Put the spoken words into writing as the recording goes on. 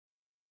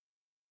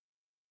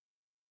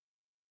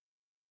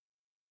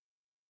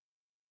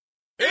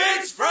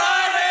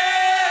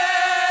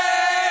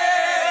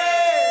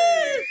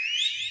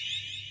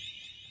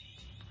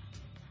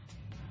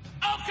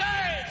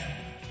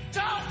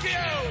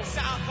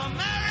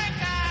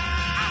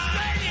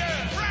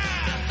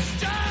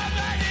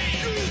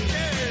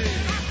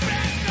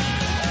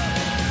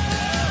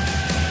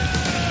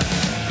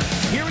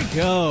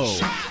go.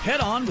 Head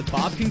On with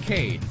Bob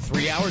Kincaid.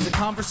 3 hours of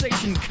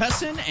conversation,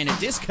 cussin' and a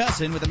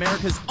discussin' with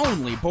America's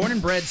only born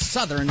and bred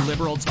Southern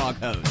liberal talk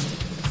host.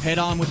 Head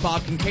On with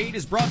Bob Kincaid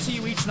is brought to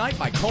you each night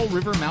by Coal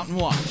River Mountain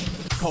Watch.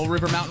 Coal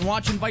River Mountain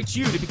Watch invites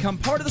you to become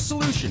part of the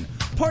solution,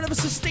 part of a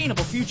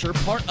sustainable future,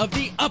 part of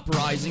the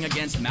uprising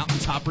against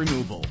mountaintop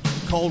removal.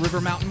 Coal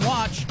River Mountain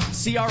Watch,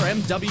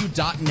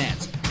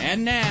 crmw.net.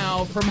 And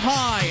now, from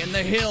high in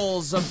the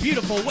hills of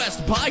beautiful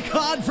West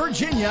Bicod,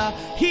 Virginia,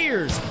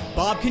 here's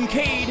Bob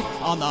Kincaid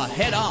on the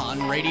Head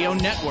On Radio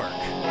Network.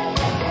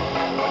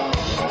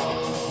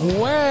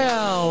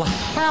 Well,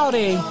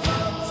 howdy.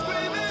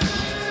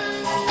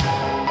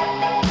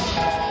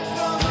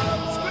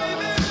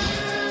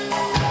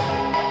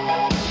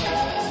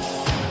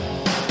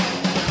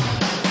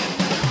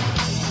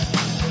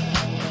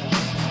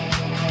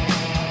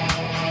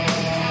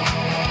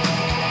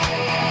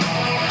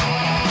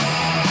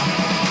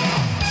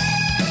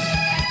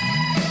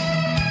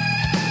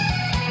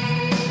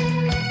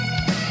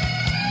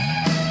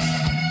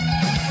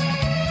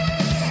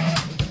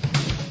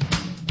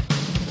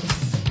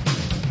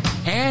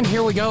 And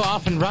here we go,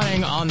 off and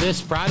running on this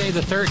Friday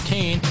the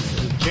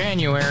 13th,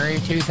 January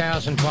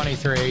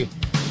 2023.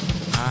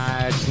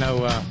 It's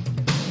no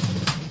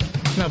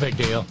big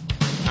deal.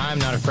 I'm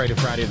not afraid of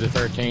Friday the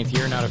 13th.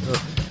 You're not.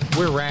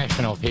 We're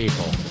rational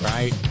people,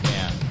 right?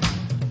 Yeah.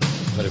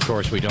 But of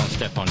course, we don't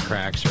step on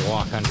cracks or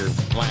walk under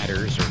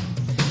ladders, or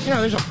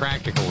there's a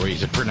practical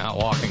reason for not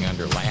walking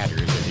under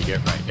ladders if you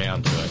get right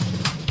down to it.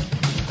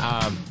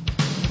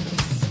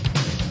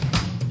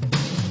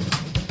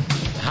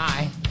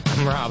 Hi,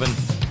 I'm Robin.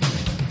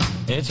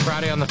 It's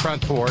Friday on the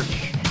front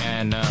porch,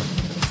 and I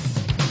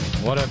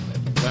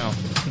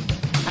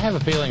have a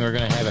feeling we're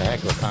going to have a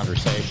heck of a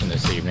conversation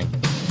this evening.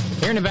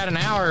 Here in about an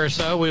hour or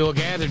so, we will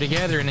gather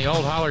together in the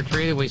old holler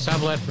tree that we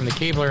sublet from the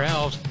Keebler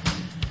Elves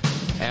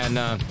and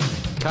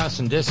cuss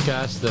and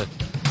discuss the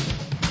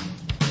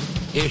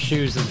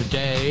issues of the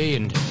day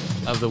and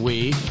of the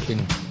week,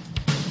 and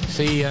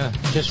see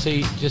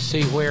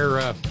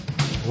where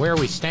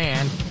we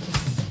stand.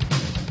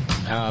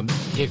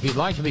 If you'd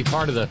like to be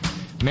part of the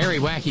Merry,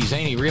 Wacky,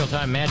 Zany,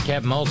 Real-Time,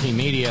 Madcap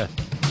Multimedia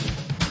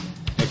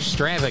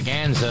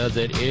extravaganza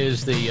that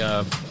is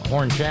the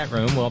Horn Chat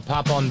Room, well,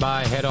 pop on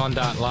by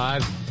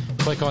headon.live,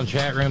 click on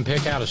Chat Room,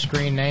 pick out a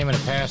screen name and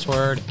a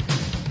password,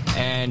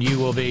 and you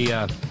will be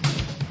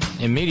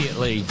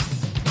immediately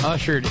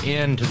ushered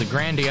into the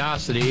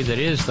grandiosity that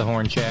is the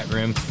Horn Chat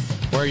Room,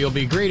 where you'll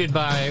be greeted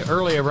by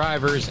early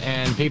arrivers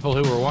and people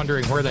who were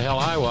wondering where the hell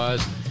I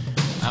was,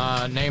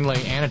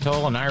 namely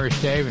Anatole and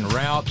Irish Dave and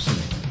Ralphs and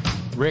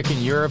Rick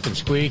in Europe and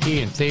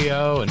Squeaky and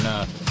Theo and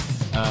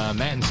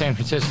Matt in San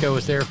Francisco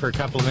was there for a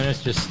couple of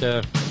minutes just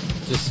to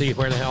see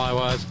where the hell I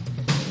was.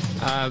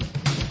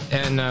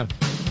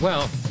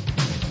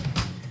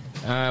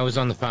 I was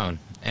on the phone,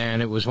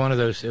 and it was one of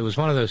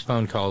those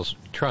phone calls.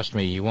 Trust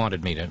me, you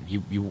wanted me me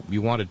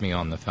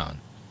on the phone.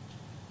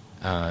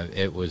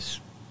 It was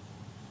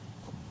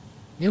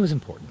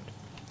important.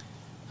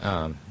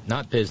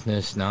 Not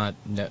business, no,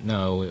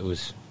 it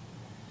was.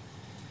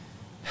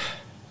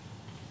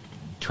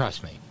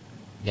 Trust me,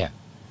 yeah.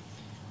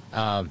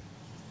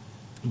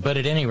 But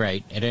at any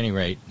rate,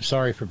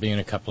 sorry for being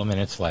a couple of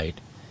minutes late.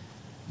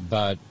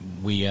 But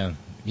we've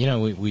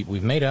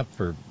made up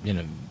for,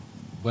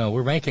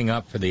 we're making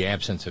up for the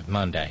absence of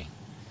Monday,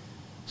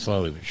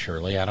 slowly but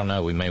surely. I don't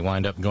know. We may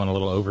wind up going a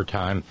little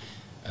overtime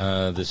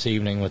this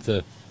evening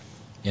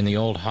in the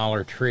old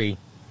holler tree.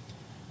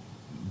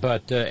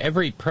 But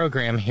every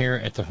program here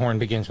at the Horn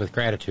begins with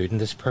gratitude, and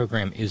this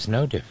program is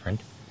no different.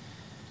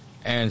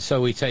 And so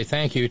we say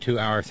thank you to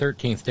our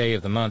 13th day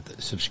of the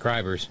month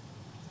subscribers.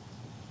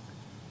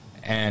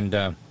 And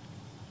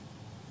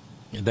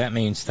that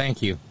means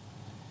thank you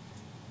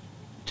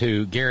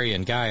to Gary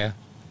and Gaia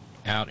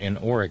out in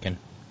Oregon.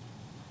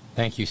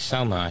 Thank you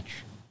so much.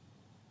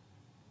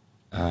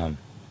 Oh,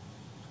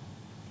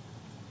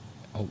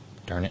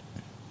 darn it.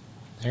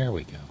 There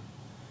we go.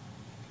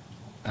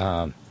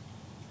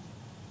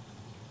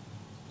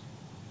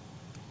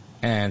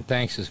 And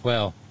thanks as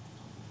well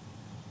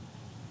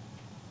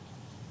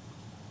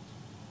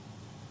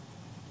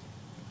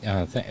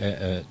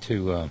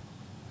to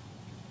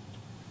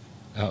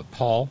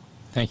Paul.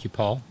 Thank you,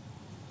 Paul.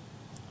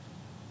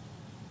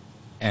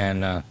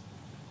 And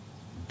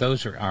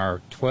those are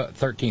our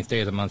 13th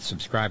day of the month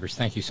subscribers.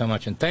 Thank you so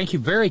much. And thank you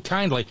very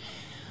kindly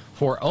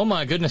for, oh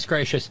my goodness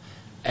gracious,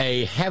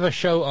 have a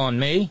show on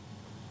me.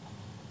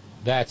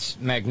 That's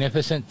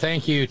magnificent.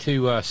 Thank you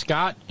to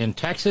Scott in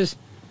Texas.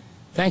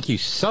 Thank you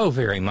so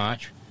very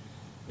much.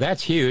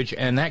 That's huge,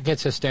 and that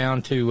gets us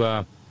down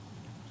to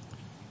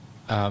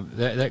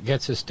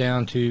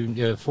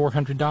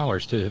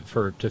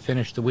 $400 to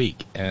finish the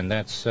week, and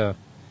that's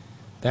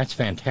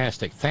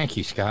fantastic. Thank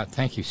you, Scott.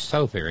 Thank you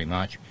so very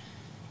much.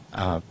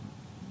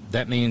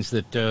 That means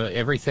that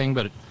everything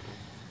but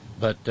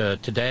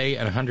today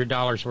and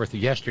 $100 worth of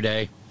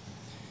yesterday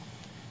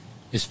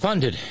is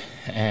funded,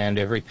 and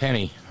every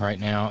penny right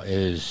now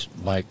is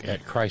like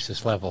at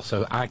crisis level.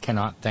 So I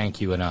cannot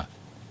thank you enough.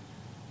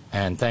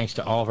 And thanks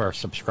to all of our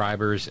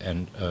subscribers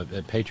and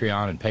at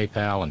Patreon and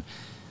PayPal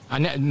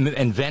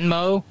and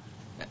Venmo.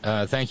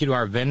 Thank you to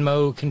our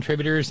Venmo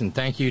contributors, and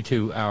thank you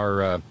to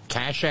our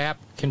Cash App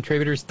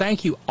contributors.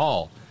 Thank you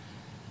all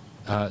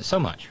so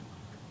much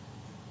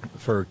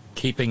for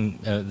keeping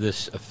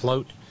this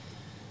afloat,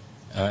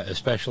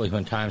 especially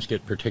when times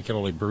get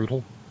particularly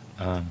brutal,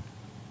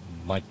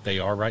 like they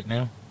are right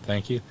now.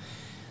 Thank you.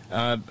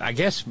 I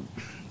guess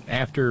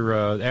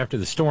after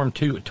the storm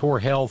tore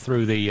hell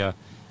through the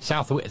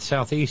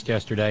southeast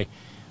yesterday,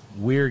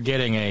 we're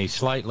getting a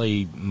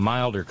slightly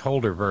milder,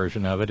 colder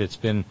version of it. It's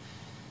been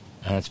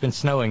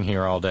snowing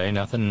here all day.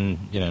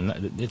 Nothing,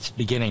 it's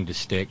beginning to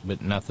stick,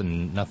 but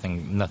nothing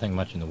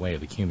much in the way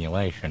of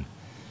accumulation.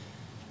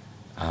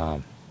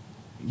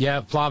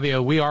 Yeah,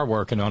 Flavio, we are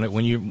working on it.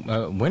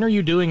 When are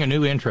you doing a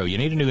new intro? You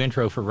need a new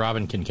intro for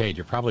Robin Kincaid.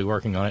 You're probably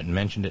working on it and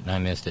mentioned it, and I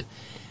missed it.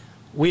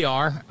 We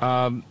are.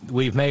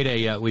 We've made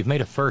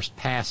a first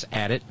pass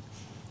at it.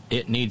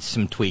 It needs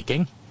some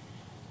tweaking,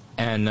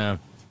 and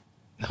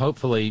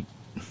hopefully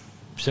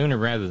sooner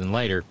rather than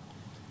later,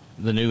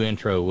 the new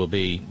intro will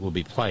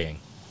be playing.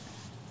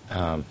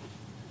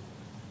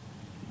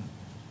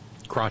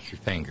 Cross your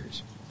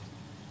fingers.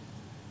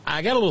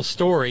 I got a little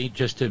story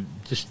just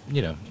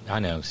I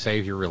know,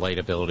 save your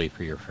relatability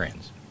for your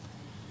friends.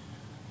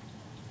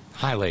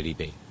 Hi, Lady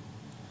B.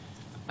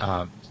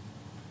 I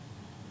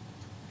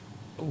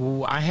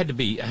had to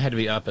be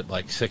up at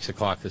like 6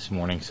 o'clock this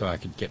morning so I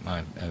could get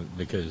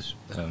because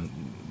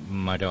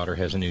my daughter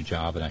has a new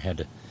job and I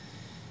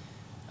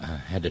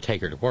had to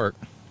take her to work,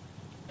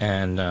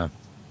 and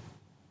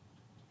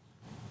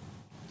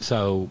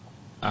so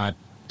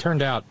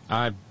turned out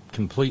I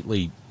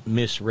completely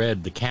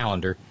misread the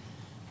calendar,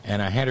 and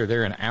I had her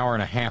there an hour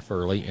and a half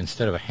early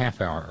instead of a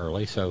half hour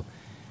early. So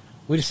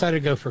we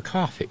decided to go for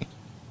coffee.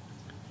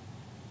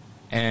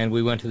 And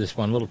we went to this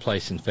one little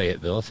place in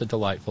Fayetteville. It's a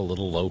delightful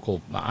little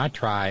local. I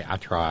try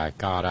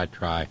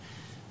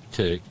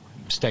to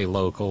stay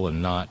local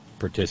and not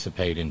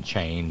participate in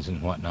chains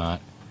and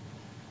whatnot.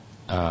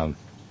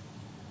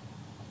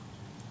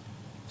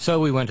 So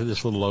we went to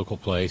this little local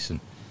place, and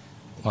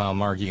while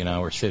Margie and I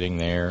were sitting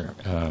there,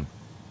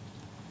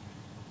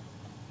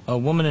 a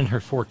woman and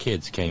her 4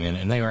 kids came in,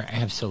 and they were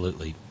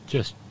absolutely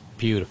just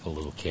beautiful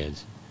little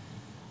kids.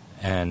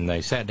 And they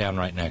sat down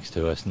right next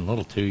to us, and the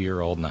little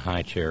 2-year-old in the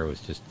high chair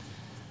was just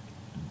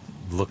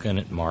looking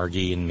at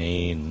Margie and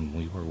me, and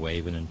we were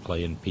waving and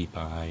playing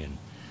peep-eye,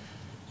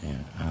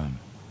 and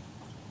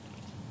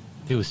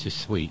it was just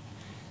sweet.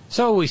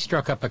 So we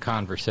struck up a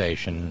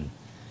conversation.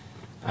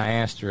 I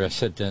asked her, I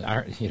said,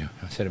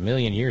 a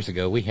million years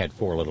ago we had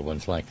 4 little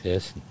ones like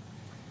this.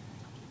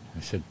 I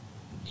said,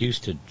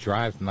 used to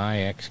drive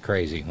my ex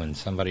crazy when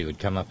somebody would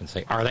come up and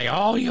say, "Are they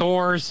all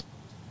yours?"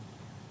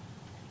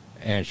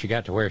 And she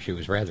got to where she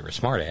was rather a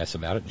smart ass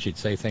about it, and she'd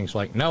say things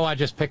like, "No, I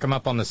just pick them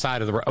up on the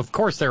side of the road. Of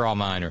course they're all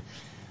mine."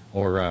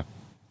 Or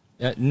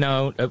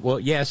 "No, well,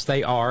 yes,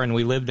 they are, and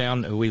we live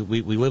we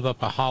live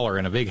up a holler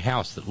in a big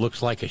house that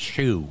looks like a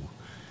shoe."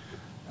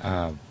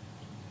 But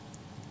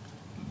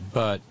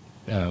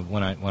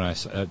when I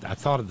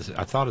thought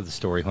of the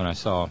story when I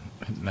saw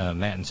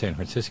Matt in San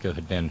Francisco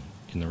had been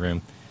in the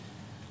room.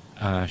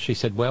 She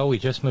said, "Well, we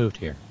just moved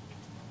here."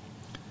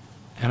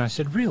 And I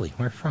said, "Really?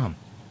 Where from?"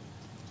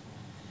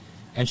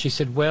 And she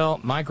said, "Well,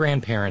 my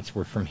grandparents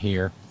were from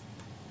here,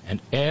 and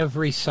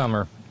every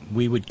summer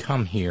we would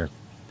come here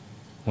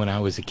when I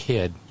was a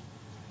kid,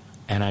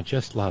 and I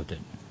just loved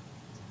it."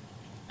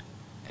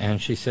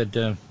 And she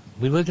said,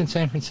 "We lived in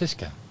San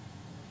Francisco,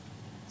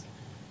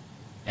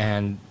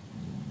 and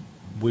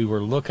we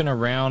were looking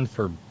around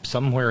for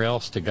somewhere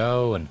else to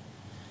go, and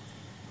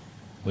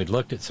we'd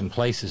looked at some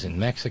places in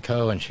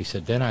Mexico," and she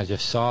said, "Then I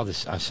saw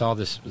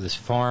this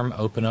farm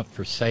open up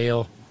for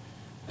sale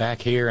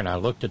back here, and I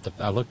looked at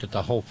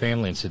the whole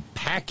family and said,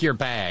 'Pack your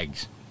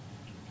bags.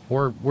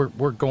 We're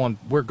going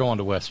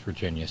to West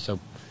Virginia.'" So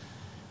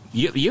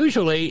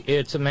usually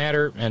it's a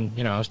matter, and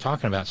I was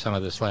talking about some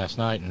of this last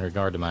night in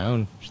regard to my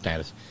own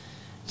status.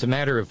 It's a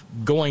matter of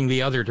going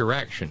the other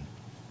direction.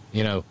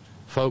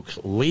 Folks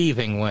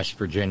leaving West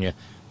Virginia,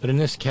 but in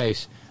this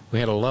case, we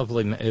had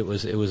it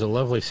was a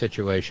lovely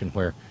situation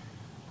where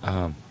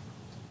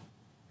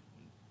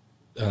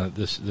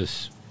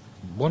this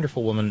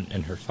wonderful woman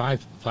and her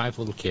five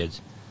little kids,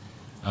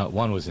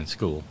 one was in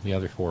school, the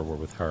other 4 were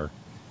with her,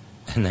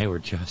 and they were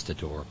just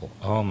adorable.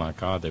 Oh my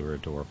God, they were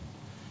adorable.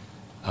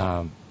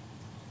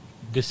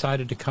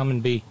 Decided to come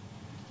and be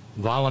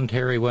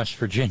voluntary West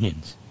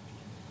Virginians.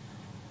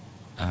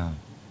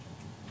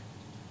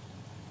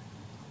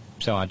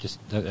 So I just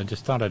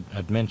thought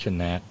I'd mention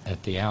that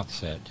at the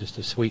outset. Just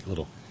a sweet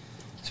little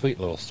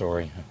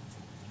story.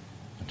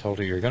 I told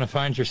her, "You're going to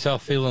find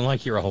yourself feeling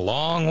like you're a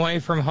long way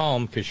from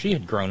home," because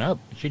she'd grown up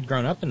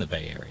in the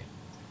Bay Area,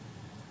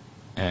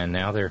 and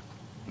now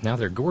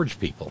they're Gorge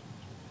people.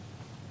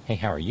 Hey,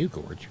 how are you,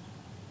 Gorge?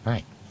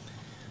 Right.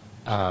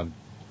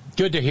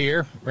 Good to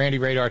hear. Randy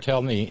Radar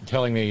telling me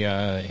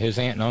his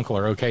aunt and uncle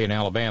are okay in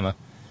Alabama,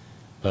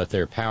 but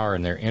their power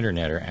and their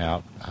internet are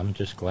out. I'm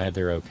just glad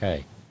they're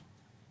okay.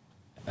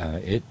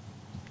 It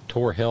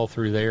tore hell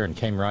through there and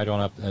came right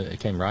on up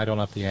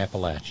the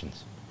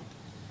Appalachians.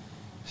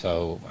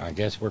 So I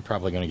guess we're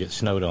probably going to get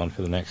snowed on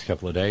for the next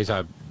couple of days.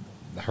 I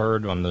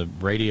heard on the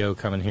radio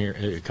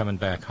coming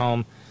back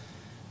home,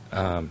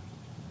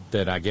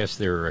 that I guess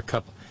there are a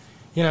couple,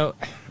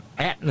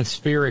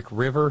 atmospheric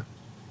river.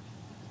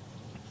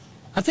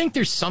 I think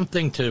there's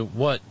something to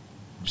what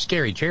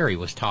Scary Jerry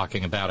was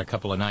talking about a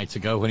couple of nights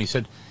ago when he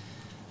said,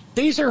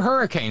 these are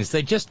hurricanes.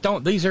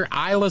 These are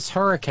eyeless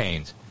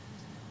hurricanes.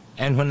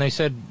 And when they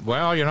said,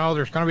 well,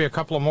 there's going to be a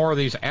couple of more of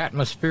these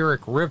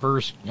atmospheric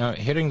rivers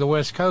hitting the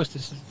West Coast, I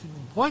said,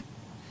 what?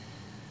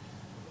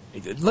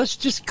 Let's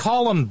just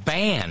call them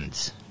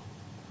bands.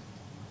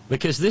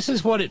 Because this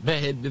is what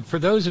for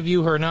those of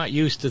you who are not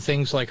used to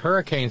things like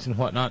hurricanes and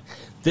whatnot,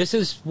 this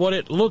is what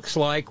it looks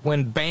like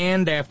when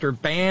band after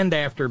band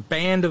after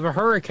band of a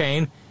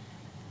hurricane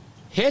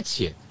hits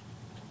you.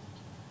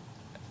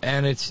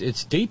 And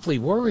it's deeply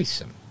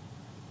worrisome.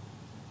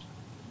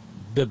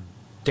 The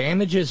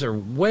damages are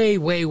way,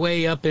 way,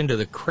 way up into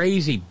the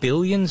crazy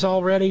billions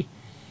already.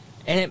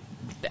 And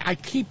I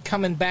keep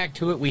coming back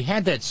to it. We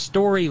had that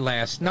story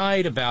last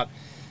night about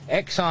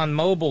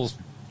ExxonMobil's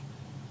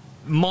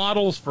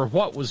models for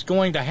what was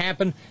going to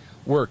happen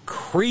were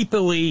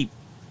creepily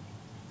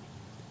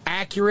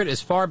accurate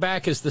as far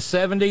back as the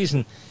 70s.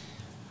 And,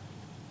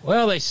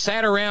 well, they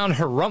sat around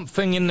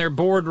harumphing in their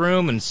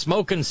boardroom and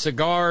smoking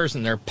cigars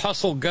and their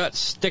puzzle guts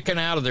sticking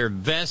out of their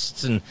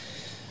vests and,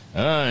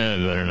 I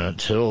better not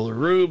tell the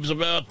rubes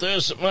about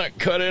this. It might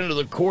cut into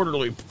the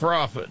quarterly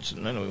profits,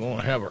 and then we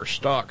won't have our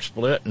stock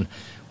split. And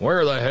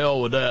where the hell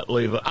would that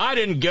leave us? I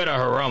didn't get a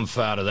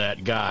harumph out of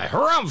that guy.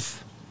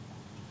 Harumph!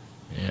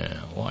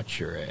 Yeah, watch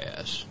your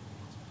ass.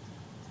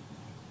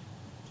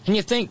 And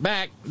you think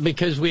back,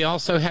 because we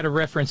also had a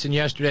reference in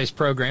yesterday's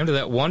program to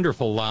that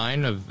wonderful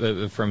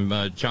line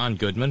from John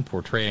Goodman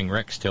portraying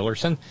Rex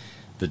Tillerson,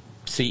 the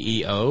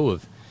CEO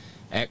of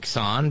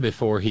Exxon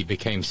before he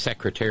became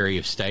Secretary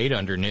of State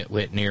under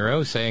Nitwit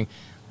Nero, saying,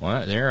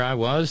 well, there I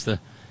was,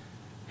 the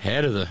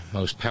head of the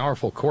most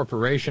powerful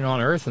corporation on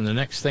earth, and the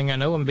next thing I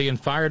know, I'm being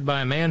fired by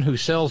a man who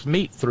sells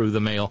meat through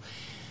the mail.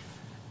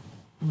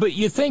 But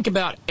you think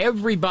about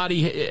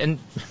everybody, and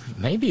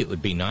maybe it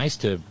would be nice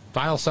to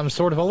file some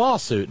sort of a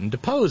lawsuit and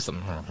depose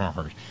them,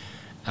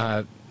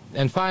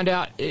 and find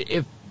out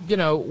if,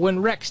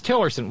 when Rex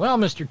Tillerson, well,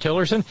 Mr.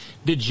 Tillerson,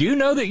 did you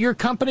know that your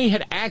company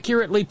had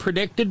accurately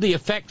predicted the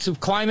effects of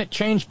climate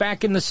change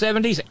back in the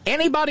 70s?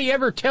 Anybody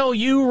ever tell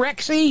you,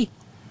 Rexy?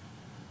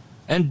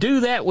 And do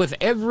that with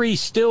every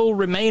still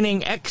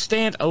remaining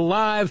extant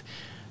alive,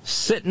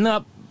 sitting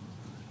up,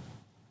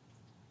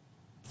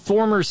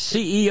 former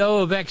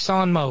CEO of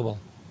ExxonMobil.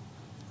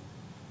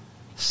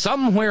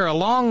 Somewhere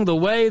along the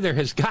way, there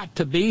has got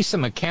to be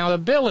some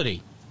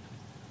accountability.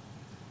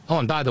 Oh,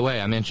 and by the way,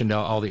 I mentioned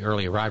all the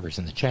early arrivers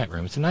in the chat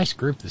room. It's a nice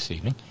group this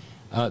evening.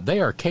 They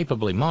are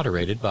capably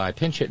moderated by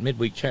Pinch Hit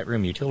Midweek Chat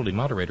Room Utility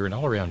Moderator and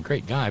all-around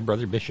great guy,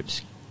 Brother Bishop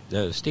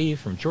Steve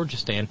from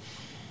Georgistan,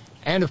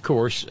 and, of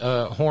course,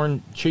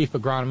 Horn Chief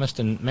Agronomist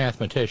and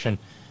Mathematician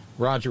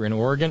Roger in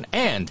Oregon.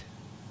 And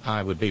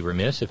I would be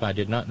remiss if I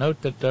did not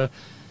note that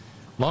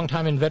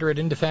longtime inveterate,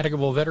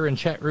 indefatigable veteran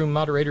chat room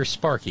moderator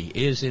Sparky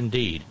is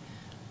indeed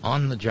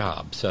on the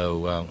job.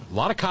 So a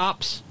lot of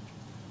cops.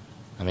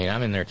 I mean,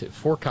 I'm in there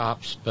 4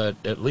 cops, but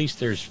at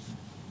least there's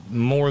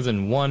more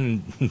than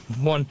one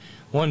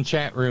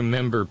chat room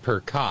member per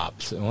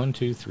cop. So 1,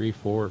 2, 3,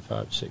 4,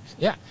 5, 6.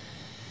 Yeah.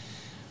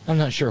 I'm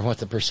not sure what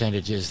the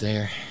percentage is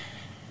there.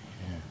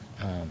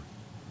 Yeah.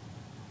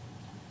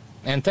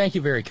 And thank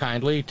you very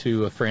kindly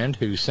to a friend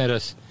who sent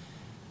us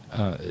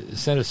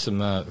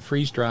some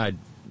freeze-dried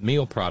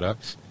meal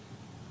products.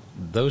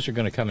 Those are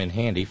going to come in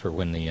handy for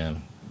when the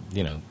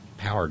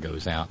power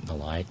goes out and the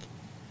like.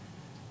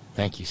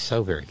 Thank you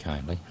so very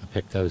kindly. I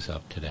picked those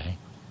up today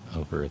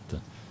over at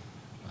the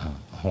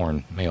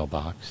Horn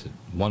mailbox at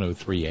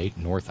 1038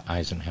 North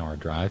Eisenhower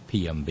Drive,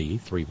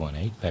 PMB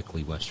 318,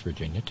 Beckley, West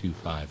Virginia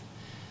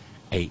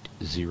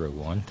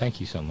 25801. Thank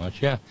you so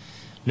much. Yeah,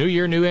 new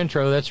year, new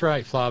intro. That's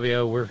right,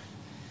 Flavio. We're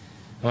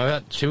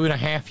about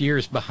 2.5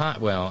 years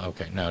behind. Well,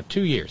 okay, no,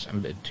 2 years.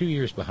 I'm 2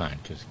 years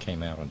behind because it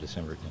came out on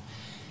December 10th.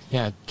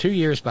 Yeah, 2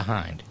 years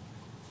behind.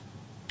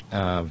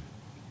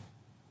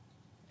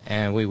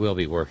 And we will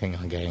be working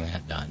on getting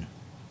that done.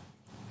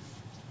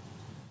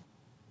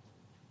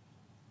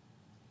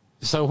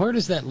 So where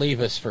does that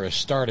leave us for a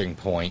starting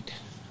point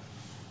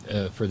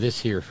for this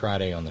here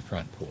Friday on the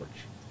Front Porch?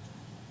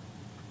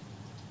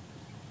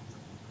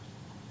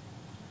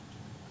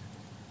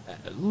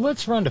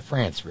 Let's run to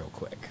France real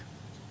quick.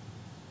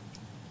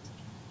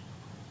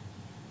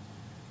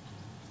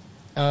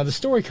 The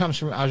story comes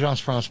from Agence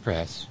France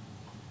Presse.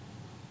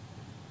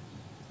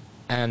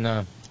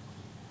 And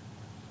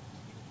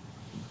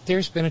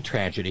there's been a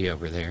tragedy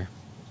over there.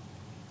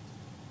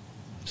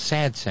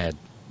 Sad, sad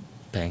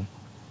thing.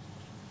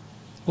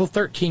 A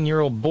little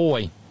 13-year-old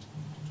boy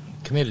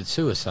committed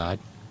suicide.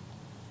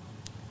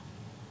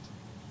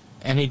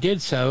 And he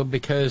did so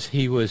because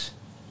he was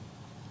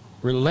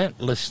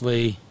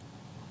relentlessly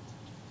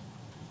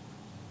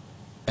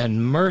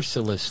and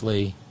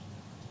mercilessly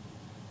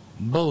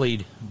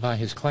bullied by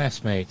his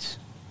classmates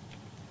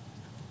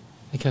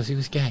because he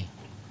was gay.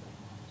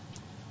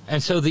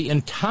 And so the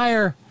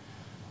entire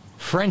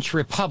French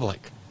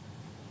Republic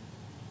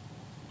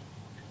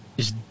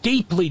is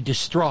deeply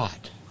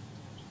distraught.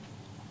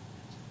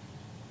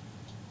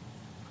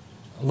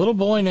 A little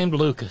boy named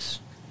Lucas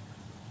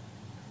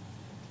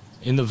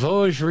in the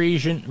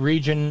Vosges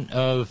region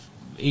of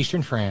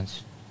eastern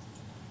France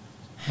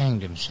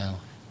hanged himself.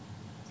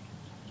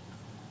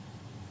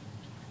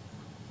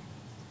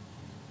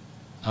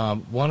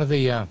 One of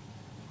the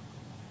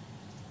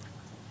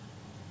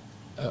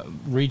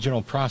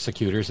regional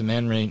prosecutors, a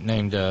man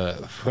named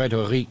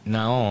Frédéric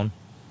Naon,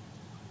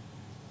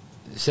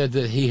 said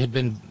that he had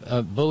been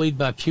bullied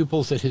by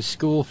pupils at his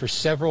school for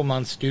several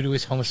months due to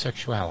his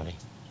homosexuality.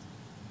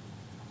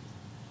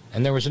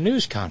 And there was a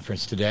news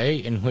conference today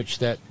in which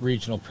that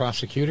regional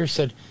prosecutor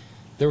said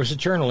there was a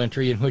journal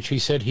entry in which he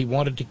said he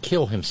wanted to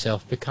kill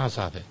himself because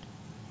of it.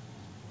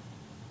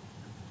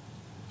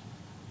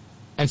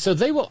 And so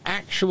they will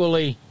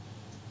actually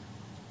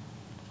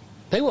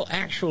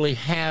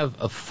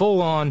have a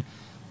full-on,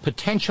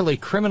 potentially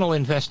criminal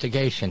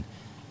investigation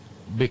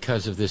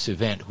because of this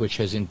event, which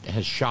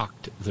has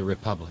shocked the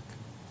Republic.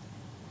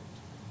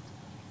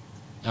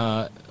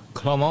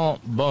 Clément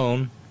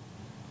Beaune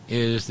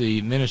is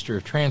the Minister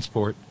of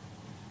Transport.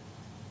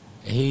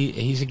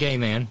 He's a gay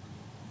man.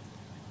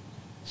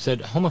 Said,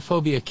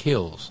 homophobia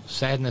kills.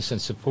 Sadness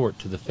and support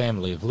to the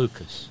family of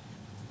Lucas.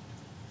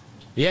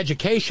 The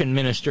Education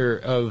Minister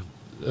of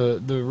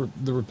the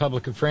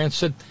Republic of France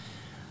said,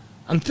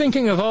 I'm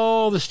thinking of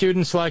all the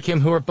students like him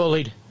who are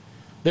bullied.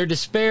 Their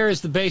despair is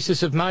the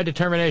basis of my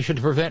determination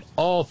to prevent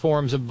all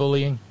forms of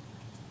bullying.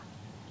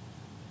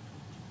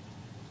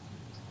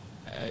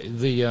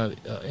 The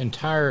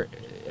entire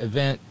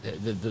event,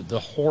 the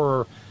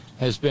horror,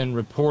 has been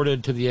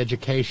reported to the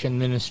Education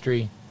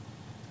Ministry.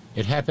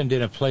 It happened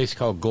in a place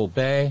called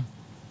Golbet,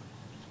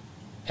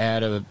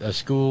 at a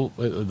school,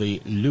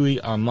 the Louis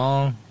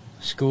Armand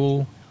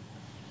School.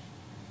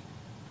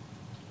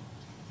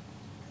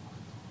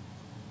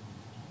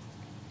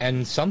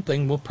 And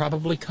something will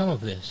probably come of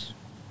this.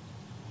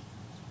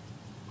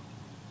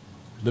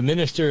 The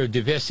Minister of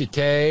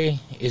Diversité,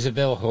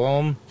 Isabelle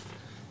Rome,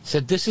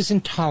 said this is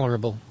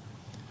intolerable.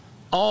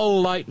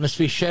 All light must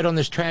be shed on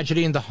this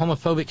tragedy and the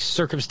homophobic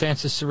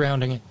circumstances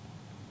surrounding it.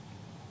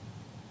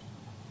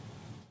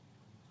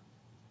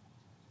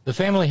 The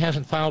family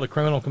hasn't filed a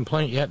criminal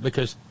complaint yet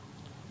because,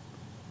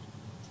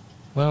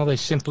 well, they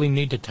simply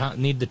need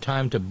the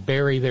time to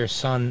bury their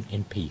son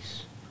in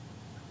peace.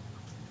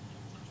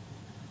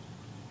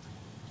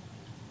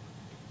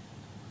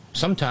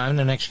 Sometime in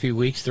the next few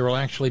weeks, there will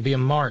actually be a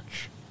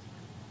march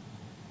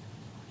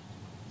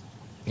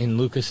in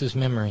Lucas's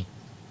memory.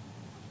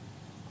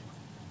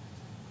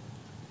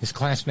 His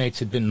classmates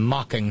had been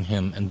mocking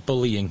him and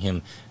bullying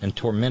him and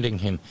tormenting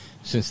him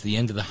since the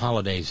end of the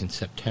holidays in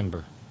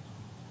September.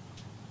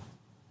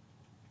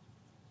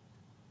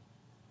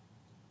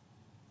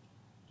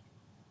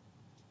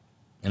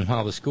 And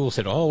while the school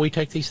said, we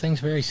take these things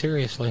very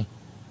seriously,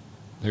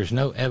 there's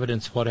no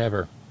evidence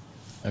whatever,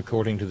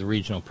 according to the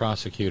regional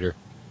prosecutor,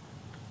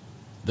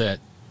 that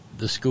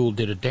the school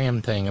did a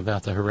damn thing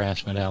about the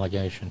harassment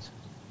allegations.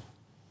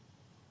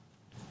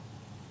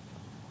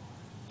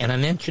 And I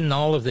mention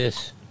all of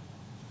this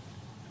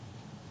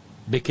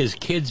because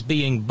kids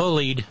being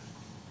bullied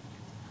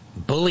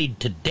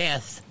to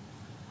death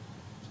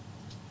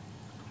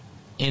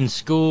in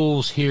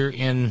schools here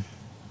in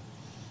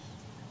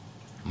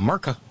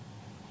America,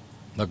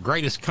 the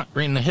greatest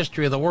country in the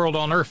history of the world,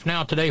 on earth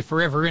now, today,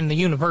 forever, in the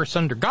universe,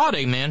 under God,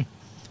 amen.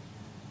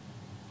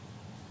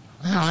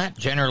 Well, that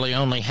generally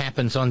only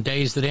happens on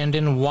days that end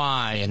in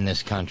Y in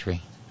this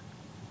country.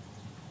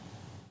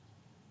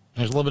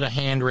 There's a little bit of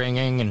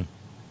hand-wringing and,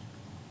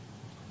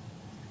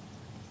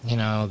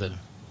 the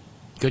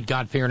good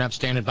God-fearing,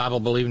 upstanding,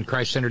 Bible-believing,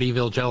 Christ-centered,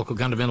 evangelical,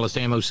 fundamentalist,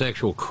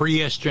 homosexual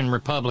Christian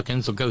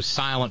Republicans will go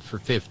silent for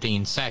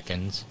 15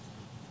 seconds.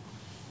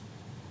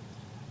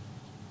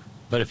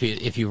 But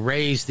if you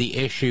raise the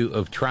issue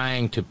of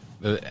trying to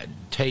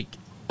take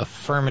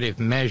affirmative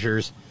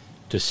measures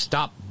to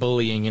stop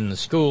bullying in the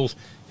schools,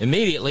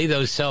 immediately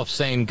those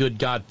self-same good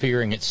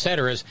God-fearing et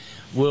ceteras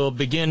will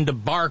begin to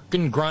bark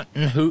and grunt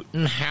and hoot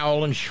and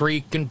howl and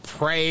shriek and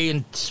pray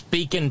and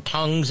speak in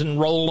tongues and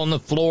roll on the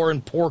floor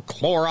and pour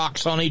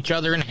Clorox on each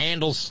other and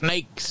handle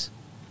snakes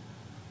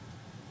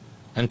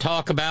and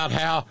talk about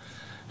how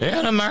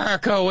in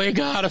America we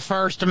got a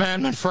First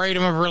Amendment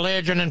freedom of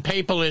religion and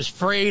people is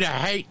free to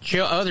hate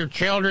other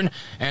children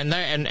and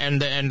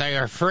they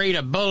are free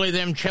to bully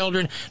them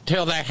children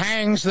till they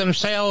hangs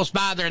themselves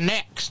by their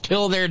necks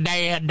till they're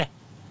dead.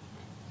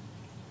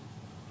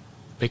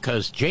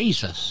 Because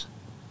Jesus,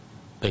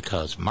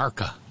 because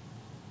America.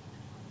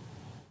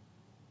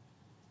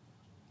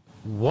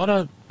 What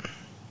a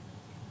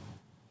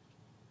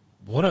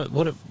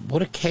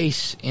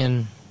case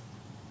in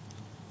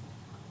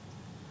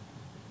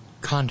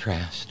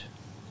contrast.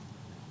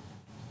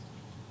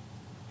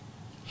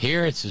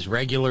 Here it's as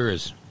regular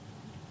as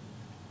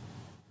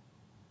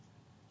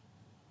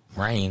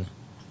reign.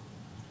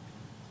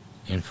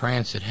 In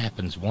France, it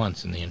happens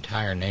once, and the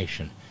entire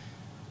nation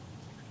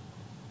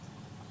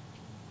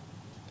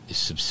is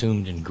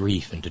subsumed in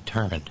grief and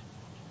determined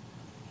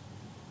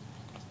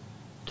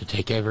to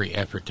take every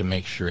effort to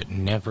make sure it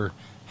never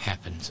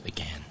happens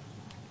again.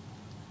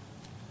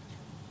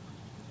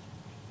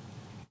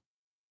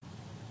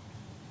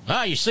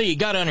 Ah, you see, you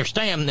got to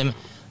understand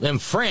them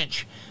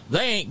French.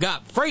 They ain't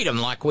got freedom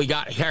like we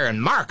got here in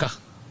America.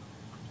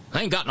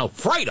 They ain't got no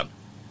freedom.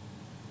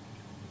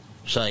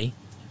 See?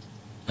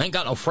 They ain't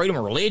got no freedom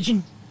of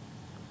religion.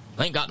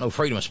 They ain't got no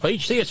freedom of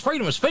speech. See, it's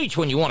freedom of speech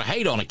when you want to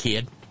hate on a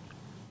kid.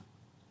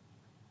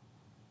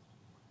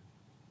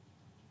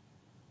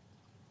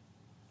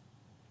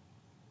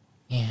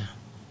 Yeah.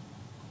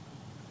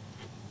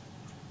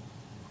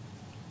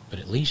 But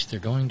at least they're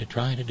going to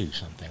try to do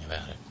something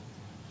about it.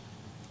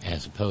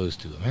 As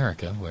opposed to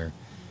America, where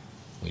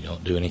we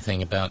don't do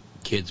anything about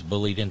kids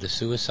bullied into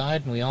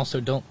suicide, and we also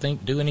don't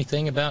do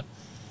anything about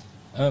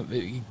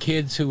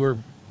kids who are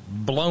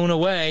blown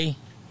away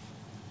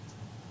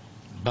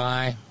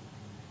by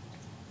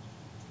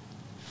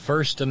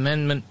First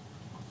Amendment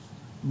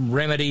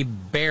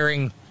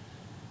remedy-bearing,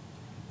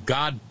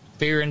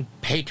 God-fearing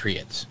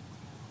patriots,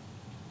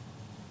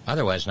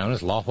 otherwise known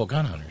as lawful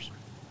gun owners.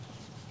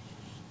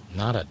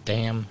 Not a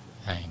damn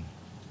thing.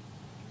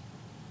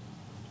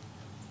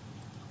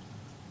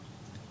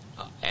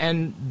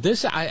 And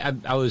this, I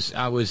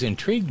was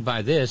intrigued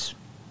by this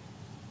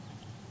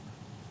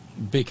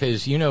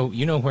because you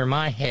know where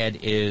my head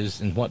is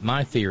and what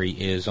my theory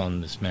is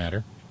on this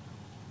matter.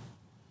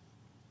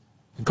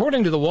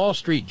 According to the Wall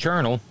Street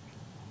Journal,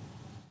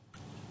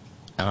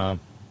 the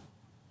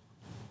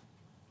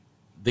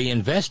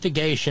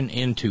investigation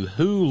into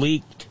who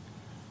leaked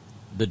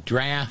the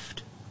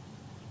draft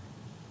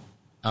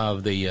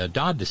of the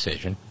Dodd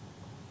decision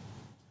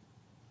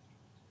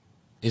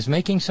is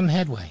making some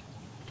headway.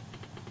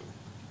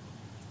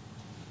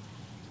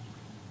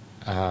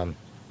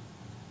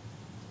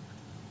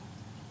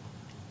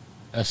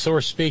 A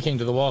source speaking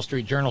to the Wall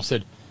Street Journal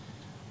said,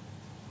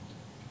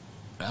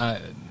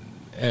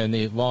 and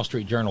the Wall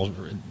Street Journal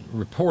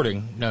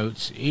reporting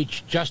notes,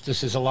 each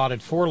justice is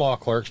allotted 4 law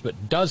clerks,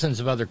 but dozens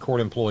of other court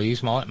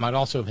employees might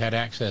also have had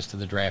access to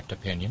the draft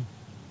opinion.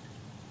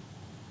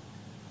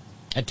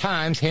 At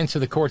times, hints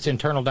of the court's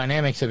internal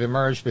dynamics have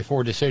emerged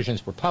before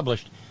decisions were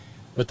published,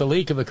 but the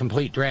leak of a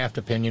complete draft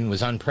opinion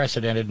was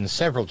unprecedented, and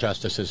several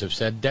justices have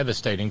said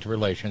devastating to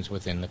relations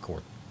within the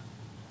court.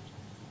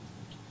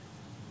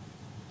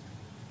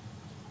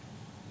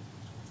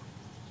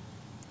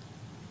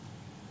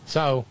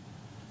 So,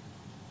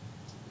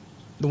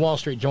 the Wall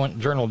Street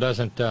Journal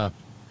doesn't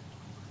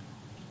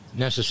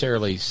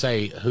necessarily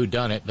say who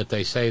done it, but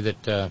they say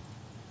that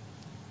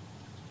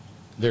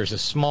there's a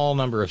small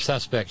number of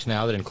suspects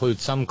now that include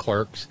some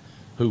clerks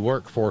who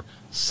work for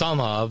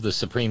some of the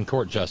Supreme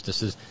Court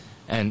justices.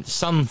 And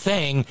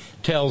something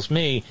tells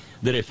me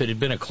that if it had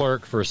been a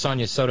clerk for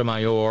Sonia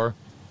Sotomayor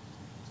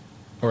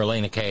or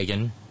Elena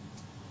Kagan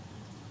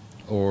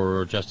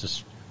or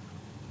Justice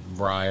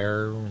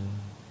Breyer,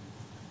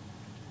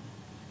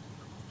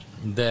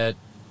 that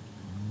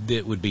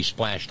it would be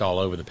splashed all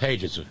over the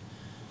pages of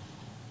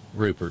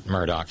Rupert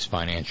Murdoch's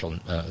financial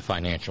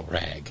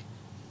rag.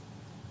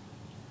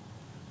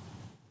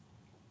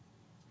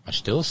 I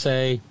still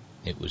say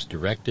it was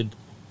directed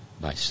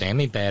by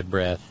Sammy Bad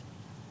Breath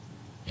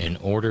in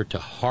order to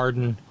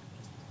harden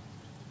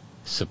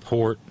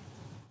support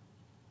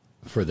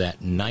for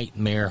that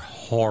nightmare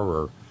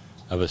horror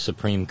of a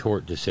Supreme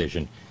Court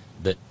decision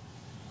that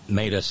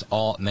made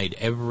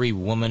every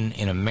woman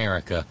in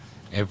America,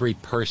 every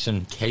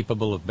person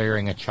capable of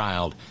bearing a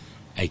child,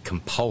 a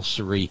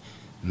compulsory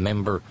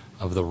member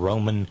of the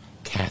Roman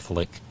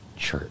Catholic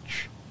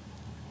Church.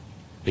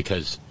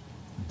 Because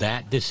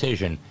that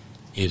decision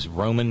is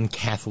Roman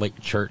Catholic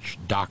Church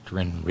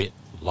doctrine writ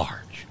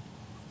large.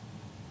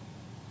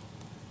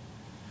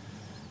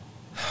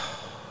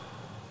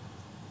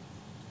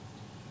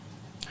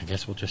 I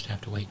guess we'll just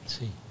have to wait and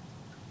see.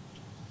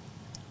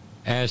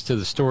 As to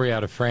the story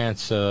out of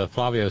France,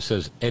 Flavio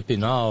says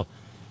Épinal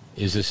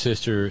is a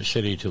sister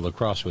city to La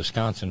Crosse,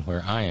 Wisconsin,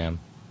 where I am.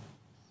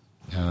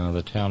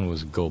 The town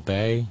was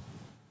Gobet.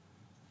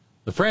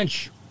 The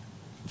French,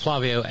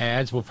 Flavio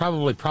adds, will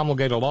probably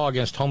promulgate a law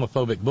against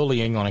homophobic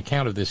bullying on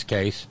account of this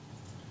case,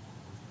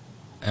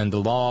 and the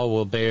law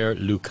will bear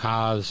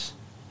Lucas'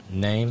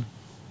 name.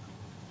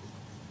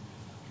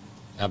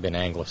 I've been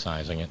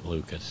anglicizing it,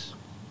 Lucas.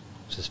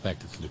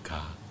 Suspect it's Lucas.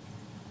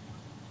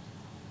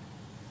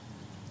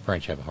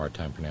 French have a hard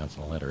time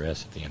pronouncing the letter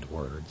S at the end of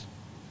words.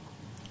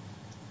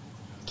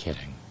 I'm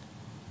kidding.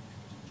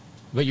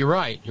 But you're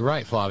right,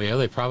 Flavio.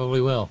 They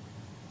probably will.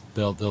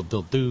 They'll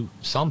do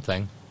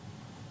something.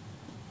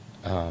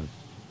 Oh,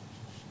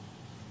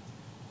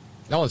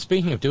 and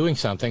speaking of doing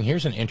something,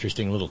 here's an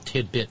interesting little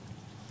tidbit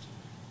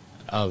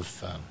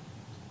of,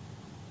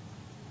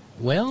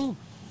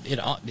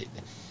 it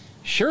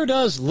sure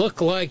does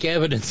look like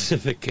evidence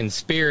of a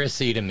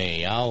conspiracy to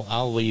me.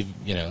 I'll leave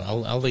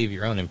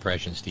your own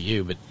impressions to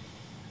you. But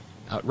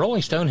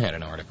Rolling Stone had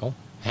an article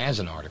has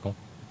an article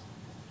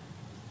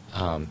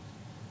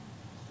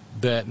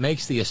that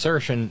makes the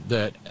assertion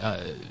that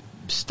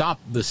Stop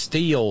the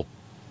Steal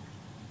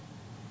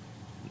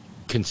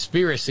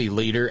conspiracy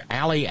leader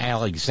Ali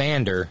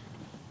Alexander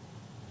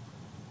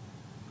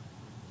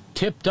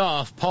tipped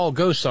off Paul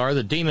Gosar,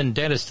 the demon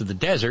dentist of the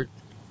desert,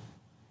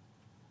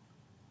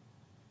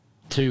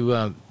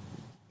 to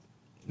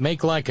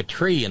make like a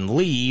tree and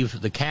leave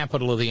the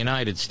capital of the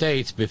United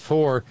States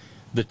before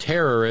the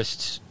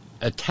terrorists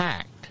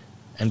attacked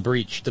and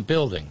breached the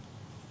building.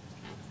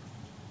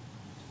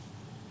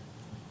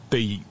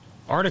 The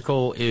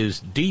article is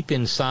deep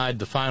inside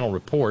the final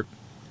report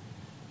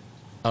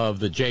of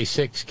the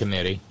J6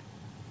 committee.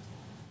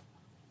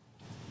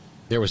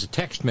 There was a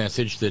text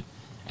message that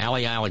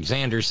Ali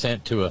Alexander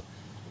sent to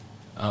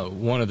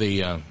one of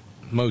the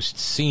most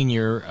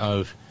senior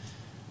of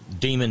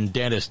demon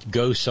dentist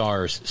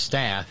Gosar's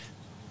staff.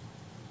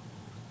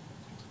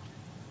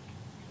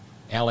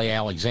 Ali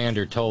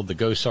Alexander told the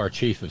Gosar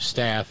chief of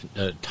staff,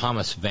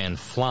 Thomas Van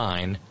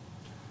Flein,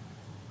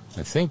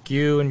 "I think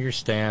you and your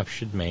staff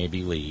should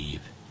maybe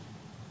leave.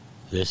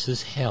 This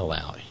is hell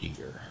out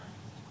here."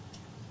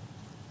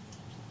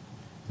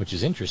 Which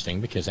is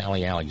interesting because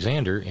Ali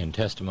Alexander, in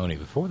testimony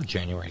before the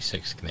January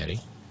 6th committee,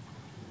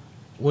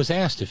 was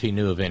asked if he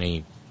knew of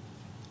any,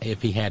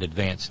 if he had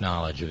advanced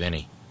knowledge of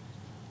any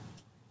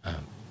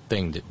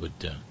thing that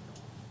would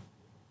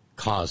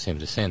cause him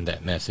to send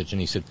that message.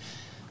 And he said,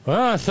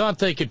 "Well, I thought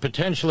they could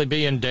potentially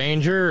be in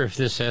danger if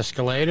this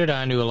escalated.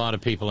 I knew a lot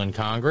of people in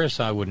Congress.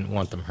 I wouldn't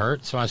want them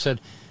hurt. So I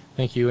said, I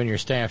think you and your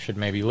staff should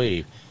maybe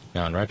leave."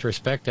 Now, in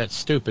retrospect, that's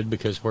stupid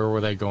because where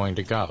were they going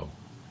to go?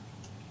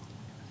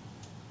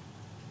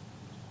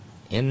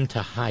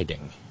 Into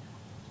hiding.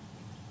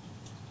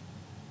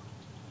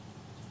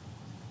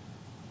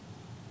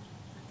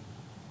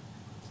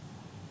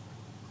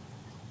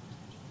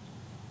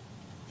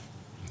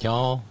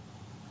 Y'all,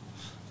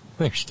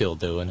 they're still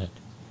doing it.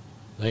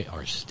 They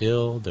are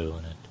still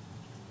doing it.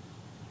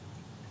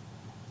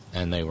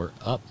 And they were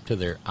up to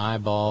their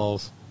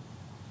eyeballs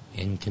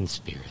in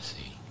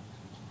conspiracy.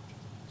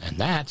 And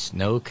that's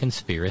no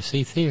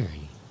conspiracy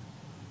theory.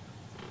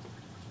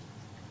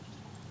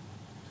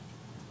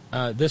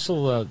 This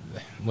will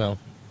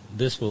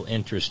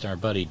interest our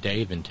buddy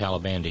Dave in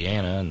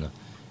Talibandiana and the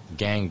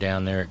gang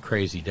down there at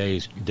Crazy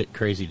Dave's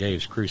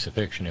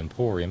Crucifixion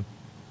Emporium.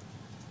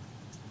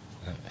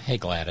 Hey,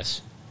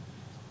 Gladys.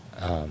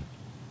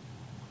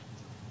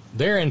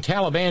 There in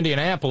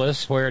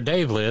Talibandianapolis, where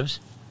Dave lives,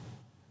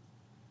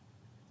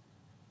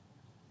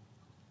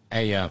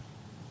 a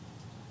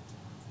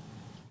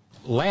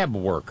lab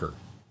worker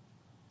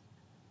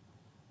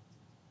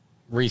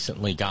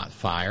recently got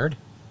fired.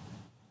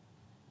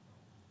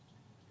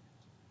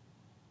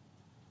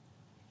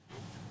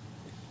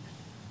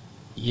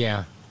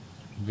 Yeah,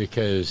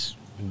 because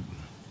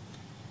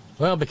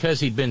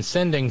he'd been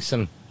sending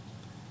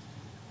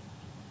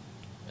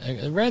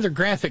a rather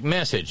graphic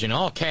message in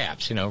all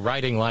caps,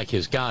 writing like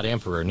his God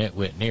Emperor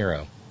Nitwit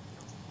Nero.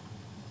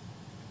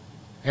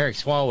 Eric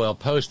Swalwell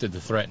posted the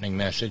threatening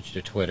message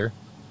to Twitter.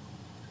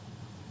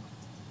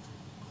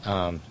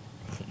 The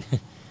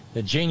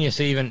genius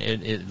even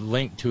it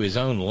linked to his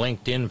own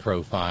LinkedIn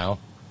profile.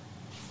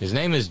 His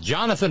name is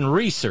Jonathan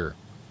Reeser,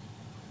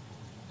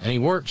 and he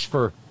works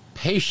for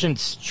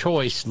Patient's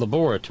Choice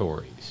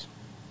Laboratories.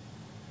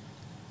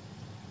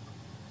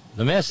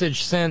 The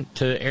message sent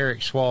to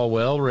Eric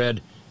Swalwell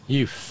read,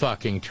 "You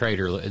fucking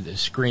traitor,"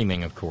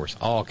 screaming, of course,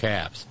 all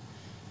caps.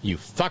 "You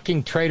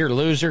fucking traitor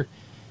loser,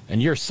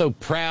 and you're so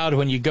proud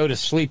when you go to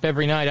sleep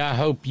every night. I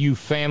hope you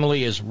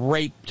family is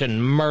raped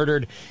and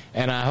murdered,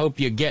 and I hope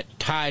you get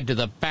tied to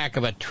the back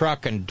of a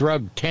truck and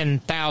drugged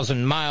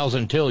 10,000 miles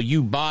until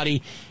you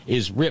body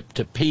is ripped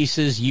to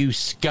pieces, you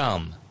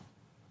scum."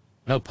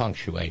 No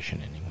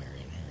punctuation anywhere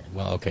in here.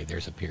 Well, okay,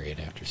 there's a period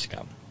after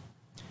scum.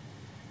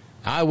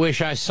 "I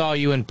wish I saw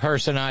you in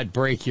person. I'd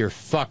break your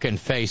fucking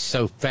face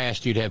so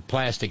fast you'd have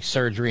plastic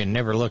surgery and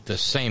never look the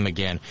same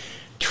again.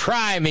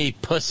 Try me,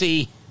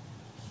 pussy."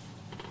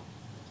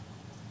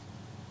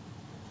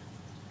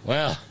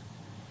 Well,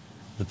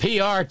 the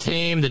PR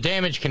team, the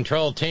damage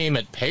control team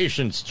at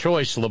Patient's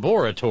Choice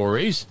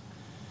Laboratories,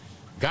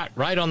 got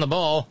right on the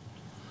ball.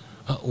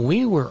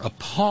 "We were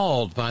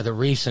appalled by the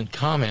recent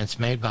comments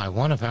made by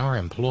one of our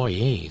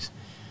employees.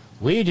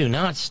 We do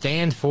not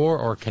stand for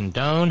or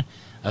condone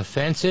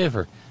offensive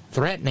or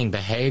threatening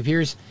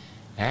behaviors.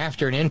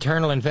 After an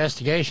internal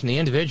investigation, the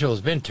individual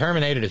has been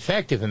terminated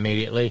effective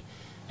immediately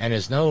and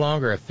is no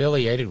longer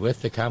affiliated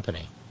with the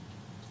company."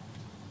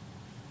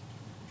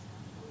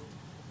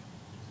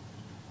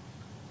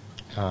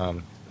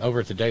 Over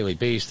at the Daily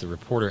Beast, the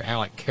reporter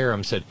Alec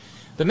Karam said,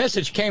 "The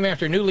message came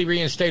after newly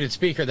reinstated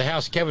Speaker of the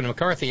House Kevin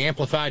McCarthy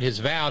amplified his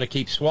vow to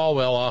keep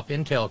Swalwell off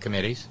intel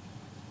committees,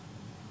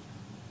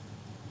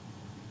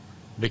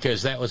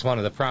 because that was one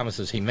of the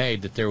promises he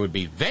made, that there would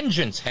be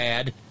vengeance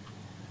had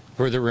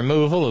for the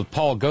removal of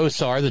Paul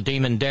Gosar, the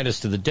demon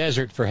dentist of the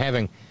desert, for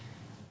having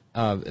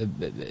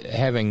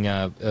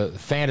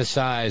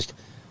fantasized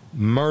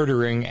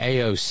murdering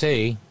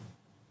AOC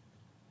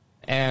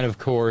and of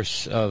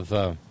course of,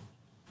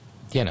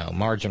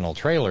 marginal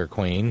trailer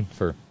queen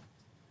for,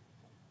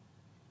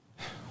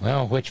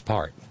 well, which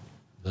part?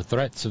 The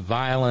threats of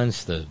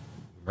violence, the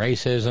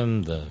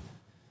racism,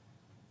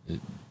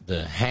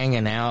 the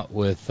hanging out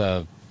with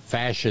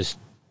fascist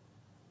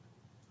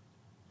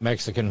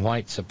Mexican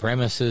white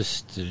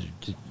supremacists,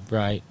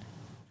 right?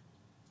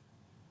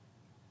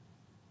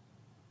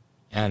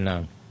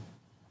 And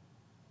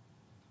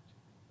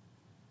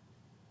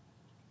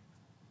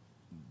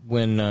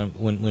when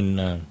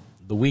the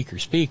weaker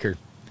speaker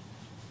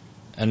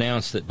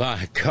announced that,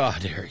 by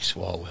God, Eric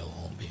Swalwell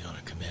won't be on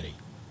a committee,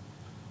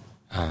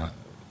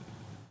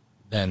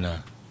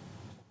 then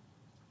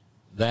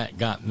that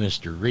got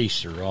Mr.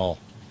 Reeser all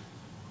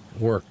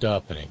worked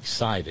up and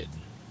excited.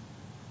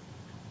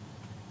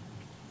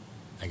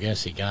 I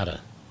guess he got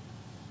a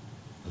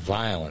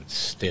violence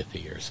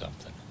stiffy or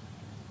something.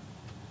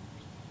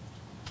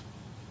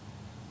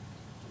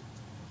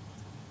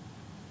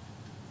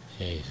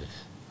 Jesus.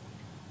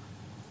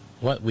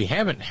 What we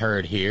haven't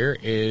heard here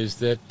is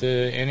that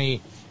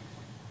any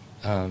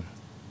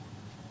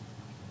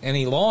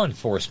law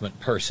enforcement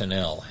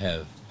personnel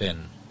have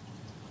been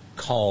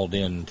called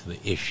into the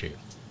issue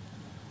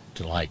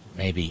to, like,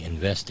 maybe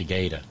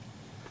investigate a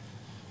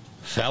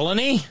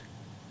felony,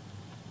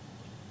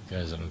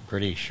 because I'm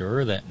pretty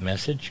sure that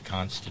message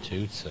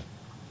constitutes a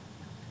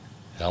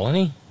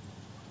felony.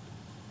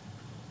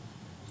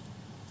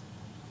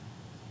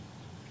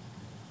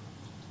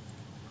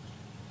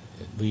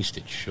 At least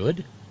it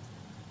should.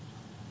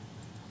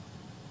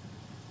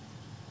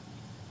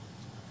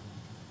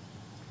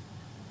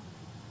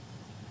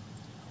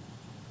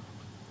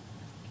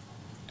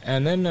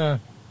 And then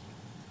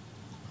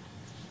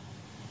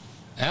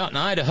out in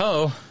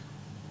Idaho,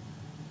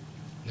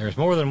 there's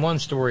more than one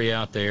story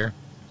out there.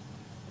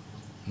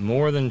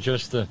 More than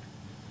just the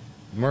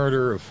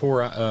murder of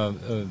four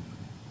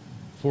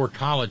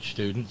college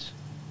students.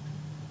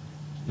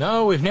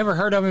 No, we've never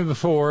heard of him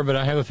before, but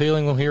I have a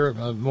feeling we'll hear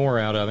more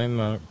out of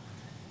him.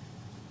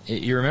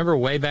 You remember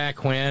way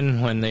back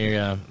when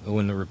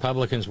the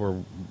Republicans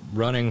were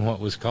running what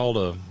was called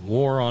a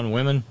war on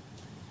women,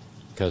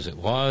 because it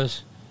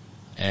was,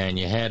 and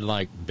you had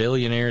like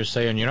billionaires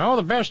saying,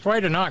 the best way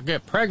to not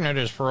get pregnant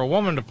is for a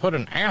woman to put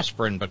an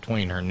aspirin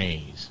between her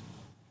knees.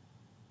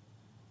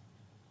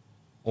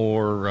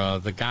 Or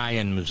the guy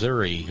in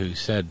Missouri who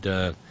said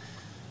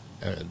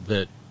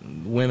that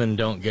women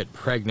don't get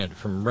pregnant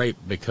from rape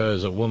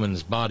because a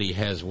woman's body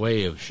has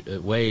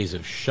ways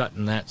of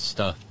shutting that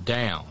stuff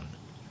down.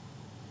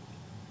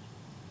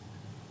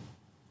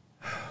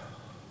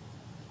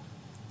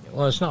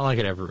 Well, it's not like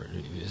it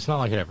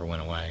ever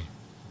went away.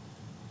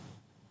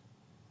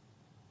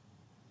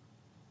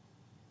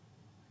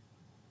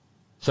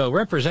 So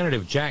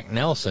Representative Jack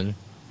Nelson,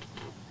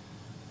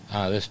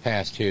 this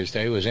past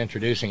Tuesday, was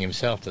introducing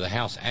himself to the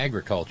House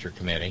Agriculture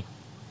Committee.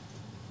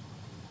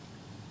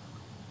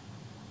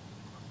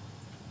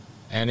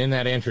 And in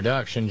that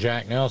introduction,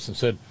 Jack Nelson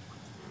said,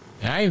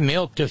 I've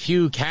milked a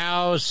few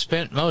cows,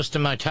 spent most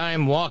of my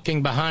time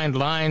walking behind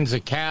lines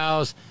of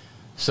cows,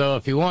 so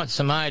if you want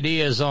some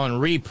ideas on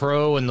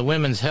repro and the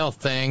women's health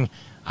thing,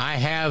 I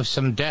have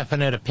some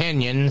definite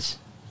opinions.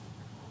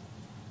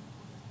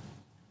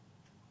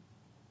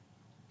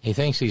 He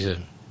thinks he's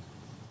an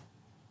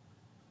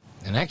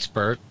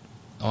expert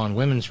on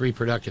women's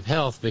reproductive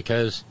health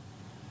because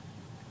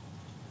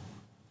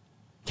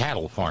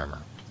cattle farmer.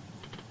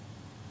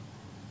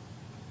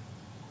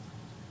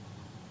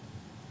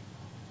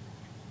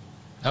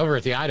 Over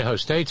at the Idaho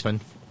Statesman,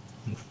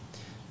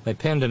 they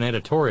penned an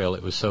editorial,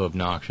 it was so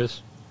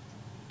obnoxious,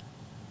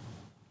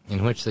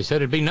 in which they said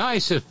it'd be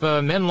nice if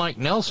men like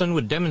Nelson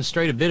would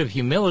demonstrate a bit of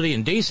humility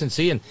and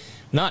decency and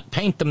not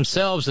paint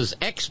themselves as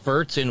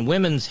experts in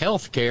women's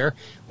health care,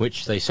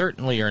 which they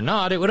certainly are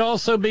not. It would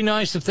also be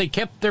nice if they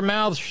kept their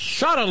mouths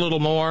shut a little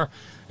more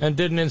and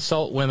didn't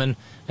insult women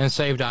and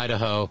saved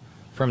Idaho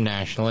from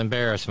national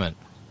embarrassment.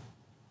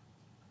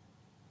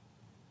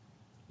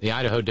 The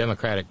Idaho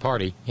Democratic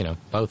Party,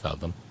 both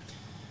of them,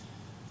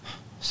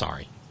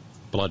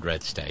 blood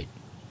red state,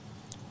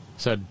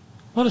 said,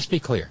 let us be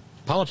clear.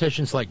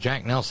 Politicians like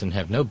Jack Nelson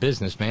have no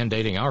business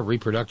mandating our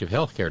reproductive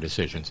health care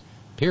decisions,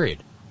 period.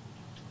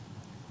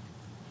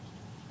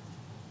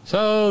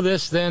 So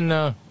this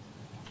then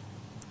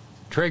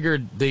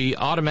triggered the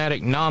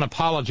automatic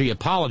non-apology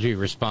apology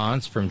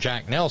response from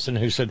Jack Nelson,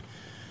 who said,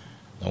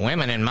 the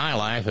women in my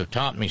life have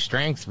taught me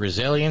strength,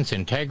 resilience,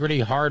 integrity,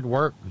 hard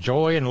work,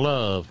 joy, and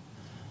love.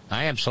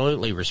 I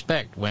absolutely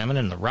respect women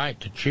and the right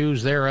to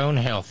choose their own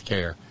health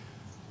care.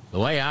 The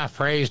way I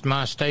phrased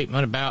my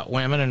statement about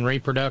women and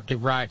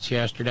reproductive rights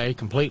yesterday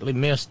completely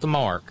missed the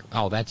mark.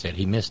 Oh, that's it.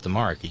 He missed the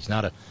mark. He's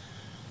not a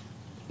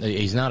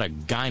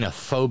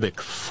gynophobic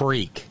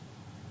freak.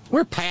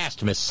 We're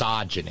past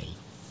misogyny.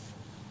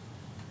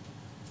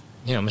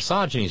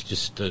 Misogyny is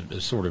just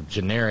a sort of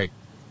generic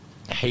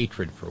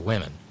hatred for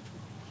women.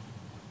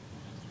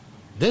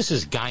 This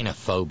is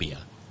gynophobia.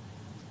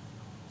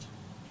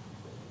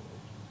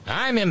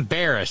 I'm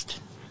embarrassed,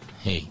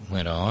 he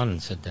went on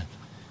and said,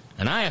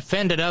 and I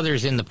offended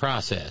others in the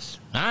process.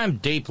 I'm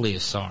deeply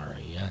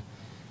sorry.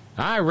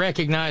 I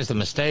recognize the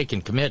mistake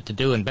and commit to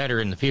doing better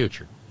in the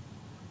future.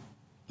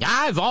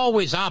 I've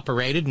always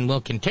operated and will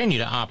continue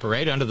to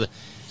operate under the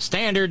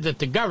standard that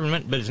the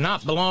government does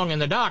not belong in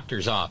the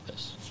doctor's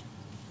office.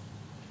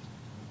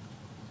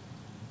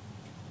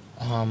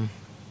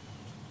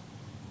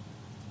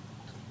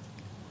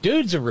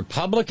 Dude's a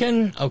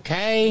Republican,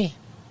 okay?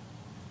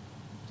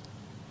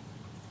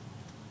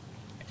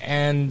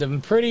 And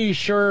I'm pretty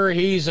sure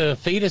he's a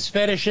fetus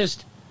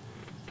fetishist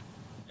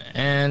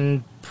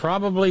and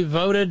probably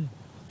voted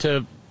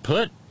to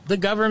put the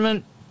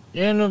government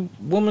in a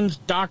woman's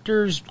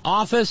doctor's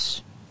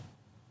office.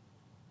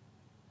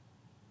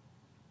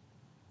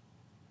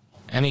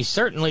 And he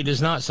certainly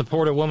does not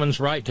support a woman's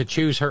right to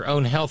choose her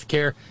own health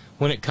care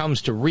when it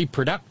comes to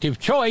reproductive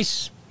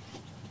choice.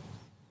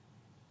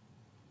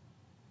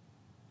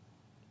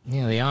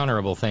 You know, the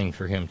honorable thing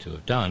for him to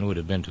have done would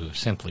have been to have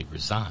simply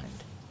resigned.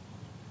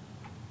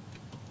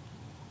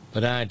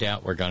 But I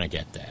doubt we're going to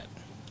get that.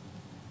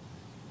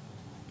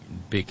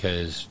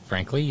 Because,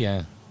 frankly,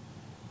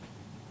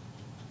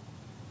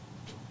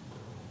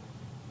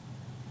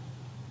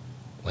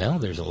 well,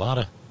 there's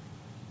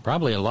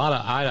probably a lot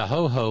of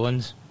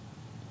Idahoans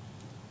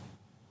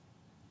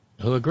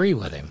who agree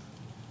with him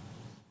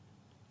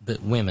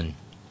that women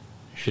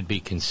should be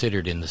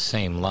considered in the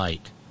same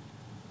light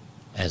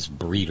as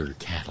breeder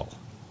cattle.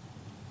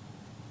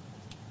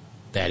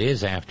 That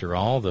is, after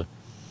all, the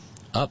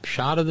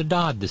upshot of the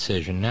Dodd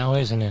decision now,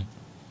 isn't it?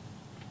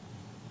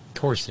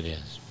 Of course it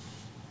is.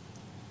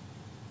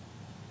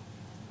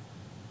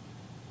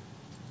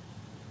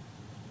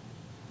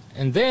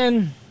 And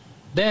then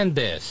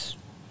this.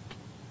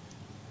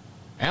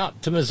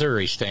 Out to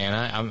Missouri,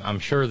 Stan. I'm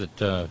sure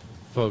that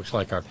folks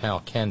like our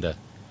pal Kenda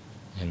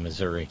in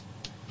Missouri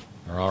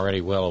are already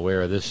well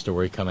aware of this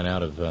story coming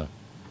out of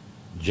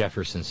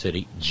Jefferson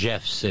City,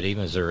 Jeff City,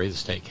 Missouri, the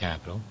state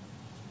capital.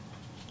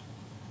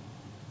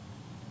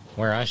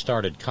 Where I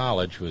started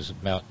college was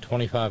about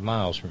 25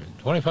 miles from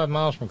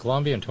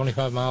Columbia and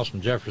 25 miles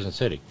from Jefferson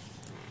City.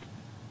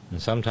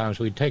 And sometimes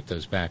we'd take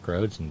those back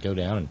roads and go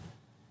down and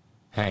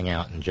hang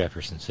out in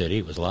Jefferson City.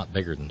 It was a lot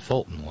bigger than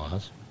Fulton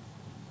was.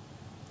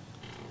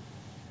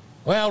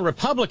 Well,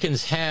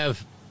 Republicans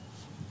have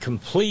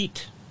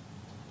complete,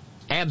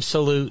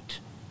 absolute,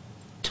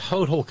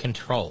 total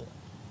control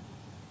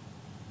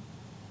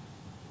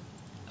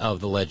of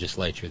the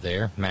legislature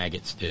there.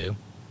 Maggots do.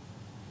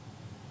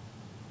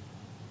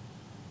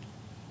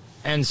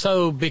 And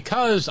so,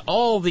 because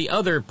all the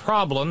other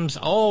problems,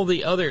 all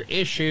the other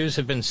issues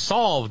have been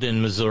solved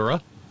in Missouri,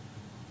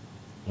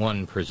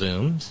 one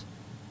presumes,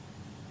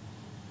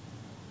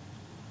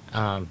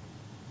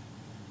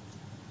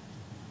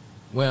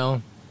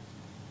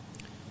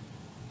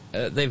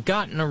 they've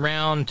gotten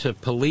around to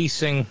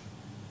policing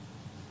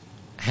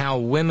how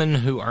women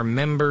who are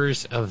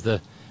members of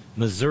the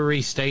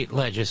Missouri state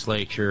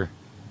legislature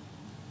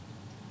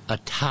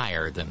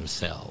attire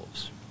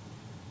themselves.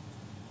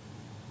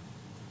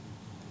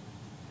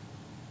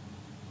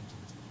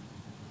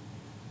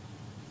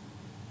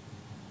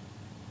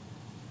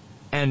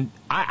 And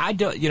I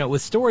don't,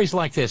 with stories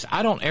like this,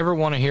 I don't ever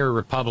want to hear a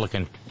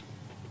Republican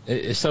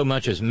so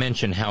much as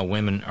mention how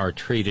women are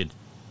treated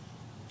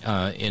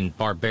in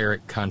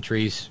barbaric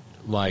countries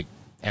like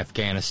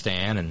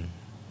Afghanistan and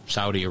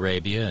Saudi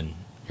Arabia and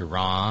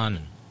Iran,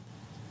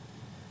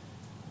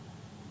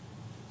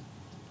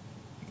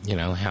 and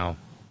how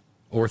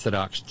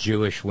Orthodox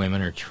Jewish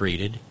women are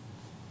treated,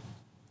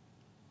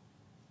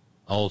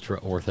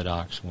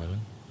 ultra-Orthodox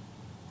women.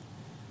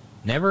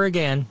 Never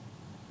again.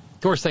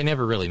 Of course, they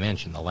never really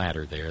mention the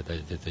latter there,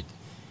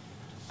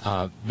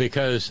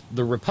 because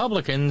the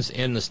Republicans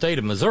in the state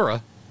of Missouri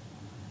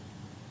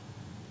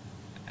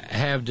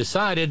have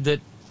decided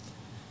that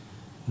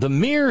the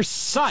mere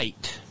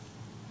sight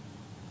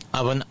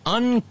of an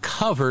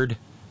uncovered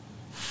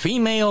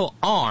female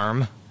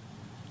arm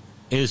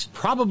is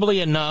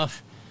probably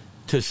enough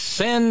to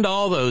send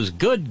all those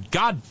good,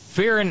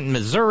 God-fearing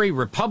Missouri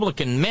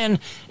Republican men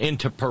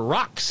into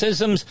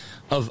paroxysms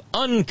of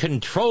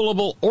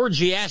uncontrollable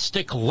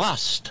orgiastic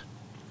lust.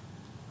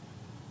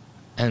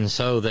 And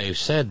so they've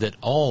said that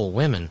all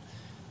women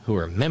who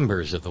are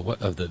members of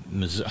the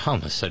Missouri, I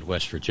almost said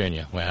West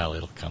Virginia. Well,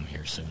 it'll come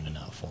here soon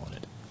enough, won't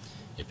it?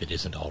 If it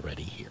isn't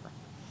already here.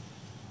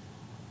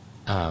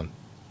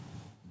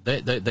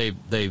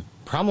 They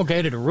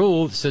promulgated a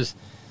rule that says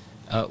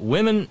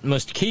women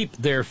must keep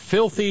their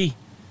filthy,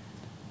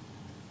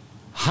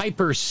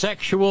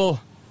 hypersexual,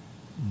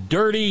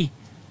 dirty,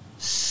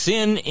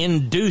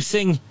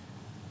 sin-inducing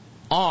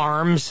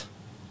arms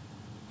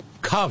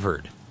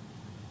covered.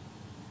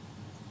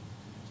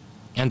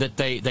 And that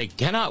they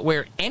cannot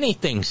wear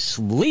anything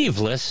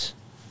sleeveless,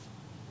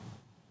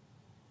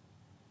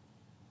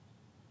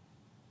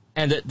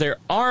 and that their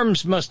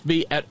arms must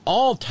be at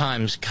all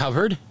times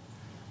covered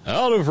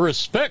out of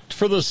respect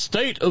for the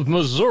state of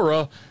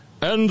Missouri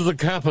and the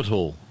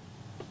capital.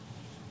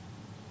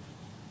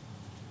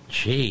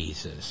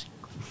 Jesus.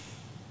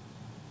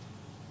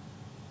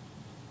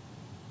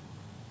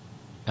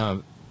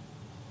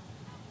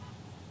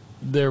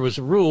 There was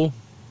a rule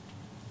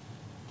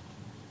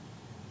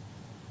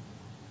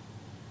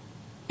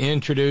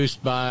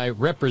introduced by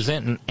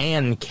Representative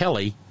Ann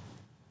Kelly,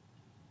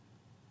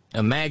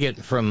 a maggot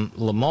from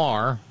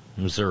Lamar,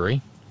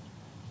 Missouri,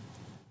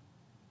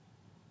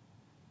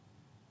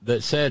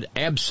 that said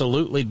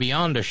absolutely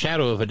beyond a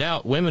shadow of a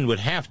doubt women would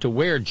have to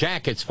wear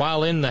jackets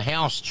while in the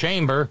House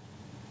chamber,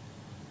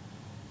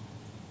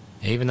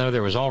 even though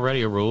there was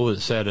already a rule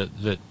that said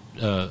that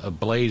a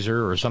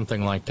blazer or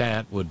something like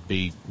that would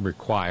be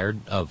required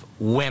of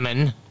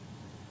women.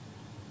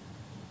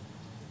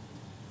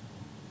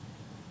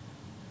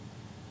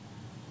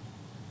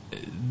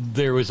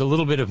 There was a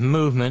little bit of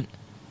movement,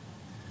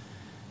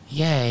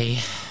 yay,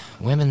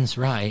 women's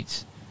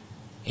rights,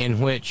 in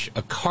which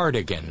a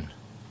cardigan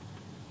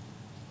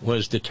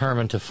was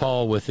determined to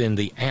fall within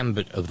the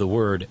ambit of the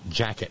word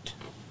jacket.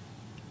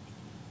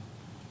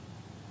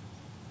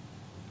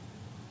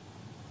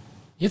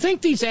 You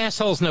think these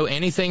assholes know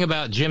anything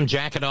about Jim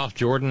Jacketoff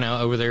Jordan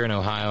over there in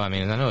Ohio? I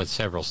mean, I know it's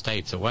several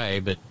states away,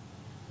 but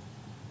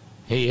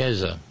he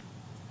is a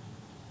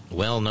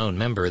well-known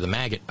member of the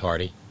Maggot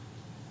Party.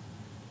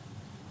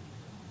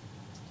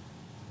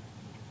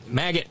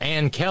 Maggot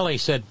Ann Kelly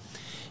said,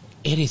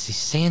 "It is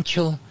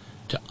essential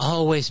to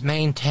always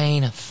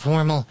maintain a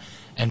formal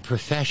and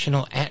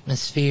professional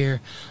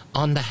atmosphere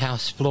on the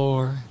House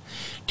floor.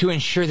 To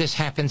ensure this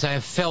happens, I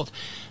have felt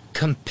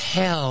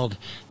compelled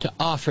to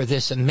offer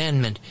this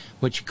amendment,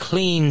 which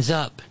cleans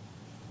up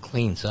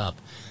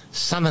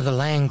some of the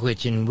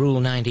language in Rule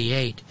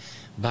 98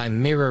 by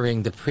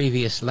mirroring the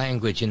previous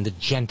language in the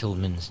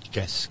Gentleman's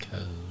Dress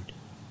Code."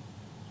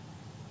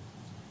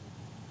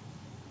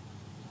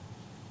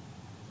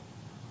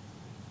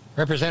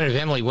 Representative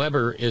Emily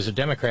Weber is a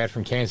Democrat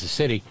from Kansas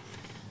City.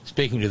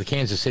 Speaking to the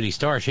Kansas City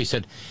Star, she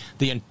said,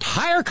 "The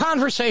entire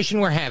conversation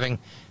we're having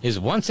is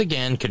once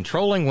again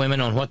controlling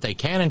women on what they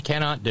can and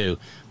cannot do.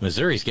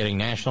 Missouri's getting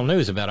national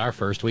news about our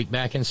first week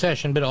back in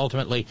session, but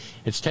ultimately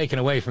it's taken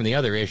away from the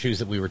other issues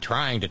that we were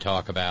trying to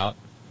talk about."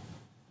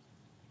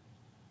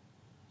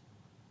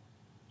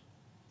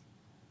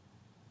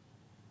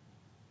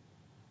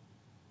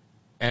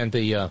 And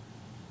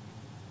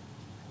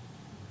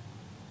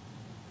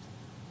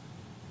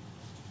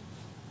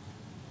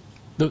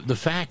the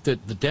fact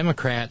that the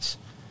Democrats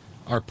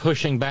are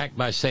pushing back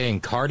by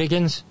saying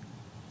cardigans,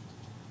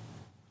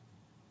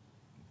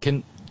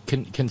 can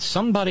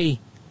somebody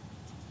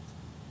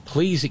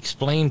please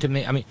explain to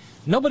me? I mean,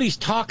 nobody's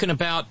talking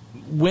about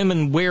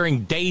women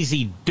wearing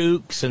Daisy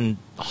Dukes and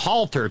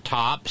halter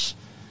tops,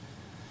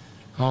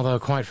 although,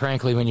 quite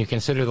frankly, when you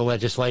consider the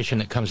legislation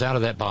that comes out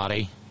of that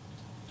body,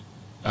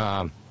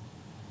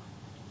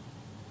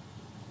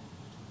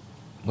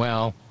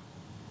 well,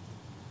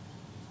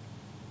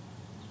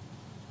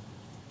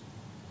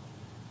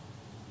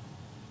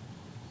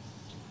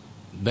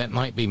 that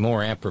might be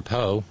more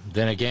apropos.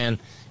 Then again,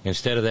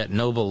 instead of that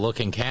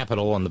noble-looking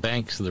Capitol on the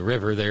banks of the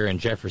river there in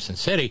Jefferson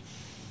City,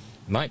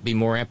 it might be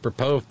more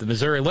apropos if the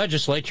Missouri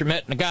legislature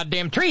met in a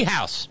goddamn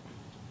treehouse.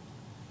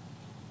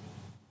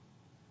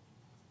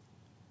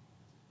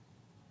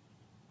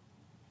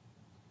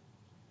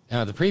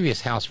 The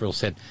previous House rule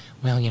said,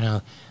 well, you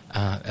know,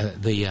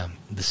 the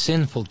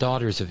sinful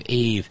daughters of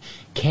Eve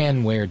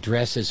can wear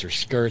dresses or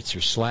skirts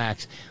or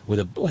slacks with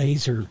a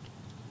blazer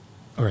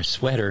or a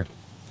sweater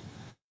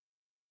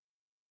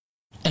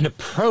and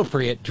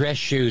appropriate dress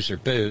shoes or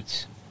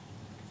boots.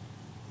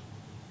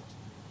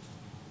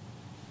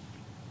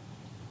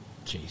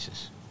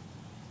 Jesus.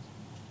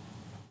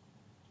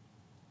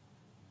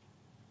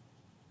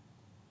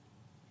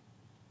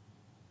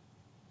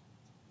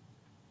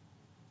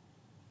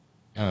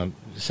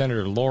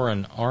 Senator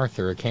Lauren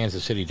Arthur, a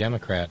Kansas City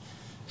Democrat,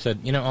 said,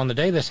 you know, on the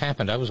day this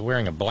happened, I was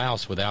wearing a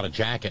blouse without a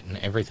jacket and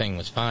everything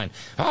was fine.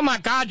 Oh, my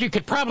God, you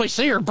could probably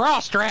see her bra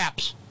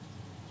straps.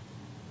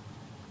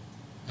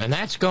 And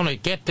that's going to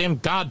get them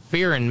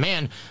God-fearing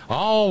men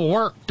all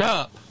worked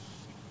up.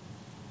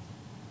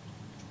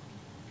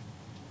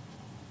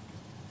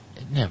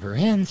 It never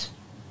ends.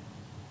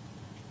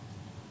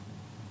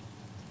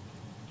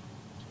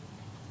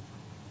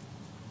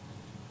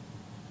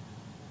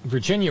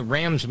 Virginia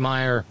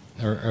Ramsier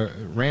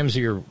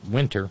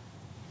Winter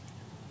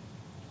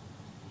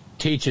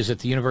teaches at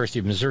the University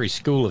of Missouri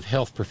School of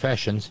Health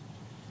Professions.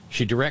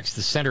 She directs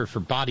the Center for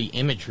Body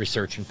Image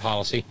Research and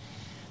Policy.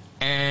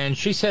 And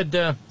she said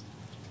that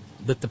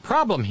the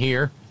problem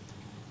here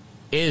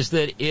is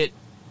that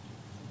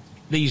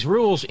these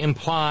rules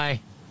imply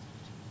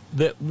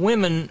that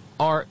women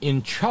are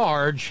in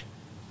charge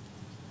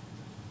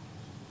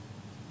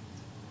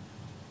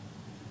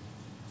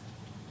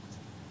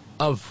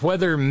of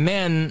whether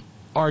men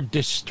are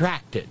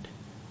distracted.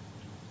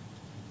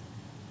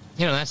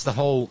 You know, that's the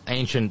whole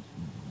ancient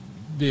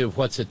view of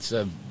what's its,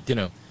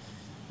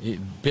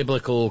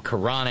 biblical,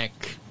 Quranic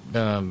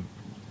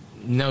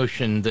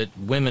notion that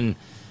women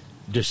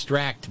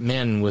distract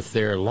men with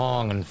their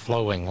long and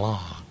flowing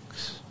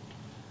locks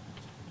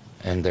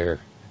and their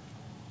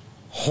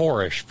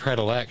whorish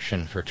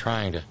predilection for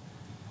trying to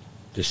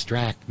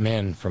distract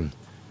men from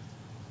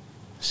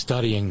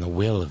studying the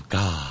will of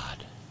God.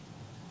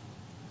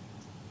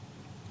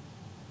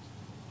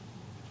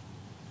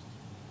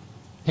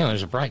 You know,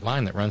 there's a bright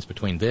line that runs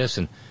between this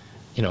and,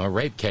 you know, a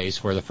rape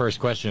case where the first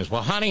question is,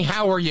 well, honey,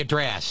 how were you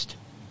dressed?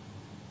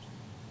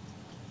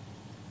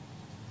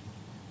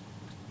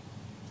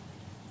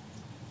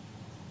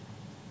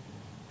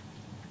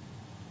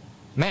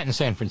 Matt in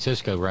San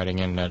Francisco writing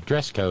in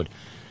dress code.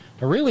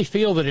 I really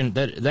feel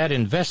that that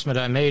investment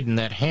I made in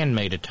that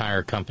handmade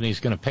attire company is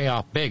going to pay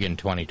off big in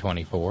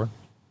 2024.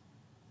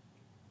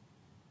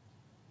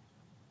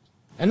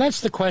 And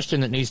that's the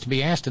question that needs to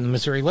be asked in the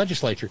Missouri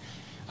legislature.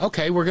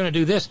 Okay, we're going to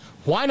do this.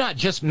 Why not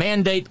just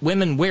mandate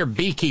women wear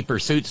beekeeper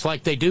suits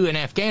like they do in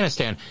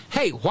Afghanistan?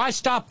 Hey, why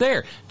stop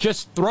there?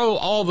 Just throw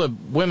all the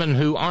women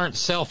who aren't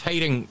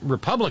self-hating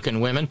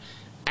Republican women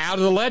out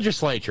of the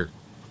legislature.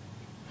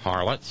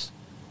 Harlots.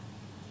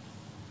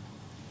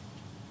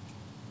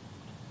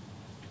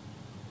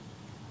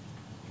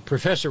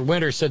 Professor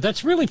Winter said,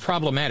 that's really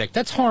problematic.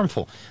 That's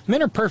harmful.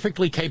 Men are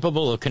perfectly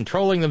capable of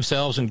controlling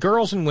themselves, and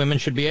girls and women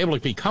should be able to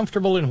be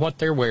comfortable in what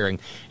they're wearing.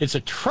 It's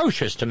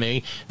atrocious to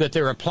me that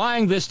they're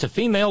applying this to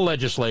female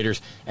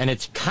legislators, and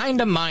it's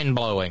kind of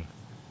mind-blowing.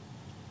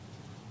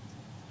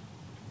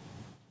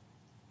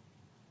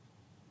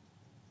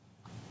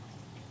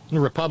 And the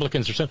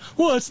Republicans are saying,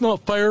 well, that's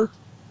not fair.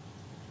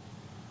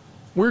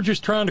 We're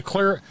just trying to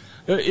clear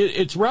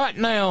it's right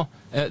now.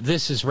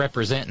 This is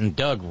representing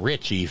Doug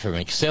Ritchie from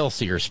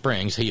Excelsior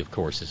Springs. He, of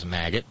course, is a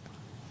maggot.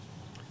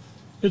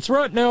 It's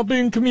right now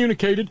being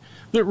communicated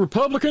that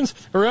Republicans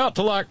are out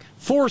to, like,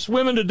 force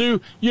women to do,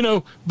 you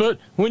know, but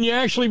when you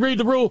actually read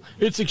the rule,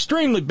 it's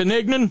extremely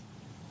benign.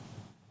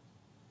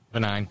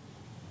 Benign.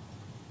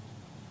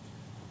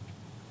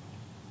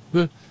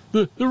 The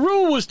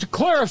rule was to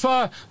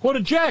clarify what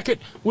a jacket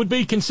would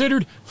be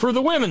considered for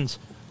the women's,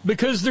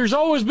 because there's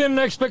always been an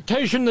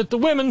expectation that the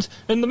women's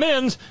and the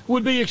men's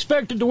would be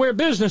expected to wear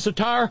business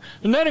attire,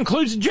 and that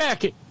includes a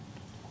jacket.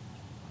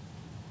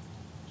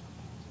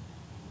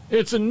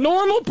 It's a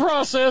normal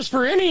process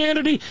for any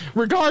entity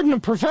regarding a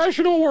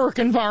professional work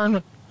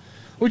environment.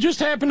 We just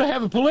happen to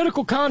have a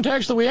political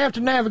context that we have to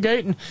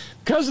navigate, and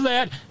because of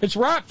that, it's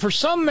right for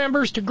some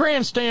members to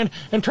grandstand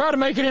and try to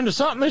make it into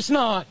something it's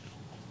not.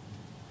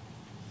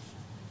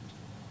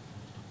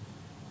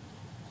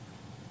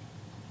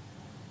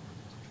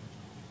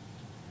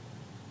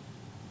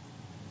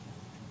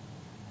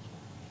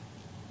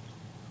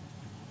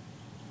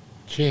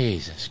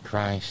 Jesus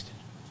Christ.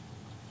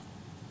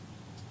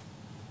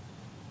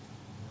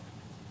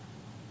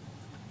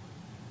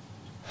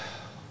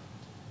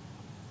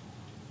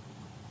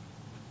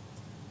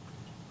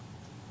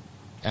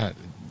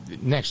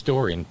 Next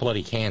door in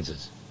Bleeding,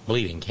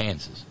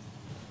 Kansas,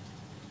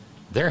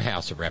 their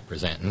House of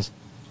Representatives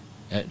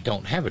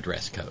don't have a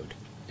dress code.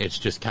 It's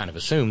just kind of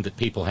assumed that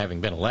people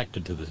having been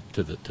elected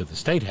to the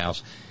State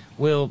House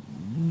will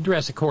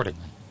dress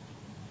accordingly.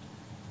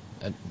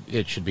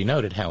 It should be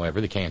noted,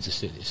 however, the Kansas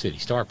City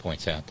Star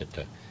points out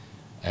that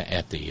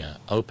at the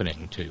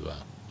opening to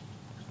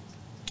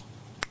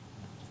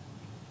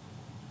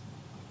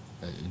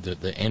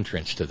the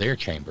entrance to their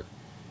chamber,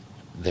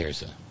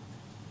 there's a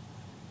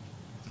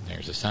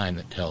sign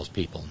that tells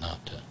people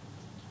not to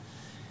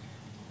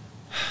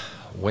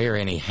wear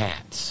any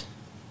hats.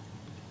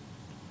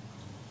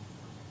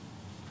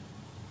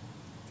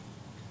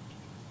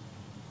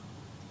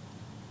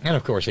 And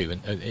of course,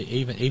 even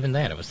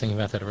that, I was thinking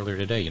about that earlier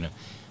today. You know,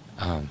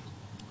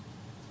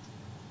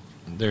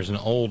 there's an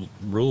old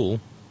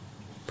rule,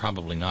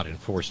 probably not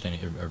enforced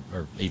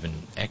or even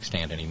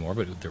extant anymore,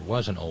 but there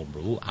was an old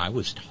rule. I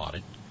was taught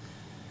it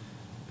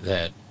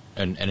that,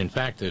 and in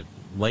fact, the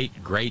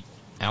late great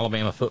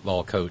Alabama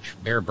football coach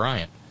Bear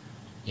Bryant,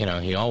 you know,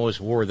 he always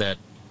wore that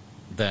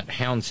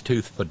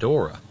houndstooth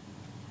fedora.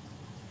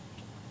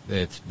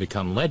 It's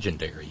become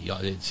legendary.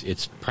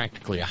 It's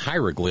practically a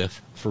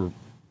hieroglyph for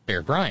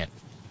Bear Bryant.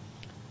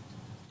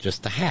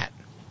 Just the hat.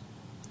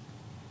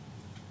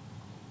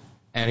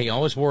 And he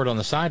always wore it on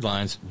the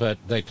sidelines, but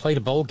they played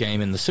a bowl game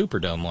in the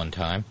Superdome one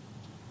time,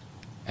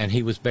 and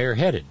he was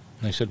bareheaded.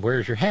 And they said,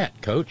 "Where's your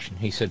hat, Coach?" And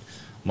he said,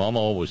 "Mama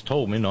always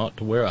told me not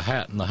to wear a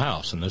hat in the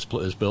house, and this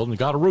building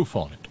got a roof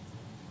on it."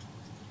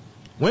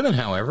 Women,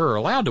 however, are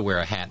allowed to wear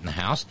a hat in the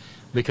house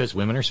because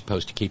women are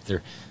supposed to keep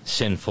their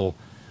sinful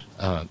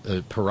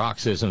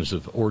paroxysms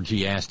of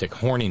orgiastic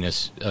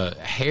horniness,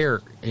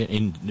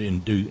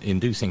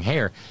 inducing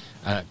hair,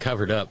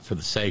 covered up for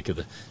the sake of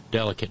the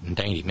delicate and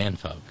dainty men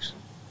folks.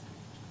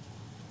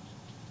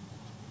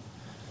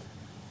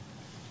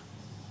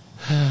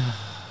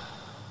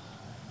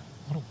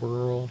 What a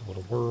world, what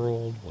a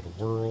world, what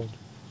a world.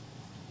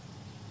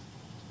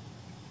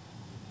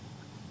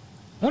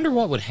 I wonder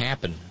what would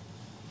happen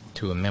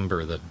to a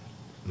member of the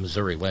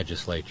Missouri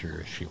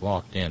legislature if she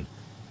walked in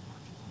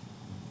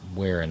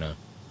wearing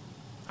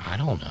I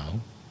don't know,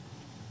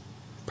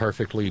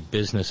 perfectly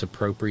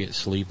business-appropriate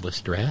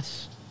sleeveless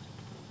dress.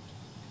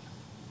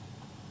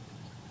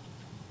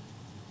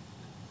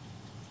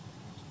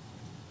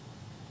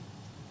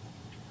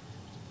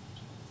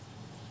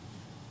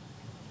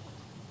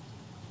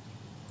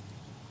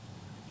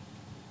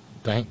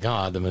 Thank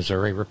God the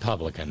Missouri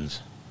Republicans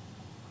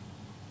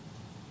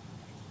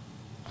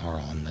are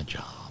on the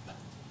job.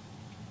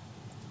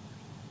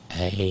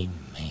 Amen.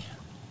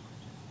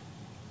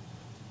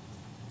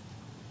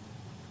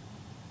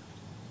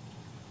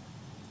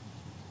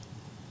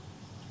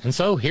 And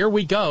so here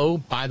we go,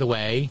 by the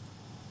way.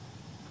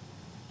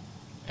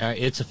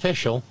 It's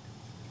official.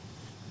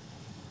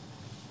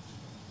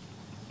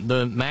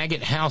 The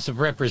maggot House of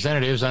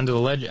Representatives, under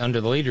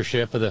the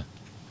leadership of the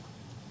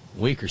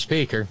weaker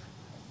speaker,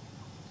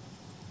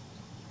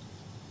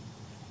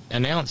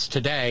 announced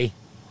today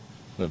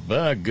that,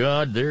 by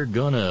God, they're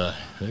gonna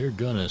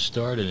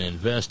start an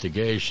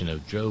investigation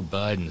of Joe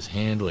Biden's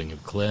handling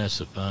of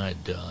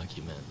classified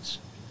documents.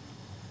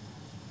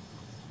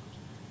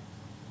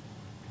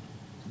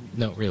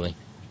 No, really.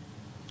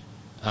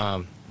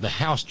 The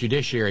House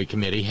Judiciary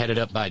Committee, headed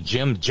up by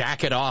Jim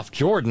Jacket-Off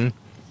Jordan,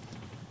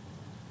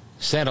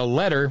 sent a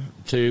letter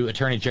to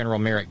Attorney General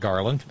Merrick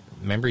Garland.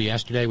 Remember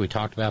yesterday we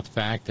talked about the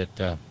fact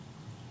that,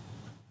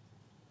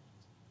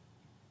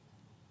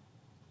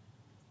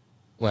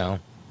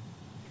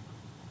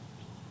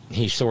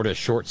 he sort of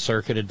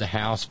short-circuited the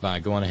House by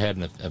going ahead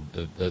and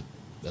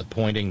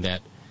appointing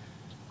that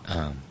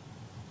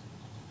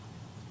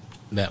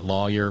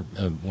lawyer,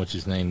 what's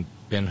his name,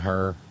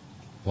 Ben-Hur,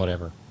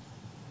 whatever,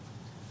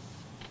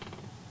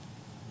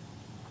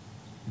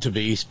 to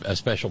be a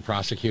special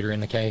prosecutor in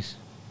the case.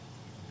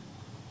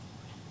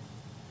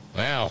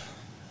 Well,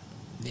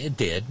 it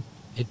did.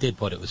 It did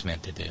what it was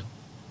meant to do.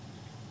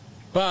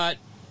 But,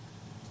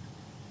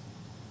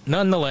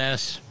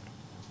 nonetheless,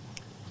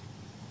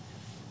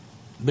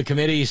 the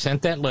committee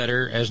sent that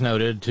letter, as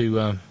noted,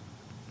 to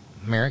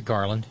Merrick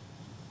Garland.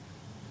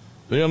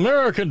 The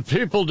American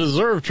people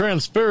deserve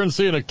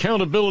transparency and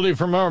accountability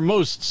from our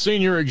most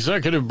senior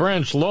executive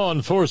branch law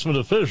enforcement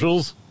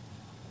officials.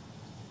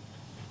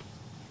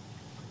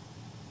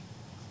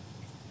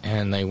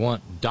 And they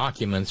want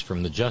documents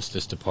from the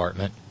Justice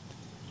Department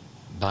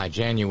by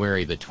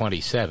January the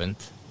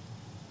 27th.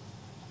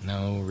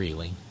 No,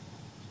 really.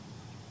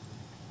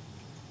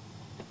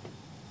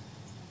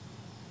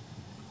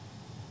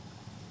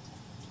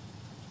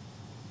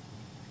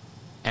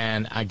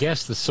 And I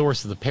guess the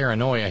source of the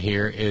paranoia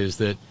here is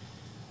that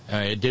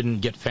it didn't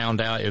get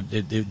found out.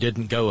 It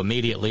didn't go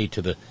immediately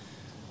to the,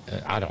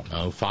 I don't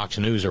know, Fox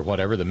News or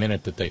whatever the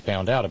minute that they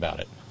found out about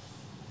it.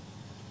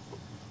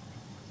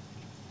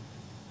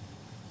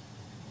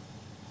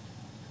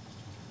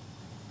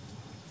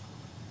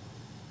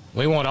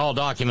 We want all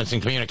documents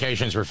and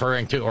communications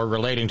referring to or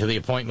relating to the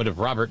appointment of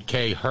Robert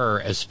K. Hur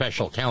as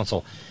special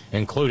counsel,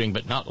 including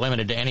but not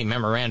limited to any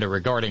memoranda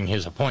regarding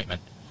his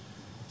appointment.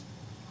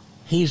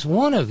 He's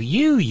one of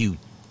you, you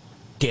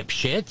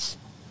dipshits.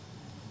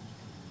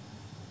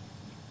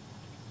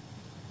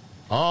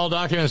 All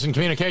documents and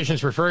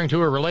communications referring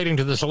to or relating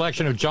to the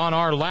selection of John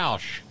R.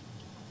 Lausch,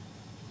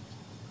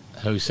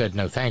 who said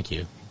no thank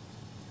you.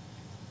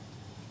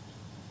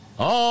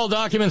 All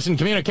documents and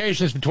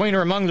communications between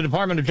or among the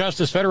Department of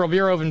Justice, Federal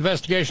Bureau of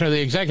Investigation, or the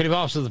Executive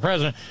Office of the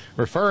President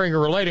referring or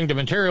relating to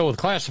material with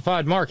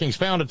classified markings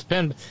found at the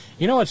pen.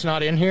 You know what's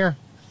not in here?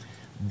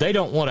 They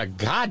don't want a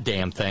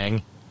goddamn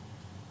thing.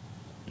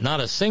 Not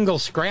a single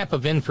scrap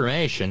of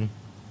information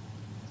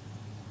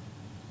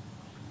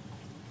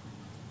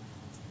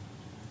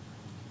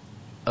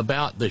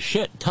about the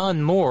shit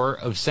ton more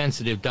of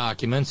sensitive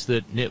documents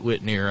that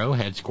Nitwit Nero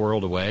had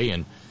squirreled away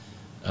and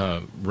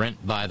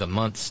rent by the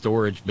month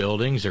storage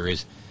buildings or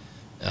his,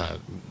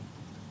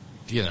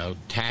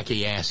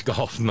 tacky-ass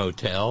golf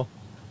motel.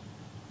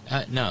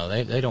 No,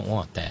 they don't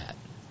want that.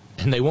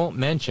 And they won't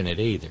mention it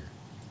either.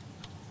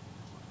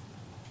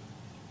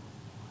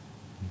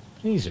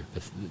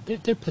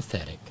 They're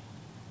pathetic.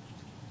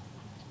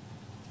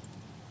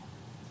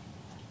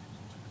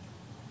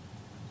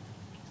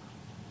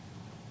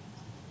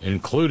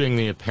 Including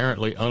the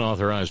apparently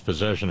unauthorized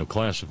possession of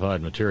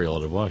classified material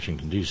at a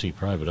Washington, D.C.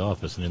 private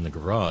office and in the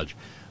garage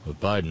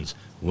of Biden's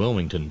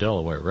Wilmington,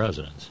 Delaware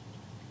residence.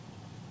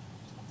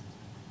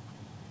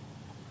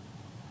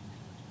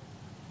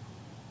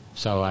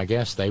 So I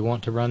guess they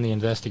want to run the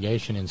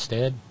investigation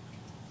instead?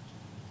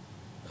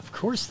 Of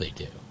course they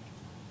do.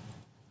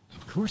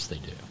 Of course they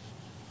do.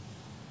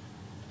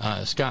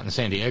 Scott in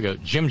San Diego.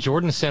 Jim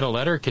Jordan sent a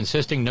letter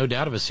consisting, no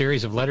doubt, of a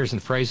series of letters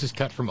and phrases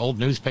cut from old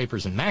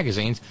newspapers and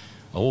magazines.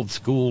 Old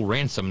school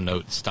ransom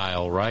note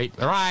style, right?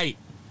 Right!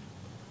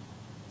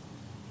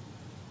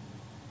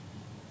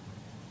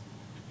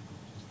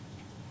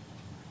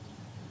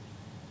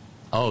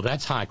 Oh,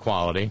 that's high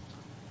quality.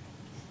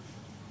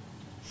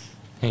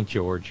 Hey,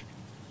 George.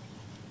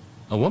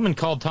 A woman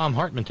called Tom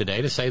Hartman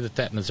today to say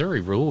that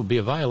Missouri rule would be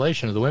a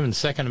violation of the women's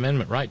Second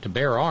Amendment right to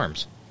bear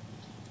arms.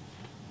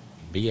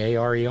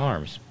 B-A-R-E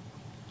arms.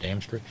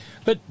 Damn straight.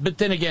 But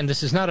then again,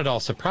 this is not at all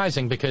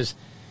surprising because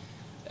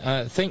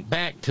think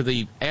back to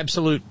the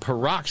absolute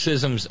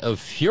paroxysms of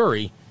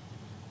fury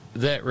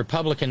that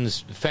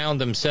Republicans found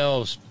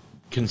themselves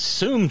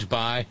consumed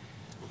by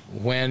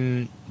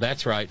when,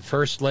 that's right,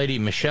 First Lady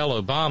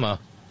Michelle Obama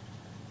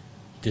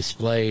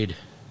displayed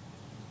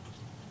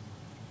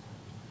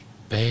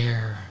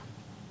Bare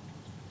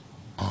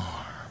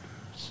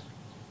arms.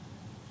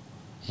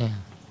 Yeah.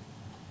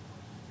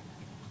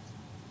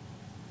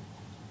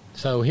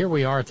 So here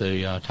we are at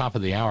the top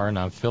of the hour, and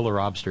I've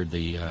filler-obstered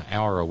the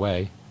hour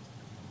away.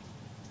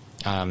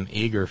 I'm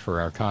eager for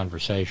our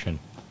conversation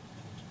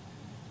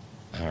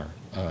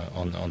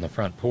on the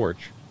front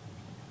porch,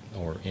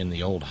 or in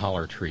the old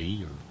holler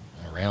tree, or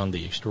around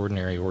the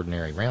extraordinary,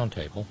 ordinary round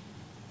table.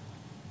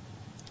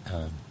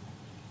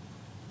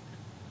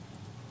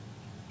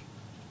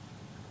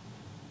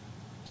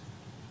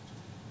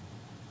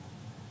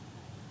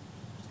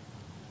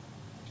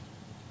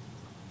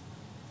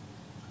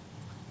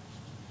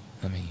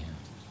 Let me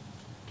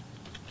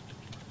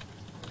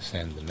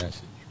send the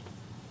message.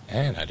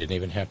 And I didn't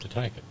even have to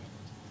type it.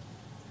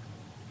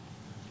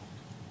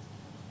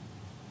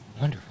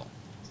 Wonderful.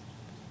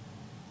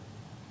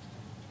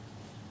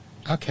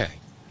 Okay.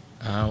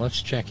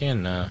 Let's check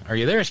in. Are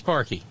you there,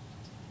 Sparky?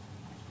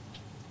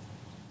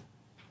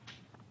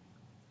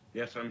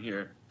 Yes, I'm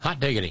here. Hot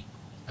diggity.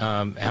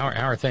 How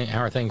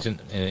are things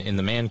in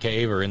the man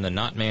cave, or in the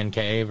not man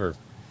cave, or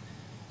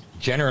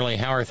generally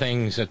how are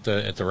things at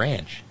the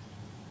ranch?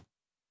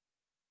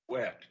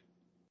 Wet.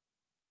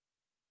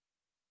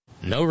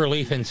 No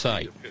relief in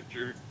sight.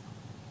 Picture.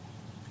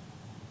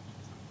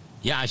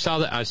 Yeah, I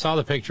saw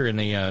the picture in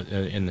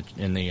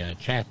the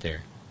chat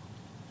there.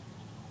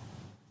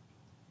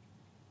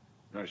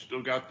 I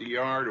still got the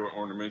yard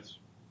ornaments.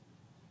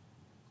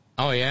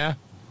 Oh yeah.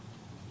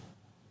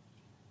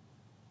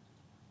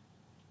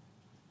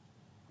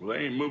 Well,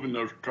 they ain't moving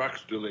those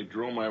trucks till they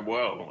drill my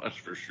well. That's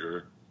for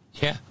sure.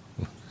 Yeah.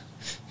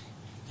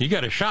 You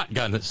got a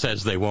shotgun that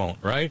says they won't,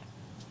 right?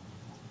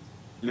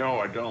 No,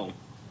 I don't.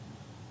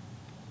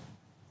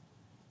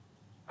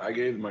 I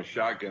gave my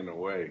shotgun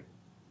away.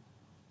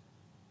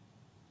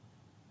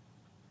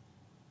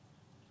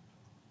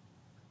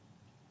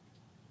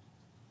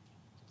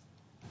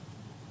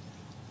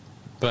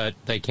 But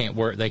they can't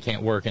work. They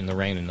can't work in the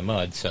rain and the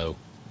mud. So,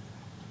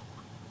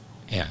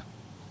 yeah.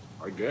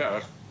 I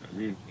guess. I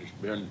mean,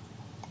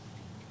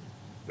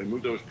 they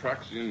moved those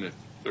trucks in the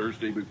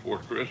Thursday before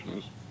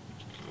Christmas.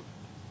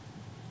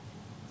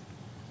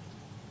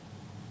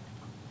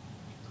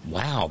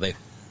 Wow,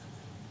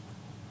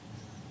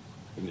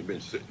 and they've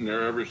been sitting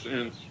there ever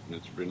since.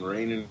 It's been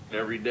raining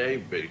every day,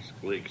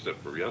 basically,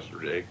 except for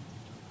yesterday.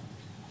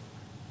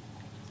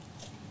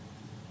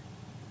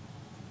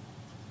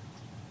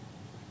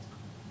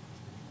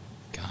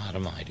 God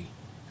Almighty.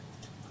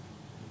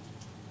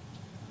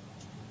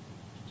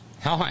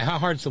 How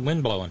hard's the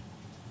wind blowing?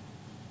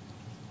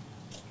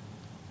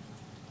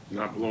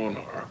 Not blowing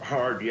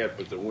hard yet,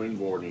 but the wind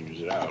warning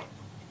is out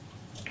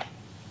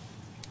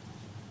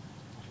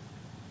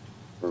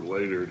for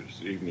later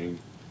this evening.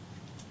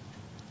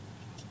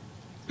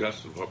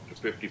 Gusts of up to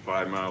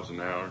 55 miles an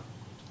hour.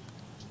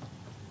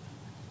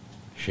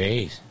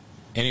 Jeez.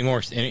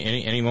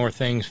 Any more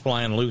things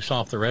flying loose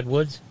off the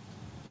redwoods?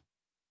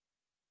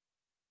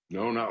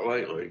 No, not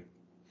lately.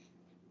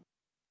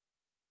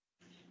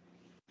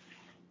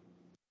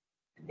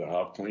 But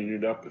I'll clean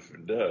it up if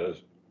it does.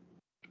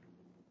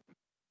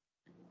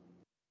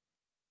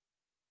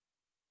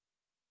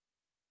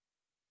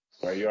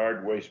 My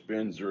yard waste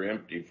bins are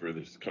empty for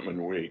this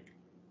coming week.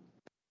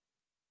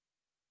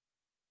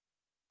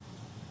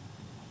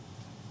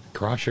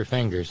 Cross your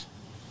fingers.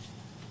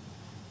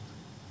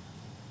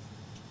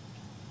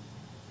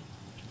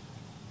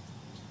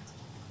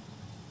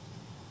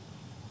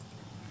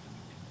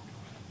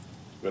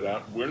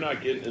 But we're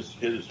not getting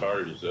hit as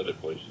hard as other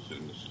places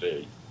in the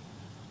state.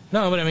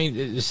 No, but I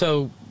mean,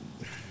 so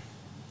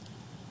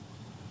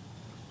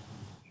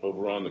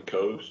Over on the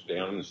coast,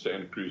 down in the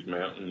Santa Cruz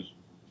Mountains.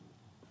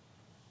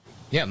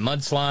 yeah,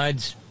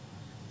 mudslides.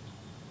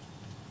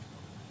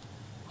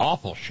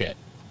 Awful shit.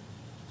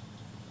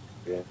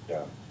 Yeah.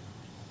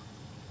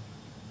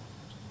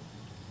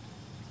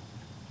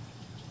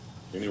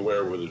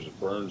 Anywhere where there's a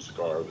burn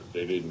scar that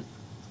they didn't.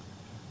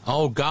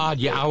 Oh God,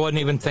 yeah, I wasn't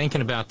even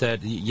thinking about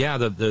that. Yeah,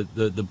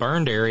 the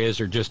burned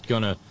areas are just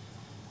gonna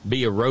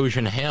be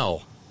erosion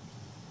hell.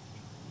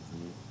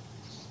 Mm-hmm.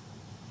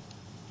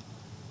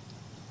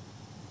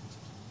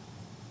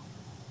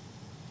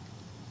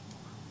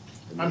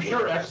 I'm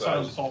sure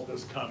Exxon saw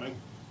this coming.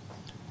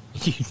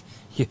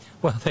 Yeah,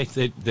 well,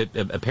 they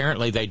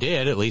apparently they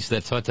did. At least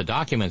that's what the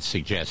documents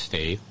suggest,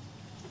 Steve.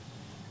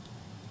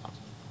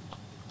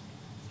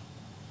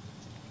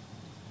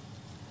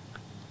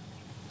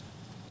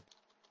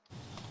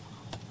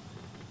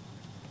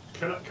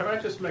 Can I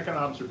just make an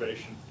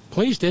observation?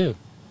 Please do.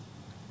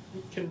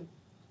 Can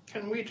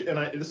we?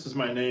 And this is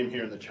my name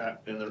here in the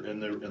chat in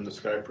the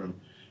Skype room.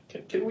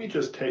 Can we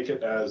just take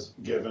it as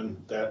given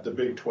that the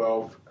Big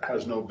 12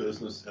 has no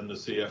business in the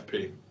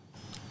CFP?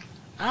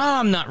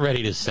 I'm not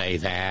ready to say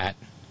that.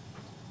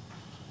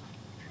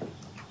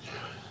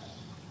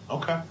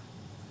 Okay.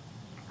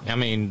 I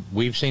mean,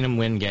 we've seen them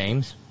win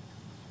games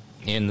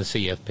in the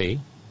CFP.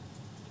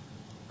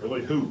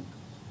 Really, who?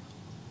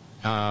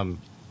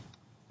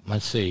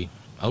 Let's see.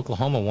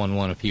 Oklahoma won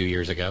one a few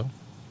years ago.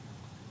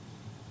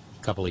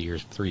 a couple of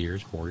years, 3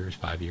 years, 4 years,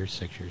 5 years,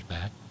 6 years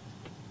back.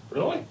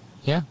 Really?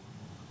 Yeah.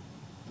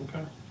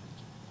 Okay.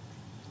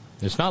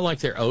 It's not like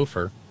they're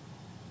over.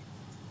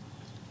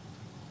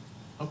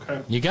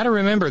 Okay. You got to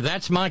remember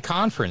that's my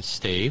conference,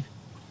 Steve.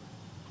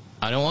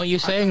 I don't want you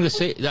saying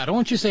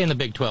the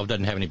Big 12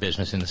 doesn't have any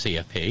business in the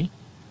CFP.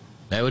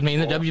 That would mean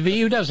the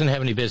WVU doesn't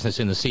have any business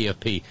in the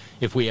CFP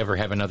if we ever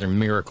have another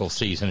miracle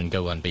season and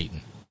go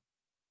unbeaten.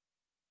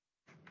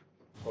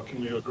 Well,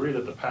 can you agree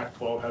that the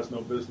Pac-12 has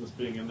no business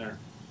being in there?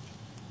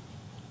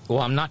 Well,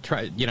 I'm not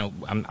trying.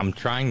 I'm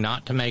trying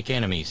not to make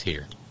enemies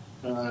here.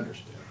 I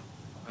understand.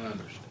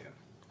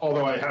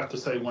 Although I have to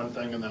say one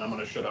thing, and then I'm going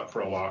to shut up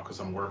for a while because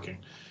I'm working.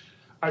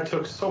 I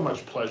took so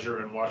much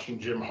pleasure in watching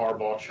Jim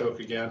Harbaugh choke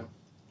again.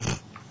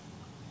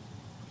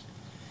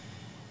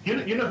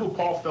 You know who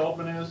Paul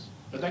Feldman is?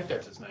 I think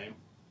that's his name.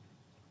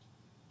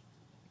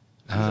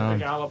 He's a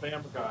big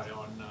Alabama guy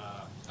on.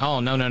 Oh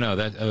no,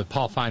 that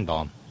Paul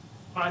Feinbaum.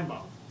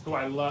 Feinbaum, who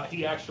I love.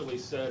 He actually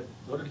said,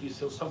 what did he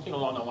say? Something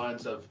along the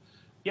lines of,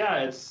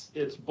 "Yeah,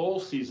 it's bowl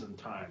season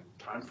time.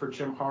 Time for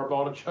Jim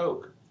Harbaugh to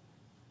choke."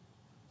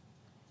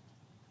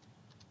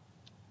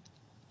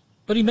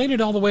 But he made it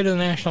all the way to the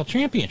national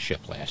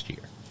championship last year.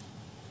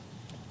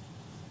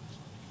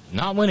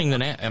 Not winning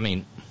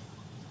the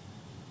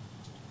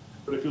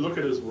But if you look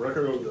at his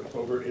record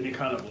over any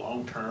kind of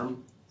long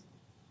term,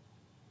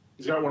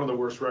 he's got one of the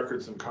worst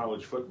records in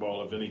college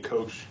football of any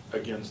coach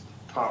against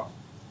top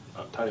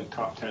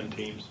 10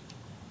 teams.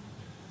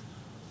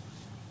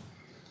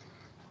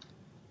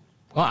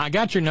 Well, I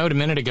got your note a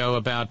minute ago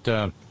about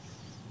the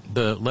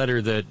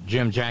letter that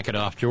Jim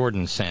Jacketoff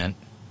Jordan sent.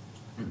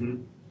 Mm-hmm.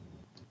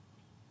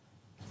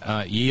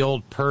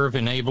 Yield perv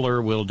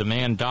enabler will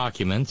demand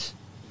documents.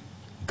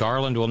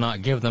 Garland will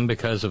not give them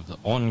because of the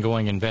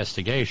ongoing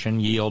investigation.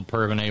 Yield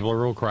perv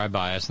enabler will cry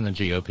bias, and the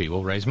GOP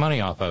will raise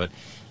money off of it.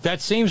 That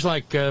seems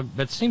like a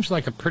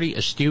pretty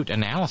astute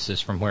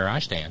analysis from where I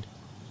stand.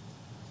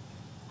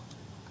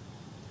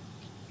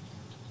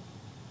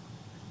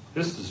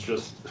 This is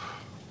just.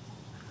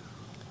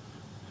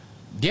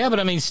 Yeah, but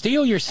I mean,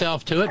 steel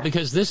yourself to it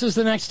because this is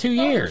the next 2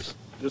 years.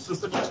 This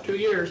is the next 2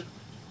 years.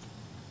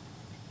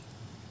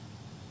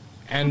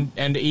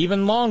 And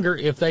even longer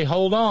if they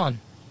hold on.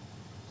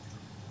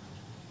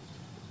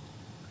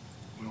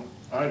 Well,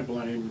 I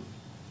blame,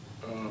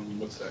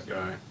 what's that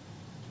guy?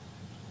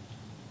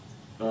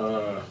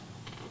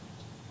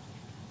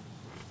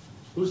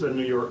 Who's the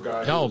New York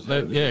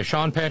guy?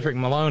 Sean Patrick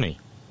Maloney.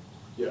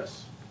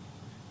 Yes.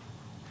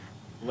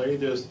 Lay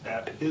this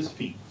at his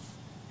feet.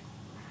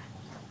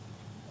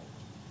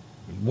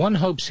 One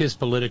hopes his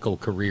political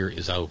career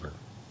is over.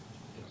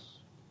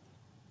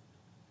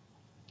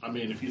 I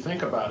mean, if you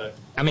think about it.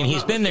 I mean,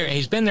 he's been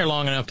there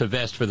long enough to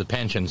vest for the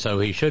pension, so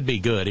he should be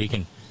good. He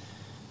can,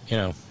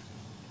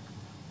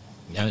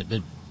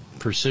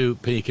 pursue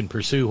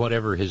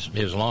whatever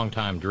his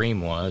longtime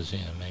dream was.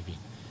 Maybe,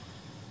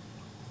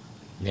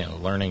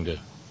 learning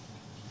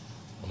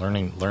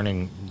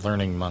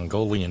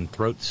Mongolian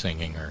throat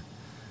singing or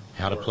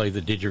how to play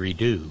the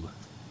didgeridoo.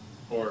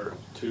 Or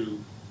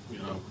to,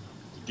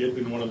 get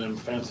in one of them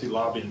fancy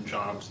lobbying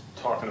jobs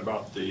talking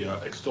about the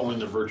extolling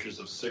the virtues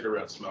of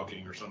cigarette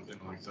smoking or something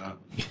like that.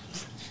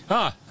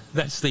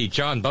 That's the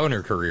John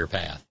Boner career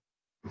path.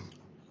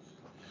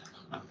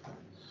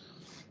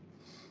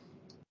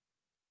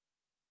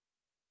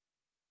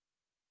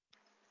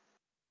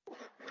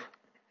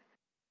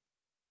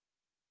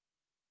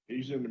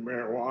 He's into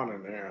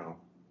marijuana now.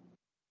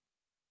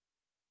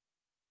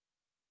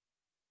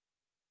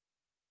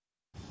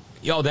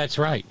 Oh, that's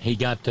right. He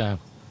got a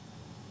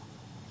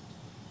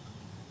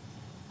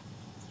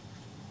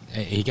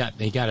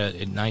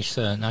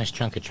nice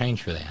chunk of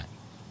change for that.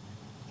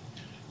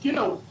 In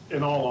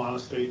all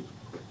honesty,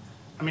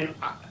 I mean,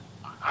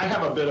 I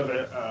have a bit of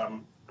a,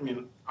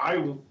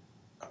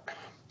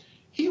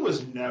 he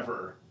was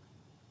never,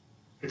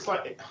 it's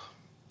like,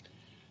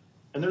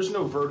 and there's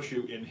no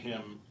virtue in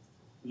him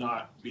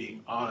not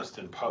being honest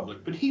in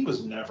public, but he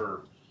was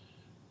never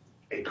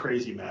a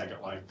crazy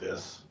maggot like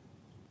this.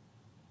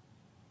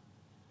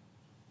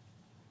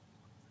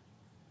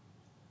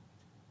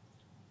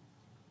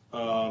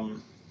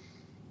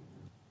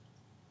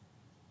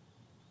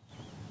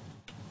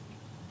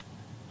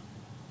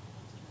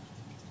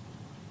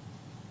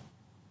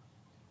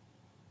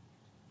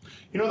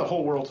 The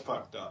whole world's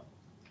fucked up.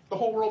 The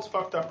whole world's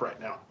fucked up right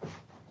now.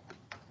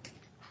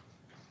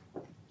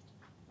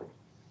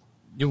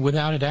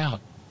 Without a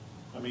doubt.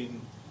 I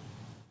mean,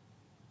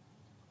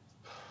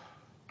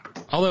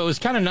 although it was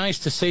kind of nice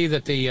to see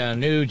that the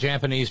new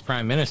Japanese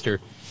prime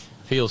minister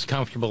feels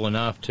comfortable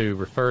enough to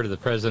refer to the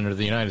president of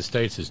the United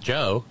States as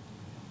Joe.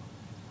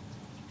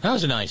 That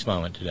was a nice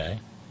moment today.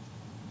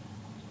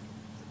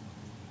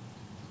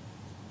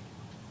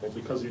 Well,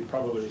 because he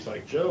probably was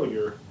like, Joe,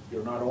 you're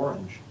not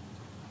orange.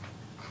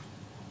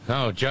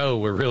 Oh, Joe,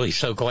 we're really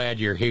so glad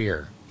you're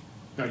here.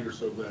 Now you're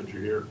so glad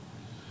you're here.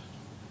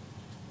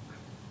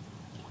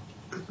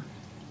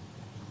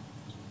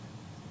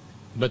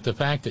 But the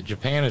fact that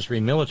Japan is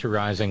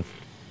remilitarizing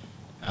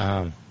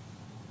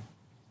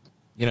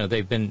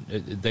they've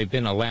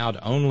been allowed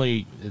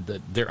only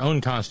their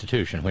own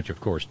Constitution, which of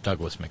course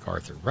Douglas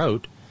MacArthur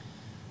wrote,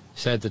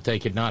 said that they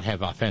could not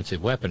have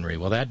offensive weaponry.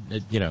 Well, that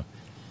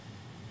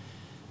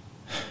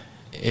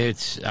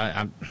it's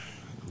the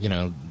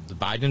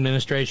Biden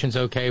administration's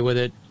okay with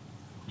it.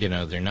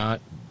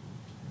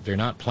 They're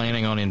not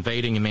planning on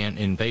invading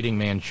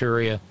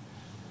Manchuria,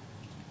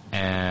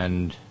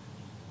 and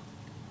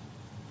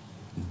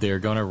they're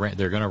going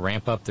to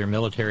ramp up their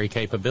military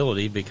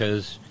capability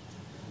because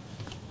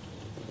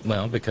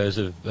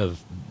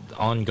of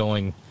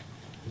ongoing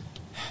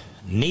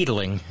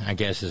needling, I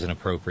guess is an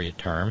appropriate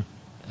term,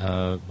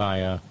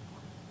 by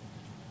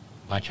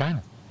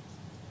China.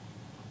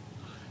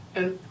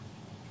 And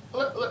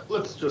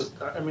let's just,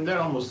 that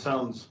almost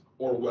sounds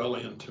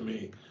Orwellian to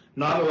me.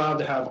 Not allowed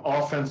to have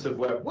offensive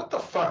weapon. What the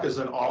fuck is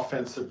an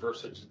offensive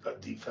versus a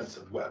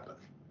defensive weapon?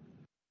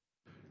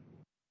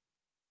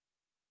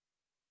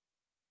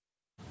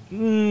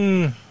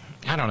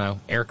 I don't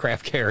know.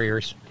 Aircraft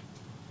carriers,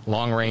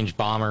 long-range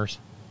bombers.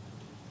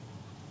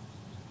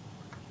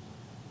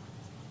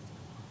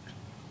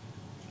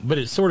 But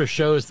it sort of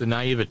shows the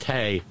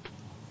naivete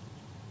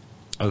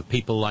of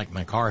people like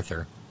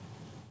MacArthur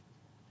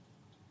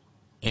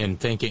in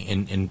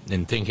thinking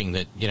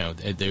that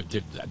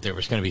there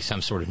was going to be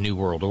some sort of new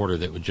world order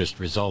that would just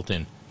result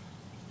in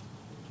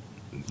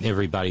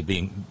everybody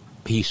being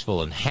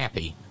peaceful and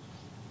happy.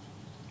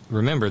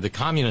 Remember, the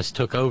communists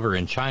took over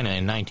in China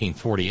in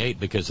 1948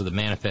 because of the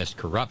manifest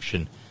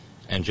corruption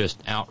and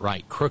just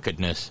outright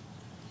crookedness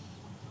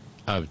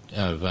of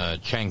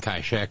Chiang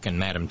Kai-shek and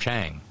Madam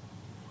Chang.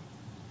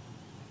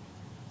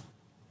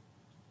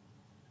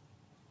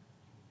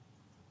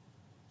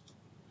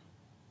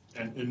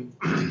 And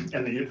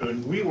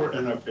we were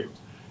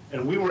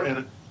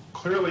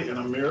clearly in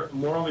a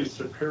morally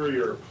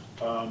superior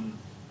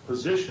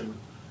position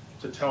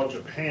to tell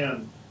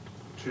Japan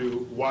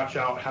to watch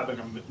out having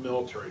a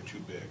military too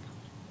big.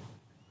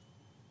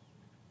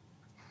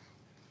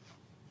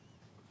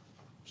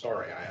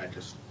 Sorry, I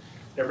just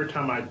every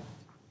time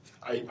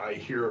I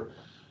hear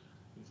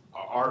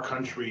our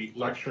country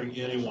lecturing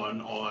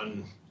anyone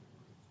on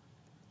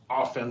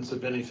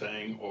offensive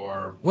anything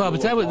or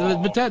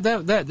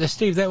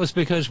Steve, that was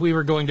because we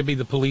were going to be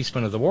the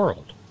policemen of the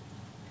world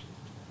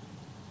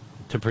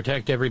to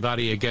protect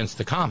everybody against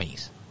the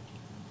commies.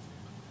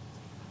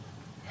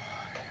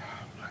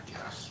 I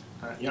guess.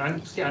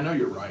 I know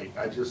you're right.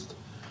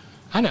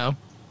 I know.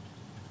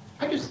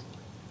 I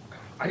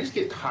just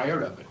get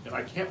tired of it, and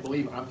I can't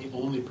believe I'm the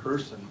only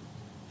person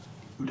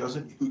who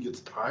gets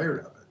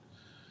tired of it.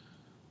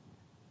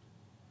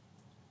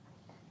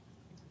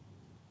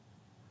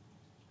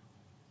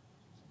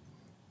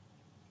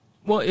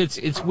 Well,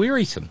 it's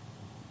wearisome.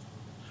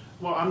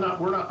 Well, I'm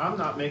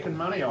not making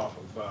money off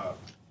of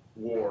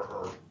war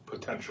or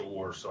potential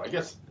war. So I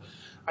guess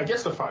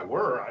if I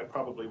were, I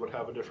probably would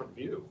have a different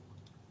view.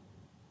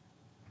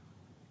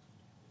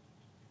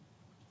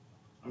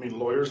 I mean,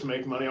 lawyers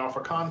make money off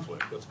of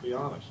conflict. Let's be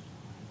honest.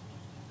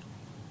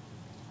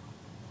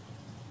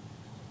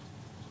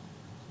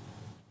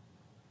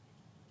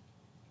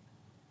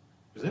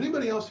 Is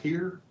anybody else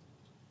here?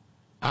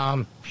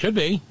 Should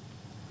be.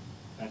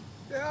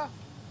 Yeah.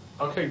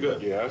 Okay,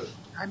 good. Yes.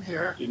 I'm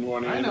here. Didn't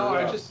want to I know.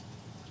 interrupt.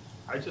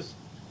 I just.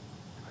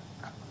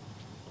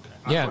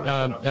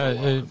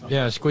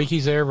 Yeah.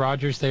 Squeaky's there.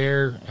 Roger's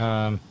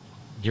there.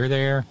 You're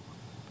there.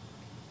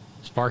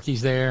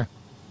 Sparky's there.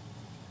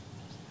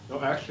 No,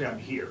 actually, I'm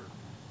here.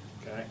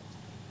 Okay.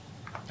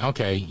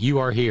 Okay, you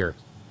are here.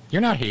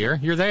 You're not here.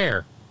 You're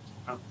there.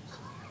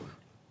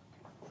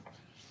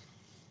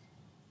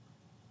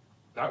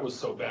 That was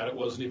so bad it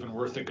wasn't even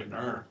worth a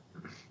gnur.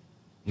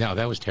 No,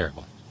 that was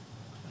terrible.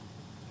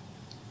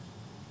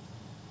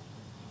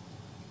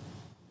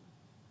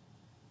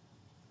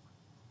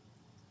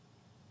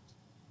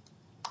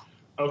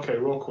 Okay,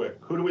 real quick.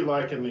 Who do we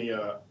like in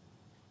the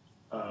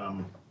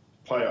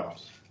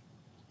playoffs?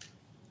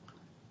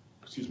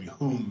 Excuse me,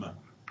 whom?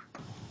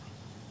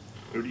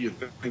 Who do you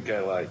think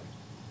I like?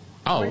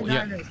 Oh,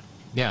 Niners.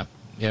 yeah.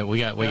 We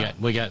got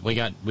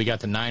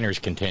the Niners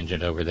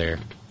contingent over there.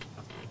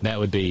 That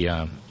would be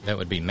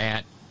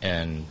Matt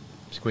and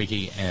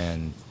Squeaky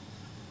and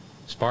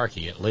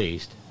Sparky at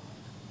least.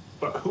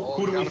 But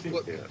who do we think?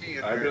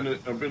 I've been a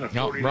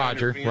 49er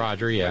Roger, fan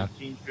Roger, since yeah.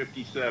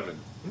 1957.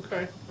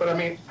 Okay, but I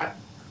mean,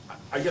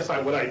 I guess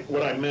what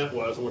I meant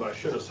was, what I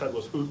should have said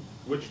was,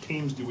 which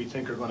teams do we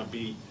think are going to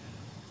be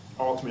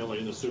ultimately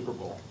in the Super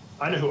Bowl?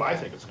 I know who I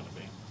think it's going to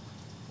be.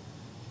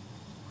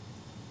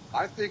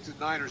 I think the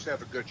Niners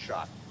have a good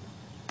shot.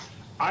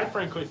 I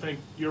frankly think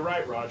you're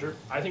right, Roger.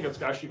 I think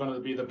it's actually going to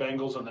be the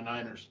Bengals and the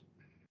Niners.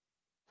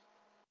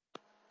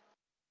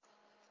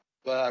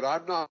 But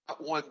I'm not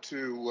one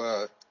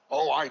to.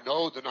 I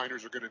know the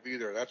Niners are going to be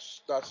there.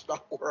 That's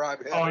not where I'm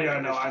headed. Oh yeah,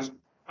 no,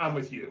 I'm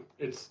with you.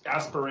 It's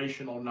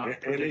aspirational,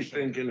 not prediction.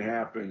 Anything can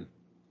happen.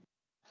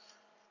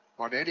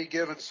 On any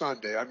given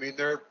Sunday. I mean,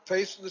 they're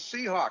facing the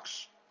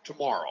Seahawks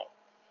tomorrow,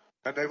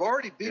 and they've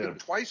already beat them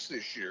twice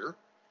this year.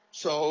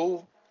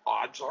 So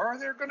odds are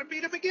they're going to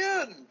beat them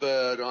again.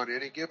 But on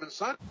any given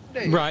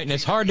Sunday, Right, and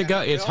it's hard to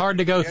go. It's hard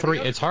to go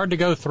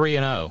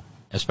 3-0,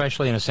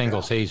 especially in a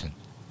single season.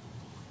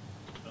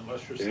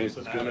 Unless you're And it's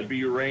Cincinnati. going to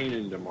be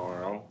raining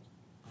tomorrow.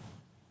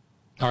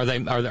 Are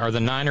the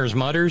Niners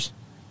mutters?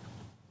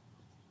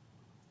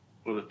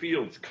 Well, the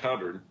field's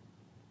covered.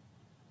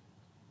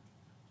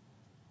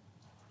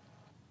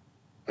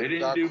 They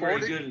didn't do very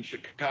good in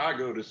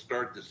Chicago to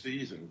start the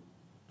season.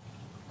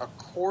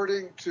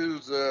 According to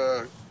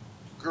the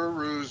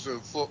gurus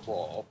of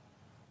football,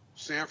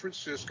 San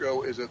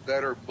Francisco is a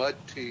better mud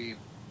team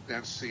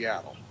than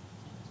Seattle.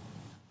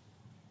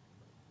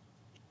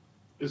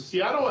 Is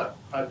Seattle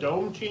a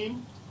dome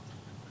team?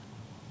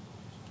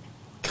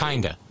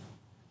 Kinda.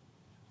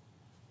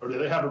 Or do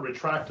they have a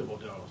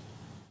retractable dome?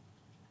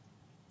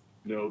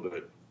 No,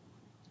 the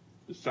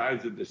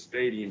size of the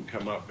stadium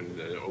come up and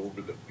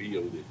over the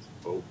field, it's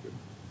open.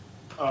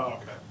 Oh,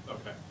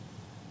 okay.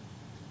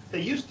 They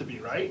used to be,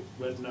 right?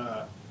 When,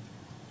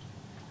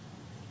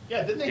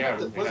 didn't they have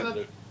the, wasn't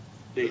it?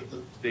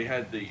 They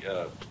had the,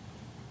 What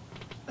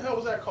the hell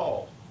was that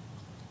called?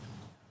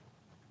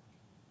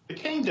 The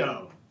King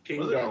Dome.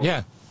 King Dome.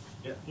 Yeah.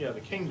 Yeah,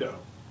 the King Dome.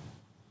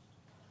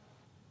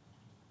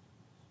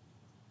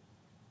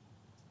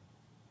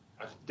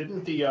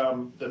 Didn't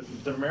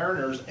the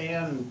Mariners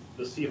and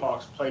the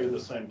Seahawks play in the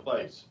same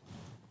place?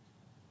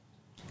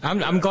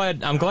 I'm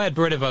glad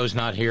Britivo's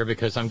not here,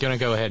 because I'm going to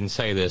go ahead and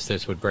say this.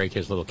 This would break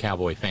his little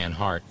Cowboy fan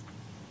heart.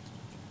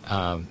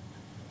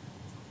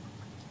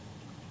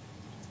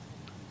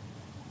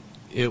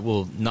 It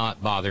will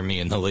not bother me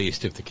in the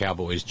least if the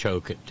Cowboys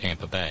choke at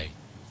Tampa Bay.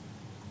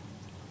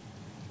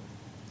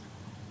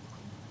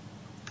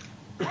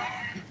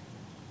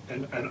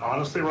 And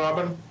honestly,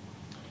 Robin,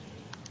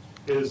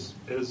 as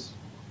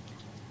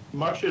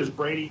much as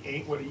Brady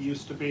ain't what he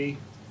used to be,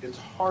 it's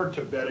hard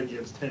to bet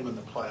against him in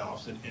the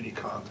playoffs in any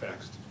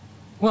context.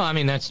 Well, I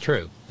mean, that's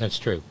true. That's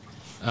true.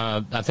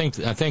 I think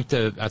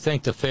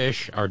the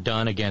Fish are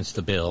done against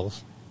the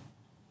Bills.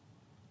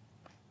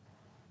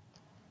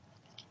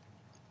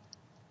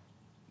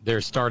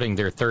 They're starting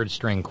their third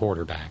string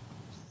quarterback.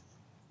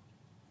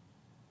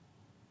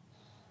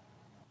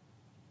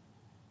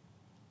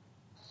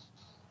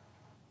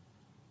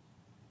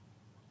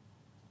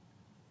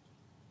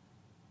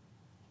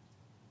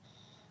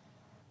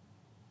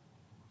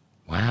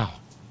 Wow.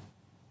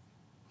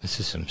 This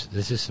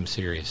is some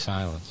serious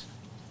silence.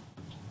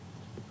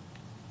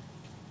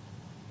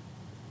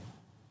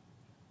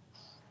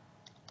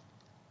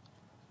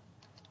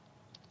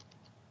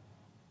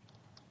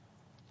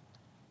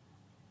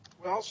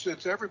 Well,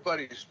 since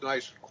everybody's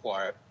nice and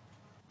quiet,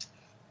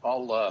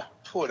 I'll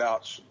put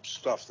out some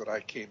stuff that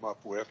I came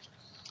up with.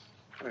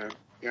 And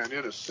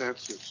in a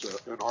sense, it's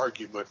an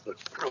argument, but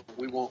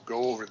we won't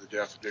go over the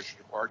definition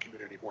of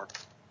argument anymore.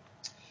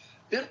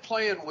 Been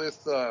playing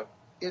with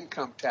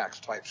income tax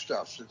type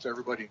stuff since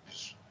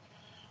everybody's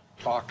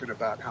talking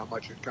about how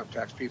much income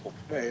tax people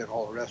pay and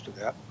all the rest of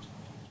that.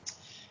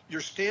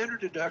 Your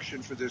standard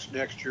deduction for this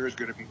next year is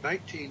going to be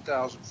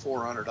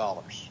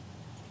 $19,400.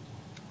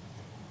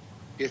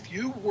 If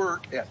you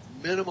work at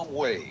minimum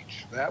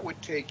wage, that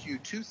would take you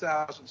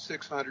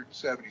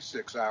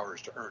 2,676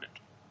 hours to earn it.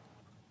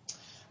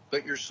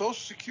 But your Social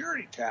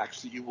Security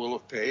tax that you will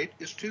have paid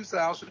is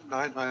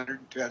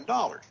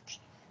 $2,910,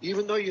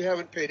 even though you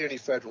haven't paid any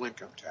federal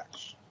income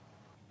tax.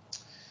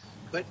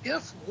 But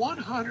if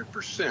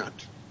 100%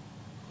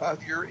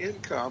 of your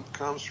income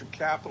comes from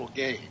capital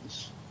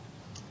gains,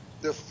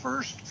 the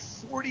first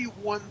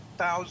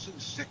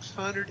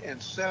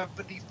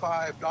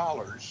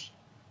 $41,675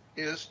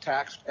 is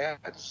taxed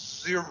at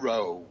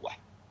zero.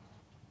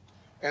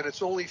 And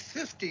it's only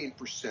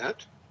 15%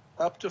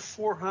 up to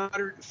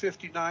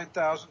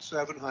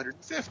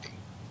 $459,750.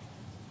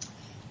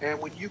 And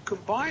when you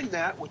combine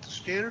that with the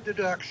standard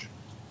deduction,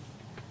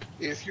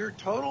 if your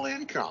total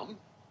income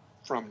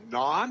from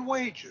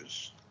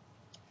non-wages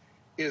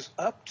is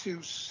up to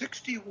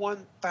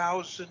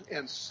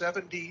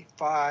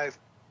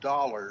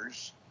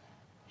 $61,075,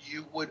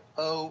 you would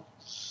owe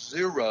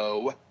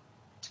zero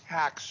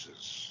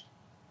taxes.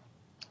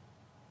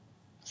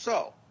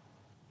 So,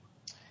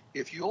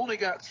 if you only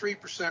got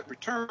 3%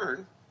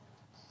 return,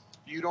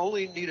 you'd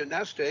only need a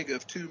nest egg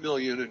of $2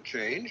 million and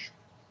change.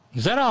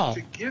 Is that all?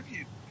 To give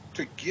you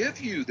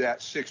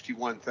that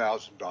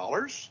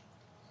 $61,000.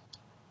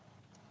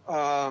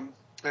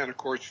 And of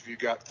course, if you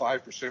got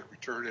 5%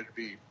 return, it'd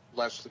be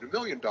less than $1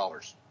 million.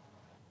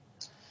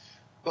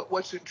 But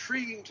what's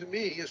intriguing to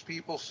me is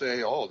people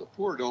say, "Oh, the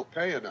poor don't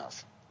pay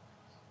enough."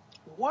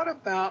 What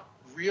about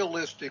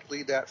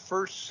realistically that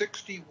first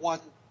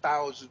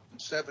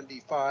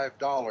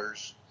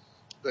 $61,075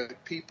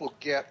 that people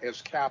get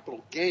as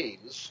capital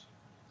gains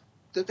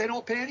that they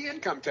don't pay any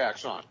income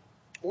tax on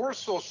or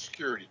Social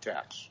Security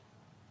tax?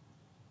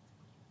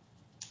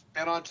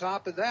 And on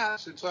top of that,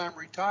 since I'm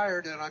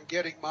retired and I'm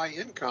getting my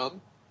income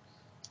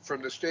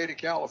from the state of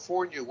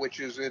California, which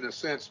is in a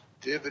sense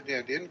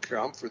dividend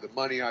income for the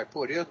money I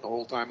put in the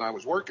whole time I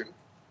was working,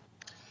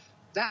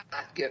 that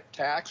get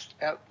taxed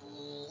at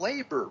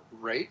labor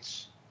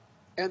rates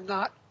and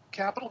not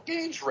capital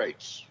gains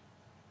rates.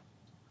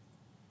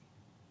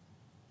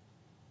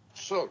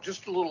 So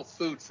just a little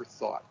food for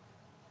thought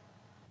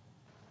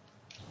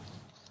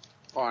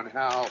on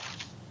how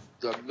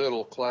the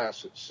middle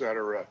class, et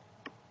cetera,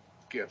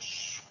 gets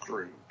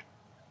screwed.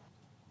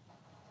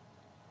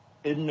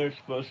 Isn't there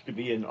supposed to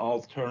be an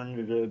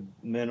alternative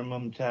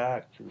minimum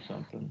tax or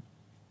something?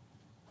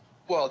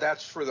 Well,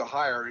 that's for the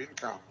higher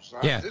incomes.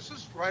 Yeah. This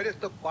is right at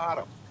the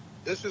bottom.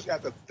 This is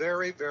at the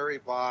very, very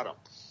bottom.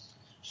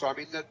 So, I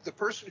mean, the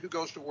person who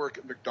goes to work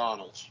at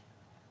McDonald's,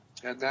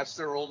 and that's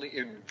their only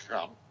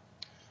income,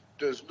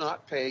 does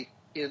not pay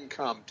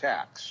income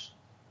tax.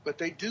 But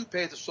they do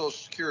pay the Social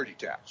Security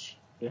tax.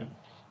 Yeah.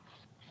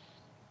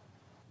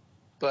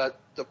 But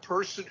the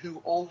person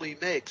who only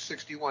makes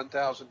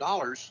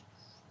 $61,000,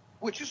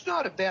 which is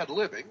not a bad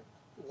living,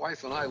 my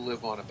wife and I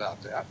live on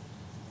about that,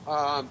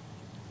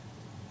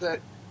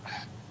 that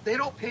they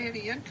don't pay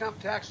any income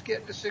tax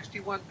getting to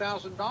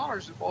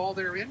 $61,000 if all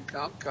their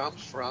income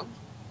comes from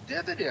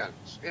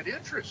dividends and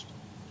interest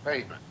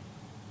payment.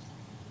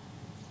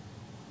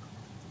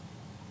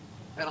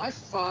 And I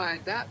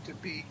find that to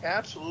be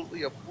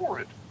absolutely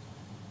abhorrent,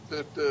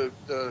 that the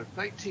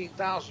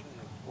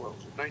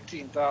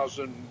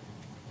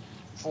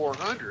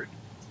 19,400.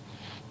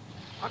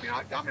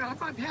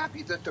 I'm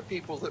happy that the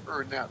people that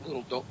earn that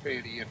little don't pay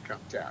any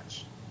income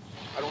tax.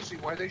 I don't see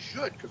why they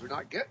should, because they're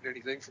not getting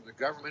anything from the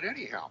government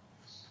anyhow.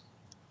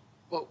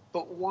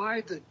 But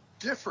why the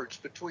difference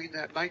between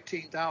that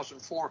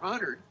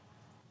 19,400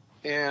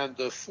 and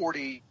the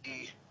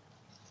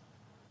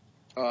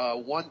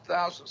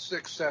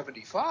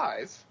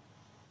 1,675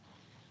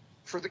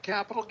 for the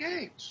capital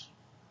gains?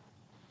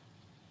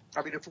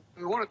 I mean, if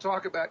we want to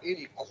talk about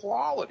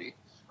inequality,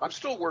 I'm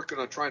still working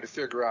on trying to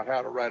figure out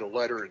how to write a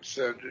letter and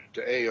send it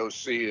to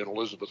AOC and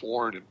Elizabeth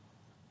Warren and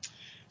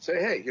say,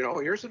 hey,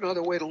 here's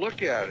another way to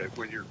look at it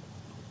when you're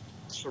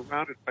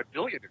surrounded by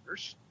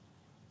millionaires.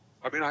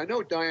 I mean, I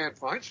know Dianne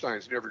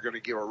Feinstein's never going to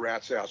give a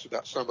rat's ass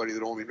about somebody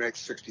that only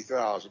makes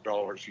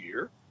 $60,000 a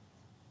year.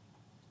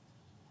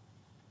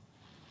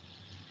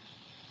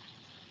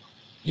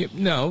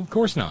 No, of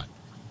course not.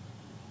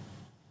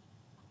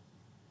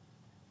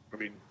 I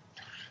mean,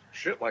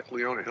 shit like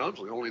Leona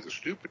Helmsley, only the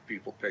stupid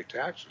people pay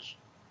taxes.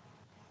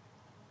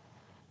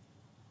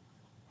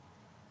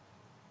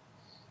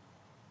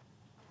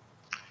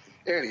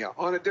 Anyhow,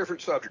 on a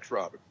different subject,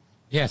 Robin.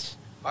 Yes.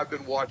 I've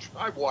watched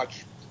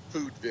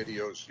food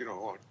videos,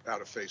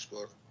 out of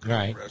Facebook,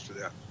 right, and the rest of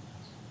that.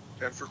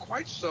 And for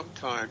quite some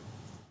time,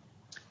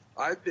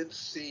 I've been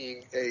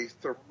seeing a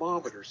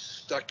thermometer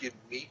stuck in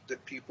meat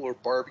that people are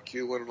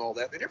barbecuing and all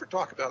that. They never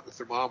talk about the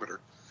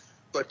thermometer,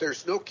 but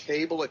there's no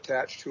cable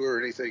attached to it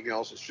or anything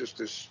else. It's just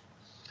this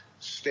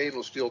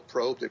stainless steel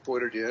probe. They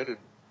put it in and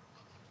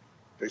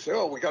they say,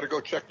 oh, we got to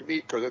go check the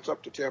meat because it's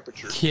up to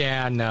temperature.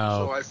 Yeah,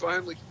 no. So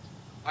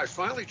I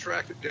finally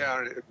tracked it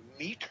down.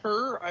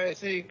 Meater, I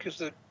think, is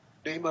the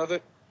name of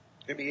it.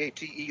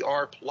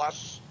 MEATER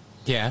Plus.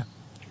 Yeah.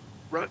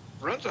 Runs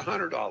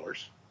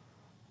 $100,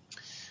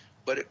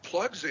 but it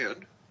plugs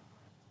in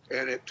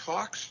and it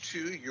talks to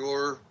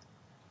your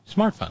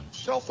smartphone,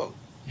 cell phone,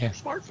 yeah, your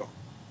smartphone.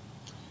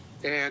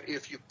 And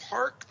if you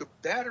park the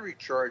battery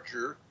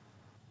charger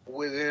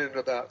within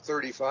about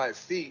 35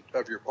 feet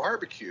of your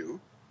barbecue,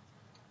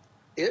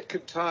 it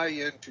can tie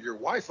into your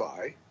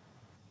Wi-Fi.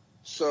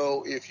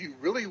 So if you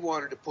really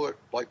wanted to put,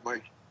 like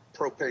my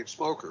propane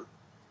smoker,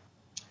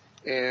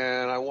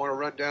 and I want to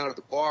run down to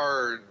the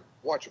bar and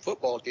watch a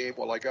football game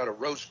while I got a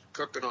roast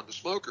cooking on the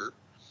smoker,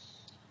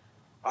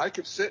 I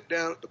could sit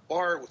down at the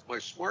bar with my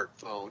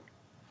smartphone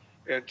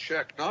and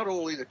check not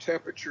only the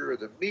temperature of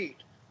the meat,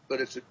 but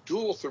it's a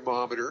dual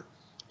thermometer,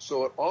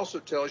 so it also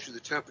tells you the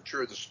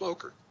temperature of the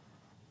smoker.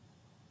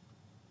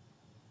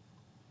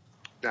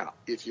 Now,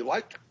 if you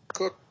like to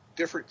cook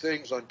different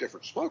things on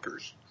different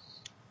smokers,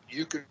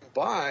 you can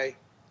buy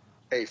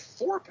a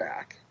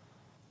 4-pack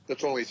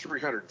that's only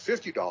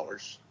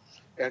 $350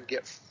 and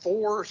get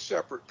 4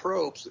 separate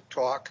probes that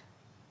talk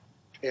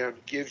and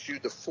gives you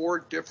the 4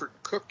 different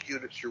cook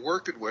units you're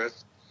working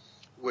with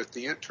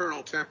the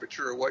internal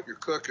temperature of what you're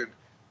cooking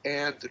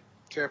and the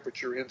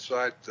temperature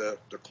inside the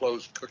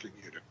closed cooking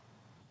unit.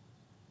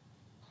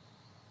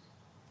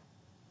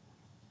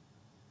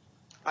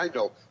 I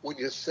know when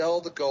you sell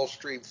the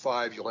Gulfstream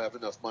 5, you'll have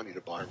enough money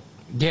to buy one.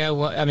 Yeah,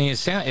 well, I mean,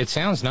 it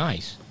sounds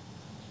nice.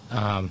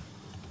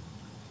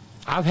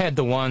 I've had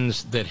the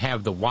ones that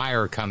have the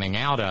wire coming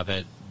out of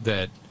it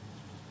that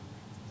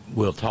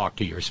will talk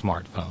to your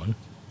smartphone.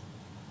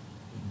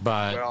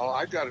 But well,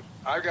 I've got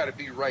to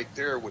be right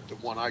there with the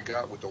one I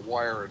got with the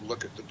wire and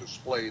look at the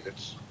display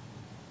that's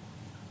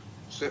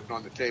sitting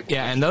on the table.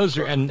 Yeah, and those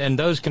are and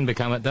those can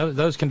become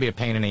those can be a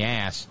pain in the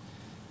ass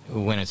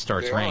when it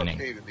starts raining.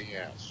 They are a pain in the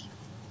ass.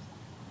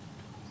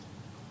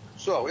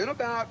 So in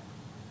about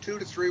 2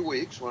 to 3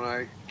 weeks, when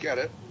I get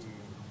it, and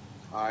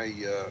I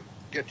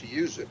get to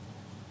use it,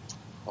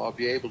 I'll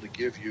be able to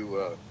give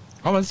you.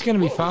 Oh, it's going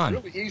to be fun.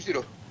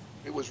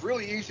 It was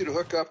really easy to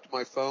hook up to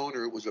my phone,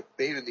 or it was a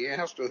pain in the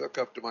ass to hook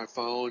up to my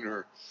phone,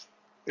 or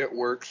it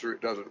works or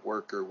it doesn't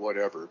work or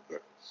whatever.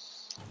 But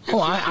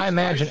I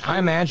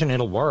imagine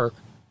it'll work.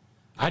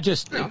 I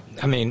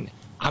mean,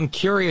 I'm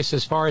curious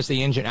as far as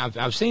the engine.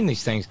 I've seen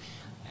these things,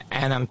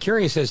 and I'm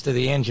curious as to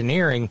the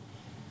engineering,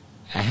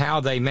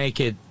 how they make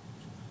it,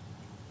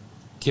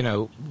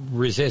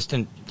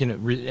 resistant,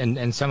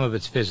 and some of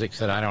it's physics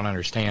that I don't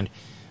understand,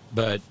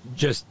 but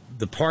just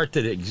the part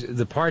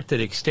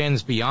that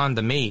extends beyond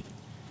the meat,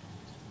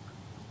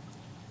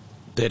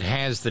 that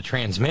has the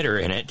transmitter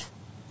in it.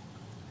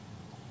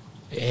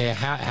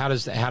 How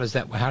does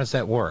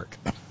that work?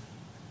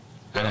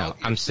 I know,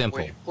 I'm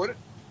simple.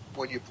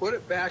 When you put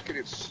it back in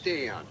its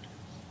stand,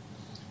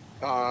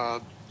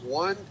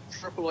 one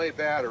AAA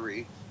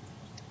battery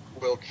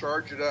will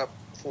charge it up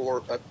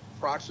for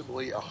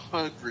approximately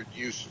 100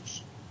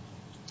 uses.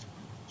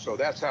 So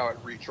that's how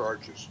it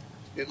recharges.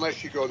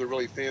 Unless you go the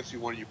really fancy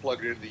one, you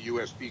plug it into the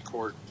USB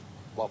cord,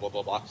 blah, blah,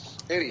 blah, blah.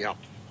 Anyhow,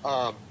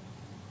 and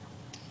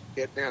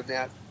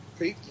that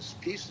piece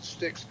that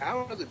sticks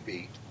out of the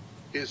meat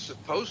is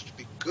supposed to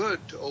be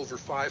good to over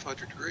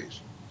 500 degrees.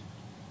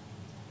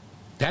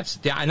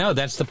 I know,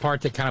 that's the part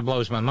that kind of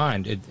blows my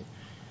mind.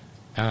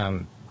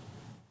 And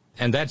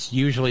that's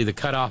usually the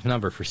cutoff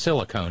number for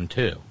silicone,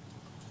 too.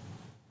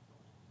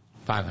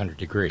 500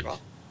 degrees. Well,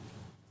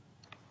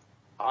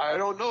 I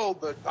don't know,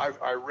 but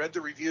I read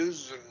the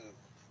reviews and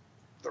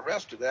the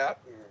rest of that.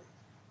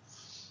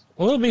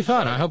 Well, it'll be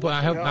fun. I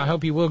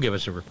hope you will give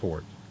us a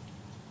report.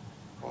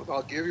 Well,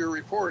 I'll give you a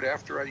report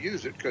after I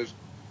use it, because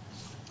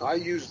I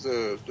use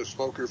the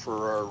smoker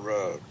for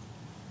our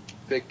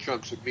big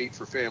chunks of meat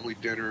for family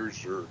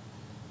dinners, or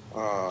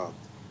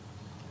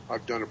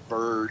I've done a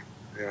bird,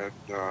 and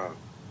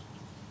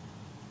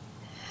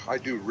I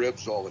do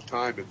ribs all the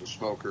time in the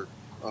smoker.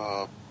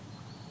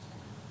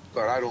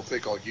 But I don't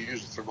think I'll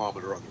use the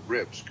thermometer on the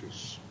ribs,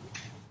 because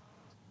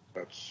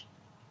that's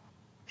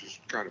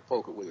just kind of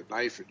poke it with a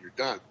knife and you're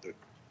done. But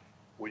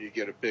when you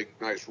get a big,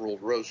 nice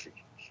rolled roast,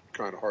 it's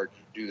kind of hard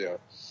to do that.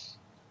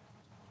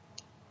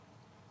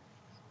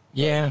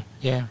 Yeah.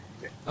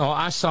 Oh,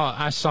 I saw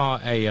a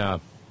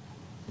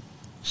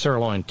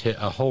sirloin tip,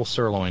 a whole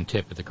sirloin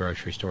tip at the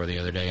grocery store the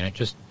other day,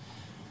 and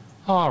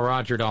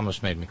Roger, it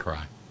almost made me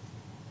cry.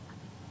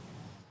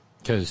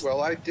 Because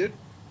I did.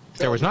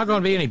 There was not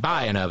going to be any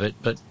buying of it,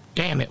 but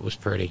damn, it was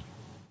pretty.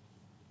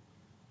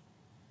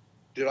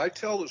 Did I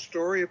tell the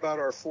story about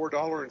our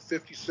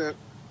 $4.50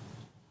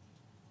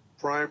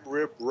 prime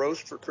rib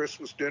roast for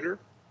Christmas dinner?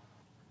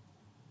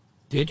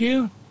 Did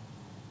you?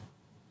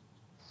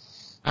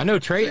 I know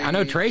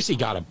Tracy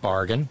got a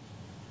bargain.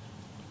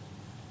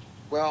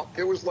 Well,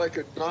 it was like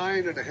a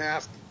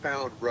 9.5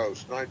 pound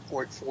roast,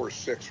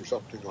 9.46 or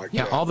something like that.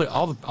 Yeah, all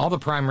the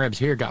prime ribs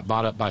here got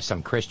bought up by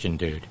some Christian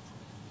dude.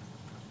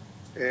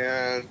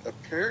 And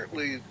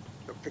apparently,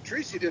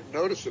 Patricia didn't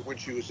notice it when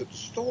she was at the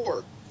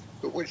store,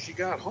 but when she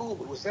got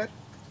home, it was that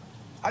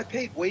I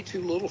paid way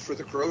too little for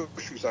the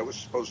groceries I was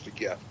supposed to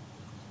get.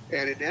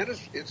 And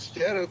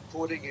instead of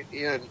putting it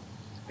in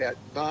at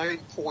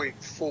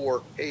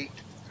 9.48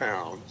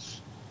 pounds,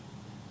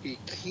 he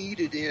keyed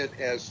it in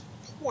as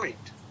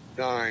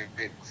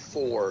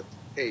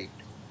 0.948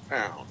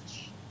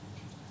 pounds.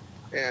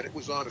 And it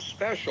was on a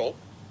special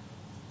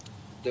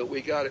that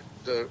we got it.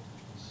 The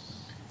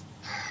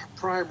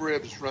prime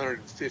ribs running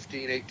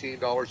 $15,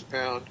 $18 a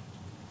pound,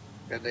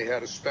 and they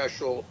had a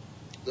special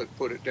that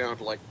put it down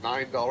to like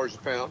 $9 a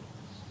pound,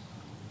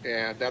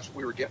 and that's what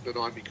we were getting it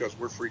on because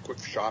we're frequent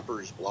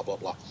shoppers, blah, blah,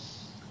 blah.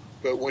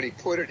 But when he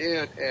put it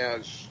in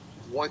as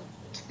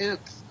 1/10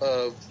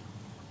 of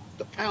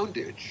the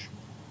poundage,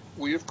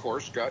 we, of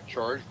course, got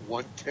charged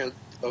 1/10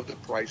 of the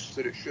price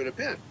that it should have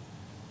been.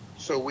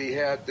 So we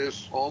had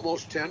this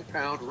almost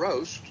 10-pound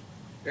roast,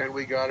 and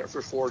we got it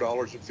for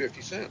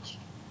 $4.50.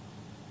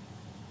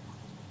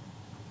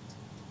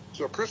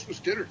 So Christmas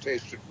dinner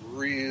tasted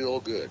real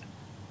good.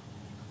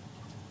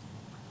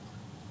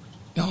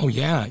 Oh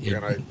yeah,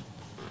 it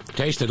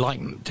tasted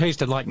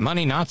like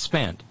money not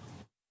spent.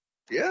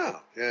 Yeah,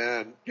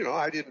 and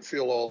I didn't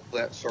feel all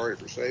that sorry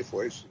for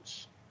Safeway,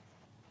 since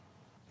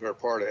they're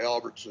part of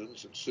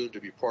Albertsons and soon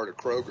to be part of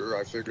Kroger.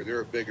 I figure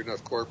they're a big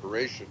enough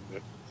corporation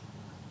that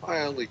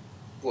I only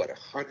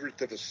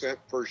 1/100th of a cent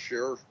per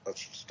share of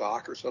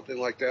stock or something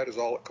like that is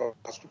all it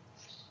cost them.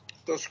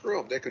 So screw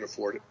them, they can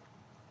afford it.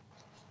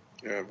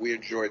 And we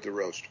enjoyed the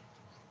roast.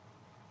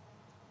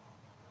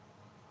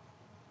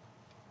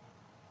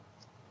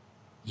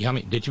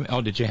 Yummy. Did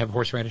you have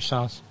horseradish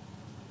sauce?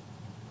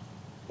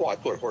 Well, I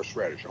put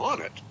horseradish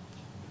on it.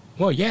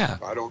 Well, yeah.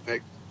 I don't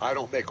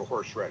make a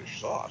horseradish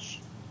sauce.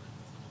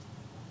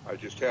 I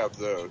just have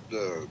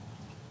the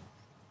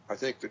I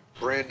think the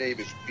brand name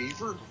is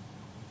Beaver.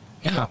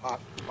 Yeah.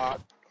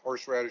 Hot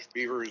horseradish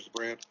Beaver is the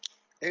brand.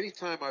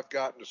 Anytime I've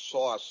gotten a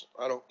sauce,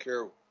 I don't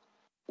care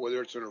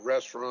whether it's in a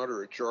restaurant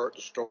or a jar at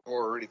the store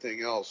or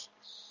anything else,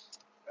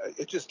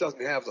 it just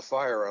doesn't have the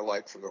fire I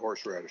like from the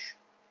horseradish.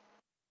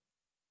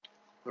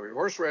 I mean,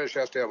 horseradish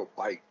has to have a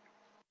bite.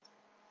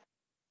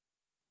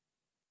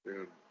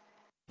 And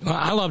well,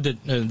 I loved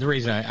it. The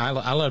reason I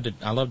loved it,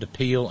 I love to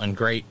peel and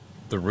grate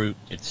the root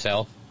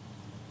itself.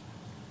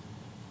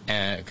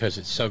 because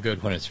it's so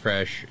good when it's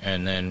fresh,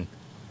 and then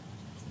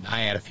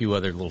I add a few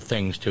other little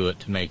things to it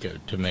to make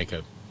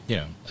a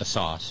a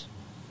sauce,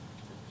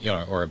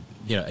 or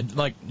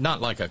like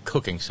not like a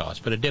cooking sauce,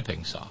 but a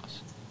dipping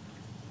sauce.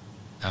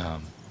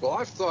 Well,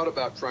 I've thought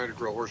about trying to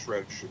grow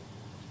horseradish.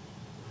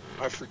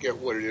 I forget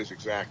what it is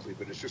exactly,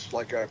 but it's just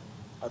like I've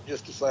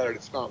just decided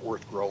it's not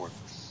worth growing.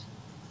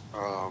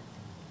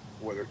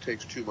 Whether it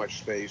takes too much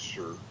space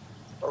or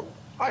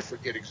I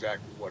forget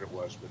exactly what it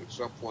was, but at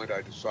some point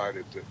I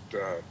decided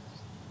that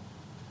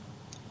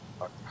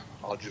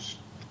I'll just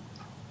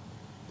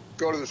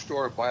go to the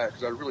store and buy it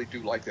because I really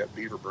do like that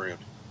Beaver brand.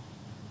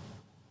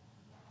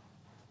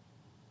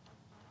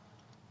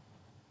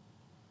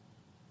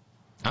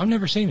 I've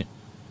never seen it.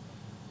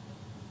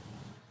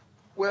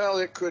 Well,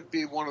 it could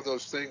be one of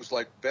those things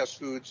like Best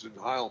Foods and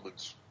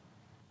Heilmann's.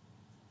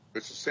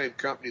 It's the same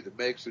company that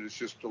makes it. It's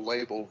just a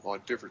label on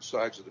different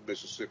sides of the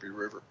Mississippi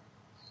River.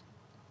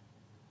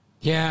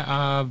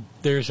 Yeah,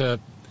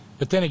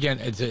 but then again,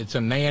 it's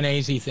a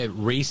mayonnaise-y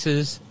thing.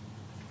 Reese's,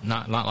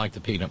 not like the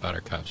peanut butter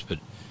cups, but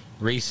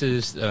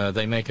Reese's,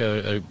 they make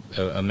a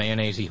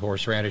mayonnaise-y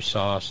horseradish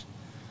sauce.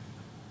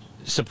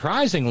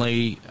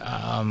 Surprisingly,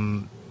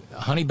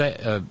 honey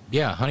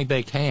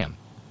baked ham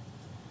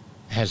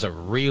has a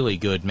really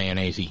good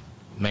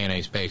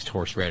mayonnaise-based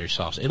horseradish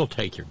sauce. It'll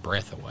take your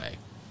breath away.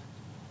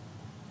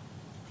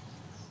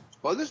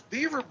 Well, this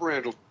Beaver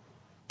brand will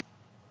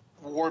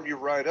warm you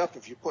right up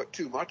if you put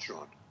too much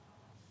on.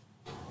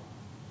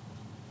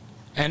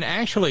 And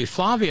actually,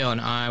 Flavio and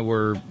I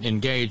were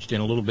engaged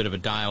in a little bit of a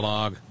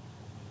dialogue.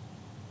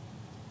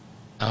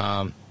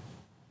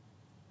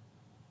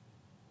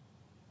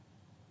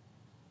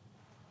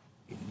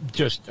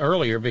 Just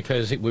earlier,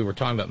 because we were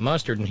talking about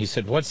mustard, and he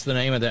said, "What's the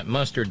name of that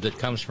mustard that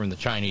comes from the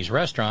Chinese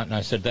restaurant?" And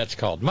I said, "That's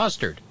called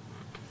mustard."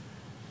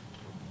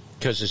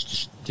 Because it's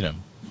just,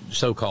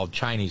 so-called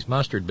Chinese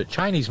mustard, but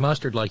Chinese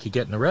mustard like you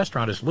get in the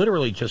restaurant is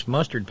literally just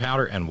mustard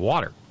powder and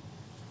water.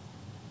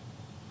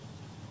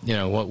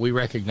 What we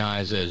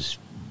recognize as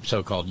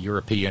so-called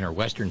European or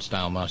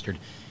Western-style mustard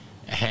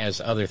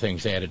has other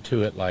things added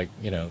to it, like,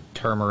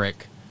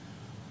 turmeric,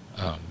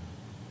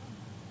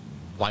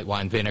 white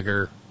wine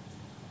vinegar,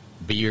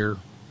 beer,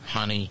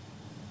 honey.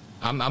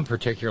 I'm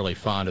particularly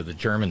fond of the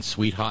German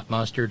sweet hot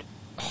mustard.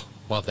 Oh,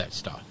 love that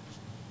stuff.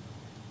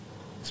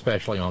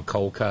 Especially on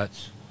cold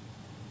cuts,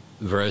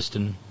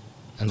 Würsten,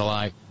 and the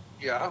like.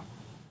 Yeah,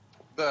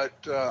 but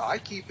I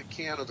keep a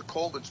can of the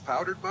Coleman's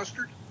powdered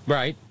mustard.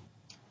 Right.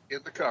 In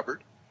the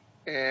cupboard,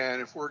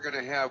 and if we're going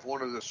to have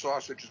one of the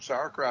sausage and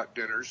sauerkraut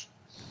dinners,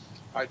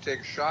 I take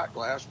a shot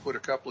glass, put a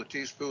couple of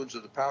teaspoons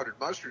of the powdered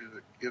mustard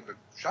in the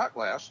shot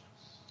glass,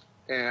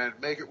 and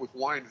make it with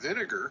wine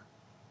vinegar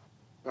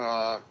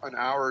an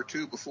hour or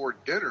two before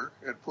dinner,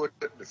 and put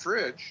it in the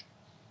fridge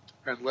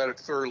and let it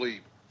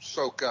thoroughly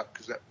soak up,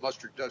 because that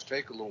mustard does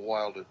take a little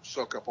while to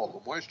soak up all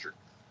the moisture,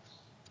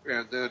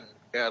 and then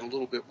add a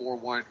little bit more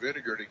wine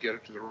vinegar to get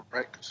it to the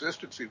right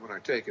consistency when I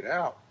take it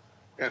out.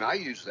 And I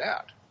use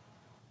that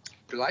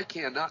because I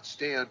cannot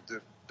stand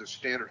the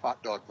standard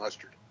hot dog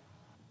mustard.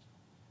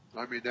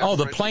 I mean,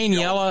 the plain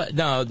yellow?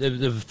 No,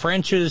 the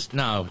French's?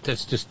 No,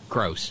 that's just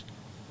gross.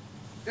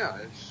 Yeah,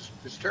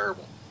 it's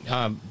terrible.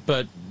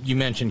 But you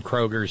mentioned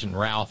Kroger's and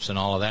Ralph's and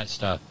all of that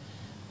stuff.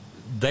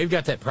 They've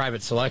got that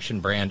Private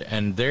Selection brand,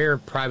 and their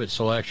Private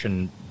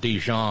Selection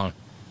Dijon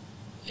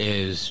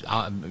is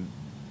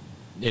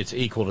it's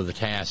equal to the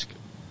task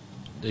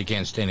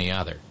against any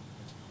other.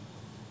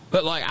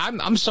 But like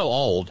I'm so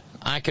old,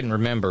 I can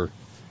remember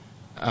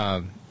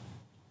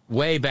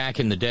way back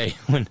in the day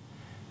when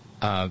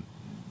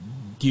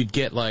you'd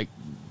get like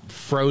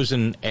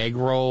frozen egg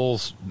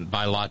rolls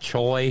by La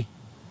Choy,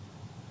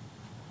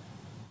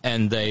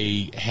 and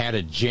they had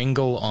a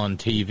jingle on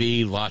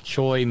TV, La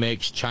Choy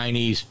makes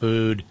Chinese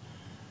food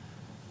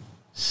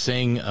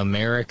sing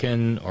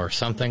American or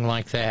something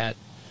like that.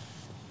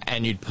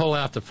 And you'd pull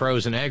out the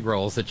frozen egg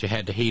rolls that you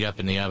had to heat up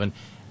in the oven,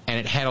 and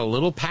it had a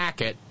little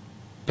packet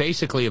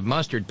basically of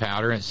mustard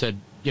powder, and it said,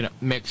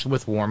 mix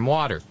with warm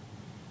water.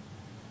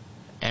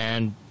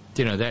 And,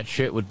 that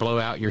shit would blow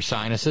out your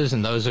sinuses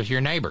and those of your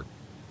neighbor.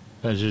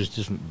 Because there's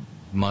just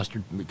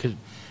mustard.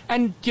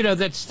 And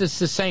that's the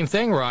same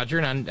thing, Roger,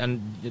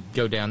 and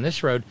go down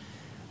this road.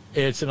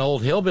 It's an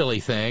old hillbilly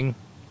thing,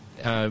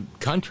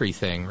 country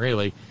thing,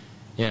 really.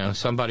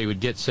 Somebody would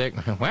get sick.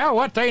 Well,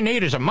 what they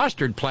need is a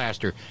mustard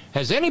plaster.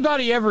 Has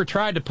anybody ever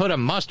tried to put a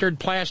mustard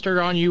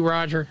plaster on you,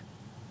 Roger?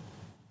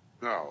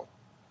 No.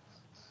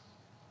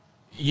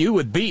 You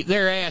would beat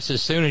their ass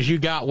as soon as you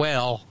got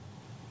well.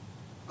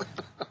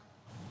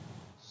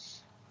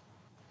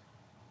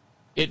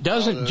 It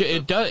doesn't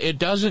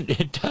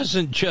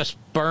just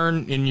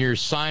burn in your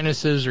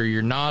sinuses or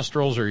your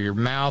nostrils or your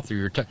mouth or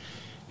your tongue.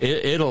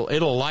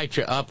 It'll light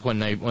you up when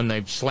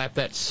they slap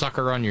that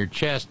sucker on your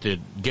chest to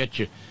get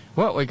you.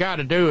 What we got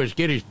to do is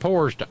get his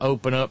pores to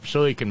open up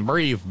so he can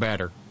breathe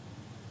better.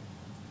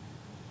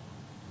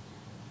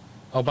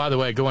 Oh, by the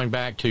way, going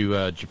back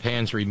to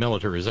Japan's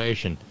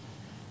remilitarization,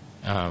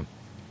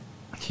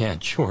 Yeah,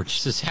 George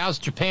says, how's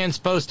Japan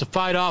supposed to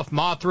fight off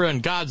Mothra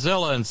and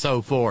Godzilla and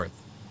so forth?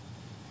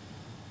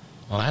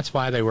 Well, that's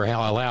why they were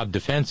allowed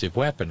defensive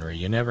weaponry.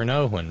 You never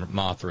know when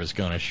Mothra is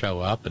going to show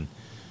up and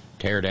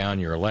tear down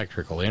your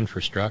electrical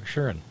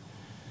infrastructure. And,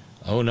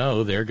 oh,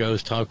 no, there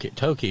goes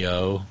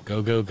Tokyo.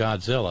 Go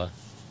Godzilla.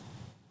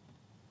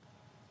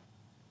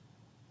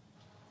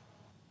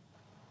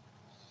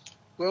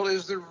 Well,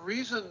 is the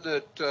reason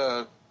that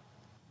the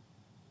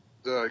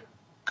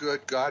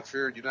good,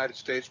 God-fearing United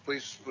States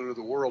policemen of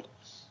the world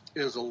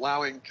is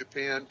allowing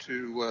Japan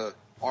to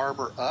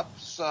armor up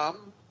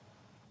some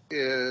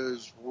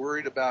is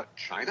worried about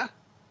China?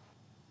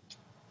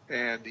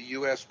 And the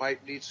U.S.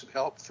 might need some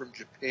help from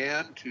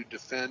Japan to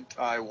defend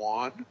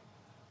Taiwan?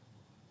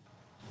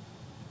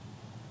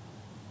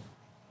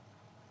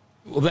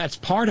 Well, that's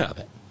part of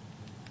it.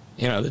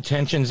 You know, the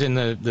tensions in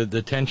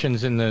the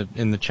tensions in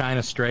the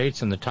China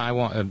Straits and the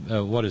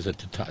Taiwan what is it,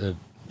 the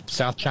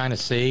South China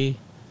Sea,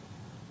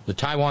 the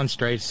Taiwan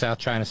Straits, South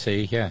China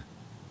Sea, yeah.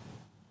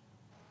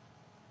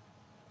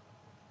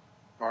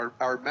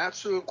 Are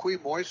Matsu and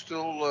Quemoy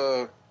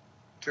still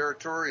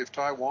territory of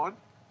Taiwan?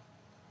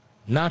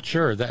 Not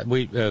sure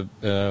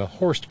that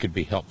Horst could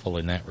be helpful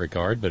in that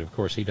regard, but of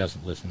course he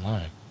doesn't listen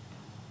live.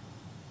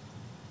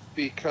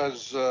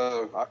 Because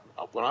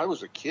when I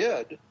was a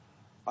kid,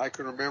 I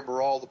can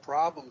remember all the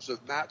problems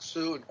of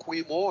Matsu and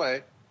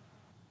Quemoy.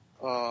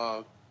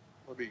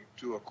 Let me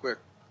do a quick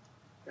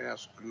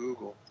ask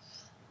Google.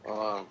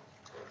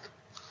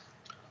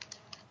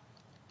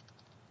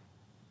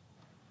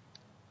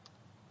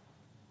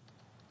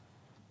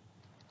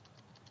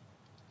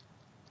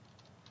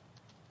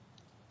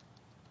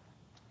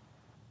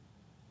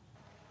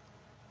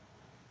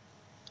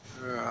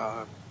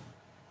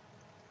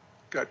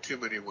 Got too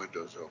many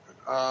windows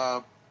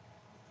open.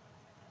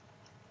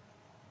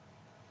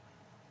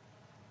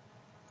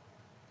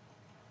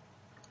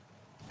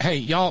 Hey,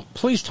 y'all,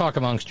 please talk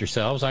amongst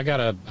yourselves. I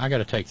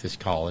gotta take this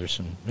call.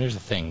 There's a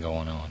thing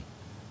going on.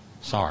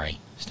 Sorry.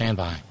 Stand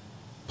by.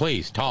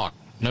 Please talk.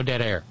 No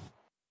dead air.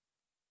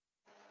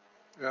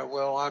 Yeah,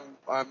 well,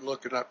 I'm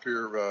looking up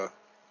your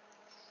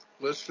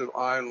list of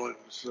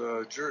islands,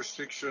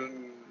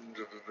 jurisdiction,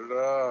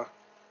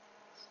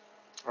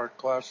 art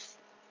class.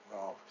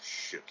 Oh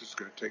shit! This is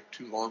going to take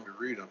too long to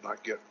read. I'm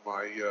not getting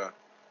my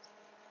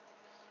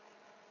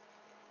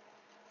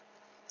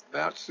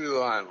Matsu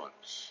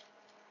Islands.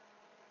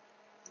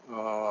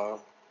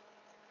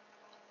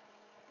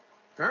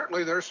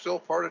 Apparently, they're still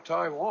part of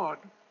Taiwan,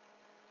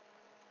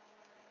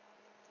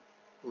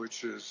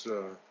 which is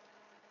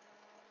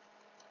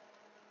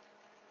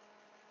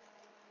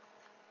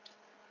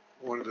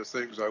one of the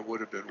things I would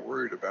have been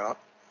worried about.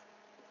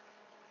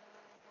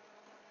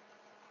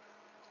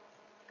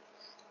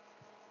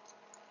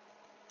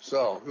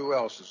 So, who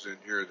else is in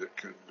here that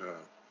can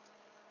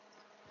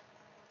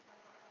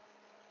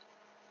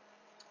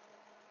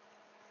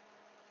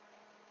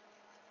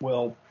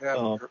Well,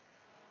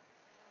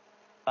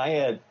 I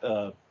had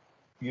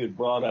you had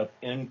brought up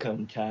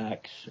income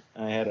tax.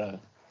 I had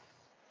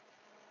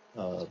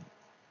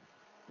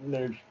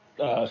there's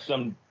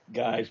some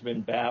guy's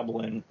been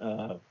babbling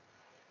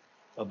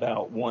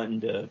about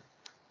wanting to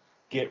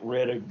get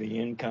rid of the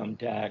income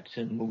tax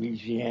in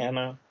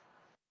Louisiana.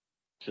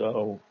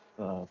 So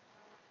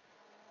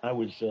I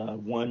was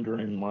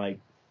wondering, like,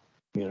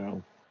 you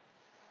know,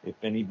 if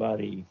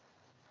anybody,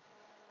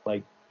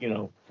 like, you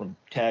know, from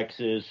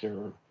Texas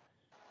or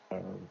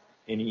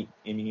any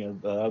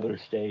of the other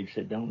states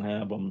that don't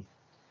have them,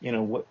 you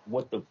know,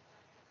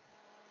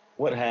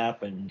 what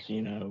happens,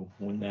 you know,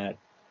 when that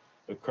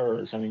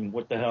occurs? I mean,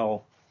 what the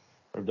hell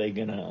are they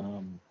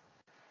gonna,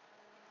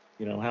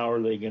 you know, how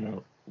are they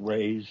gonna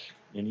raise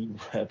any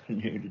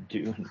revenue to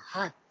do?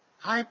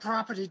 High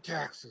property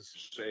taxes.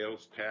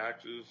 Sales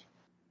taxes,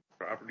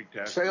 property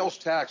taxes. Sales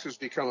taxes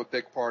become a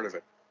big part of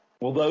it.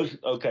 Well,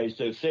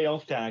 so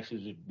sales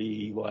taxes would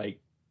be like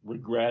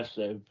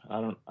regressive.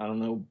 I don't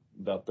know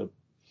about the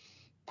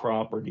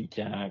property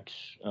tax.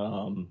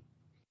 I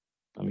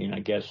mean, I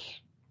guess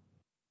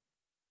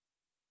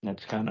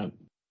that's kind of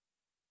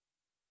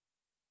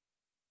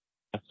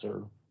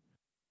lesser.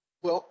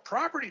 Well,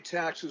 property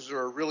taxes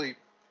are a really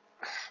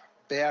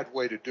bad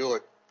way to do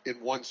it in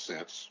one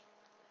sense,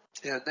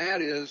 and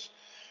that is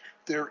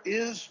there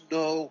is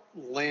no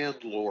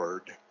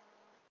landlord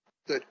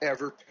that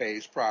ever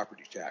pays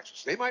property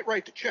taxes. They might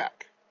write the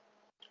check,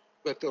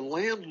 but the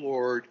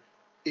landlord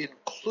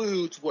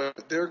includes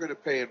what they're going to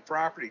pay in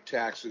property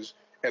taxes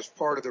as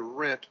part of the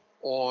rent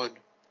on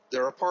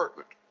their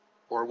apartment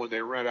or when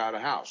they rent out a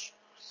house.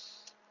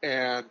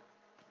 And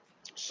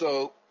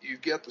so you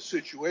get the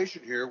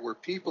situation here where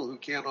people who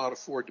cannot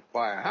afford to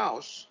buy a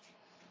house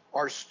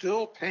are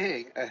still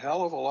paying a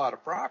hell of a lot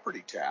of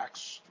property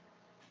tax,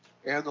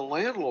 and the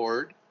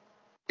landlord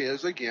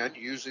is, again,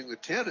 using the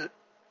tenant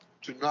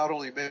to not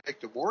only make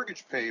the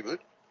mortgage payment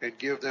and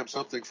give them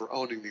something for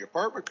owning the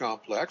apartment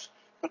complex,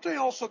 but they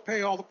also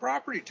pay all the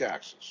property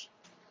taxes.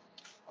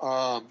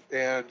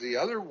 And the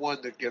other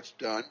one that gets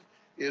done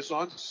is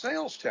on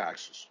sales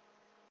taxes.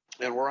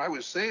 And where I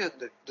was saying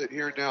that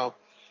here now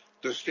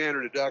the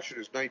standard deduction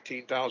is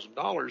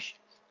 $19,000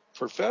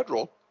 for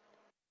federal,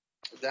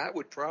 that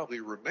would probably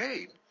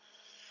remain.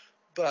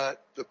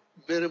 But the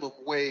minimum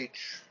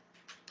wage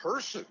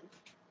person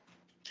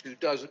who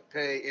doesn't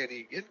pay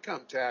any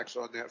income tax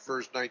on that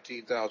first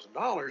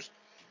 $19,000,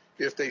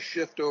 if they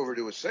shift over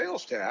to a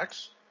sales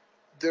tax,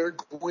 they're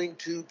going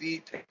to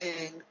be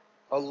paying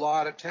a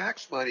lot of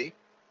tax money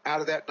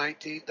out of that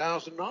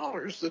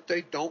 $19,000 that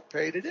they don't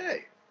pay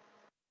today.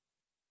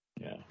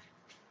 Yeah.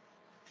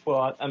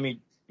 Well, I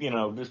mean,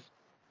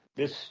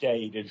 this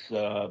state is,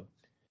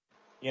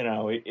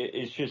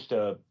 it's just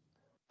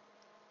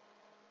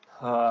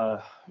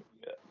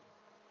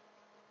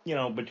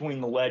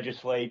between the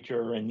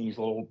legislature and these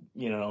little,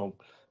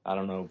 I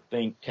don't know,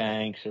 think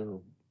tanks or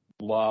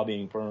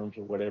lobbying firms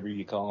or whatever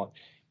you call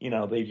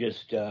it, they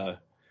just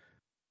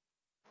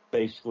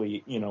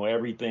basically,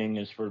 everything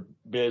is for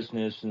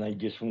business and they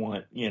just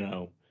want,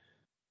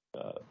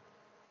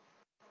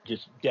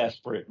 just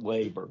desperate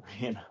labor,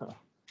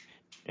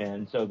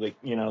 And so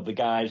the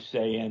guy's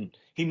saying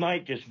he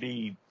might just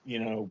be,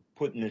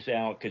 putting this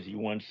out because he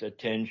wants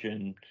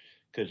attention,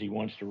 because he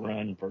wants to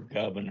run for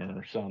governor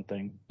or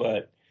something.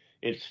 But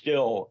it's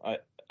still,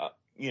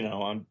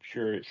 I'm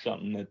sure it's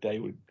something that they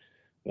would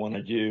want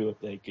to do if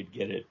they could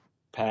get it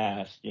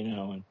passed,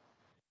 and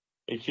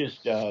it's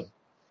just,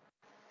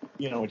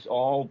 it's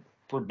all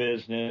for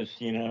business,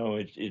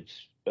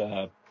 it's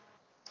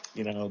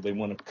they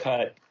want to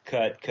cut,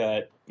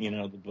 the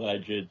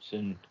budgets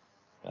and,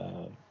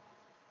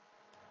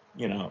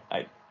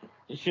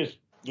 it's just,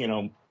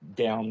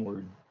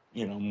 downward,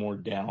 more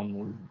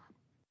downward,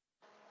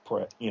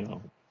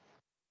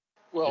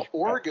 Well,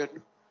 Oregon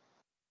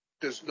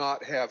does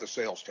not have a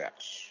sales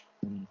tax,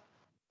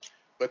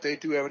 but they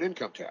do have an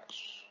income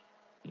tax.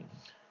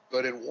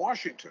 But in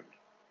Washington,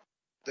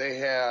 they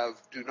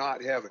do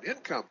not have an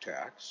income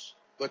tax,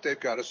 but they've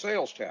got a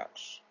sales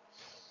tax.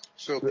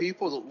 So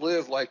people that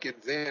live like in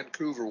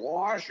Vancouver,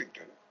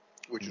 Washington,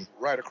 which is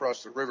right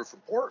across the river from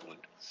Portland,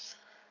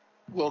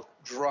 will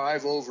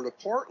drive over to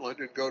Portland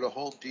and go to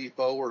Home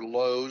Depot or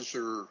Lowe's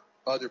or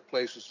other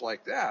places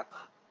like that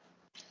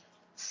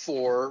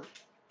for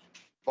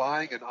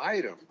buying an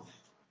item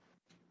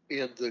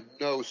in the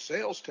no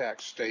sales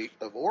tax state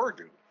of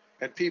Oregon.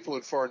 And people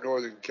in far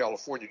northern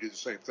California do the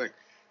same thing.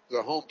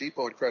 The Home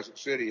Depot in Crescent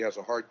City has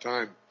a hard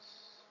time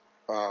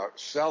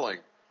selling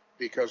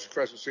because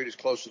Crescent City is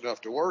close enough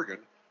to Oregon,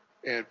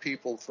 and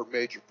people for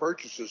major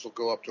purchases will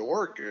go up to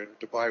Oregon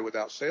to buy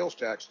without sales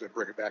tax and then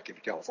bring it back into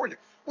California,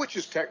 which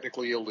is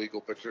technically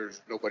illegal, but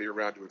there's nobody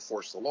around to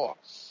enforce the law.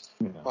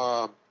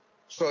 Yeah.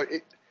 So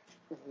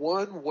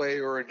one way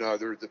or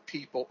another, the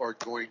people are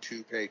going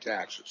to pay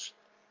taxes.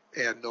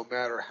 And no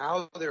matter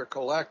how they're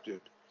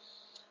collected,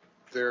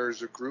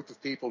 there's a group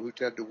of people who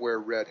tend to wear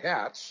red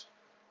hats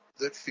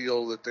that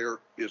feel that there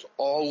is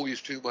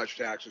always too much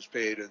taxes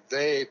paid and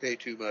they pay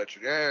too much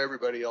and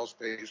everybody else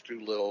pays too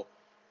little.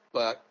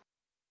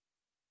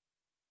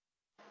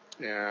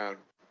 And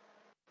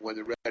when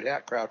the red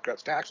hat crowd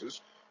cuts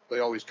taxes, they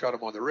always cut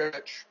them on the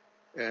rich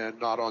and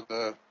not on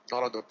the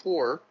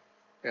poor.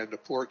 And the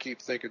poor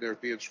keep thinking they're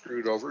being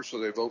screwed over, so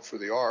they vote for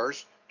the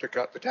R's to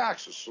cut the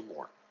taxes some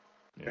more.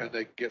 Yeah. And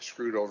they get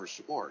screwed over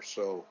some more.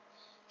 So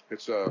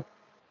it's a...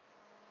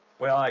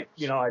 Well, I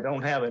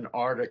don't have an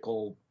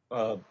article,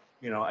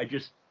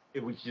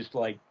 it was just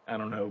like, I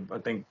don't know, I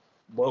think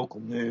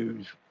local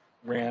news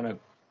ran a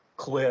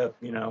clip,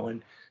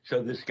 and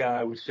so this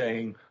guy was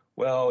saying,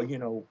 well, we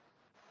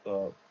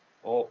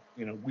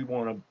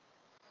want to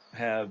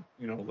have,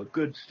 the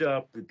good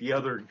stuff that the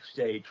other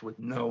states with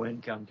no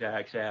income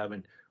tax have,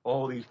 and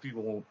all these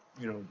people,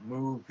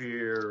 move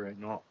here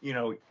and all,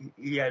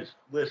 he has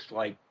lists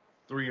like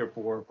 3 or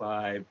 4 or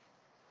 5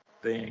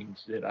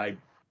 things that I,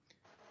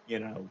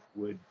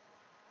 would,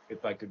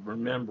 if I could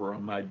remember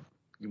them, I'd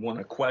want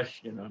to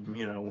question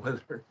them,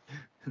 whether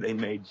they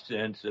made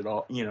sense at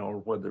all, or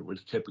whether it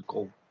was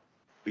typical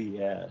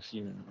BS,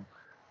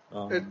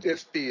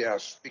 It's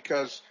BS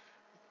because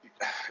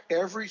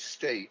every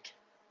state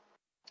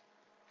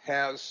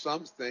has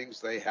some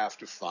things they have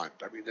to fund.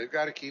 I mean, they've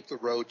got to keep the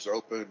roads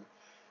open.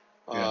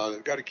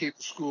 They've got to keep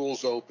the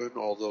schools open,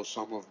 although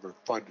some of them are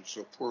funded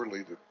so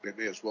poorly that they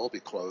may as well be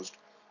closed.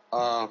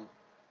 And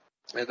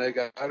they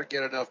got to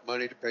get enough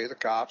money to pay the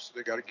cops.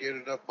 They got to get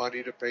enough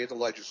money to pay the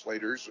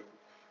legislators and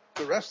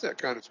the rest of that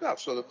kind of stuff.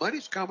 So the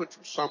money's coming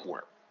from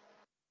somewhere.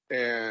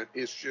 And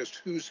it's just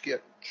who's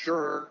getting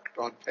jerked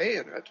on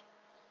paying it.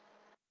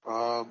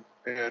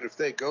 And if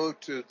they go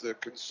to the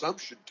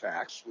consumption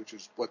tax, which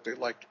is what they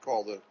like to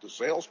call the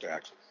sales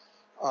tax,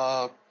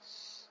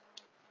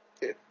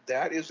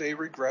 that is a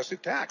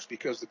regressive tax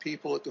because the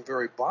people at the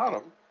very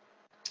bottom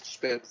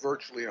spend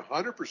virtually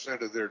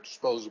 100% of their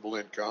disposable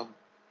income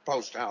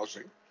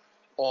post-housing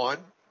on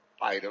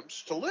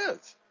items to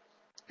live.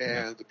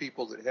 And the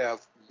people that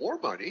have more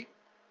money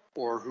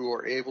or who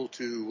are able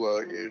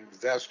to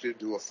invest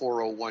into a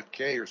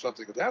 401k or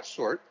something of that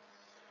sort,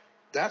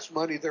 that's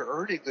money they're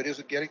earning that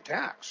isn't getting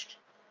taxed.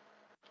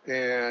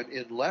 And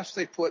unless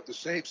they put the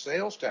same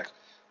sales tax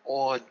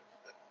on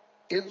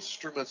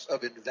instruments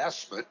of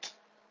investment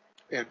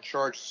and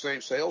charge the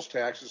same sales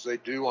tax as they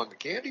do on the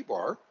candy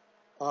bar,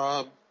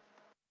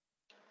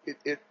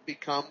 it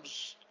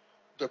becomes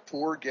the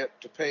poor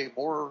get to pay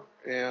more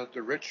and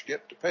the rich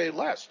get to pay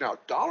less. Now,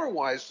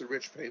 dollar-wise, the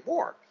rich pay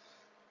more,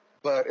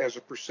 but as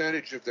a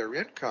percentage of their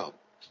income,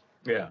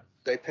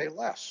 they pay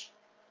less.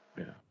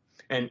 Yeah.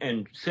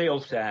 And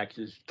sales tax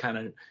is kind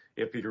of,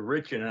 if you're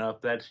rich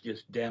enough, that's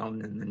just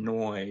down in the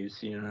noise,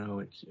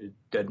 it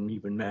doesn't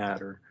even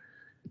matter,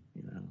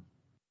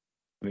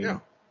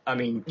 I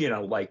mean,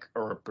 like,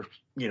 or,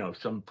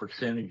 some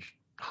percentage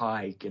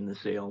hike in the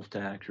sales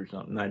tax or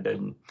something. That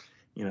doesn't,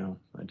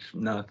 that's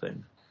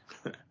nothing.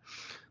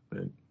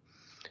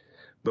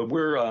 but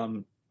we're,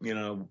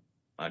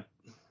 I'd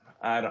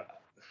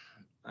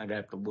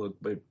have to look,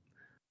 but,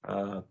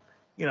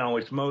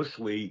 it's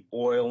mostly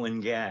oil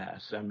and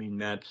gas. I mean,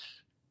 that's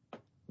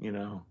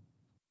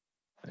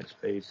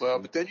basically. Well,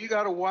 but then you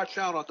got to watch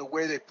out on the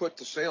way they put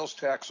the sales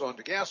tax on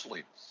the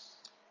gasoline.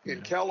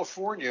 In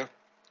California,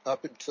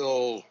 up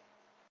until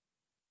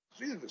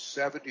either the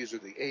 70s or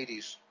the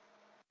 80s,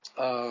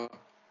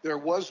 there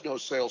was no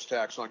sales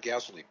tax on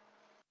gasoline.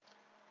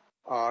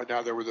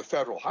 Now, there were the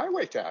federal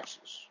highway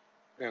taxes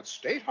and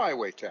state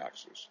highway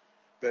taxes,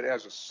 but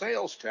as a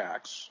sales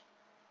tax,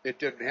 it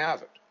didn't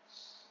have it.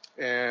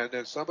 And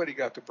then somebody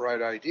got the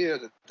bright idea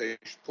that they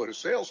should put a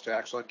sales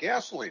tax on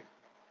gasoline.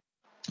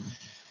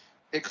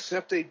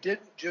 Except they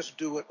didn't just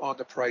do it on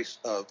the price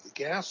of the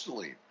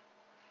gasoline.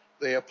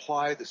 They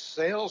apply the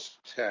sales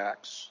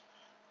tax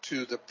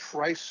to the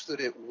price that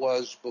it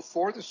was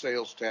before the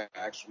sales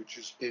tax,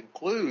 which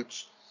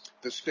includes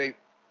the state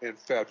and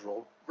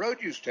federal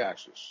road use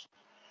taxes.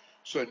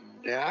 So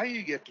now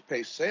you get to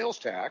pay sales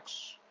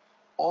tax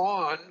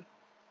on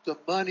the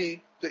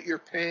money that you're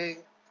paying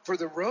for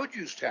the road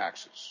use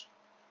taxes.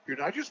 You're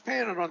not just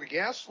paying it on the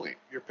gasoline.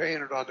 You're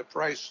paying it on the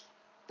price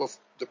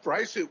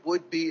it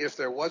would be if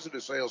there wasn't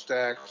a sales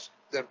tax,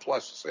 then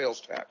plus the sales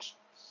tax.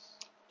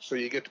 So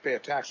you get to pay a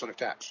tax on a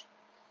tax,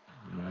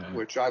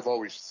 which I've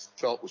always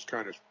felt was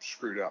kind of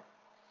screwed up.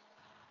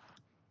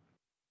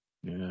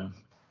 Yeah.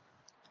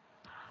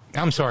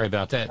 I'm sorry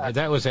about that.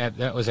 That was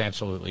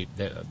absolutely,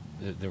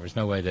 there was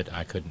no way that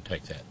I couldn't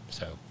take that.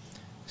 So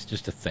it's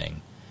just a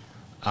thing.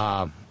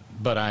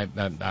 But I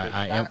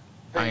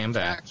am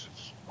back.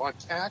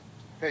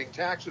 Paying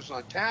taxes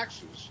on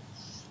taxes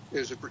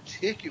is a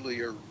particularly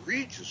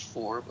egregious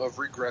form of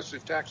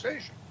regressive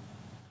taxation.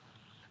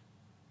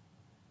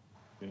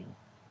 Yeah.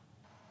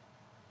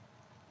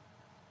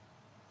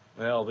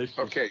 Well,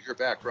 Okay, you're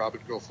back, Robin.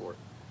 Go for it.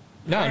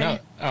 No.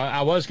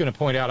 I was going to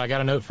point out, I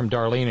got a note from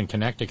Darlene in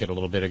Connecticut a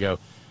little bit ago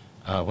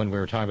when we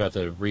were talking about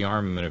the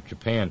rearmament of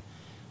Japan.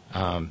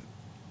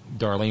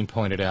 Darlene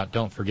pointed out,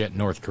 don't forget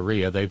North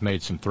Korea. They've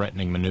made some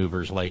threatening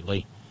maneuvers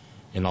lately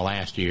in the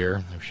last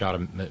year. They've shot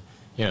them.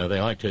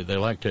 They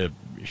like to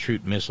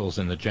shoot missiles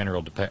in the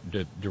general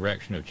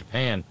direction of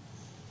Japan,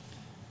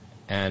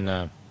 and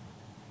I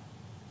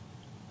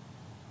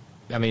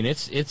mean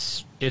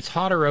it's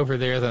hotter over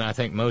there than I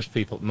think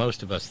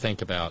most of us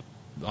think about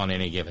on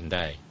any given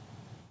day.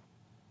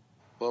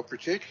 Well,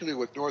 particularly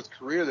with North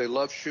Korea, they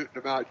love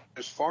shooting them out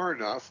just far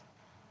enough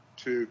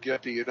to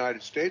get the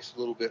United States a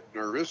little bit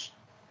nervous,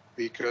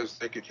 because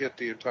they could hit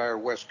the entire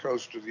west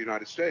coast of the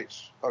United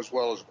States, as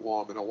well as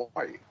Guam and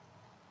Hawaii.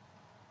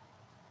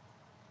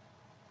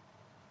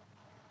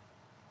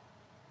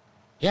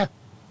 Yeah,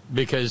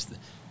 because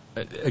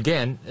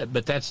again,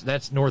 but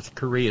that's North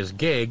Korea's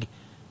gig.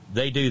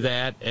 They do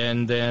that,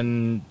 and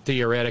then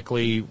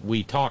theoretically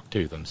we talk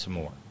to them some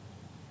more.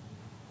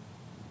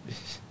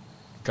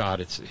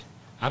 God,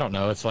 I don't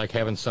know. It's like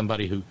having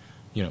somebody who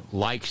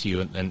likes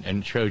you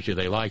and shows you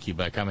they like you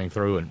by coming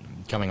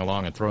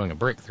along and throwing a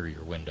brick through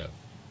your window.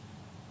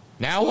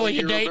 Now will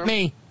you date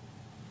me?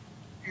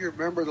 You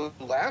remember the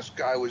last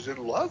guy was in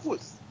love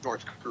with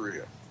North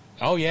Korea.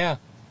 Oh, yeah.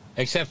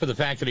 Except for the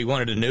fact that he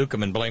wanted to nuke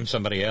him and blame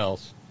somebody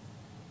else.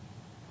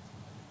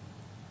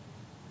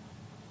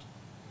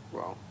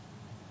 Well,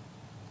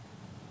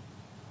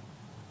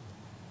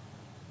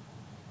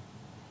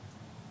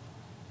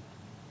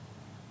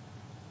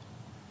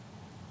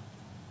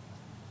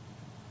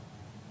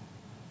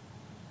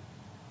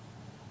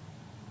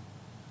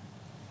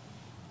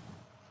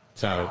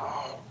 so,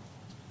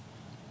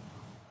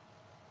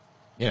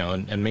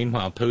 and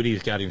meanwhile,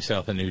 Pootie's got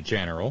himself a new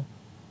general.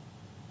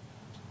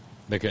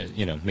 Because,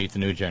 meet the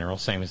new general,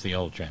 same as the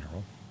old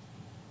general.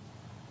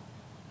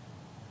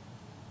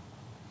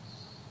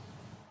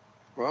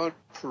 Well,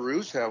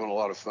 Peru's having a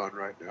lot of fun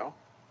right now.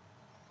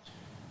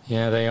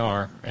 Yeah, they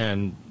are,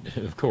 and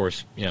of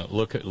course,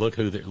 look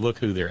who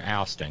they're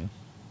ousting.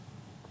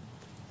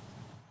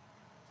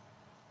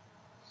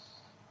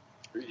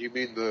 You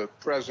mean the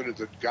president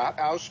that got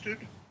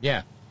ousted?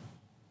 Yeah.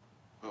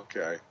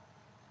 Okay.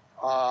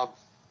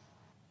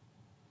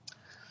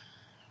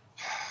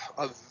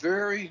 A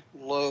very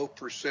low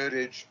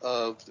percentage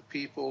of the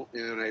people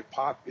in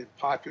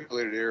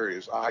populated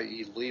areas,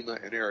 i.e. Lima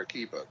and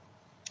Arequipa,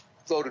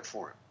 voted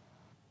for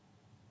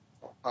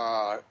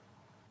him.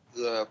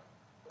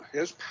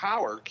 His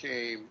power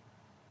came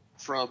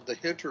from the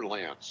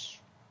hinterlands.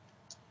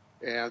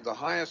 And the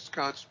highest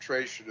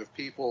concentration of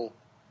people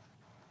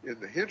in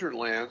the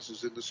hinterlands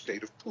is in the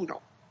state of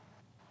Puno,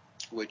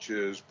 which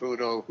is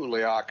Puno,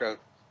 Juliaca,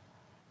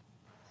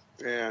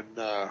 and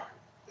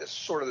it's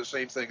sort of the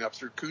same thing up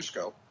through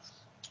Cusco,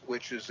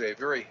 which is a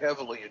very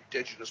heavily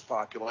indigenous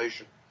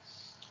population.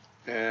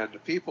 And the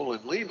people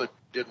in Lima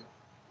didn't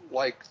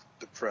like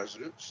the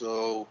president,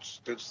 so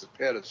since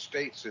the head of the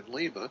state's in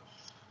Lima,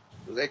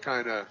 they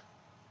kind of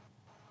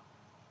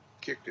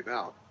kicked him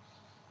out,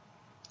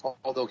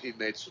 although he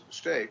made some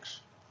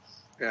mistakes.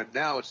 And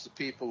now it's the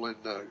people in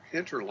the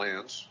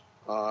hinterlands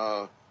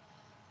that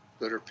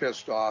are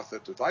pissed off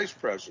at the vice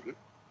president,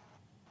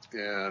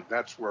 and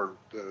that's where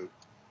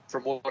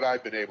from what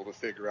I've been able to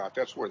figure out,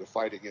 that's where the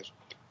fighting is.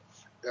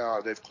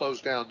 They've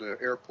closed down the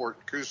airport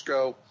in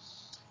Cusco.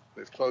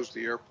 They've closed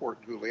the airport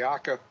in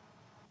Juliaca,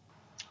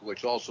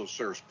 which also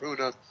serves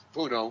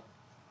Puno,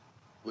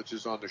 which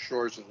is on the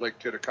shores of Lake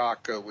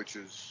Titicaca, which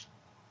is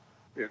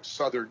in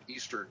southern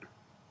eastern,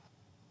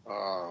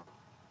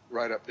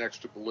 right up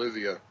next to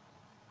Bolivia,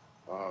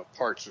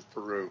 parts of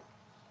Peru.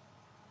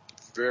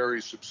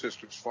 Very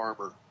subsistence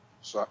farmer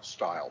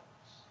style,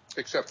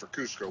 except for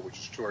Cusco, which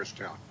is tourist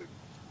town.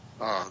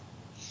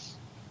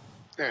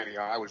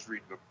 Anyhow, I was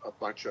reading a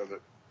bunch of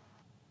it,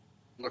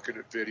 looking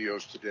at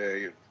videos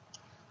today, and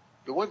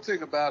the one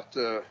thing about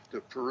the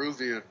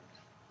Peruvian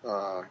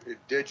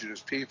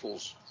indigenous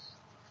peoples,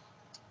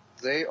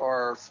 they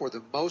are, for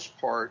the most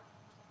part,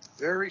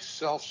 very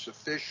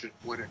self-sufficient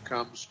when it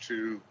comes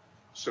to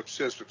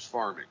subsistence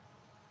farming.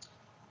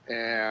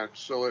 And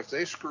so if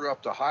they screw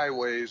up the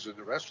highways and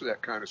the rest of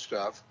that kind of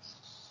stuff,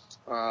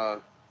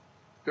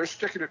 they're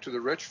sticking it to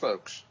the rich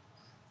folks.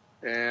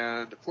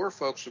 And the poor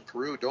folks in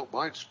Peru don't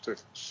mind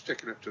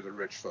sticking it to the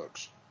rich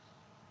folks.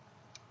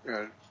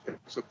 And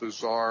it's a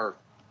bizarre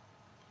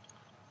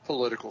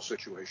political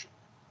situation.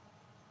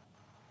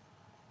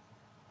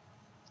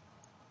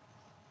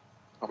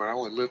 I mean, I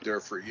only lived there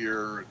for a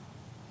year and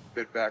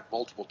been back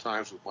multiple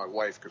times with my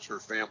wife because her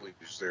family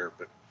is there.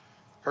 But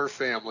her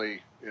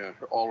family, and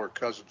all her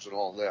cousins and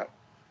all that,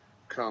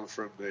 come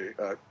from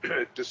the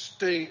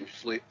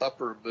distinctly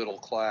upper middle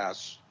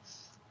class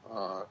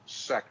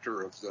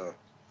sector of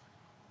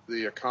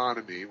the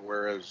economy,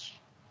 whereas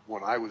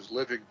when I was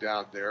living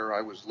down there,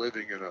 I was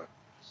living in a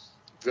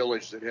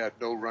village that had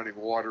no running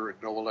water and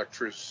no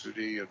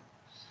electricity, and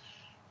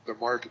the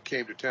market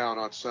came to town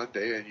on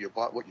Sunday and you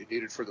bought what you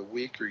needed for the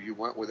week or you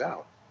went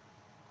without.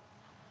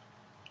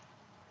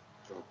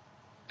 So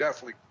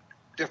definitely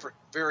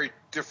very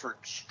different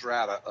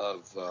strata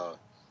of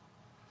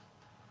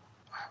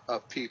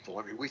people.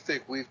 I mean, we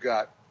think we've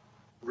got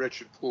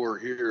rich and poor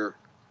here.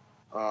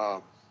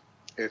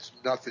 It's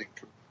nothing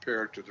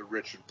compared to the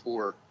rich and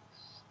poor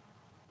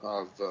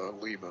of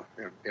Lima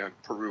and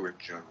Peru in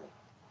general.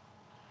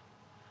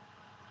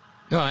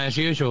 No, as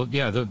usual,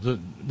 yeah,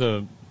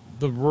 the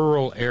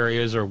rural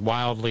areas are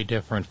wildly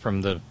different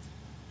from the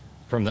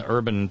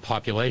urban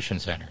population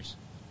centers,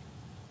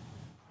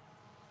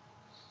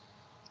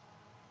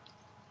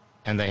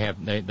 and they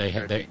have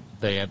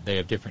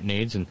different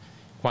needs, and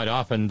quite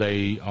often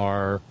they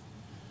are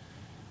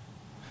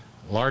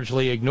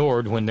largely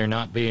ignored when they're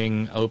not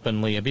being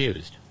openly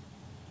abused.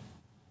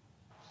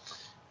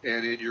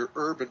 And in your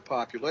urban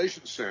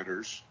population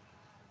centers,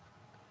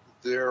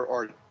 there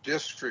are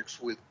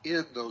districts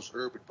within those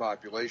urban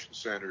population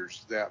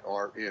centers that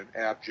are in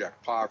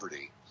abject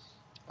poverty,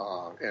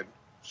 and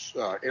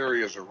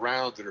areas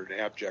around that are in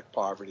abject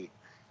poverty.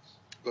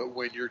 But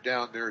when you're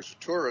down there as a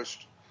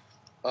tourist,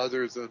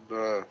 other than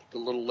the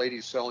little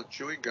lady selling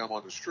chewing gum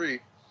on the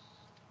street,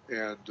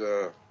 and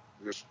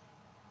there's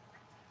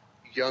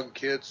young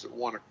kids that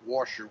want to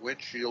wash your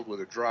windshield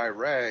with a dry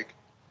rag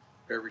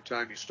every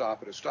time you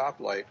stop at a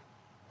stoplight,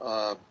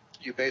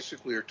 you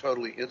basically are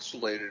totally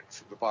insulated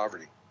from the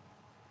poverty.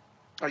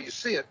 Now, you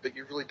see it, but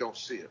you really don't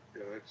see it.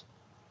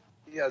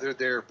 You know, they're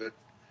there, but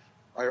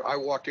I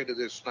walk into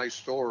this nice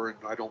store and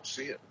I don't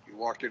see it. You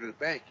walk into the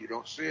bank, you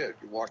don't see it.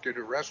 You walk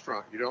into a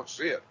restaurant, you don't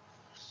see it.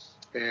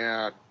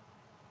 And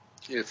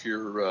if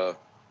you're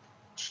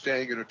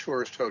staying in a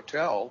tourist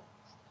hotel,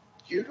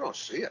 you don't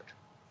see it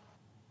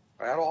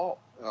at all.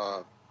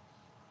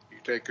 You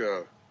take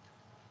a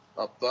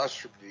bus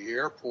from the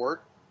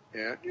airport,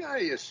 and yeah,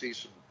 you see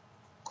some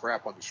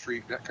crap on the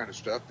street and that kind of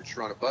stuff, but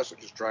you're on a bus that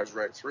just drives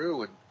right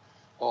through, and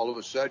all of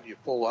a sudden you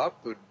pull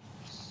up and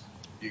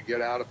you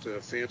get out at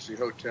the fancy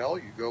hotel,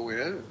 you go in,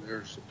 and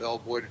there's a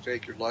bellboy to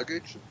take your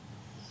luggage, and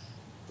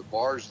the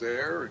bar's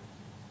there, and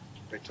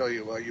they tell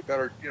you, well, you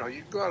better, you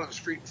can go out on the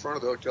street in front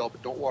of the hotel,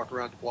 but don't walk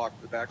around the block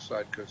to the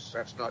backside because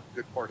that's not a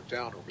good part of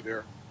town over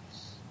there.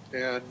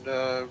 And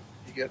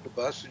you get in the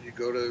bus and you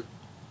go to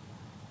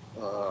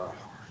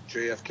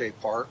JFK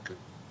Park and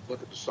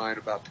look at the sign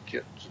about the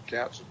kittens and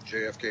cats at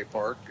JFK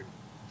Park and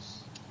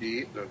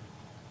eat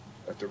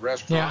at the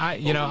restaurant.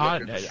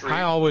 Yeah,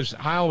 I always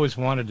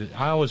wanted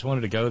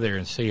to go there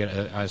and see it.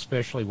 I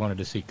especially wanted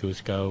to see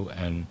Cusco,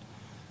 and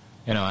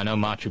I know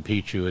Machu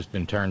Picchu has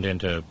been turned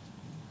into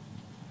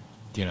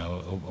a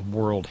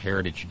World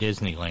Heritage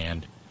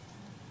Disneyland.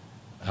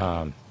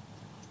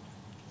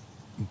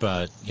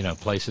 But,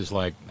 places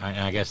like,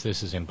 I guess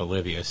this is in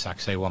Bolivia,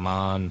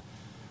 Sacsayhuaman.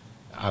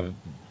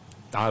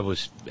 I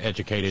was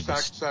educated.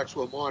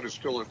 Sacsayhuaman is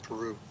still in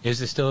Peru.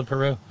 Is it still in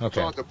Peru?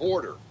 Okay. It's on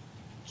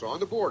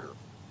the border.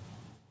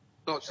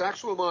 No,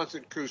 Sacsayhuaman's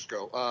in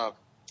Cusco.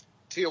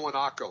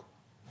 Tiwanaku.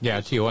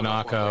 Yeah,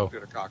 Tiwanaku.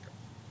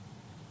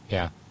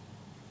 Yeah.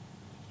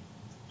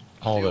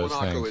 All those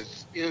things. Tiwanaku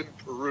is in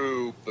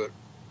Peru, but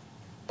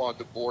on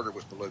the border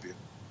with Bolivia.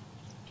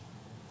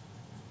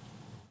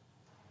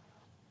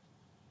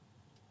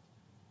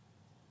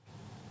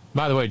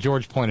 By the way,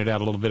 George pointed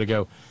out a little bit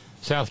ago,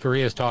 South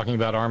Korea is talking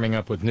about arming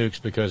up with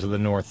nukes because of the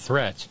North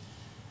threats,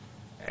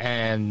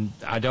 and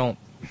I don't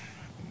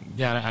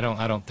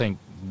think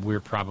we're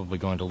probably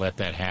going to let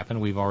that happen.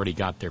 We've already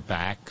got their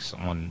backs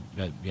on,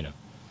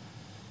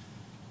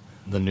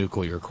 the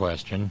nuclear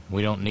question.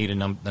 We don't need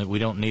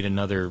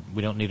another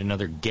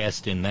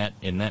guest in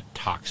that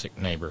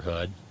toxic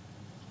neighborhood.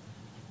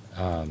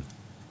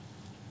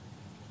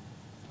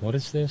 What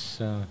is this?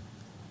 I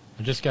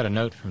just got a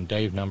note from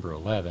Dave number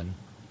 11.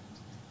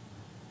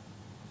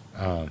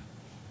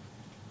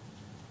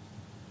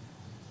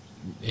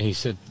 He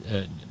said,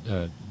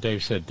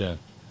 Dave said,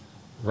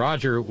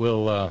 Roger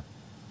will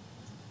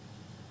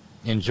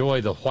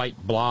enjoy the white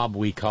blob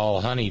we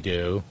call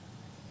honeydew.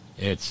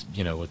 It's,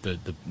 with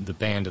the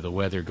band of the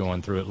weather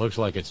going through, it looks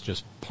like it's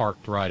just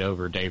parked right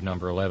over Dave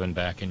number 11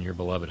 back in your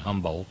beloved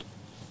Humboldt.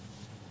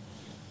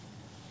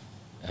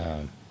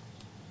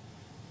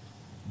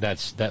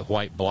 That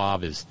white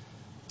blob is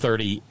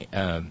 30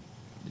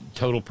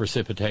 total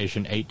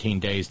precipitation 18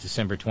 days,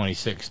 December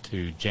 26th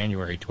to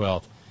January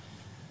 12th,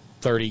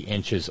 30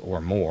 inches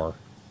or more.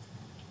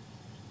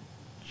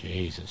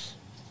 Jesus.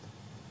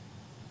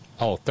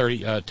 Oh,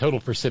 30 total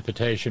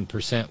precipitation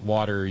percent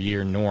water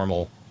year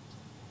normal.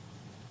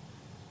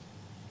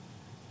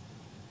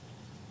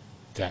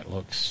 That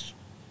looks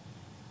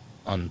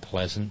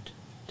unpleasant,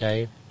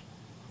 Dave.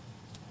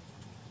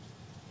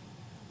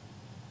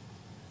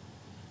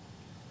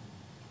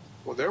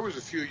 Well, there was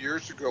a few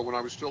years ago when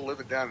I was still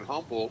living down in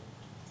Humboldt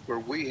where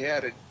we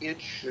had an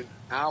inch an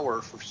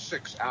hour for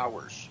 6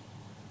 hours.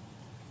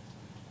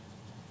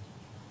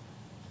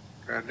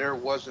 And there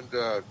wasn't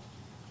a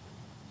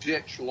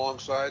ditch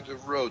alongside the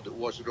road that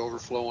wasn't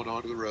overflowing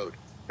onto the road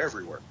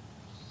everywhere.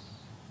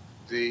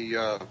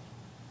 The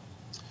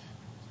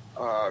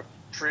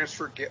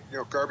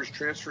garbage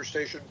transfer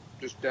station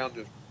just down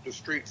the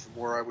street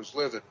from where I was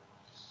living,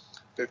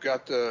 they've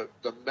got the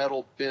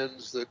metal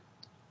bins that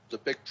the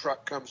big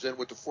truck comes in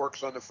with the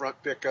forks on the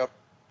front, pick up,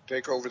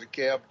 take over the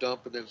cab,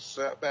 dump, and then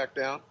set back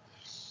down.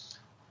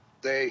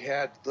 They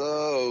had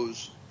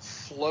those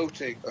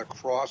floating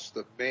across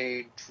the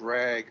main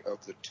drag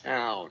of the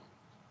town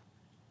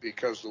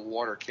because the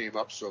water came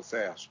up so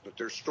fast. But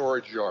their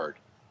storage yard,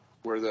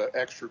 where the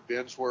extra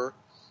bins were,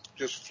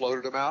 just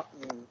floated them out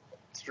and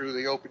through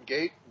the open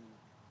gate and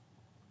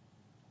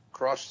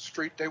across the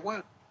street they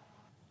went.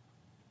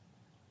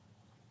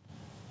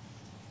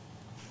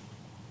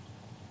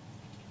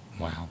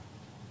 Wow.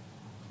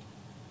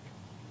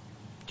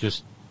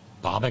 Just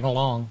bobbing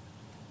along.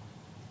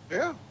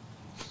 Yeah.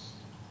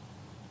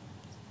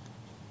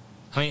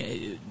 I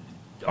mean,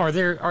 are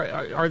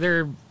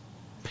there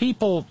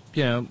people,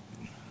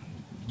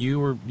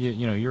 you're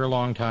a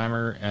long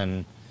timer,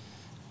 and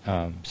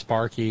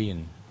Sparky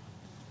and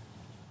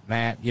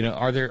Matt,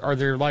 are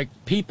there like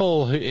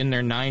people who in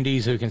their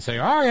 90s who can say,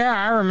 "Oh yeah,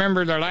 I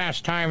remember the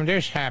last time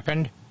this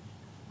happened"?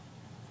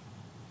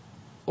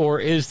 Or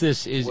is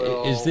this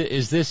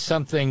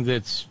something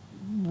that's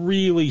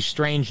really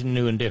strange and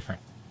new and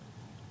different?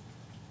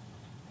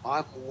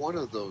 I'm one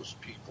of those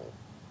people.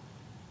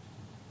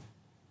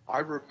 I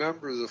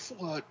remember the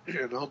flood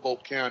in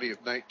Humboldt County of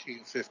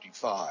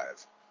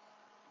 1955.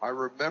 I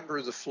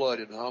remember the flood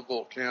in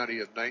Humboldt County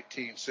of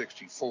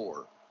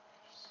 1964.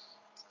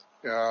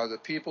 The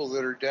people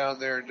that are down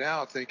there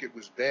now think it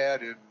was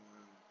bad in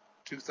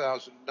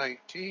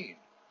 2019.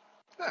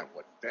 That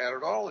wasn't bad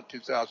at all in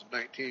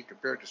 2019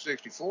 compared to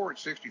 64, and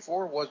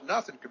 64 was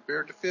nothing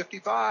compared to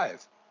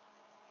 55.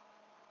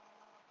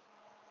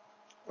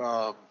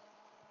 There's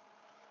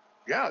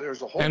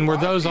a whole. And were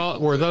those all?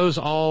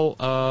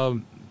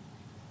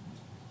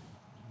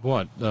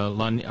 What?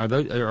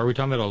 Are we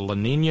talking about a La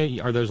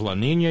Nina? Are those La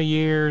Nina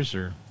years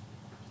or?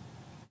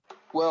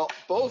 Well,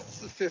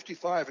 both the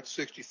 55 and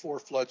 64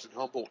 floods in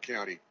Humboldt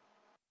County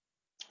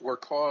were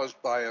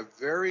caused by a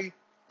very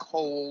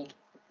cold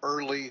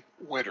early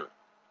winter,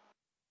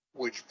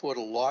 which put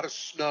a lot of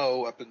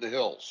snow up in the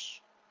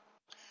hills.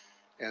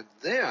 And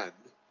then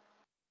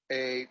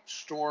a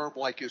storm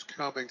like is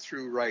coming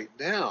through right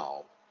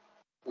now,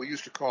 we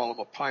used to call them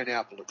a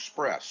Pineapple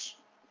Express,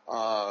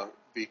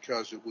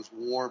 because it was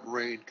warm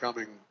rain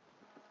coming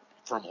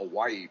from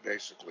Hawaii,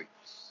 basically.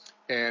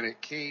 And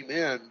it came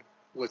in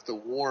with the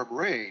warm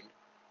rain,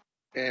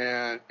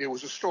 and it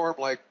was a storm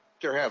like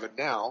they're having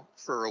now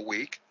for a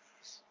week,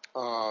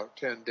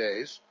 10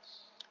 days.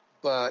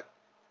 But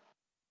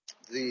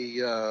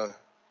the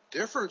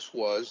difference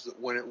was that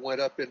when it went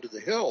up into the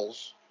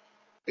hills,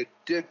 it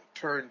didn't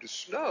turn to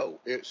snow.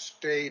 It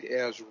stayed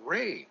as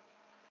rain.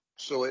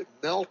 So it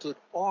melted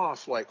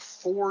off like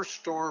 4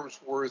 storms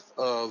worth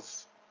of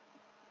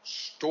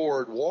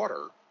stored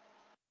water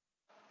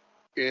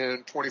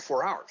in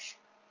 24 hours.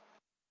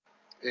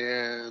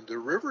 And the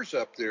rivers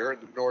up there in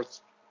the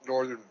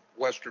northern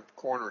western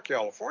corner of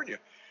California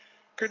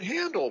can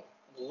handle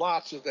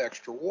lots of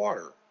extra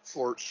water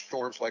for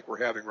storms like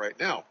we're having right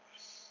now.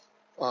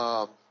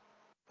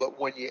 But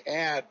when you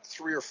add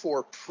 3 or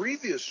 4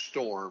 previous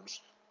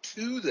storms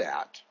to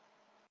that,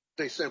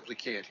 they simply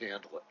can't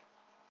handle it.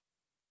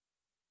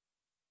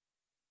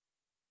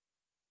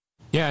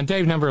 Yeah, and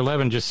Dave number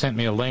 11 just sent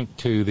me a link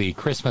to the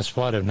Christmas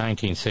flood of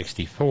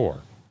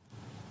 1964.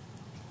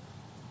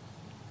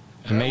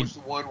 That was the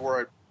one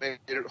where I made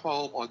it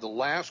home on the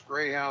last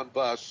Greyhound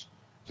bus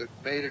that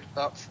made it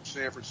up from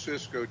San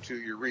Francisco to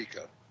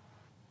Eureka.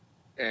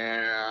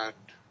 And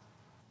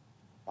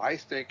I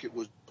think it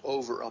was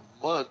over a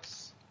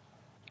month,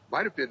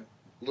 might have been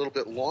a little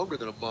bit longer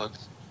than a month,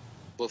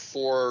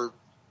 before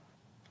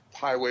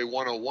Highway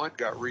 101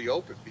 got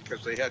reopened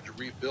because they had to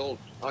rebuild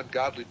an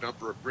ungodly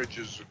number of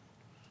bridges.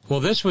 Well,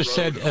 this was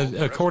said,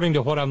 according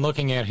to what I'm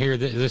looking at here,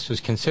 this was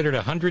considered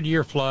a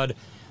 100-year flood,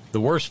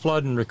 the worst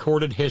flood in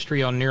recorded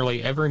history on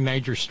nearly every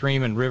major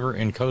stream and river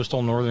in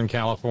coastal Northern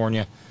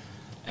California,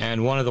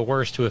 and one of the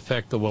worst to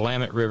affect the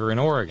Willamette River in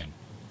Oregon.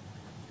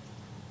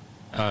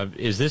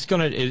 Is this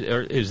going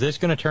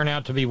to turn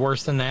out to be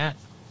worse than that?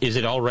 Is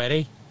it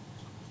already?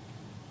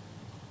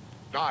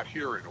 Not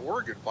here in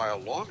Oregon by a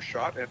long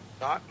shot, and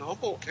not in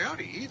Humboldt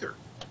County either.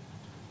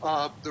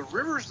 The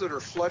rivers that are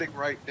flooding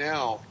right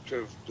now,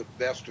 to the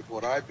best of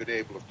what I've been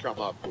able to come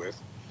up with,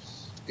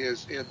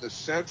 is in the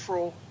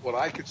central, what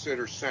I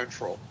consider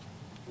central,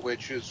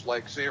 which is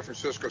like San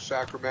Francisco,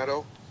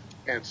 Sacramento,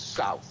 and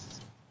south.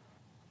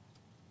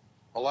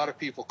 A lot of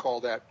people call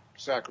that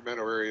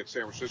Sacramento area in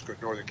San Francisco,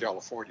 Northern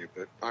California,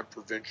 but I'm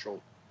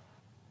provincial.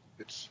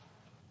 That's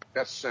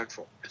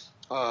central.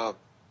 But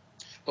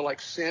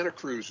like Santa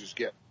Cruz is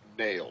getting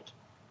nailed,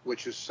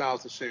 which is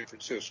south of San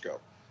Francisco.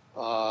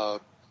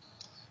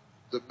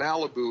 The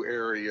Malibu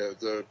area,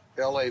 the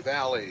LA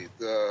Valley,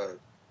 the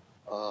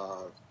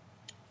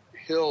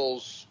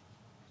hills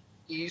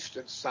east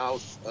and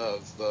south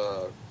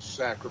of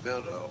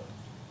Sacramento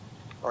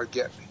are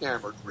getting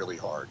hammered really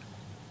hard.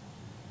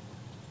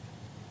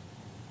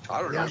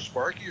 I don't know,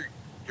 Sparky,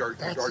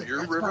 are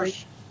your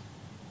rivers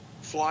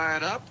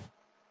flying up?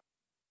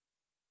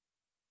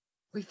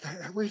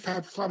 We've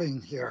had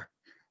flooding here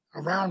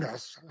around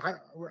us.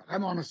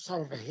 I'm on the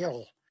side of a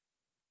hill.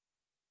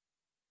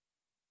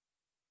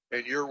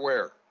 And you're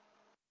where?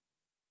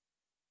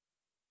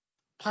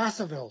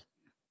 Placerville.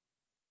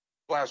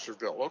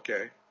 Placerville,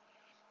 okay.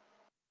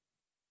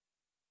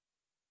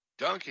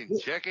 Duncan,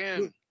 check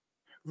in.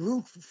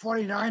 Route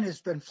 49 has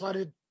been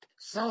flooded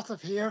south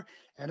of here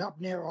and up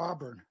near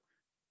Auburn.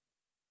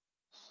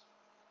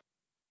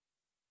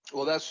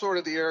 Well, that's sort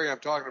of the area I'm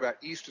talking about,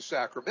 east of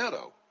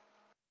Sacramento.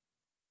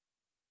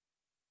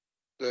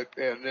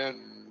 And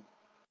then,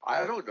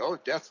 I don't know,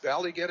 Death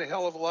Valley get a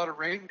hell of a lot of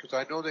rain? Because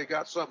I know they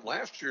got some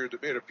last year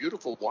that made a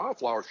beautiful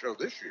wildflower show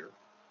this year.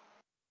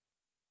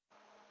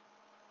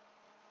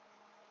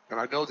 And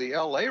I know the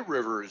L.A.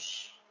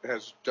 Rivers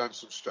has done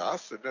some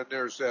stuff. And then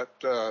there's that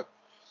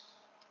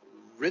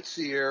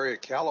ritzy area,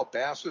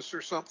 Calabasas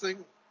or something.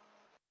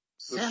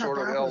 The sort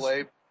of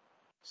L.A.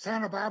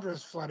 Santa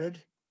Barbara's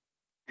flooded.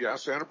 Yeah,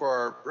 Santa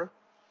Barbara.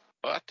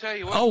 Well, I'll tell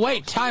you what. Oh,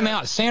 wait, time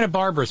out. Santa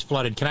Barbara's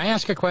flooded. Can I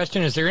ask a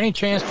question? Is there any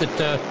chance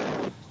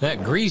that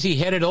that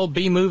greasy-headed old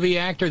B-movie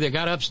actor that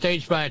got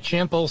upstaged by a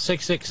chimp, old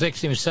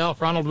 666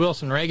 himself, Ronald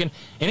Wilson Reagan,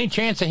 any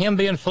chance of him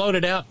being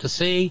floated out to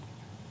sea?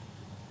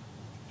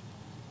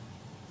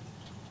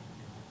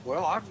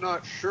 Well, I'm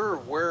not sure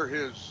where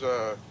his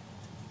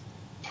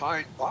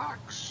pine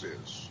box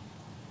is.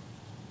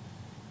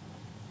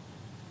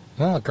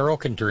 Well, a girl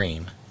can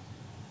dream.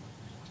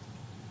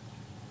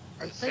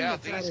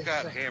 Southeast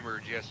got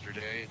hammered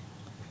yesterday.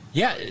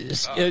 Yeah,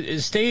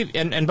 Steve,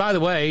 and by the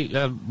way,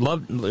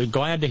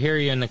 glad to hear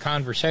you in the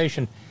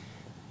conversation.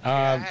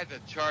 I had to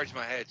charge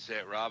my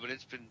headset, Robin.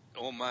 It's been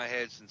on my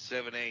head since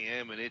 7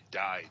 a.m., and it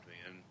died,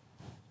 man.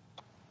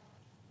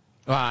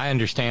 Well, I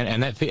understand,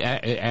 and that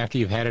after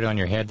you've had it on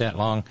your head that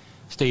long,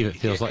 Steve, it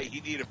feels like... You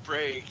need a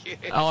break.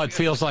 Oh, it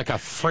feels like a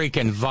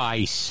freaking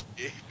vice.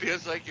 It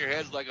feels like your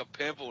head's like a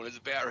pimple, and it's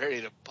about ready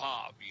to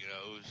pop, you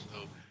know,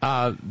 so...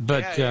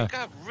 Yeah, it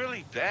got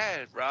really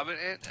bad, Robin,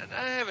 and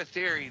I have a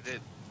theory that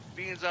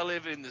being as I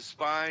live in the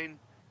spine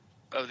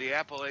of the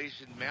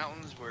Appalachian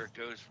Mountains, where it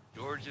goes from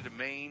Georgia to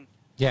Maine,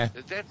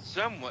 that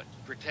somewhat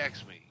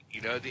protects me.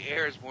 You know, the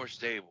air is more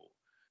stable.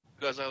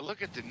 Because I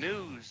look at the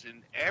news,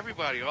 and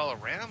everybody all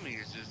around me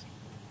is just,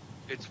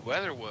 it's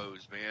weather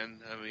woes, man.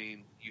 I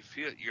mean, you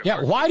feel...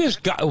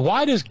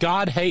 Why does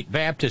God hate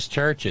Baptist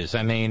churches?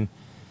 I mean...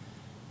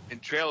 In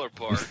trailer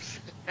parks.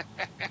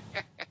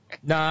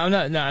 No,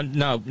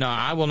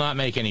 I will not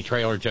make any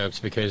trailer jokes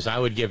because I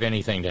would give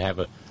anything to have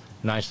a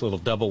nice little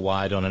double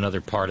wide on another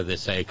part of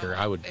this acre.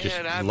 I would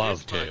just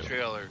love to. My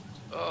trailer.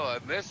 Oh, I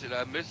miss it.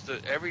 I miss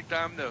every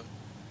time the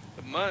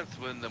month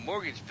when the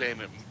mortgage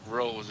payment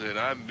rolls in.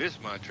 I miss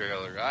my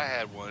trailer. I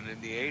had one in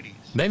the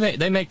 80s.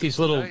 They make these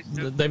little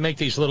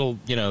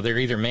Nice. they're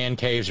either man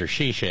caves or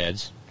she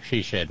sheds.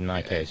 She shed in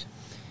my case.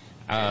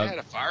 It had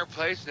a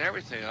fireplace and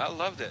everything. I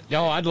loved it.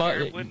 No, I'd love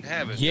it. Wouldn't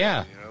have it.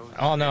 Yeah. Though,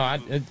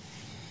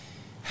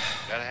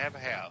 gotta have a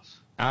house.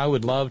 I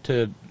would love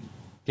to,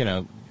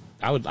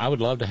 I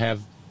would love to have,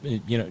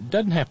 it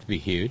doesn't have to be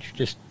huge,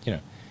 just,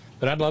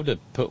 but I'd love to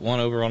put one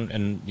over on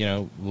and,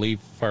 leave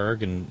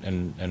Ferg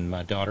and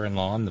my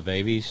daughter-in-law and the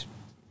babies,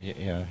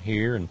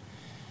 here and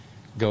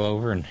go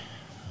over and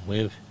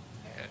live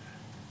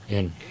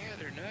in. Yeah,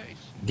 they're nice.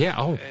 Yeah.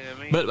 Oh.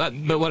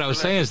 But what I was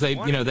saying is they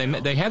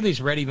have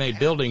these ready-made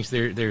buildings.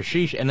 They're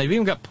sheesh, and they've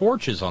even got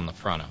porches on the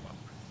front of them.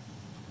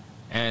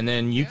 And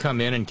then you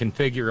come in and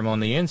configure them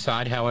on the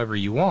inside however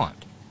you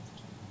want.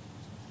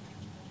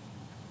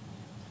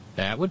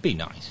 That would be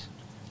nice.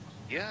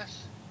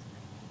 Yes.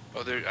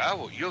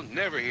 Oh, you'll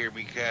never hear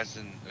me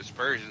casting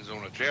aspersions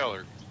on a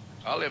trailer.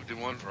 I lived in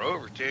one for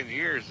over 10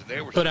 years, and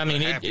they were. But I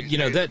mean,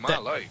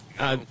 that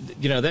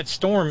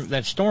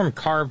storm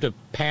carved a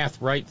path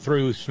right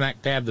through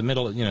smack dab the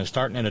middle,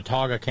 starting in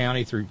Autauga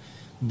County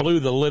blew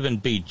the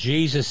living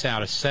bejesus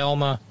out of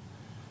Selma,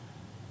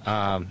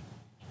 and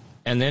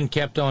then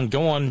kept on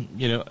going.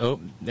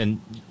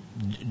 And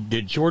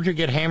did Georgia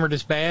get hammered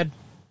as bad?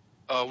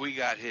 Oh, we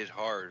got hit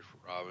hard,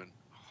 Robin.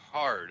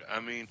 Hard. I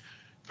mean,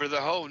 for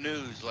the whole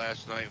news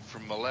last night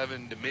from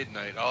 11 to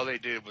midnight, all they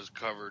did was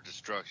cover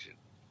destruction.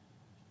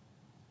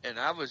 And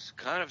I was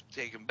kind of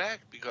taken back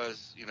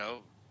because,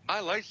 my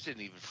lights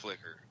didn't even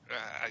flicker.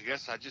 I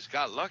guess I just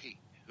got lucky.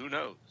 Who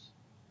knows?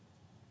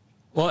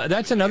 Well,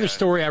 that's another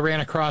story I ran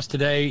across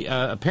today.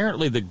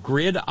 Apparently the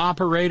grid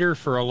operator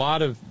for a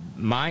lot of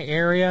my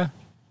area,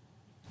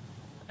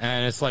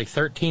 and it's like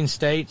 13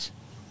 states,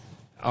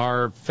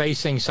 are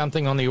facing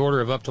something on the order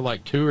of up to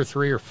like $2 or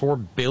 $3 or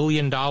 $4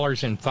 billion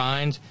in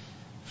fines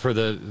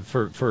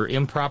for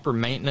improper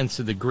maintenance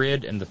of the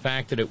grid and the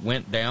fact that it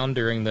went down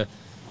during the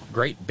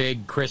great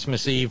big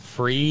Christmas Eve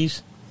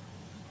freeze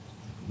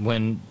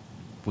when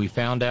we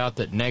found out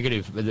that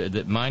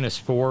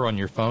 -4 on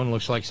your phone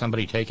looks like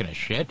somebody taking a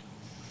shit.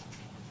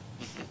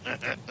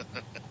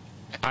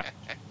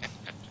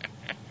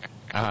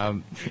 I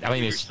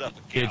mean,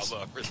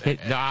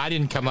 no, I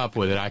didn't come up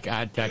with it. I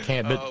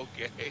can't.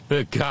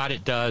 But God,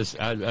 it does.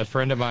 A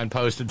friend of mine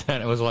posted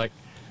that. It was like,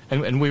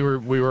 and we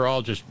were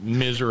all just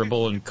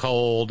miserable and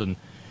cold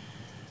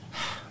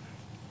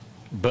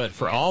But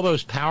for all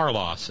those power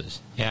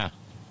losses, yeah.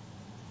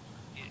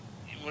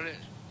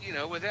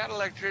 Without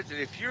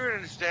electricity, if you're in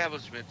an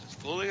establishment that's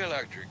fully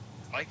electric,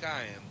 like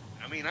I am,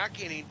 I mean, I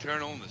can't even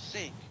turn on the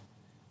sink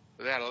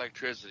without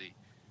electricity.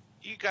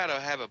 You got to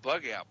have a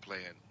bug-out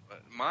plan.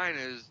 But mine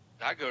is,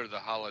 I go to the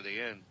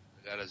Holiday Inn.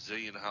 I got a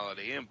zillion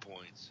Holiday Inn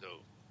points, so.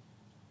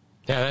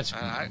 Yeah, that's.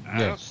 I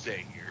don't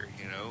stay here,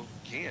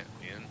 Can't,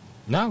 man.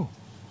 No.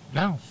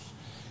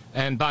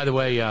 And by the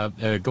way,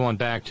 going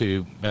back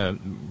to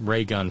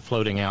ray gun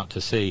floating out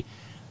to sea.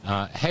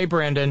 Hey,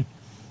 Brendan.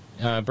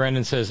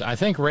 Brendan says, I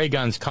think Ray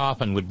Gun's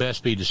coffin would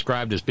best be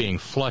described as being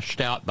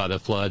flushed out by the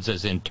floods,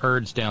 as in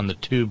turds down the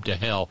tube to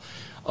hell.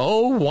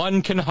 Oh,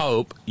 one can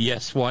hope.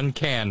 Yes, one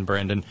can,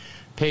 Brendan.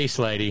 Peace,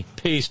 lady.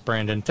 Peace,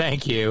 Brendan.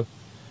 Thank you.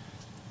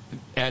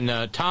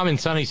 And Tom in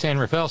sunny San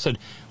Rafael said,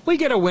 we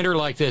get a winter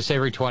like this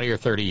every 20 or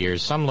 30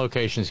 years. Some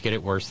locations get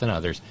it worse than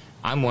others.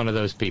 I'm one of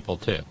those people,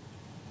 too.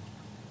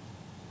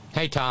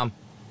 Hey, Tom.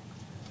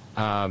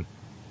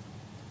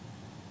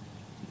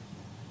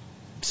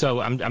 So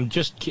I'm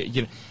just,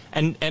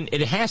 and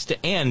it has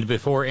to end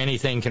before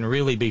anything can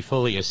really be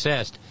fully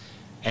assessed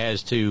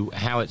as to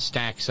how it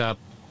stacks up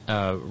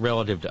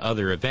relative to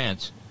other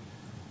events.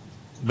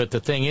 But the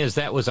thing is,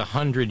 that was a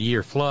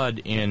 100-year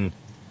flood in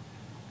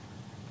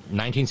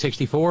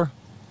 1964,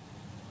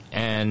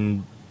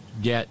 and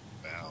yet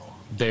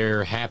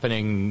they're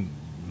happening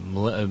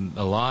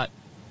a lot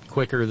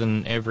quicker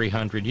than every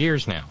 100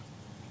 years now.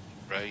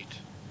 Right.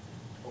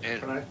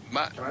 And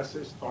can I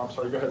say? Oh, I'm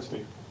sorry. Go ahead,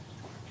 Steve.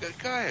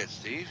 Go ahead,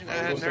 Steve. I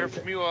hadn't heard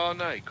from you all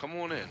night. Come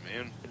on in,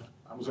 man.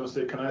 I was going to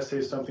say, can I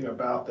say something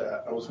about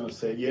that? I was going to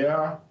say,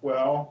 yeah,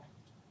 well,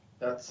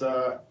 that's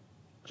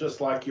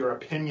just like your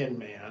opinion,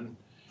 man.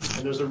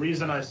 And there's a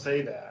reason I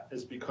say that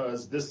is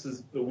because this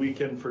is the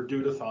weekend for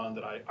Dudathon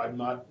that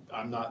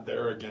I'm not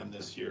there again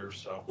this year.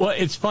 So. Well,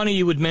 it's funny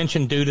you would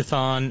mention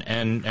Dudathon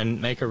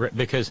and make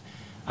because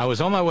I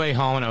was on my way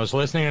home and I was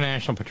listening to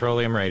National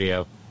Petroleum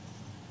Radio,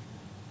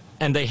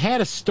 and they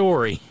had a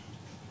story.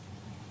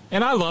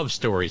 And I love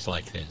stories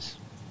like this.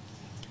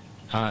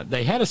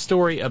 They had a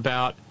story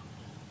about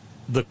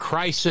the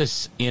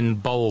crisis in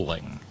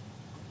bowling.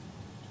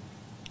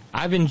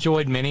 I've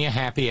enjoyed many a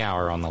happy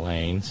hour on the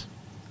lanes.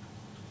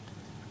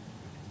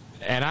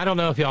 And I don't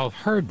know if y'all have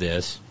heard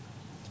this.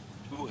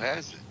 Who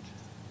hasn't?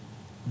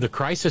 The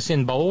crisis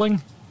in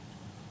bowling?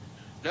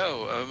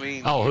 No, I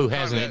mean... Oh, who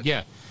hasn't it?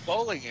 Yeah.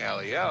 Bowling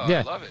alley, yeah.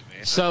 I love it,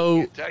 man. So, I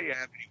can't tell you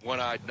how many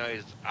one-eyed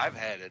nights I've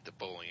had at the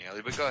bowling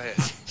alley, but go ahead.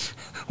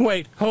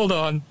 Wait, hold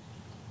on.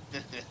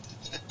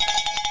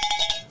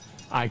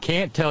 I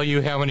can't tell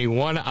you how many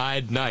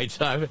one-eyed nights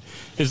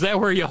Is that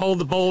where you hold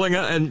the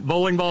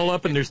bowling ball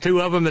up and there's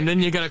two of them, and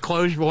then you got to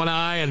close one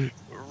eye and?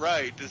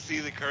 Right, to see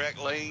the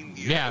correct lane.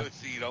 You know,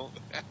 so you don't.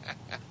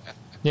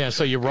 Yeah,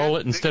 so you roll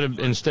it instead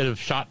of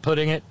shot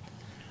putting it.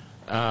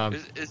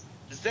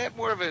 Is that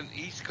more of an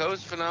East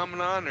Coast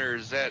phenomenon, or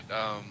is that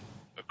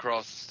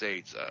across the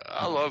states?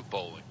 I love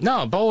bowling.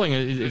 No, bowling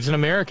is an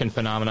American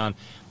phenomenon.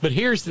 But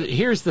here's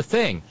the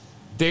thing: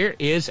 there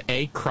is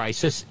a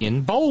crisis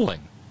in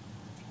bowling,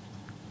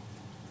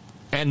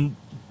 and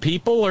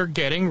people are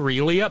getting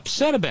really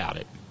upset about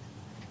it.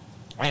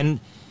 And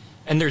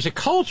there's a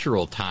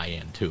cultural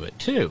tie-in to it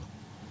too.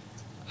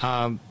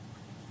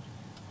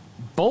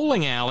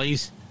 Bowling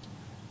alleys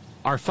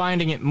are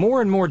finding it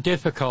more and more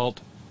difficult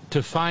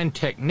to find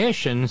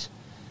technicians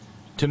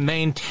to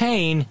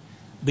maintain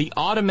the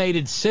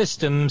automated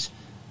systems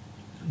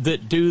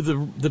that do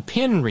the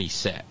pin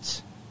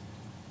resets.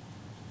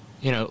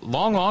 You know,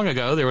 long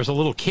ago, there was a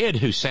little kid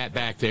who sat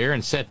back there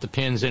and set the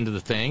pins into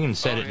the thing and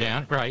set it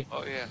down. Right.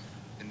 Oh, yeah.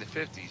 In the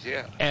 50s,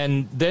 yeah.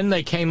 And then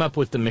they came up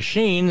with the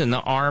machine, and the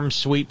arm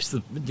sweeps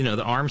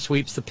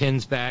the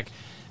pins back,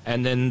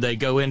 and then they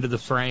go into the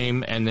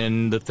frame, and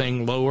then the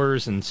thing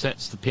lowers and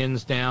sets the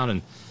pins down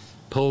and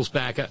pulls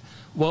back up.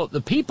 Well,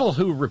 the people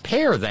who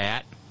repair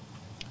that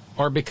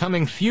are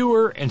becoming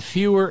fewer and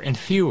fewer and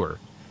fewer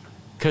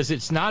because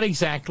it's not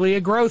exactly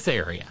a growth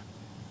area.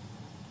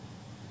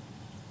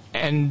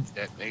 And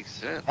that makes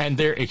sense. And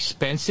they're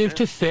expensive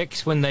to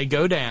fix when they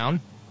go down.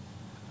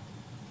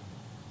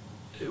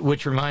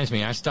 Which reminds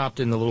me, I stopped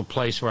in the little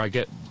place where I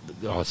get,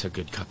 it's a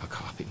good cup of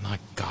coffee. My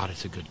God,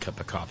 it's a good cup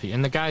of coffee.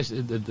 And the guys,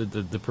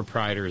 the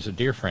proprietor is a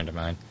dear friend of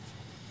mine.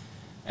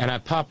 And I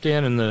popped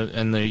in,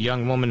 and the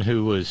young woman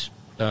who was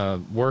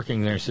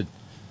working there said,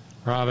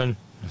 "Robin,"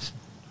 I said,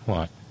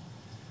 "What?"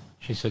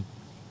 She said,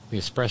 "The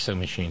espresso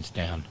machine's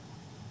down."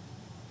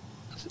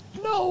 I said,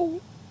 "No."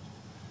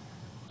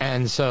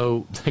 And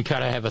so they got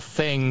to have a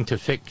thing to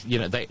fix,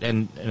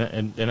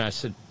 and I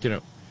said,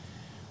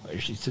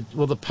 she said,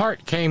 "Well, the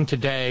part came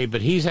today,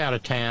 but he's out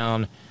of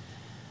town."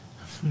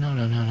 I said,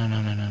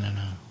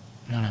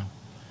 No.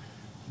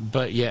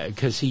 But, yeah,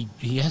 because he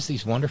has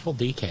these wonderful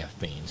decaf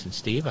beans. And,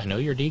 Steve, I know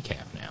you're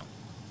decaf now.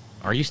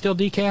 Are you still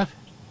decaf?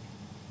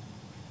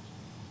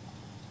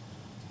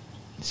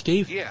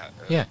 Steve? Yeah.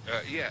 The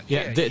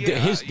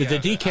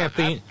decaf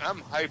bean.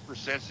 I'm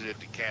hypersensitive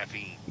to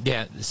caffeine.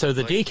 Yeah, so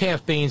the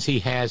decaf beans he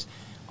has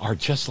are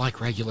just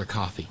like regular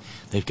coffee.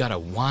 They've got a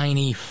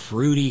winey,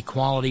 fruity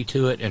quality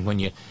to it, and when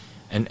you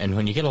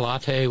get a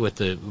latte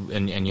with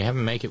and you have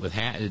them make it with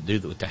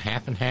the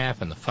half and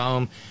half and the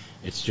foam,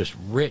 it's just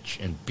rich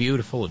and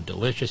beautiful and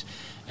delicious.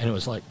 And it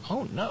was like,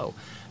 oh no.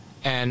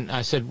 And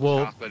I said,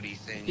 well,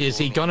 is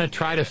he going to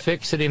try to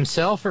fix it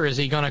himself, or is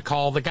he going to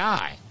call the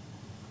guy?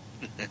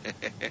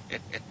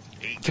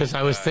 Because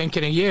I was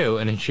thinking of you.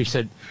 And then she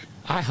said,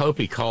 I hope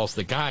he calls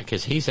the guy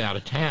because he's out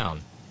of town.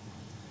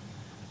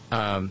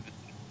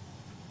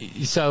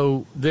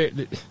 So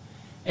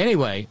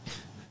anyway,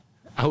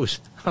 I was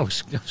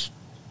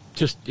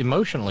just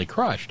emotionally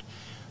crushed.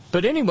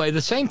 But anyway,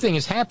 the same thing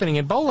is happening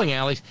in bowling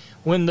alleys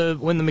when the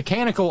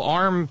mechanical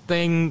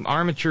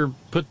armature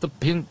put the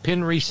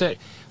pin reset.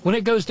 When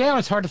it goes down,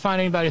 it's hard to find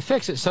anybody to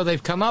fix it. So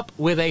they've come up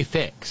with a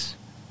fix.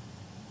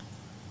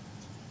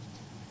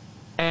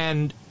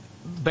 And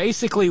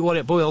basically what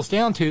it boils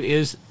down to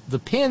is the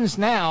pins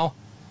now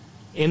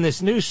in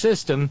this new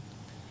system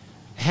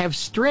have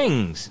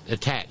strings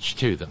attached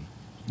to them.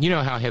 You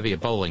know how heavy a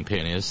bowling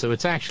pin is, so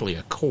it's actually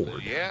a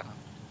cord. Yeah.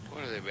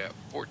 What are they, about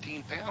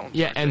 14 pounds?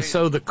 Yeah, and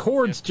so the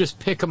cords just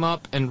pick them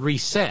up and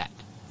reset.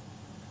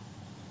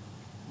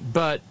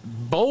 But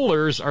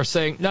bowlers are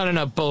saying,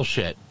 no,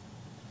 bullshit.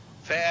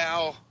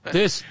 Foul.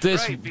 This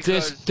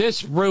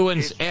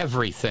ruins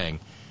everything.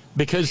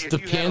 Because the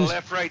pins. If you have a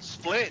left-right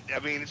split, I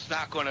mean, it's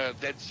not going to.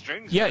 That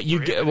string's. Yeah,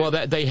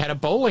 they had a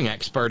bowling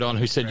expert on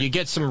who said you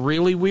get some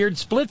really weird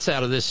splits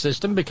out of this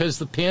system because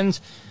the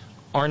pins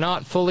are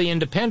not fully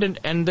independent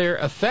and they're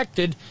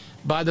affected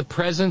by the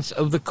presence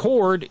of the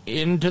cord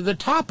into the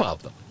top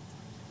of them.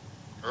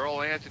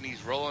 Earl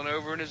Anthony's rolling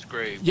over in his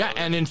grave. Yeah,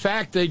 and in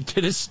fact, they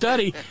did a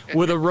study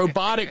with a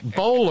robotic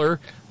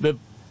bowler, the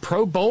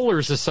Pro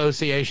Bowlers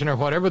Association or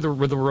whatever,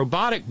 with a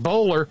robotic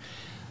bowler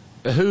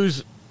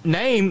whose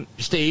name,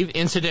 Steve,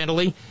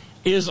 incidentally,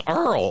 is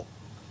Earl.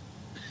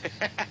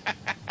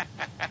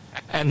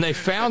 And they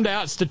found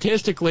out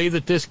statistically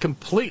that this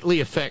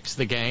completely affects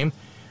the game.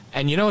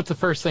 And you know what the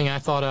first thing I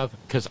thought of?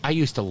 Because I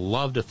used to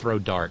love to throw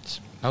darts.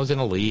 I was in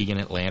a league in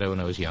Atlanta when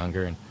I was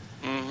younger.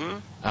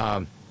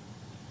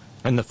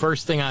 And the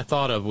first thing I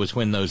thought of was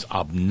when those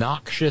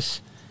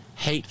obnoxious,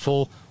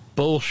 hateful,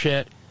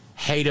 bullshit,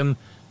 hate them,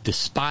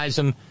 despise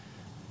them,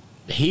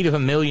 heat of a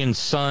million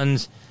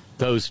suns,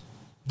 those,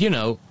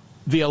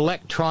 the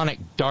electronic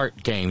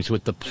dart games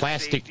with the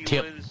plastic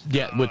tip,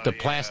 with the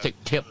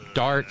plastic tip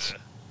darts.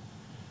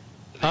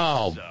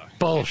 Oh,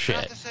 bullshit!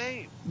 It's not the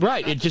same.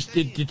 Right? It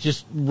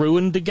just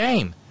ruined the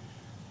game.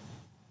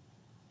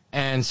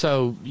 And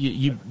so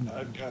you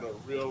I've got a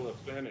real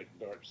authentic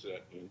dart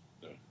set.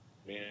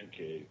 Man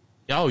cave.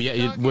 Oh,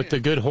 yeah, with the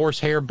good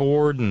horsehair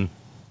board and...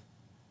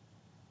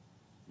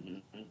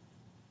 Mm-hmm.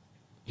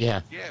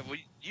 Yeah. Yeah, well,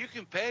 you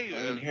can pay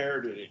I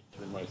inherited it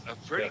from my a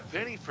pretty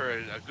penny for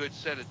a good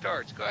set of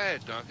darts. Go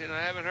ahead, Duncan.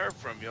 I haven't heard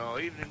from you all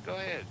evening. Go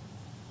ahead.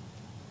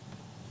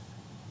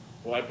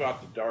 Well, I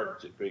bought the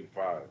darts at Big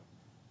Five.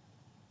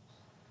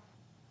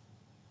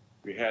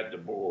 We had the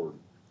board.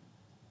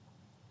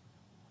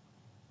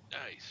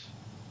 Nice.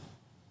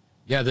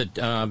 Yeah,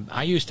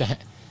 I used to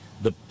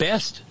the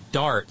best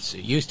darts,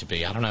 it used to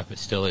be, I don't know if it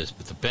still is,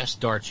 but the best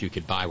darts you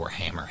could buy were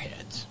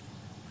hammerheads.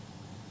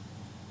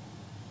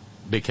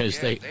 Because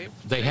they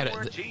had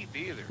weren't cheap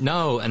either.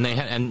 No, and they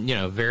had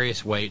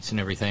various weights and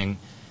everything,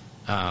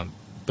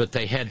 but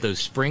they had those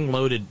spring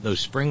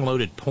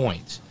loaded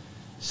points,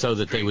 so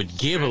that they would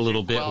give a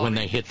little bit when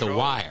they hit the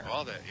wire.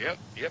 All that.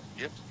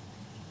 Yep.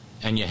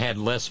 And you had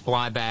less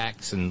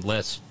flybacks and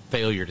less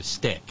failure to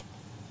stick.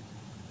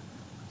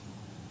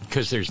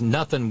 Because there's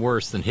nothing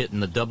worse than hitting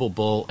the double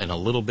bull and a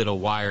little bit of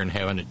wire and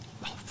having it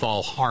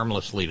fall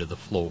harmlessly to the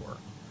floor.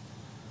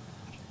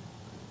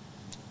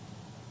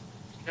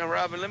 Now,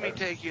 Robin, let me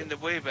take you in the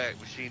Wayback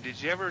Machine.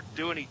 Did you ever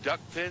do any duck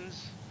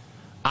pins?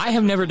 I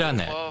have never done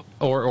that.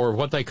 Or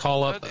what they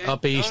call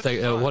up east,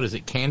 what is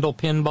it, candle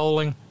pin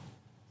bowling?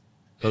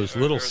 Those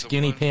little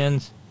skinny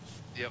pins?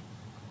 Yep.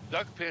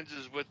 Duck pins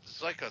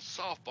it's like a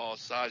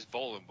softball-sized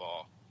bowling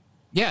ball.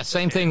 Yeah,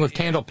 same thing with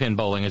candle pin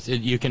bowling.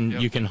 You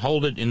can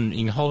hold it in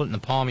the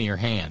palm of your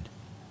hand.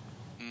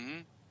 Mm-hmm.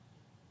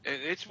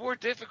 And it's more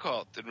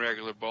difficult than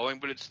regular bowling,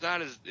 but it's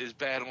not as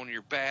bad on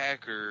your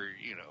back or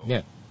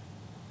Yeah.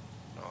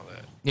 all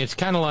that. It's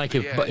kind of like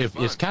if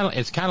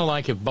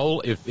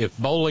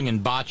bowling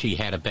and bocce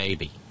had a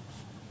baby.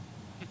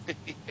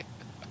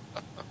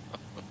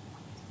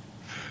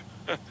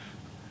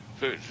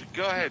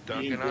 Go ahead,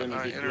 Duncan.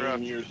 I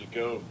interrupt. Years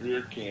ago,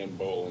 beer can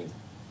bowling.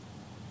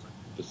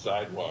 The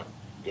sidewalk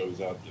goes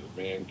out to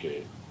the man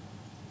cave,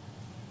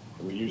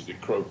 and we used the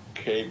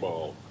croquet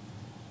ball.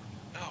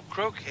 Oh,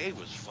 croquet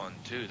was fun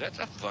too. That's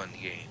a fun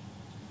game.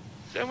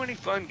 So many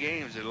fun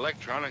games that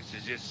electronics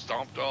is just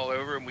stomped all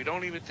over, and we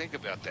don't even think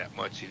about that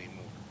much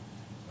anymore.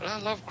 But I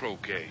love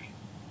croquet.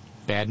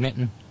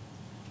 Badminton?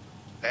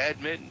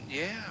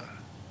 Yeah.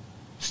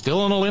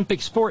 Still an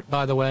Olympic sport,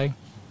 by the way.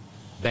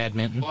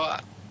 Badminton. Well,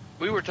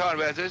 we were talking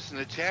about this in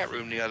the chat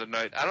room the other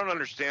night. I don't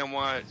understand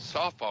why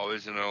softball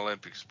isn't an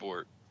Olympic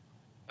sport.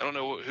 I don't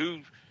know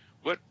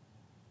what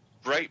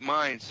bright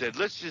mind said,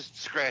 let's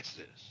just scratch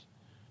this.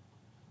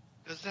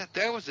 Because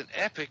that was an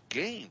epic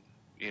game,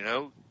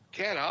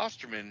 Kat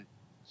Osterman,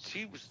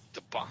 she was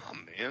the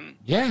bomb, man.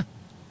 Yeah.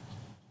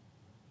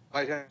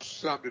 Might have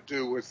something to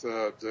do with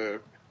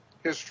the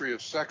history of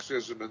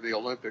sexism in the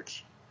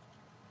Olympics.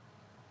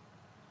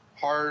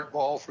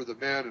 Hardball for the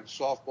men and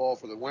softball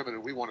for the women,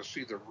 and we want to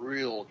see the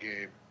real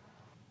game.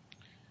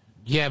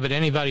 Yeah, but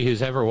anybody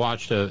who's ever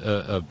watched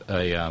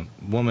a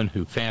woman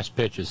who fast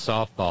pitches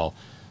softball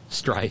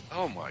strike,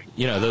 oh my,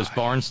 those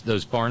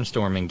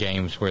barnstorming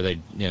games where they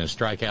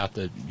strike out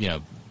the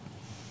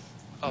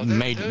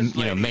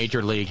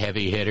major league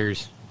heavy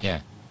hitters. Yeah,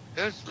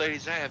 those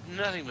ladies, I have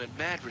nothing but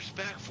mad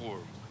respect for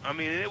them. I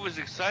mean, it was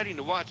exciting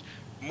to watch,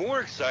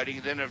 more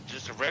exciting than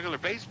just a regular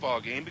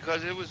baseball game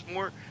because it was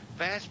more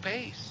fast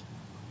paced.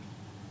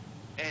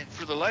 And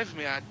for the life of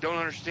me, I don't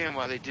understand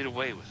why they did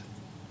away with it.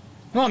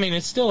 Well, I mean,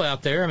 it's still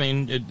out there. I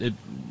mean,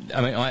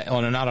 not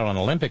on an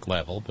Olympic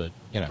level, but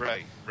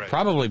right.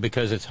 Probably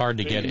because it's hard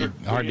to get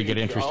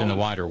interest in the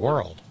wider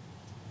world.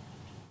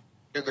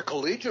 In the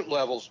collegiate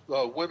levels,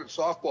 women's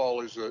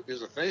softball is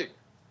a thing.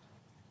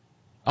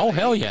 Oh,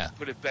 hell yeah!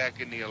 Put it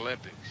back in the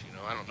Olympics.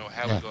 I don't know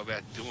how we go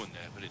about doing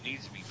that, but it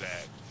needs to be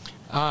back.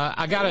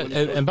 I got it.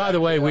 And by the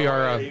way, we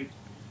are.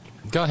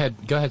 Go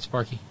ahead,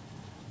 Sparky.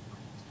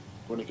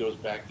 When it goes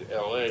back to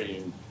L.A.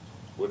 in,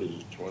 what is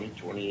it,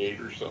 2028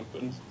 or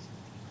something?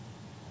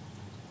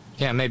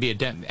 Yeah, maybe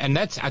and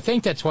I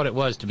think that's what it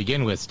was to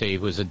begin with,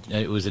 Steve.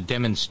 It was a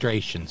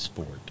demonstration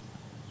sport.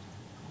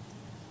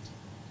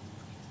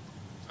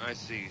 I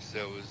see. So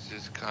it was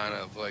just kind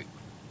of like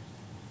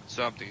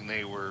something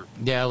they were.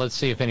 Yeah, let's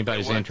see if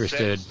anybody's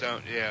interested.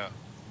 Yeah.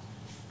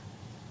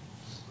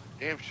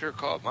 Damn sure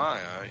caught my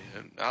eye,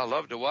 and I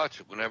love to watch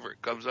it whenever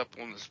it comes up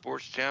on the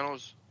sports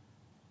channels.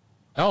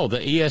 Oh, the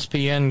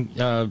ESPN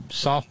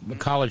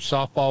College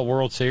Softball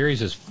World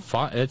Series is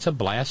fun. It's a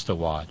blast to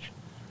watch.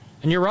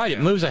 And you're right, it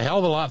moves a hell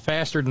of a lot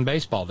faster than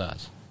baseball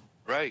does.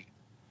 Right.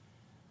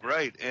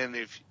 And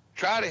if you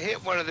try to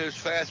hit one of those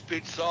fast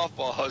pitch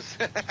softballs,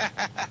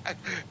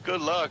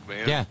 good luck,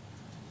 man.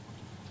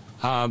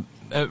 Yeah.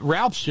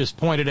 Ralph's just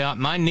pointed out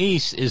my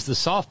niece is the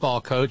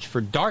softball coach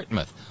for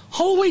Dartmouth.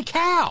 Holy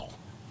cow!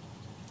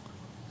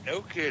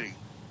 No kidding.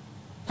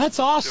 That's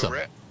awesome.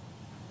 So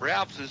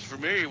Ralph's is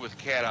familiar with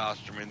Kat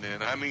Osterman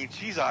then. I mean,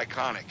 she's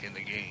iconic in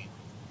the game.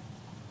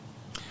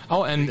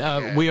 Oh,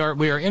 and we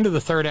are into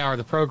the third hour of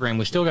the program.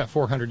 We still got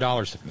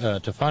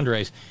 $400 to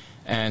fundraise.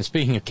 And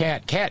speaking of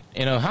Kat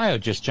in Ohio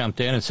just jumped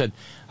in and said,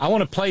 I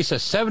want to place a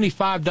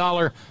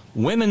 $75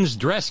 women's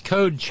dress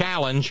code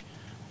challenge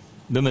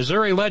the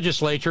Missouri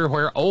legislature,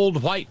 where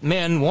old white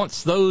men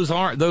wants those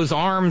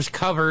arms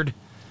covered.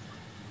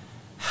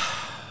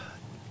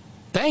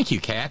 Thank you,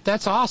 Kat.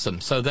 That's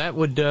awesome. So that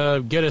would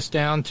get us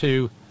down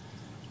to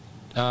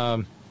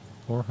 $400,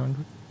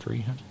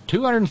 $300,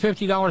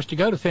 $250 to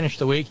go to finish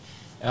the week.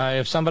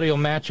 If somebody will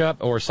match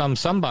up, or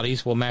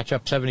somebodies will match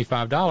up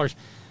 $75,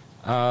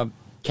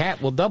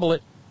 Kat will double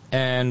it,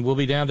 and we'll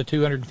be down to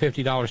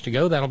 $250 to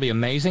go. That'll be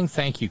amazing.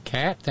 Thank you,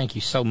 Kat. Thank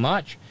you so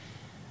much.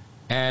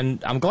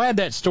 And I'm glad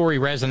that story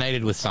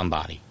resonated with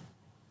somebody.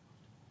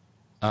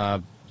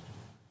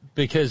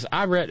 Because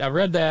I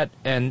read that,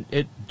 and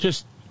it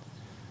just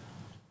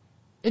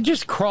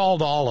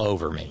crawled all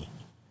over me.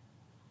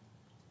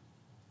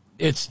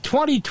 It's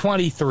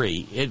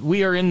 2023.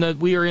 We are in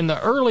the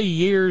early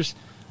years,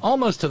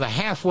 almost to the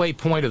halfway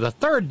point of the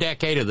third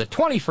decade of the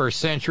 21st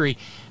century,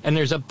 and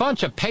there's a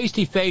bunch of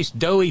pasty-faced,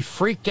 doughy,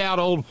 freaked-out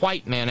old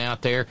white men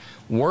out there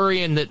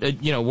worrying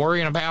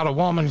about a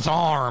woman's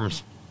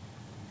arms.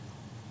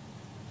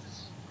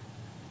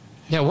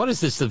 What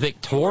is this, the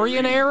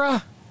Victorian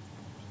era?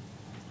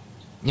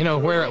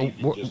 Where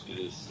just did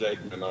a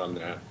segment on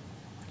that.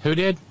 Who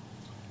did?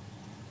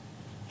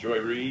 Joy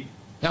Reid.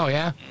 Oh,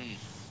 yeah?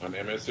 On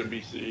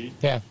MSNBC.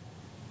 Yeah.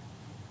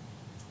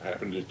 I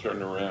happened to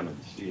turn around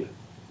and see it.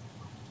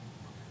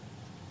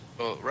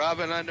 Well,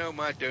 Robin, I know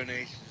my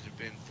donations have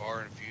been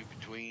far and few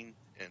between,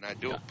 and I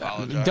do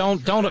apologize.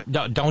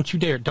 Don't you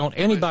dare. Don't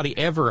anybody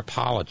ever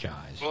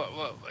apologize.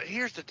 Well,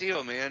 here's the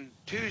deal, man.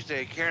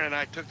 Tuesday, Karen and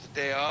I took the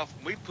day off,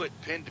 and we put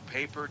pen to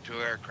paper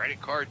to our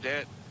credit card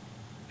debt,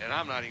 and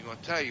I'm not even going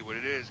to tell you what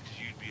it is because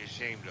you'd be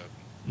ashamed of me.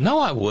 No,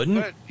 I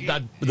wouldn't.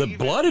 The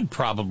blood would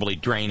probably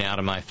drain out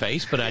of my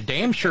face, but I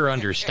damn sure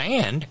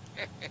understand.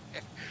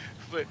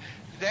 But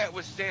that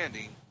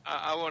withstanding,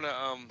 I'm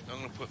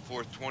gonna put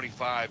forth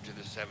 $25 to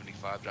the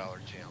 $75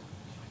 challenge.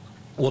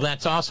 Well,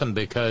 that's awesome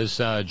because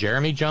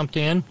Jeremy jumped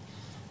in,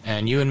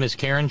 and you and Miss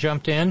Karen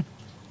jumped in,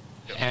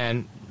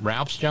 and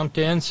Ralph's jumped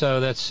in. So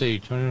let's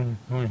see,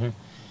 we're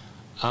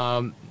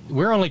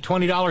only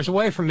 $20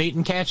 away from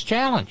meeting Cat's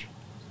challenge.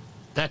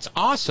 That's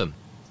awesome.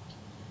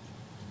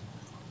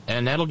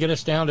 And that'll get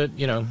us down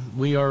to,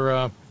 we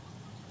are,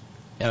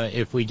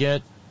 if we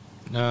get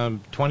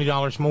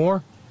 $20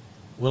 more,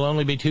 we'll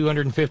only be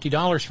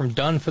 $250 from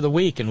done for the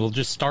week, and we'll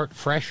just start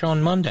fresh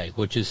on Monday,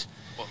 which is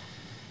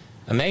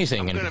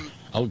amazing,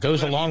 and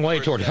goes a long way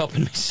toward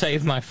helping me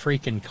save my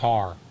freaking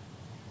car.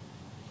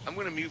 I'm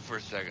going to mute for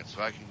a second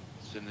so I can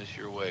send this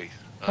your way.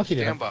 Okay,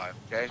 stand by,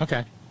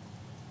 okay?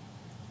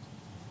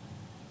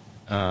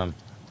 Okay.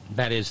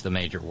 That is the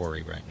major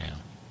worry right now.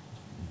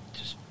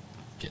 Just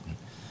getting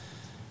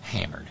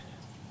hammered,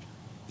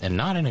 and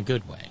not in a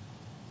good way.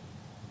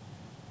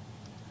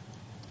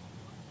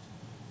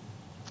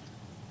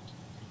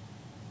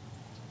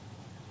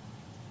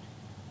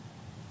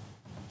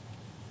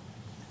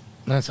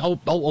 That's,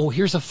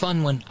 here's a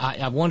fun one.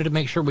 I wanted to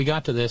make sure we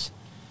got to this.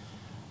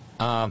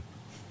 You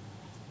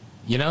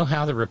know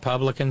how the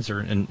Republicans are,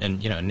 and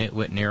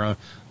nitwit and their own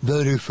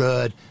voter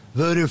fraud.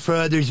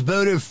 There's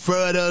voter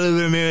fraud all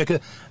over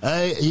America.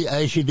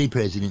 I should be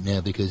president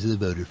now because of the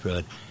voter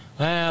fraud.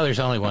 Well, there's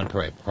only one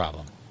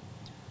problem.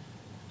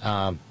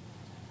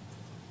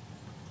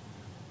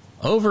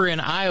 Over in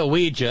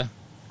Iowa,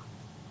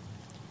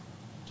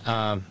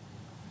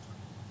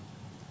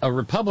 a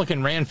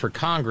Republican ran for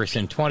Congress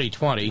in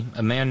 2020,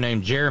 a man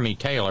named Jeremy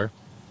Taylor,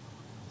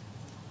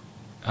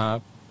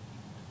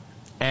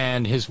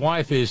 and his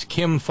wife is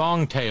Kim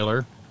Fong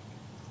Taylor,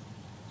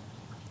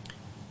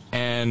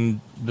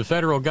 and the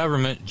federal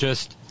government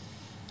just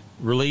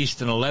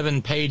released an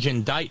 11-page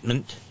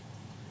indictment.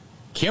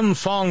 Kim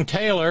Fong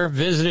Taylor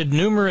visited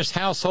numerous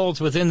households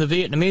within the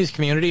Vietnamese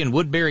community in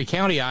Woodbury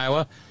County,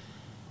 Iowa.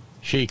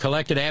 She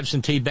collected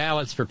absentee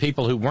ballots for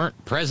people who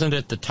weren't present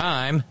at the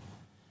time.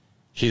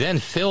 She then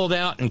filled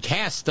out and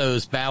cast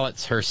those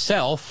ballots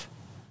herself,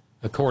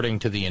 according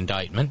to the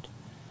indictment,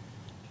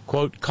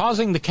 quote,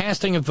 causing the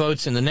casting of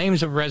votes in the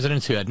names of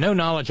residents who had no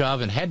knowledge of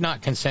and had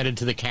not consented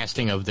to the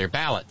casting of their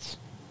ballots.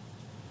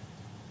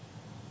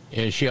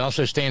 She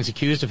also stands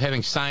accused of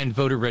having signed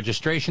voter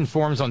registration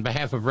forms on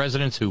behalf of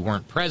residents who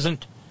weren't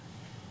present.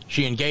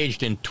 She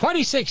engaged in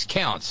 26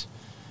 counts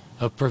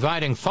of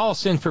providing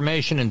false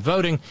information and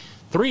voting,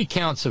 3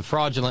 counts of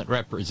fraudulent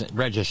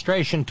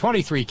registration,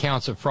 23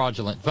 counts of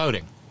fraudulent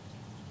voting.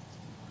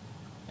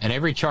 And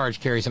every charge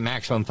carries a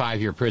maximum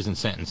 5-year prison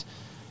sentence.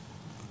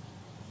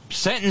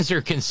 Sentence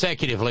her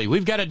consecutively.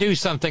 We've got to do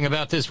something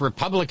about this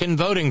Republican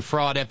voting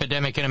fraud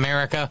epidemic in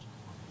America.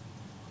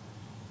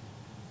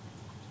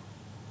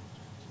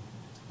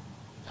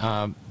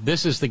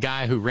 This is the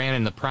guy who ran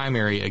in the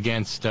primary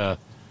against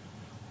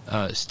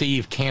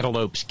Steve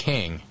Cantaloupe's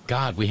King.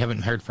 God, we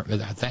haven't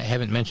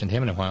haven't mentioned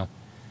him in a while.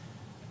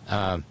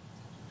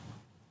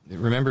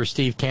 Remember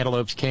Steve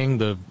Cantaloupe's King,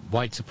 the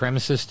white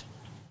supremacist?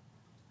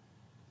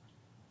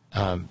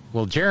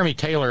 Well, Jeremy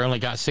Taylor only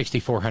got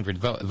 6,400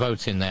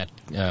 votes in that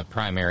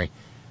primary,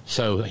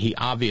 so he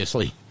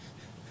obviously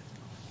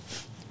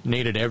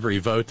needed every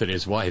vote that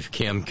his wife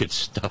Kim could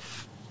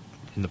stuff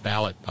in the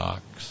ballot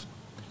box.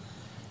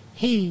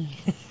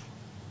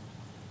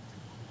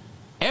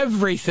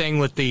 Everything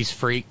with these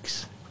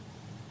freaks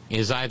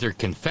is either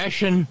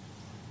confession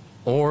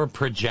or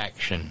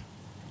projection.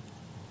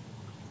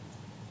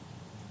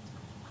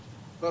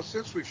 Well,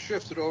 since we've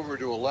shifted over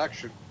to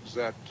elections,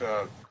 that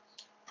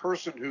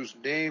person whose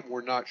name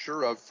we're not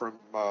sure of from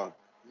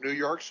New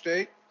York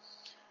State,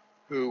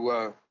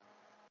 who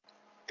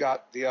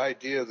got the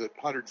idea that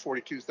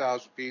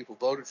 142,000 people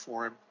voted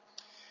for him,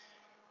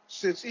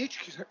 since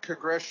each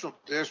congressional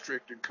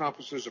district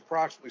encompasses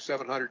approximately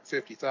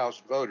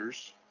 750,000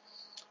 voters,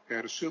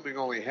 and assuming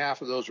only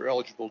half of those are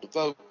eligible to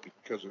vote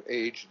because of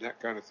age and that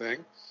kind of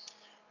thing,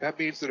 that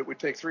means that it would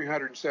take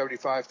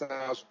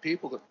 375,000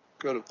 people that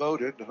could have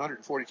voted.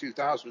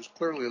 142,000 is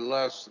clearly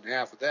less than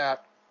half of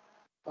that.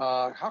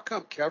 How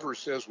come Kever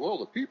says, well,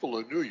 the people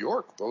of New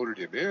York voted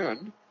him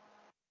in?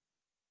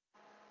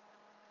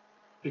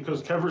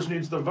 Because Kevers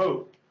needs the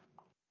vote.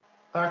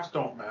 Facts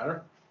don't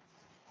matter.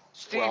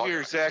 Steve,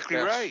 you're exactly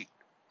right.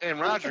 And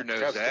Roger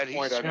knows that.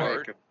 He's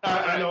smart.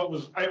 I know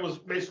it was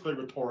basically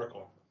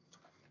rhetorical.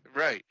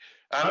 Right.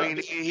 I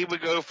mean, he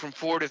would go from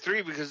 4 to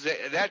 3 because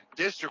that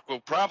district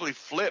will probably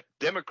flip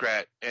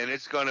Democrat, and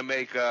it's going to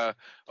make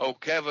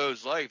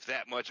Kevo's life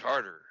that much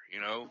harder, you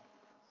know?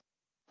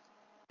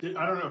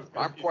 I don't know.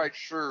 I'm quite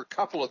sure a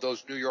couple of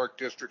those New York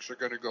districts are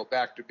going to go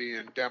back to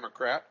being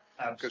Democrat.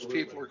 Because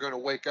people are going to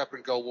wake up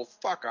and go, well,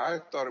 fuck, I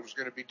thought it was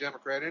going to be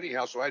Democrat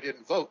anyhow, so I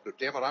didn't vote. But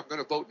damn it, I'm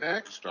going to vote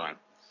next time.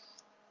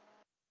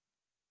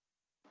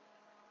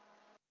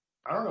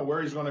 I don't know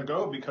where he's going to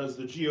go because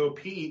the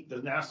GOP, the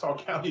Nassau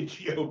County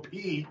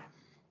GOP,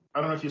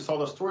 I don't know if you saw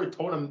the story,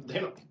 told him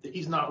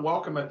he's not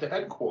welcome at the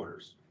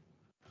headquarters.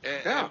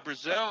 And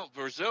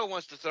Brazil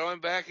wants to throw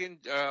him back in.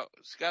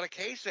 It's got a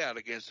case out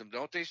against him,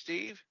 don't they,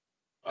 Steve?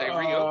 They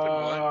reopened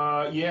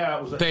one.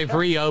 Yeah. They've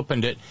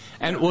reopened it.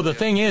 And, well, the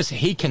thing is,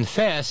 he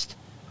confessed,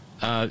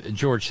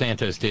 George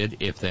Santos did,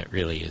 if that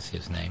really is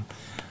his name.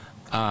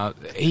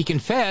 He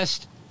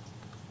confessed,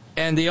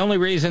 and the only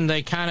reason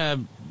they kind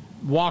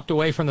of walked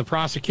away from the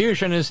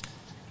prosecution is,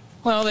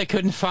 well, they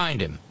couldn't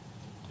find him.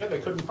 Yeah, they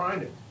couldn't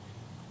find him.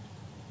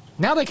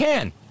 Now they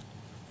can.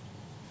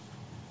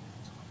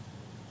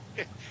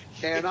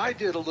 And I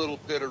did a little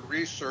bit of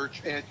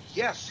research, and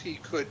yes, he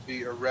could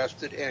be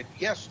arrested, and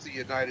yes, the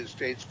United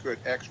States could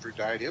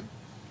extradite him.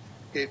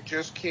 He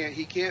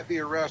can't be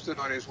arrested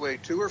on his way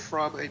to or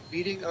from a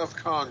meeting of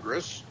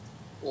Congress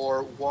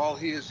or while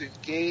he is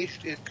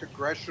engaged in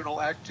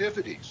congressional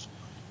activities.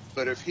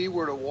 But if he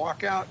were to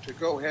walk out to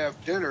go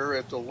have dinner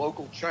at the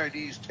local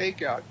Chinese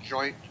takeout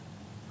joint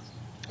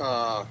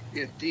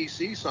in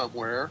D.C.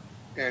 somewhere,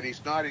 and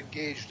he's not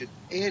engaged in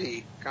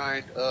any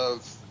kind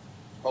of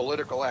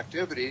political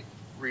activity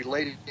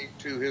relating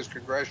to his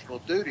congressional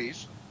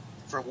duties,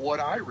 from what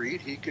I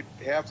read, he could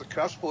have the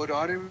cuffs put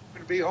on him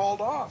and be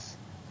hauled off.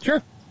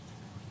 Sure.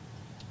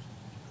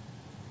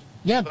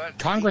 Yeah, but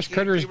Congress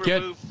critters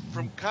get removed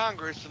from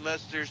Congress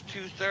unless there's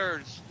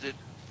 2/3 that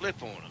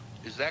flip on him.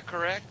 Is that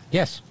correct?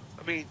 Yes.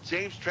 I mean,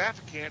 James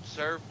Traficant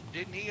served.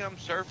 Didn't he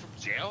serve from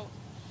jail?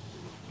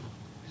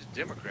 He's a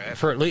Democrat.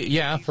 For at least,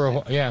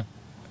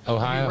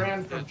 Ohio. He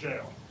ran from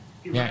jail.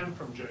 Ran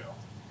from jail.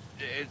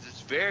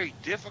 It's very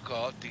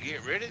difficult to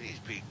get rid of these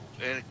people.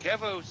 And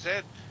Kevo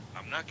said,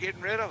 I'm not getting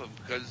rid of him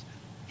because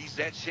he's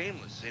that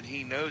shameless and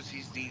he knows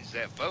he needs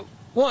that vote.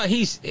 Well,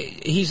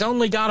 he's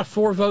only got a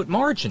 4-vote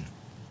margin.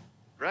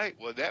 Right.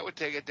 Well, that would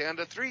take it down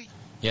to 3.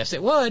 Yes,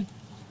 it would.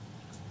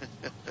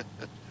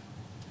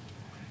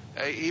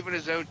 Even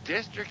his own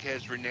district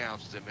has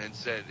renounced him and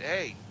said,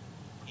 hey,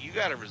 you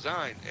got to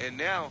resign. And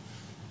now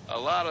a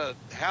lot of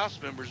House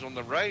members on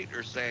the right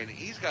are saying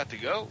he's got to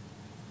go.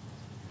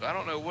 I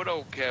don't know what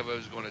old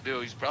Kevo's going to do.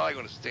 He's probably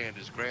going to stand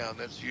his ground.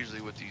 That's usually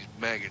what these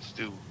maggots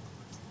do.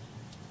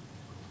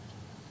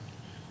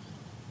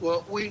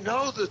 Well, we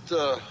know that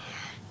the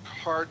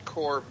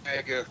hardcore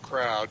MAGA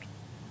crowd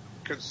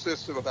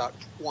consists of about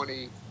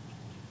 20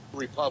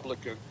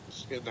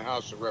 Republicans in the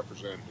House of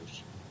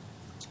Representatives.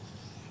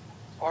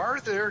 Are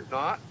there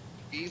not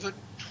even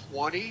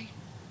 20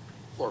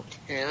 or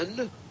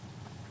 10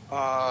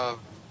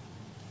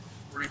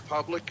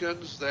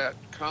 Republicans that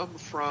come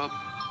from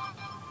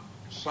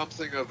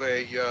something of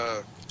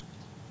a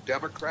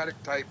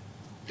Democratic type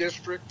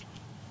district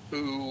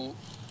who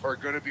are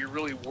going to be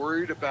really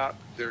worried about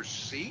their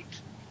seat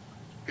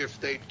if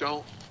they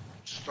don't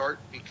start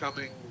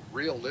becoming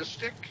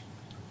realistic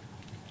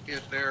in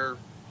their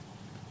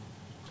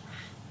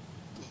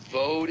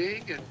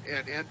voting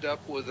and end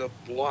up with a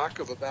block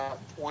of about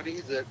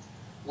 20 that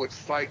would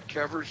fight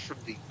Kevers from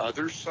the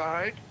other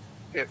side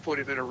and put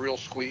him in a real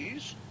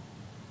squeeze?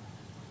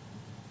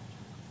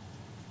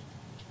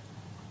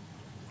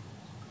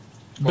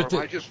 But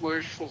am I just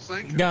wishful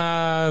thinking?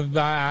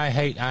 I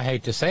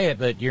hate to say it,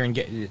 but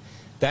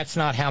that's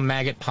not how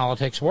maggot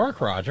politics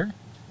work, Roger.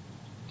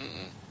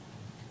 Mm-mm.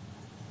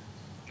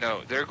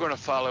 No, they're going to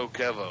follow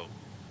Kevo.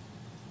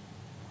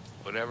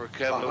 Whatever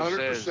Kevo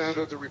says. 100%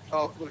 of the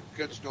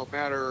Republicans, no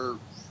matter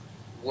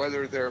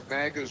whether they're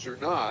MAGAs or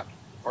not,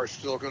 are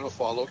still going to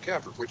follow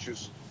Kevo, which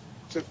is,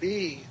 to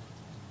me,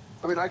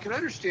 I mean, I can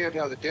understand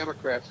how the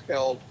Democrats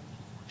held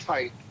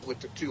tight with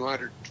the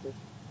 200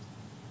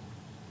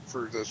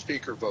 for the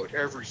speaker vote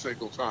every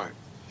single time.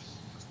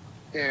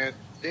 And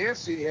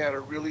Nancy had a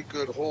really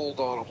good hold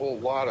on a whole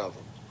lot of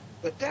them.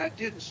 But that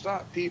didn't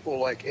stop people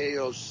like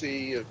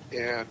AOC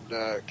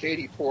and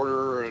Katie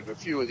Porter and a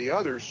few of the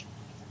others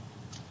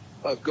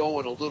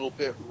going a little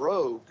bit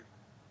rogue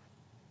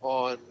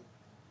on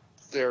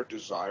their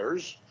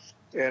desires.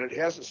 And it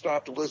hasn't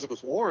stopped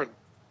Elizabeth Warren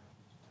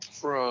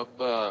from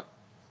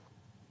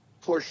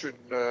pushing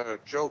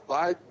Joe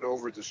Biden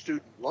over the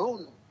student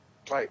loan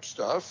type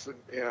stuff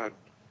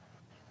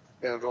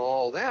and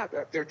all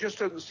that. There just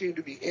doesn't seem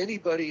to be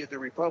anybody in the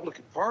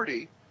Republican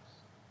Party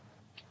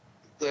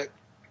that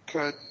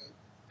can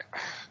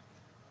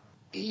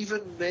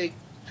even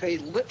pay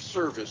lip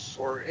service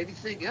or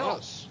anything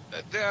else.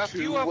 There are a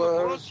few of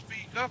them will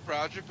speak up,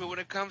 Roger, but when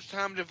it comes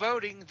time to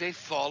voting, they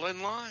fall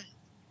in line.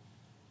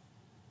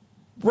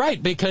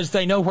 Right, because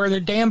they know where their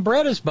damn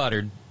bread is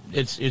buttered.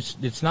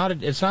 It's not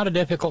a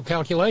difficult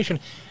calculation.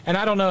 And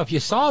I don't know if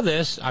you saw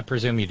this. I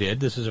presume you did.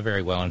 This is a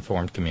very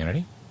well-informed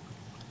community.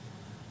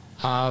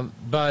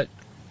 But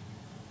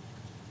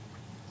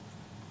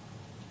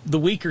the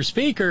weaker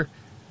speaker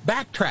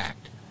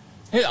backtracked.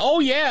 Oh,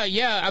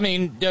 yeah. I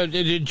mean,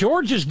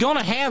 George is going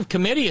to have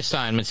committee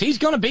assignments. He's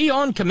going to be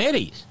on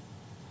committees.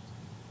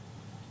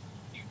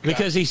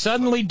 Because he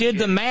suddenly did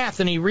the math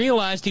and he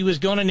realized he was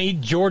going to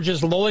need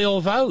George's loyal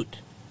vote.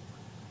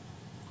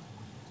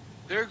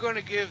 They're going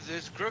to give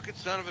this crooked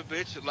son of a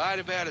bitch that lied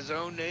about his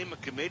own name a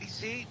committee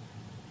seat?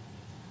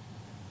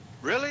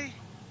 Really?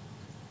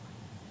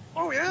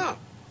 Oh, yeah.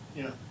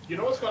 Yeah. You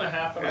know what's going to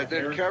happen? And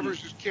then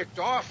Covers has kicked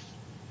off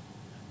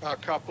a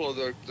couple of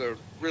the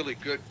really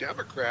good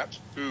Democrats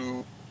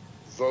who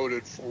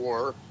voted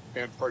for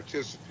and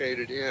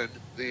participated in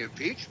the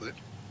impeachment.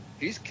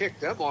 He's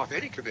kicked them off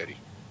any committee.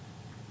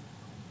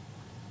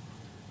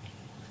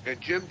 And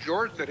Jim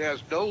Jordan, that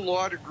has no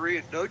law degree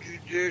and no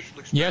judicial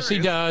experience. Yes, he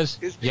does.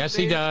 Yes,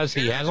 he does.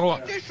 He has a law.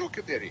 Judicial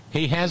committee.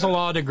 He has a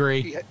law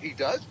degree. He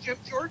does, Jim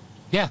Jordan?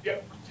 Yeah.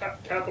 Yep.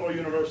 Capital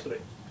University.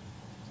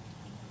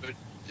 But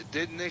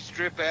didn't they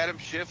strip Adam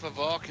Schiff of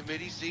all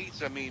committee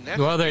seats? I mean, that's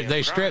well,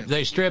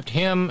 they stripped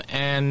him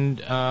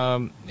and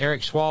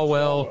Eric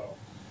Swalwell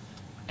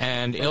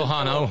and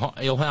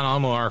Ilhan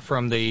Omar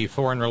from the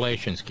Foreign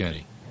Relations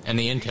Committee and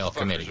the Intel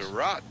Committee. These fuckers are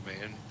rotten,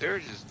 man. They're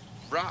just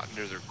rotten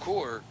to their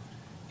core.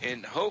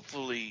 And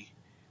hopefully,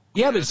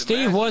 yeah, but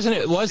Steve, wasn't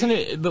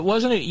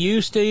it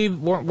you, Steve?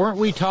 Weren't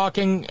we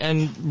talking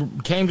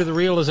and came to the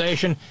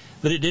realization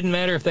that it didn't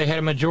matter if they had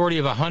a majority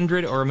of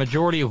 100 or a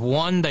majority of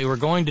 1, they were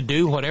going to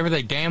do whatever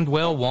they damned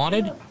well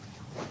wanted?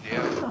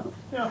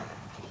 Yeah.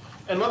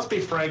 And let's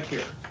be frank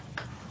here.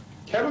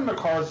 Kevin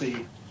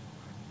McCarthy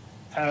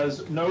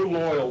has no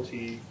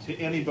loyalty to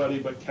anybody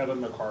but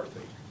Kevin McCarthy.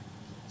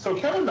 So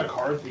Kevin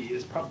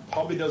McCarthy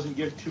probably doesn't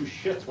give two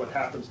shits what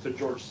happens to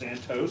George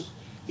Santos.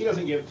 He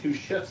doesn't give two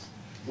shits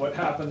what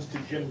happens to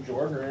Jim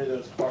Jordan or any of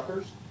those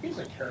fuckers. He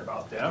doesn't care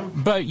about them.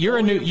 But you're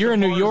a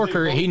New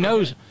Yorker. He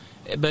knows,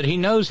 but he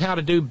knows how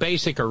to do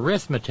basic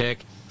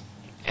arithmetic,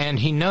 and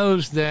he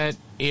knows that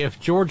if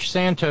George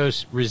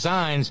Santos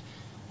resigns,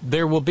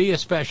 there will be a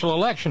special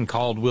election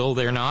called. Will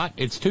there not?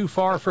 It's too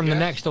far from the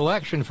next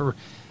election for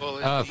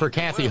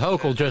Kathy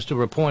Hochul just to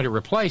appoint a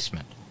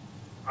replacement.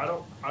 I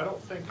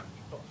don't think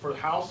for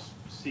House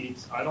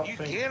seats. I don't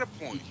think can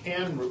appoint. You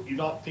can. You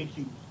don't think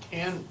you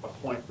can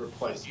appoint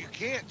replacements. You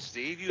can't,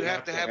 Steve. You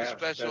have to have a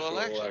special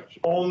election.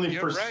 Only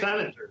for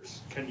senators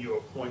can you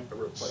appoint a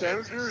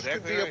replacement. Senators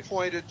can be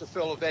appointed to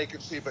fill a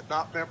vacancy, but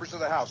not members of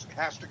the House. It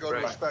has to go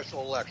to a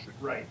special election.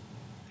 Right.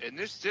 And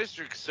this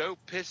district's so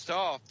pissed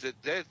off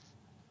that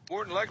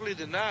more than likely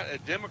than not, a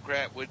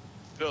Democrat would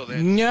fill that.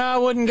 No, I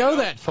wouldn't go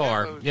that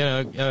far.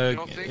 You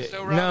don't think so,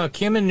 Robert? No,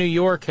 Kim in New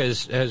York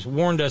has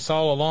warned us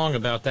all along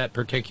about that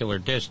particular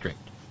district.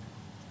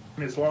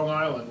 It's Long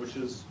Island, which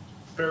is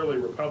fairly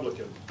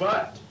Republican,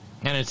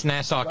 and it's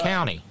Nassau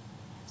County.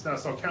 It's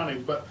Nassau County,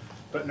 but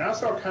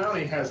Nassau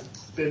County has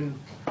been,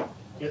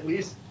 at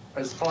least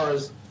as far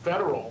as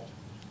federal,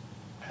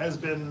 has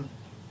been.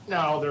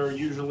 Now they're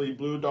usually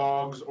blue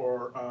dogs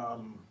or.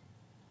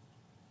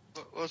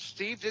 Well,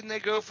 Steve, didn't they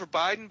go for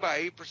Biden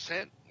by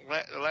 8%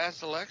 the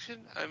last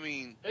election? I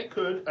mean, it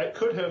could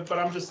have, but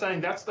I'm just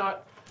saying that's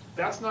not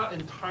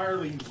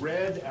entirely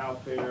red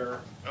out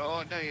there.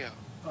 Oh no, yeah.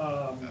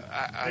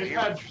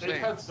 They've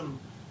had some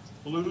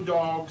blue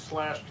dog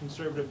 /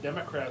 conservative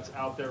Democrats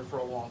out there for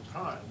a long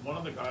time. One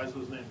of the guys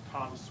was named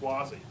Tom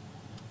Suozzi.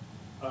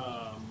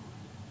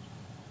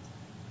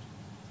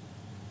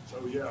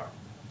 So yeah,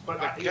 but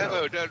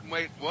Kevo doesn't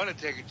want to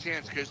take a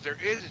chance because there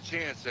is a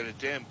chance that a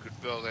Dem could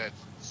fill that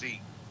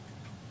seat.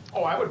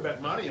 Oh, I would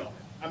bet money on it.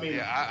 I mean,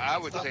 yeah, I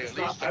would say at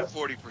least a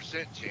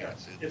 40%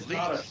 chance. It's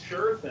not a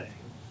sure thing.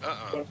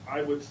 But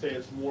I would say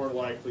it's more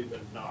likely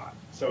than not.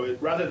 So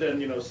rather than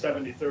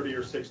 70-30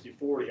 or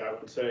 60-40, I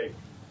would say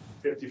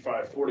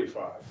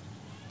 55-45.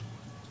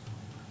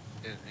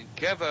 And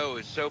Kevo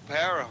is so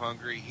power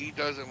hungry, he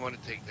doesn't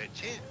want to take that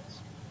chance.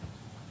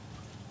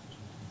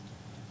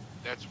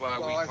 That's why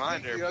we I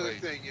find think our the other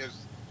place. thing is,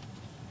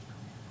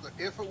 that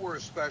if it were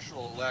a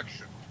special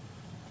election,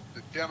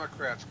 the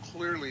Democrats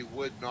clearly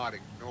would not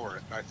ignore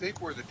it. I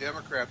think where the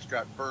Democrats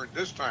got burned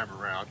this time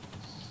around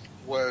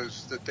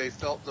was that they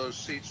felt those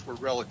seats were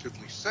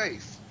relatively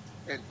safe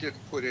and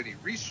didn't put any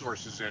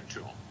resources into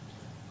them.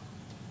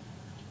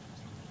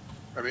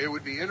 I mean, it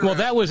would be interesting. Well,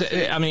 that was,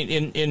 I mean,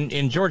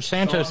 in George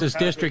Santos's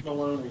district,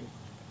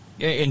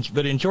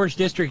 but in George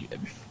District,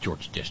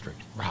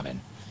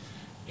 Robin,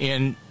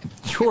 in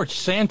George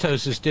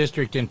Santos's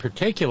district in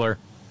particular,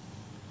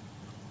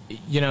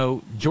 you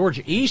know,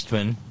 George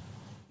Eastman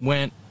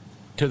went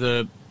to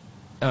the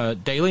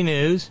Daily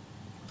News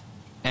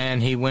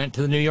and he went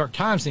to the New York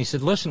Times and he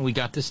said, listen, we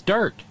got this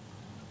dirt.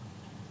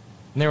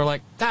 And they were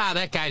like,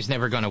 that guy's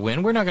never going to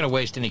win. We're not going to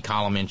waste any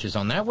column inches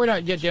on that. We're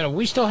not, you know,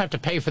 we still have to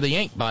pay for the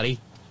ink, buddy.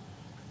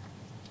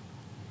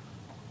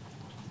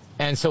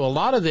 And so a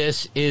lot of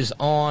this is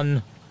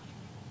on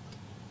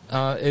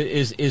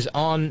is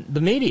on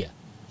the media.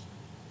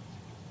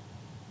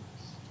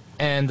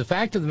 And the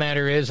fact of the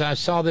matter is, I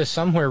saw this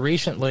somewhere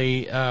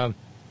recently. A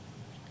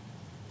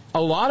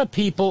lot of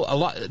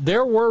people,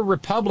 there were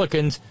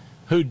Republicans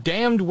who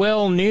damned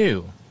well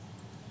knew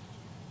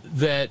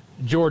that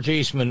George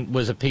Eastman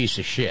was a piece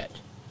of shit.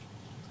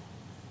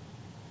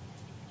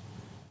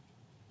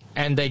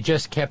 And they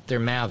just kept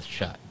their mouths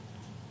shut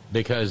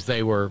because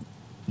they were,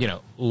 you know,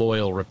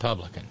 loyal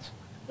Republicans.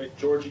 Wait,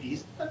 George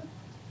Eastman?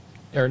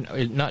 Or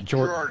not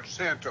George. George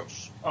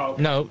Santos. Oh,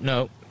 okay.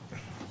 No.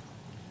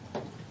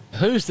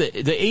 Who's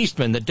the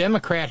Eastman, the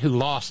Democrat who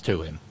lost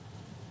to him?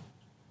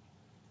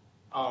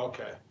 Oh,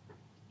 okay.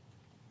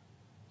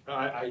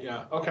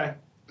 Yeah, okay.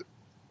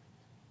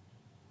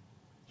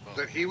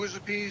 That he was a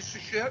piece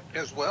of shit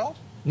as well?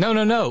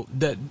 No.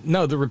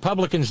 The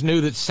Republicans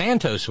knew that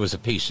Santos was a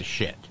piece of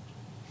shit.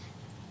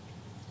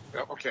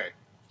 Okay.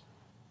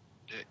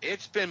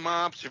 It's been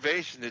my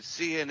observation that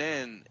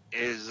CNN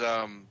is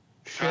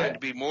trying to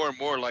be more and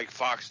more like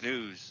Fox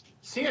News.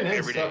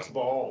 CNN sucks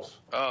balls.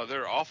 Oh,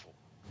 they're awful.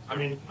 I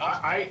mean,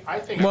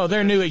 I think. Well,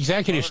 their new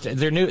executives,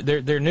 their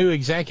new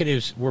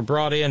executives were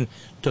brought in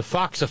to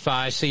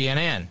Foxify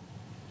CNN.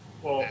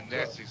 Well, and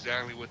that's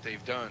exactly what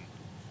they've done.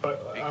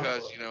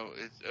 Because you know,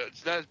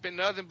 it's been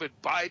nothing but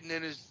Biden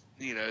and his,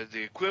 you know,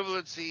 the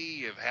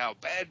equivalency of how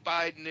bad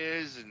Biden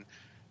is, and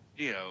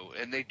you know,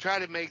 and they try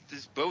to make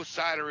this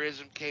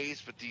both-siderism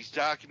case with these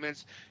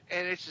documents,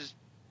 and it's just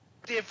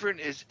different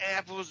as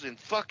apples and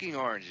fucking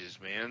oranges,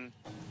 man.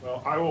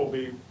 Well,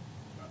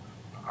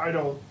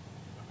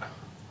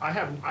 I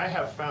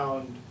have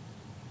found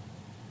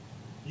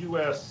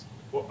U.S.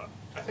 Well,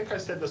 I think I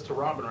said this to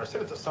Robin, or I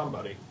said it to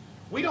somebody.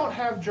 We don't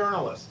have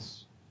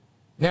journalists.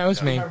 No,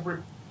 it's me.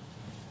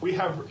 We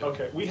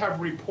have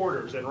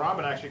reporters, and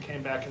Robin actually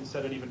came back and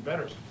said it even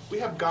better. We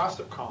have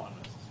gossip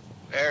columnists.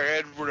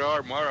 Edward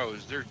R.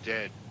 Murrows, they're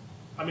dead.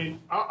 I mean,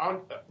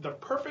 the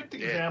perfect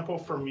example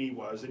for me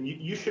was, and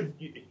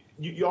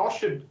you all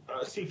should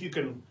see if you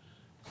can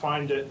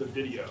find the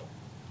video.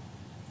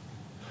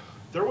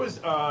 There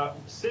was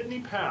Sidney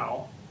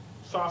Powell,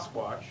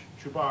 Sasquatch,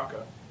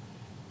 Chewbacca,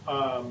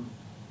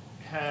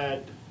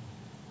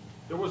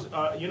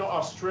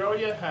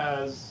 Australia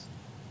has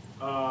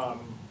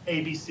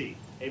ABC,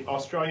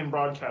 Australian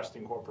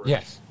Broadcasting Corporation.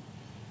 Yes.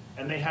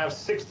 And they have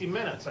 60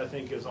 Minutes, I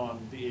think, is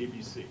on the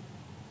ABC.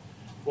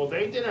 Well,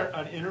 they did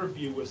an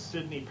interview with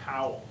Sidney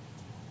Powell.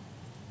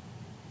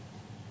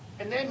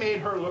 And they made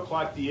her look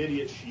like the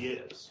idiot she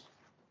is.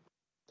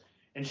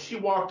 And she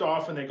walked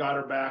off and they got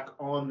her back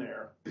on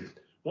there.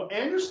 Well,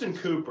 Anderson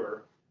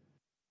Cooper,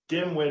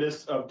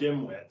 dimwitest of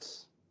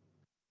dimwits,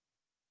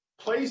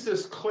 plays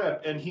this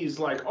clip and he's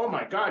like, oh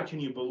my God, can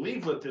you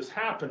believe what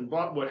happened?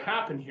 What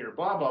happened here?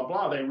 Blah, blah,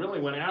 blah. They really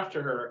went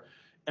after her.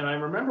 And I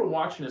remember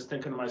watching this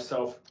thinking to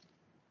myself,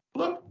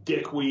 look,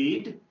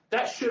 dickweed,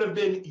 that should have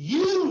been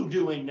you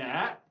doing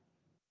that,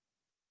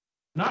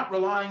 not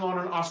relying on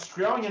an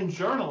Australian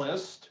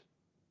journalist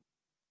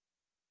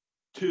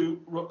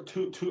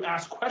to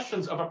ask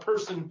questions of a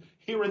person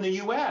here in the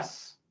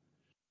U.S.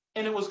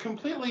 And it was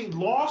completely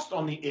lost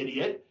on the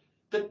idiot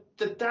that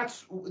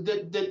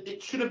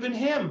it should have been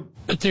him.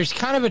 But there's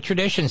kind of a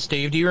tradition,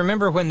 Steve. Do you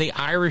remember when the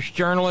Irish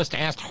journalist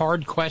asked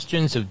hard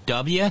questions of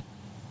W?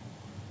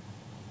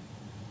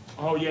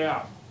 Oh,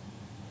 yeah.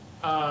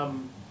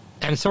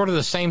 And sort of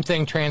the same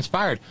thing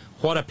transpired.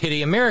 What a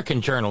pity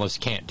American journalists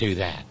can't do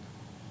that.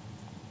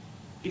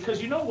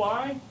 Because you know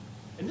why?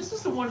 And this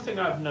is the one thing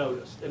I've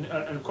noticed. And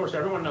of course,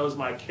 everyone knows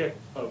my kick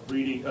of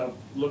reading, of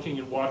looking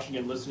and watching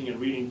and listening and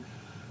reading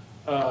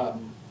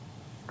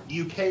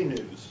UK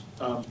news.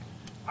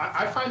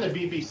 I find the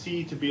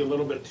BBC to be a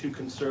little bit too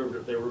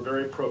conservative. They were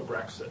very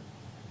pro-Brexit.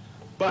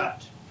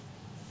 But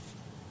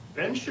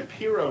Ben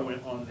Shapiro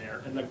went on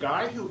there, and the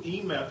guy who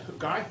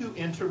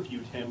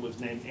interviewed him was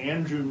named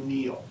Andrew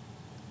Neil.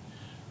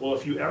 Well,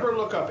 if you ever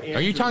look up Andrew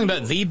Are you talking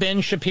about the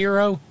Ben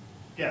Shapiro?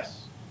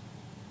 Yes.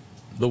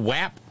 The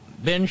WAP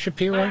Ben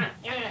Shapiro?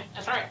 Yeah,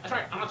 that's right.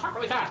 I'm going to talk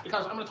really fast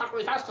because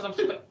I'm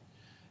stupid.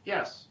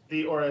 Yes.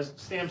 Or as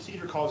Sam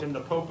Cedar calls him,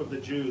 the Pope of the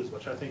Jews,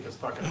 which I think is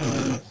fucking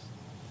hilarious.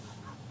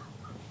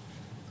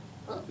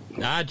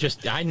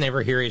 I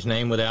never hear his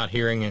name without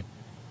hearing it.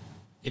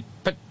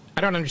 But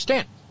I don't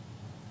understand.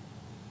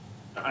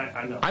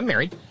 I know. I'm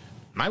married.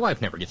 My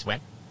wife never gets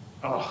wet.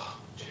 Oh,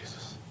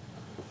 Jesus.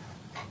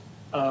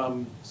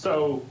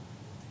 So,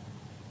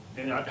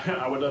 and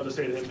I would love to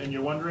say to him, and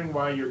you're wondering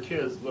why your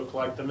kids look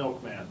like the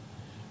milkman.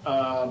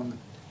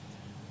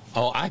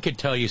 I could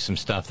tell you some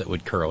stuff that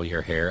would curl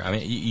your hair. I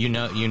mean, you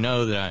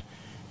know that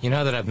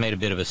I've made a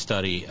bit of a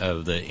study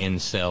of the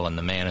incel and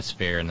the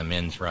manosphere and the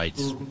men's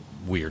rights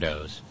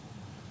weirdos.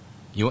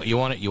 You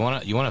want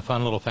a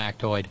fun little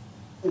factoid?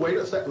 Wait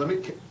a sec.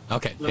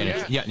 Okay,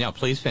 finish. Yeah, no,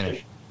 please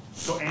finish.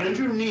 So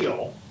Andrew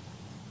Neil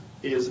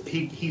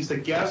he's a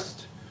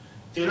guest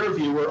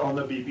interviewer on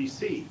the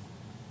BBC.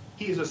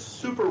 He's a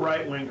super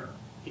right winger.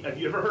 Have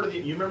you ever heard of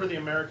you remember the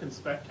American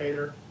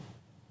Spectator?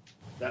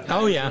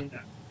 Yeah.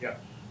 Yeah.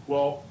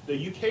 Well,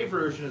 the UK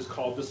version is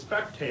called The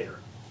Spectator,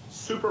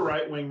 super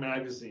right-wing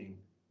magazine.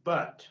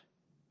 But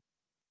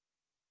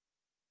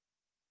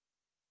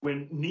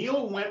when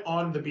Neil went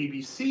on the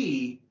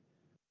BBC,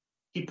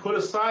 he put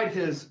aside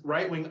his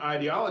right-wing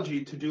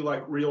ideology to do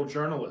like real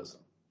journalism.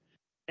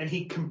 And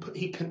he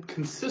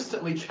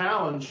consistently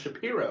challenged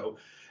Shapiro.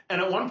 And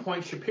at one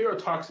point, Shapiro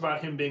talks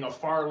about him being a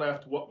far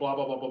left, blah, blah,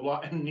 blah, blah, blah.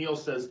 And Neil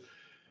says,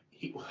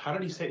 how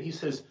did he say it? He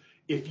says,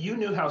 if you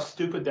knew how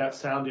stupid that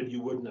sounded, you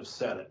wouldn't have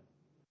said it.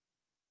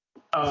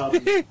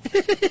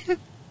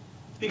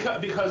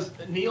 Because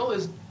Neil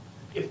is,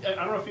 I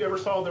don't know if you ever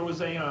saw, there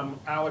was a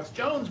Alex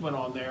Jones went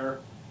on there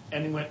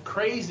and he went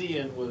crazy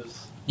and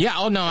was. Yeah.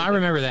 Oh no, I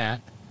remember that.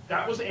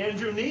 That was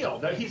Andrew Neil.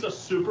 That he's a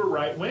super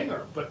right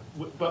winger, but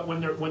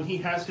when he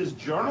has his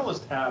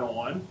journalist hat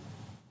on,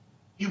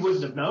 you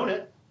wouldn't have known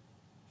it.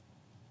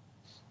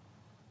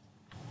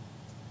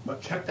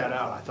 But check that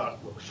out. I thought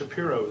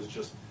Shapiro is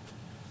just.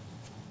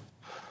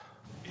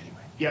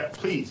 Anyway, yeah.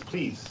 Please,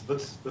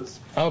 let's.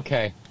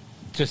 Okay,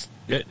 just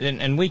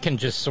and we can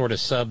just sort of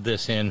sub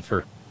this in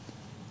for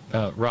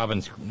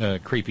Robin's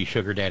creepy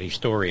sugar daddy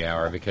story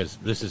hour because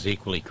this is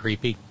equally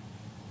creepy,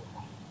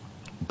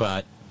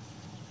 but.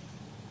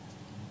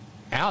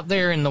 Out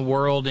there in the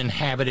world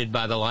inhabited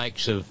by the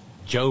likes of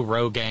Joe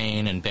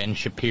Rogan and Ben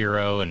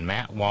Shapiro and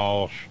Matt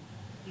Walsh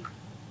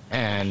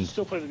and...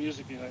 Still playing the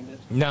music behind it.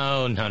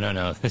 No.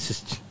 This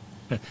is...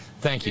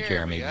 Thank you,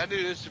 Jeremy. I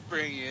knew this would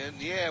bring you in.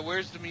 Yeah,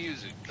 where's the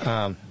music?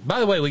 By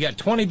the way, we got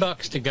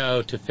 $20 to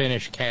go to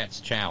finish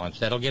Cat's Challenge.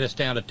 That'll get us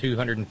down to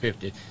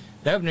 $250.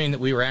 That would mean that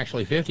we were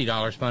actually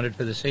 $50 funded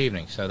for this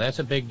evening. So that's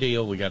a big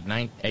deal. We got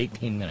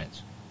 18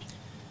 minutes.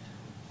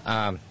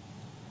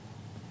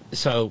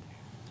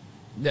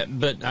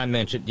 But I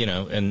mentioned,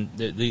 and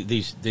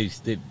these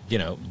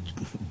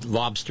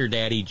Lobster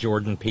Daddy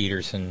Jordan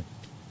Peterson.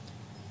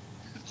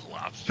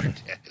 Lobster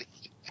Daddy.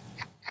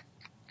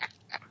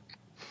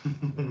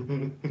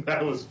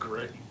 That was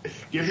great.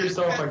 Give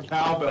yourself a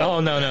cowbell. Oh,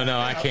 no,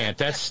 I can't.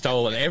 That's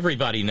stolen.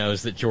 Everybody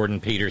knows that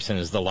Jordan Peterson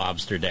is the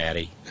Lobster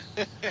Daddy.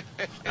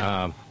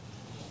 But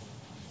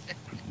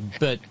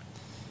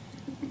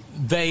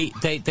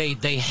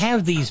they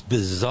have these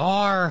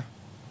bizarre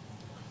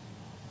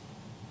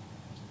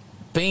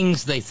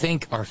things they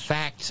think are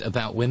facts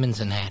about women's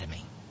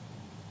anatomy.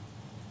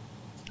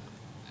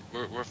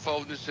 We're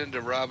folding this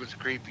into Robin's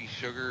creepy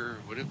sugar.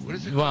 What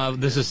is it? Well,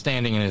 this is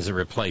standing in as a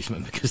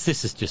replacement because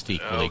this is just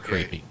equally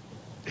creepy.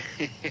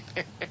 I'm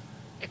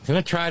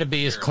going to try to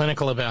be as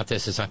clinical about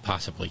this as I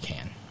possibly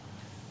can.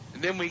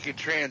 And then we can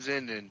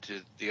transcend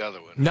into the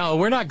other one. No,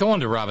 we're not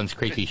going to Robin's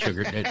creepy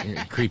sugar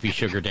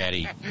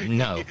daddy.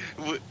 No.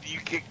 You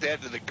kicked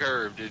that to the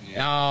curb, didn't you?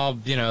 Oh,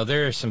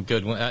 there are some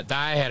good ones.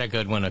 I had a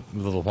good one a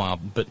little while,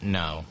 but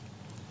no.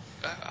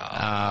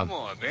 Come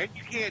on, man!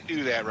 You can't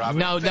do that, Robin.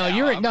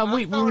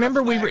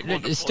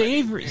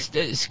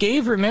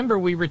 Steve. Remember,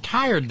 we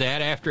retired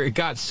that after it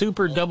got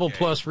super double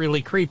plus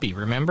really creepy.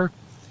 Remember?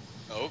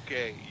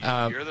 Okay,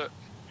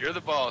 you're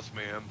the boss,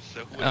 ma'am.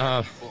 So.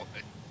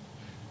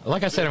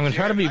 Like I said, I'm going to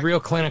try to be real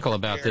clinical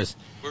about this.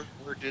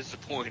 We're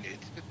disappointed.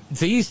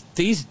 These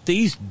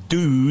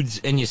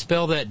dudes, and you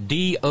spell that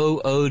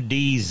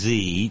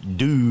D-O-O-D-Z,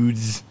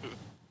 dudes,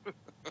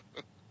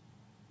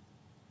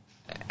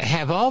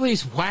 have all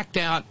these whacked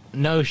out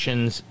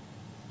notions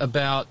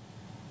about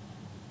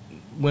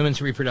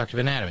women's reproductive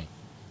anatomy.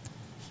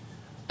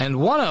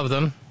 And one of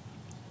them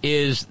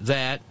is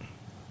that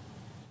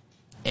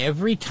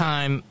every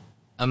time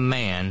a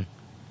man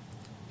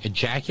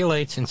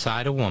ejaculates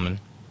inside a woman,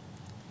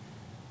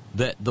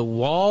 that the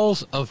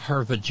walls of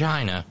her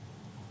vagina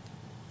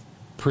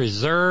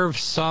preserve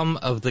some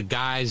of the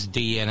guy's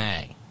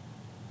DNA.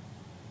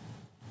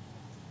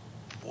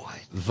 What?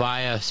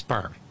 Via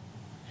sperm.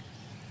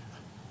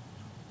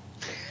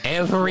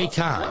 Every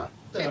time.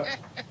 Oh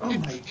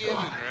my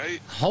God.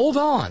 Hold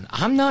on.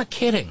 I'm not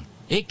kidding.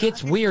 It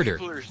gets weirder.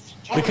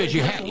 Because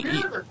you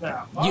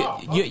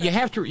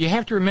have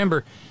to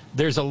remember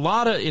there's a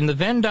lot of, in the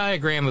Venn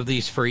diagram of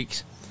these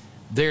freaks,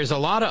 there's a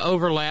lot of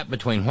overlap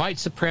between white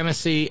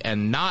supremacy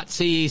and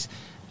Nazis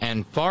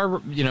and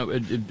far,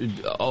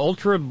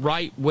 ultra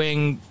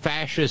right-wing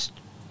fascist,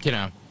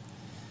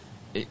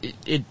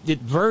 it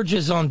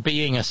verges on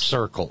being a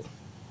circle,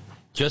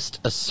 just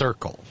a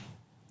circle.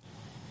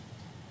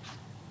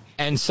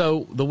 And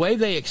so the way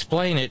they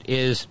explain it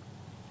is,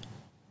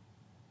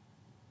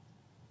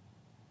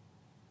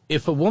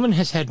 if a woman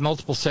has had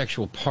multiple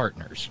sexual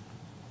partners,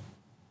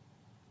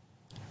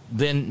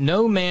 then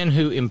no man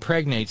who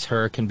impregnates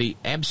her can be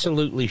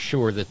absolutely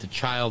sure that the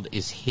child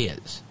is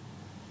his.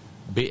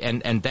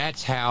 And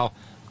that's how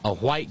a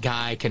white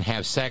guy can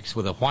have sex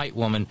with a white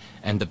woman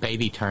and the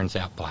baby turns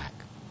out black.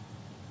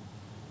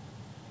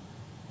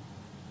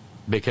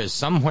 Because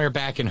somewhere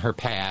back in her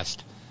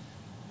past,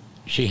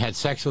 she had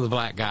sex with a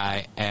black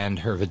guy and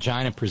her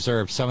vagina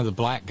preserved some of the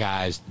black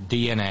guy's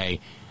DNA,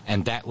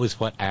 and that was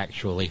what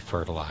actually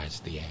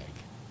fertilized the egg.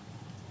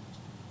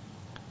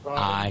 Robin,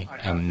 I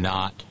am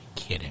not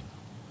kidding.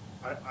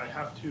 I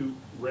have to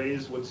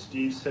raise what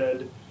Steve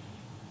said,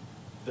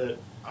 that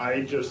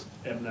I just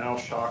am now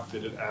shocked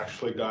that it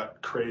actually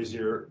got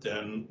crazier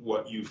than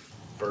what you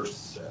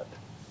first said.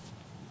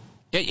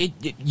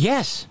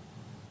 Yes.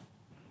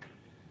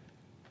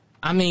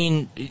 I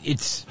mean,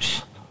 it's,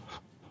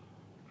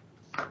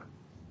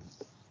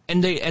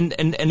 and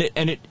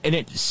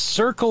it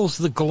circles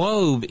the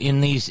globe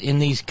in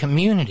these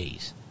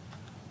communities.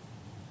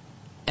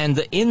 And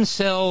the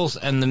incels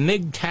and the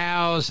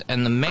MGTOWs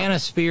and the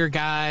manosphere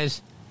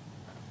guys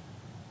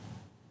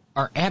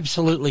are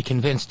absolutely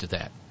convinced of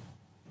that.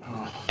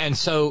 And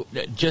so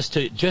just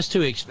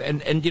to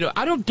expand, and you know,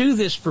 I don't do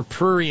this for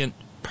prurient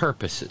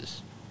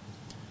purposes.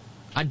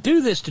 I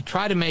do this to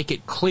try to make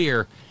it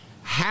clear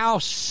how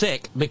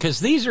sick, because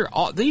these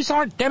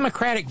aren't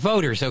Democratic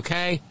voters,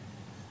 okay?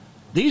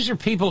 These are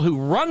people who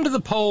run to the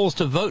polls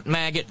to vote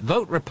maggot,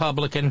 vote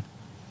Republican.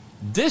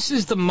 This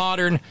is the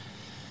modern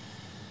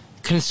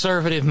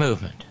conservative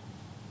movement.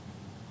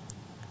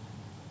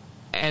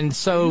 And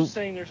so, you're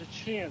saying there's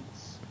a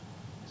chance,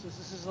 since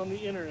this is on the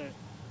internet,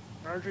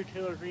 Marjorie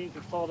Taylor Greene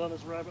could fall down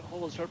this rabbit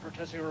hole and start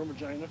protesting her own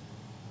vagina?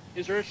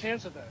 Is there a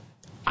chance of that?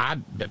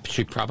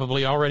 She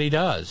probably already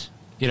does.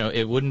 You know,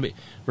 it wouldn't be.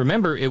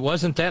 Remember, it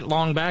wasn't that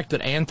long back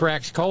that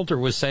Anthrax Coulter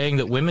was saying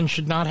that women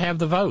should not have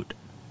the vote.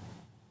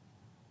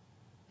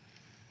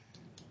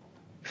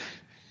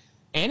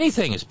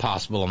 Anything is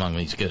possible among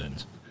these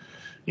goons.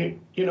 You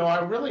know,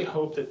 I really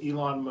hope that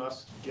Elon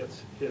Musk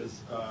gets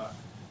his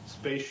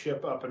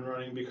spaceship up and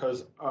running,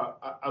 because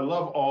I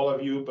love all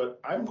of you,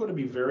 but I'm going to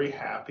be very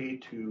happy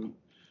to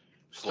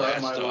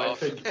start my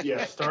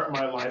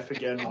life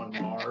again on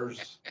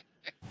Mars.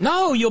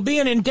 No, you'll be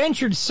an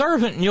indentured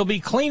servant, and you'll be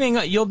cleaning.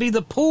 You'll be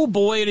the pool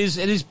boy at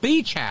his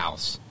beach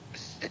house.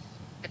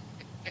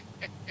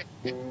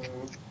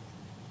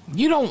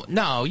 You don't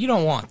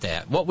want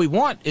that. What we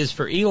want is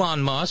for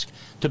Elon Musk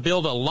to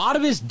build a lot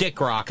of his dick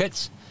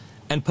rockets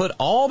and put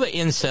all the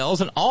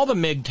incels and all the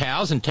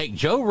MGTOWs and take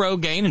Joe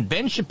Rogan and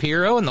Ben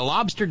Shapiro and the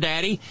Lobster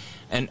Daddy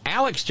and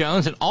Alex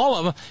Jones and all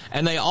of them,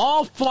 and they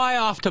all fly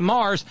off to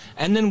Mars,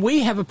 and then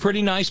we have a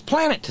pretty nice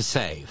planet to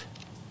save.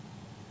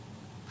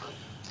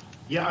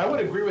 Yeah, I would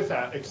agree with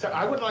that, except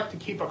I would like to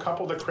keep a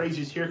couple of the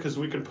crazies here, because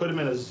we could put them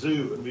in a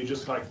zoo and we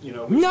just No.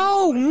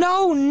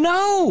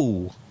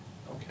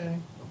 Okay.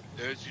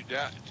 Those who do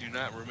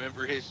not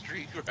remember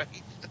history, right?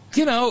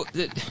 You know,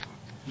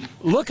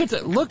 look at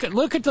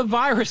the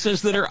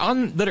viruses that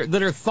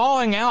are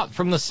thawing out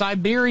from the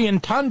Siberian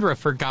tundra,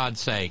 for God's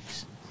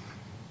sakes.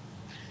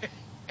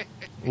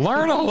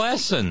 Learn a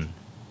lesson.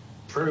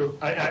 True.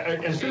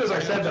 As soon as I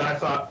said that,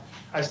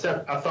 I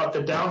thought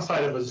the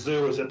downside of a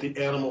zoo is that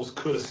the animals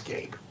could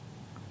escape.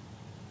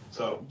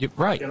 So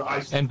right. You know,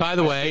 and by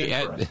the way,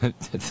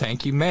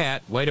 thank you,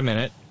 Matt. Wait a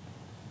minute.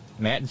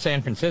 Matt in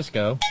San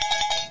Francisco.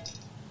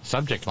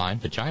 Subject line: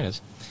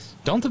 vaginas.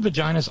 Don't the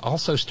vaginas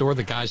also store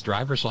the guy's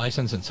driver's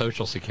license and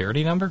social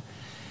security number?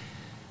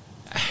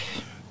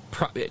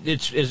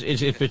 It's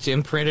if it's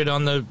imprinted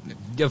on the,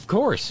 of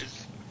course.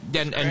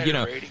 And you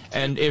know,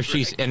 and if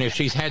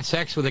she's had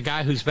sex with a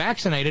guy who's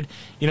vaccinated,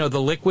 you know,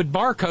 the liquid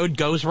barcode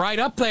goes right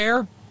up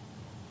there.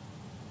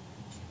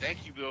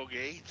 Thank you, Bill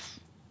Gates.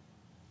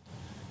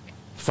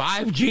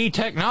 5G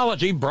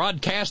technology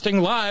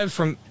broadcasting live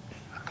from.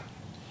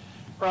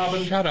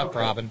 Robin, shut up,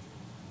 okay.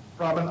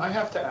 Robin, I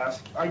have to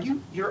ask: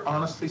 you're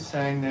honestly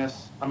saying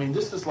this? I mean,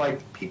 this is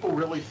like people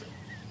really.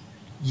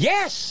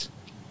 Yes.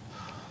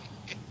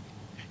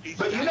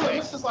 But you know,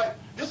 this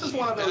is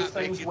one of those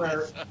things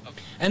where.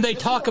 And they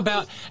talk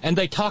about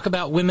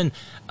women.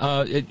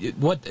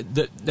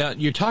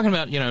 You're talking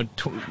about, you know,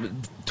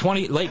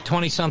 late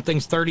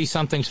 20-somethings,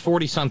 30-somethings,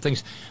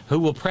 40-somethings who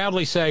will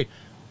proudly say,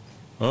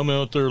 "I'm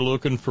out there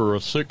looking for a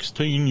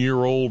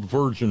 16-year-old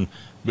virgin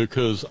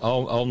because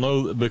I'll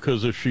know,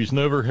 because if she's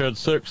never had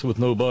sex with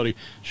nobody,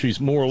 she's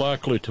more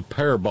likely to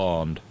pair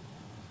bond."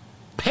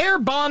 Pair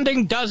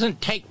bonding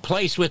doesn't take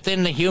place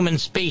within the human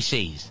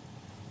species.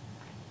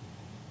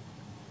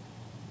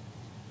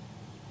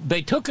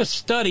 They took a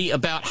study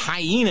about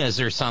hyenas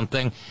or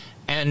something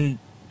and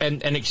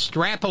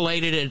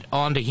extrapolated it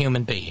onto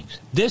human beings.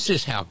 This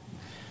is how,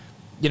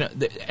 you know,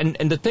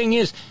 and the thing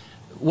is,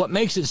 what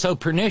makes it so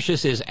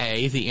pernicious is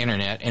A, the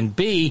internet, and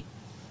B,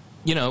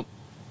 you know,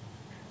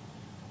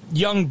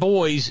 young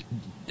boys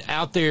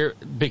out there,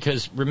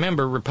 because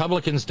remember,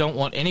 Republicans don't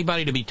want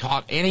anybody to be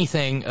taught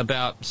anything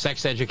about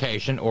sex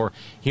education or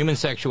human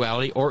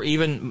sexuality or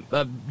even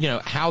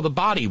how the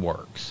body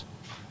works.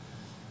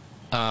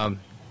 And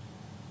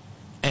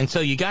so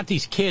you got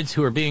these kids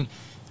who are being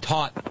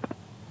taught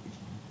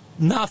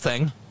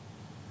nothing,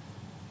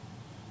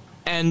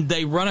 and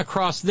they run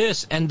across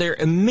this and they're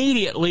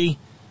immediately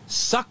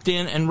sucked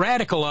in and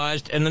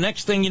radicalized, and the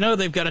next thing you know,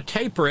 they've got a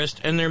tape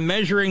wrist, and they're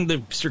measuring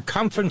the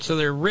circumference of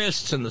their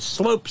wrists and the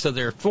slopes of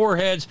their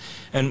foreheads,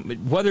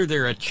 and whether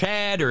they're a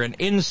Chad or an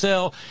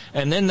incel,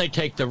 and then they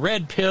take the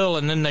red pill,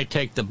 and then they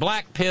take the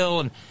black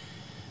pill,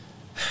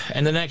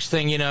 and the next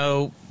thing you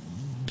know,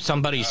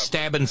 somebody's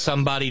stabbing 4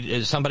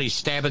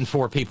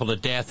 people to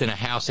death in a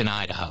house in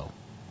Idaho,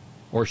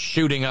 or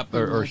shooting up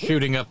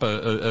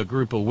a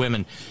group of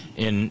women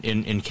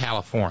in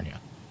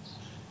California.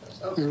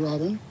 Hey,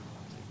 Robin.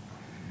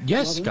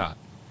 Yes, Robin? Scott.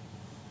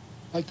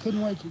 I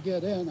couldn't wait to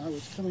get in. I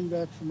was coming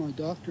back from my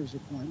doctor's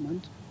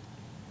appointment,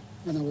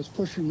 and I was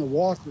pushing the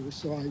walker,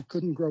 so I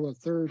couldn't grow a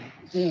third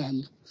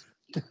hand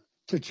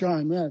to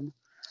chime in.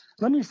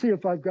 Let me see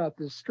if I've got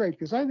this straight,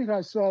 because I think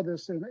I saw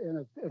this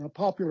in a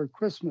popular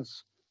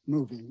Christmas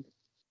movie.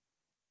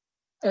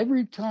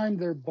 Every time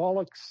their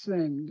bollocks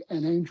sing,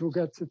 an angel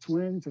gets its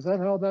wings. Is that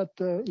how that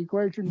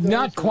equation goes?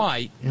 Not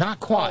quite, Oh,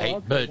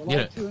 okay. but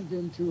well, I tuned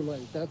in too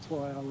late. That's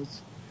why I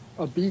was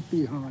a beat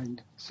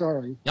behind.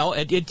 Sorry. No,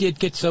 it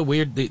gets so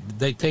weird.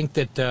 They think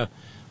that,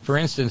 for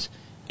instance,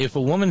 if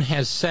a woman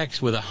has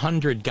sex with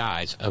 100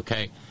 guys,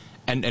 okay,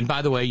 and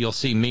by the way, you'll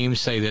see memes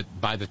say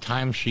that by the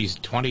time she's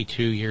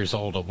 22 years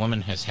old, a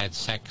woman has had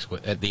sex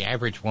with the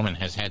average woman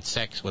has had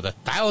sex with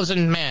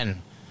 1,000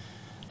 men.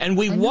 And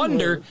we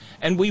wonder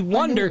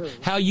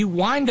how we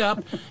wind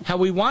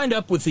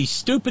up with these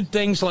stupid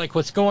things like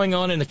what's going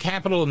on in the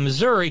capital of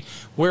Missouri,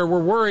 where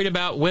we're worried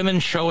about women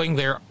showing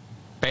their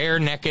bare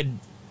naked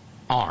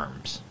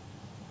arms.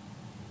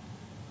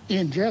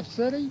 In Jeff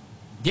City?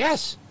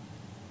 Yes.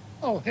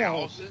 Oh,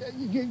 hell.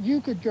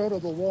 You could go to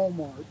the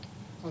Walmart.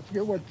 I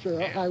forget what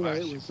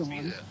highway it was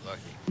on.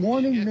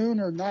 Morning, noon,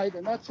 or night,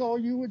 and that's all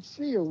you would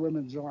see are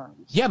women's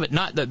arms. Yeah,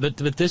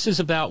 but this is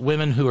about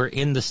women who are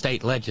in the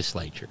state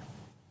legislature.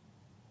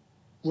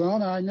 Well,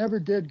 no, I never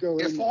did go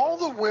in. If all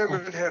the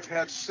women have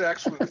had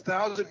sex with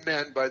 1,000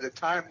 men by the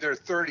time they're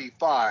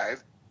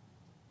 35...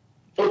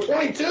 So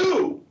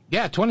 22!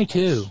 Yeah,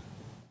 22.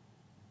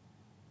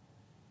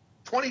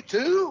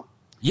 22?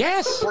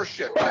 Yes.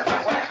 Horseshit.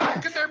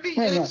 How can there be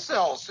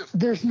incels if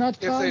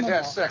they've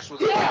had sex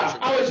with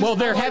 1,000? Well,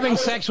 they're having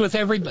sex with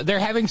They're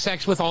having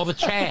sex with all the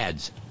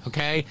Chads,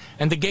 okay,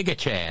 and the Giga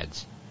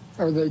Chads.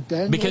 Are they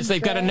dead? Because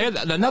they've got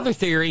another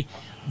theory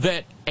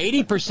that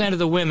 80% of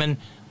the women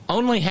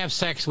only have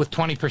sex with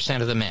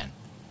 20% of the men,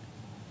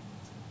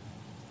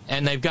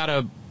 and they've got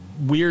a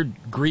weird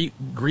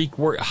Greek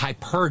word,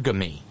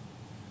 hypergamy.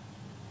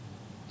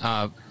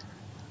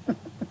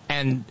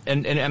 And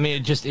I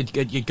mean,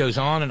 it goes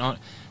on and on.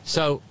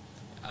 So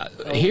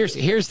here's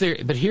their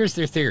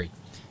theory: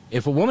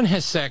 if a woman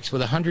has sex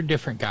with 100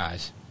 different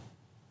guys,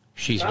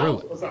 she's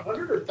ruined. Was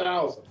 100 or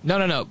 1,000?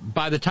 No.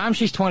 By the time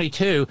she's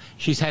 22,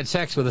 she's had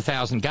sex with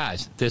 1,000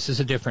 guys. This is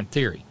a different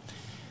theory.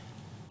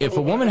 If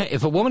a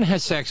woman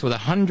has sex with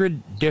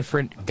 100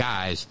 different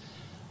guys,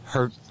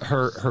 her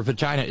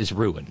vagina is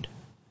ruined.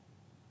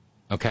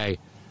 Okay.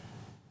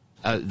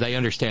 They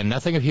understand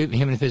nothing of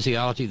human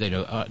physiology.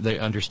 They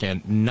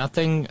understand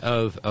nothing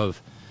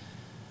of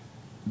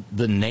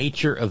the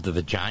nature of the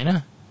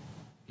vagina.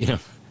 You know,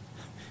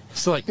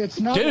 it's like,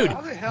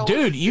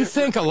 dude, you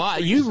think a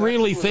lot. You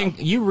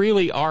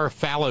really are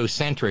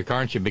phallocentric,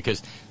 aren't you?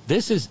 Because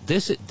this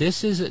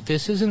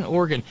is an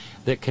organ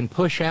that can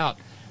push out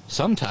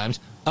sometimes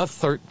a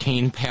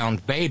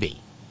 13-pound baby.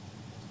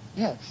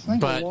 Yes,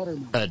 but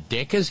a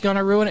dick is going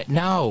to ruin it?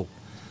 No.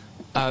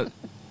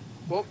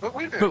 Well, but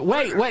wait a minute. But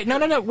wait, no,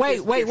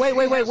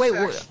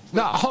 wait.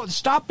 No,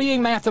 stop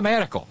being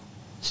mathematical.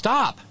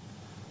 Stop.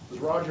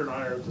 Roger and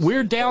I are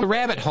We're down the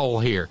rabbit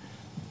hole here.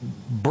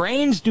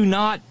 Brains do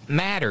not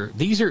matter.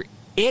 These are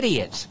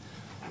idiots.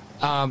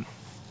 But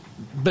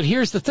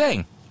here's the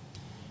thing.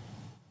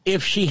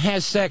 If she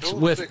has sex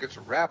with... I don't think it's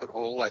a rabbit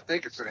hole. I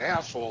think it's an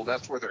asshole.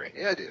 That's where their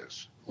head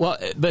is. Well,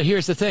 but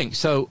here's the thing.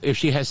 So if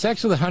she has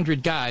sex with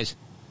 100 guys,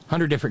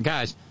 100 different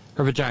guys,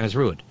 her vagina's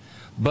ruined.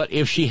 But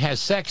if she has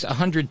sex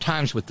 100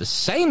 times with the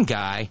same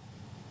guy,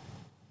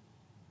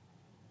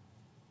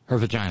 her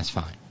vagina's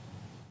fine.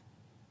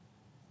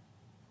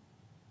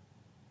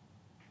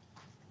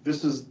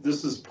 This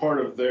is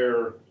part of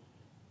their.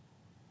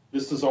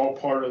 This is all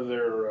part of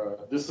their.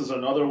 This is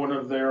another one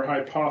of their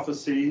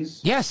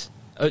hypotheses. Yes.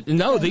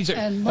 No, these are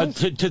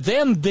to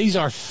them. These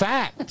are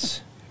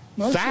facts.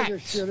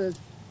 Facts.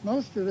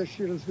 Most of this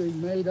shit is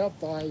being made up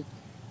by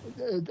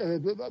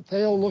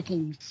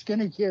pale-looking,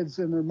 skinny kids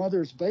in their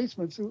mother's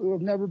basements who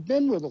have never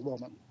been with a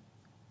woman.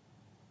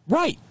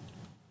 Right.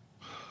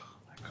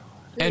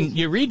 And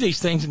you read these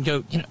things and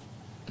go,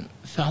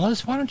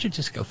 fellas, why don't you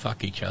just go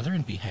fuck each other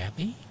and be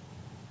happy?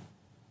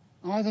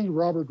 I think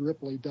Robert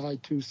Ripley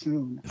died too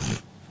soon.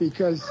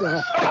 because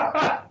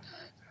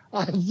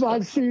I've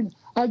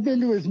been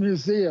to his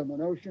museum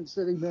in Ocean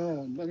City,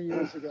 Maryland, many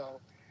years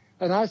ago,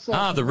 and I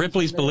saw the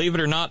Ripley's Believe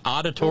It or Not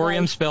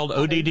Auditorium, spelled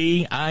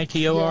Odditor.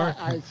 Yeah,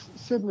 I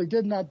simply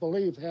did not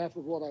believe half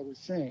of what I was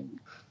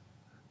seeing.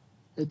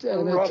 It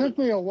took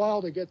me a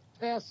while to get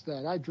past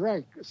that. I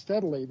drank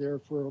steadily there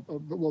for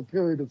a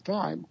period of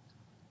time.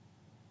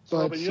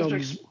 But you have to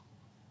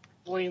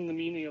explain the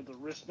meaning of the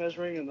wrist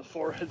measuring and the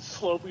forehead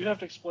slope. You have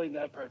to explain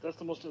that part. That's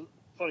the most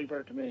funny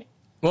part to me.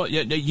 Well,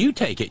 you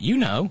take it. You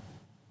know.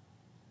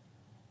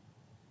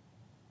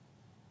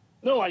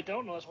 No, I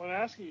don't know. That's why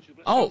I'm asking you to.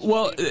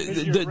 But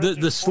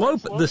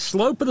the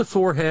slope of the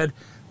forehead,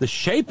 the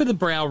shape of the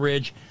brow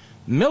ridge,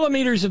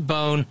 millimeters of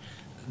bone,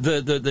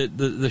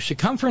 the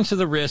circumference of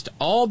the wrist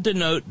all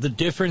denote the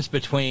difference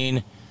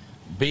between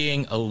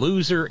being a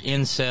loser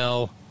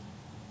incel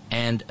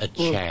and a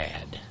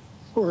Chad.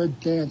 Or a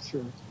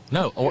dancer.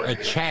 No, or a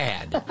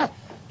Chad.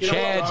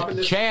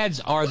 Chads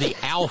are the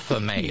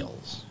alpha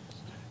males.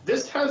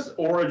 This has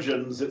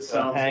origins, it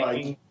sounds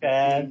like,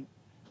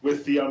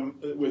 with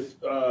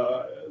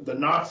the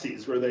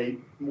Nazis, where they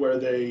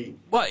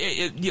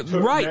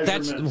right.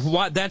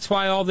 That's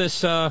why all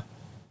this.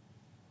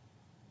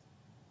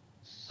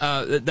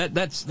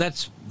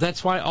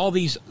 That's why all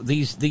these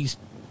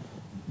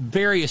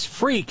various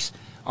freaks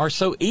are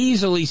so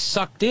easily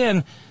sucked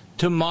in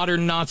to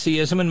modern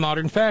Nazism and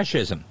modern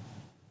fascism.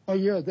 Oh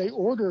yeah,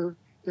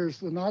 there's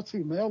the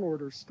Nazi mail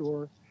order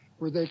store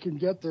where they can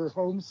get their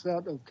home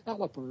set of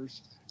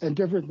calipers and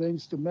different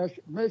things to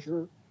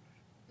measure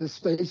the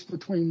space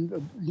between the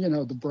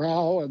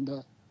brow and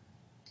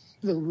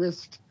the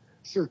wrist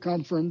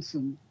circumference,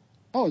 and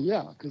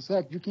because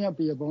you can't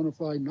be a bona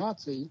fide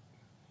Nazi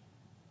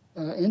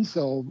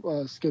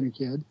incel skinny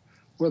kid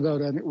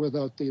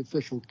without the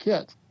official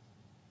kit,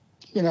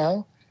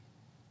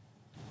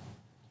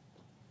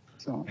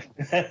 So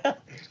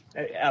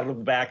out of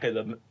the back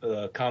of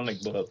the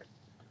comic book.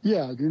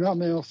 Yeah, do not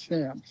mail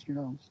stamps.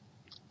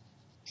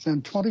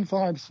 Send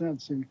 25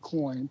 cents in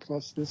coin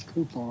plus this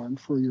coupon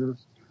for your.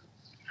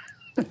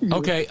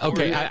 Okay.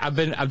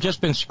 I've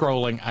just been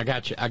scrolling. I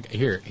got you.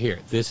 Here.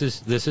 This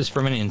is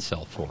from an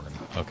incel forum.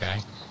 Okay.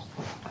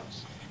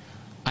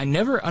 I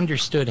never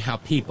understood how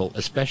people,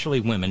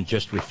 especially women,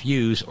 just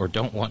refuse or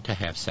don't want to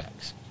have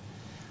sex.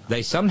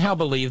 They somehow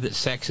believe that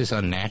sex is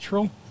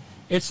unnatural.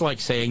 It's like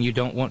saying you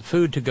don't want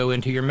food to go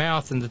into your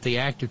mouth and that the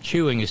act of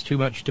chewing is too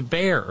much to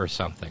bear or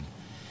something.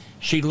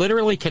 She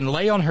literally can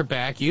lay on her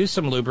back, use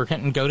some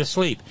lubricant, and go to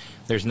sleep.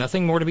 There's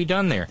nothing more to be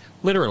done there,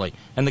 literally.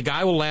 And the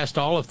guy will last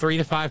all of 3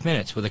 to 5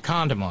 minutes with a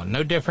condom on.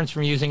 No difference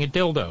from using a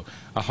dildo,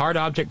 a hard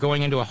object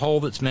going into a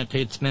hole it's meant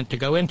to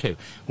go into.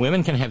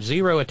 Women can have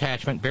zero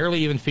attachment,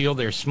 barely even feel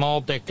their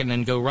small dick, and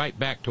then go right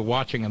back to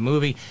watching a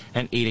movie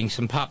and eating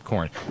some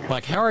popcorn.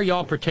 Like, how are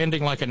y'all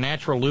pretending like a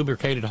natural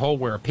lubricated hole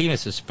where a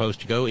penis is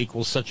supposed to go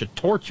equals such a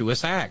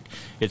tortuous act?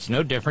 It's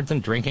no different than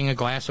drinking a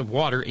glass of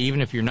water,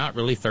 even if you're not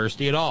really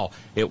thirsty at all.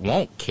 It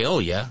won't kill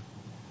you.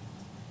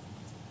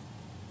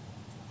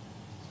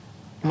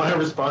 My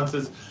response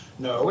is,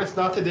 no, it's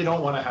not that they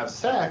don't want to have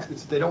sex.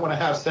 It's that they don't want to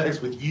have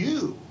sex with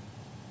you.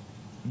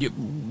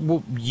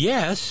 Well,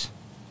 yes.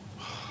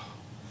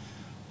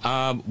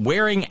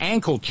 Wearing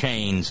ankle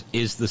chains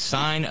is the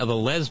sign of a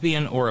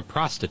lesbian or a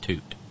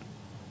prostitute.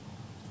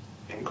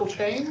 Ankle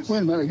chains? Wait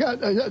a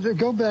minute.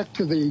 Go back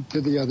to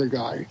the other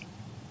guy.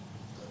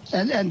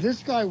 And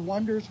this guy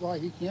wonders why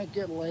he can't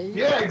get laid?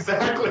 Yeah,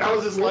 exactly. I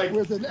was just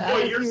with an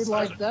attitude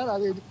like that. I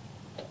mean,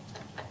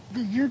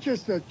 you're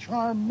just a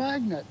charm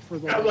magnet for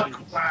the ladies.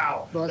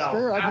 Wow. Buster,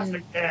 no, that's a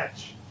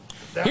catch.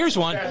 Here's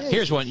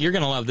one. You're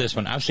going to love this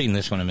one. I've seen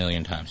this one a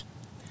million times.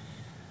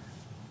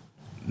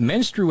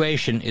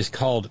 Menstruation is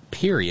called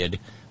period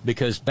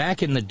because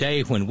back in the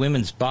day when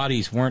women's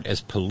bodies weren't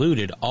as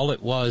polluted, all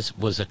it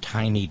was a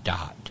tiny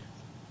dot.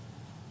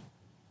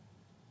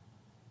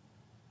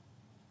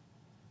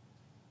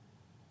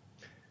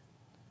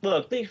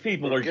 Look, these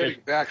people are getting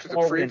just back to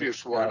the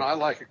previous one. I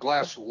like a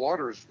glass of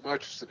water as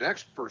much as the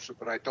next person,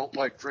 but I don't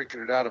like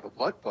drinking it out of a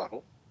mud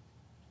puddle.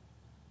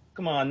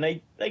 Come on,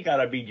 they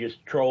gotta be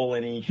just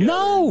trolling each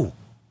other.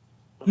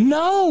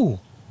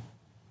 No,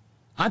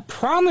 I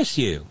promise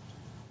you.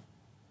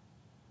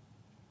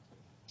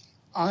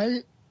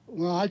 I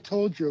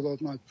told you about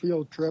my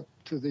field trip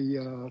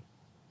to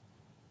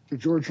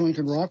George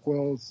Lincoln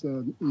Rockwell's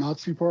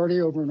Nazi party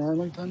over in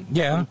Arlington.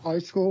 Yeah. High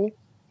school.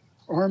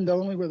 Armed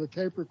only with a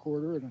tape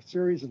recorder and a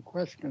series of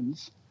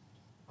questions,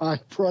 I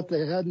brought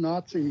the head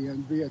Nazi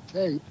in via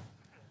tape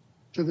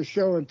to the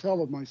show and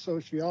tell in my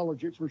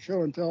sociology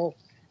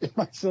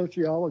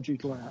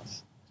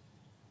class.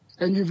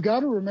 And you've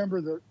got to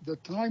remember the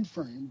time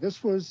frame.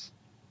 This was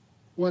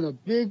when a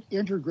big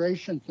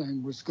integration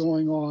thing was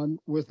going on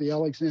with the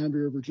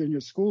Alexandria, Virginia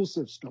school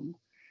system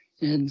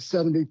in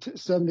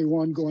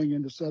 71 going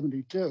into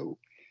 72.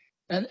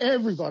 And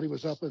everybody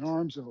was up in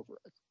arms over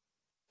it.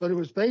 But it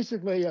was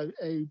basically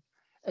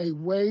a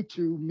way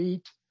to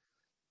meet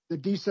the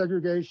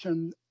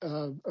desegregation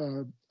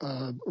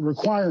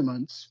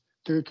requirements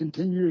to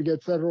continue to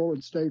get federal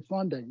and state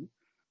funding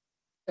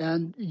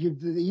And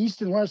the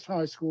East and West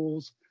high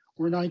schools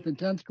were 9th and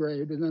 10th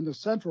grade, and then the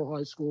Central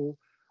High School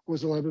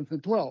was 11th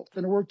and 12th.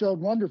 And it worked out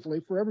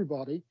wonderfully for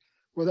everybody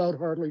without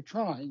hardly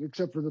trying,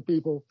 except for the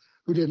people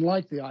who didn't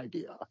like the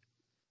idea.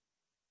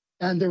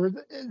 And there were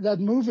that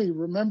movie,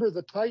 Remember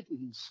the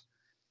Titans,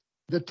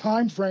 the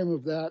time frame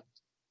of that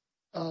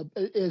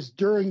is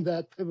during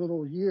that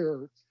pivotal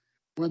year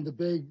when the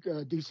big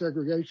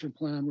desegregation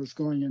plan was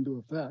going into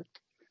effect.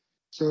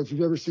 So if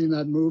you've ever seen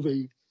that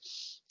movie,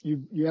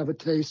 you have a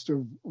taste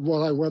of what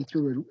I went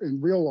through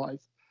in real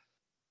life.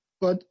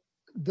 But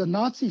the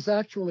Nazis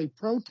actually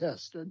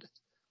protested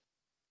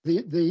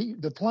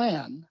the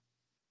plan.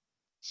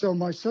 So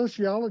my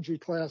sociology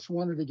class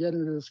wanted to get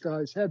into this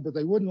guy's head, but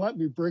they wouldn't let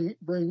me bring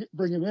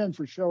him in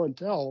for show and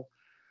tell.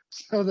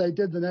 So they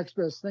did the next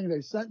best thing.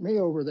 They sent me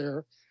over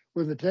there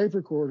with a tape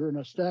recorder and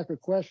a stack of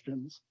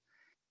questions.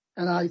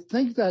 And I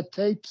think that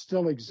tape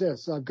still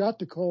exists. I've got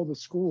to call the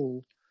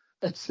school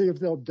and see if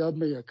they'll dub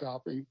me a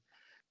copy.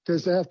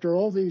 Because after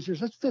all these years,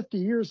 that's 50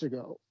 years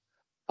ago.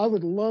 I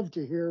would love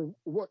to hear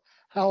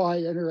how I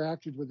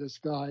interacted with this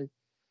guy.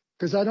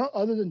 Because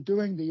other than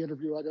doing the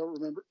interview, I don't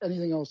remember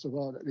anything else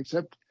about it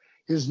except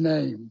his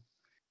name.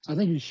 I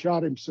think he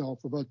shot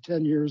himself about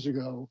 10 years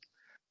ago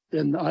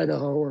in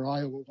Idaho or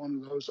Iowa,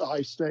 one of those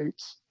I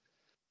states,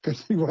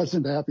 because he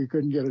wasn't happy,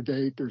 couldn't get a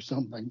date or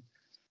something.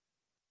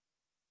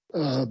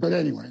 But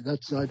anyway,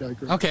 I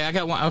digress. Okay, I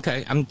got one.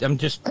 Okay, I'm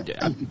just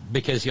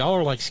because y'all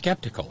are like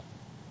skeptical.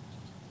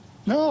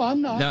 No,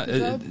 I'm not.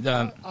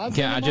 No, I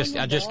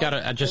just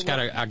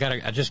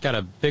got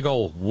a big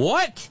old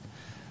what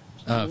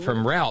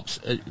from Ralph's.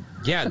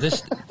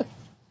 This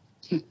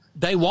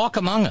they walk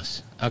among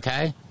us.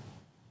 Okay.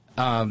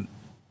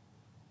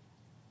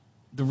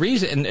 The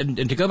reason,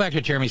 and to go back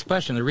to Jeremy's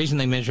question, the reason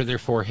they measure their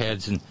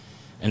foreheads and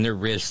their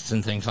wrists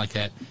and things like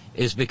that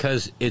is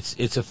because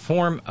it's a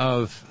form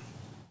of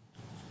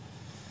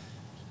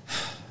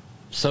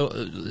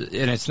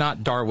and it's not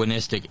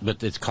Darwinistic,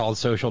 but it's called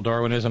social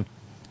Darwinism.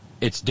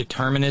 It's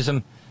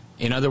determinism.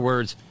 In other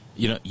words,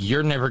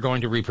 you're never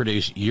going to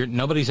reproduce.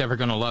 Nobody's ever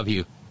going to love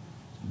you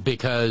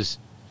because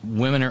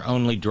women are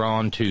only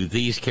drawn to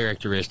these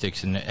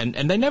characteristics, and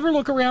they never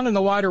look around in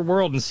the wider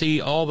world and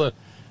see all the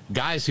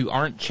guys who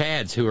aren't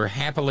Chads, who are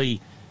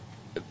happily,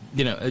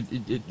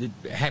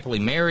 happily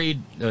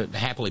married,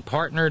 happily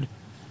partnered,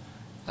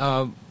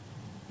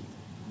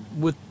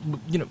 with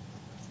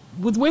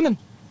women.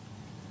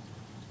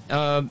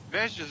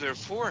 Measure their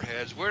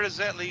foreheads. Where does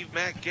that leave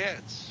Matt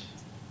Getz?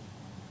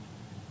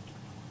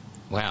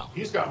 Wow.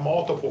 He's got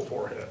multiple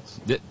foreheads.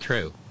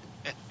 True.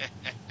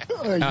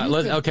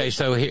 Okay,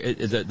 so here,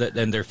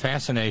 and their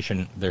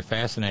fascination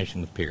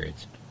with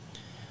periods.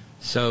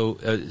 So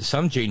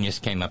some genius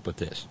came up with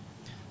this.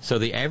 So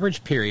the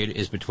average period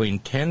is between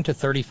 10 to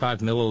 35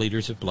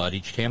 milliliters of blood.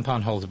 Each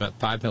tampon holds about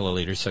 5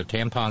 milliliters, so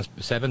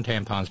 7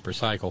 tampons per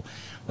cycle.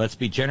 Let's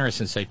be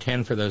generous and say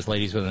 10 for those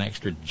ladies with an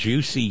extra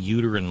juicy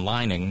uterine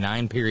lining.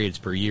 9 periods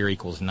per year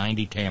equals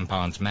 90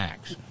 tampons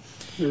max.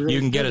 You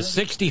can get a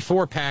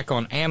 64-pack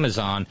on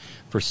Amazon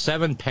for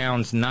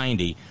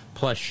 £7.90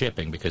 plus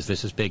shipping, because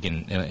this is big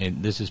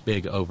this is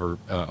big over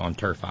on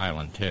Turf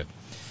Island too.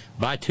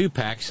 Buy 2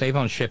 packs, save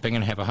on shipping,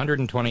 and have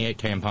 128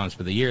 tampons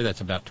for the year.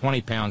 That's about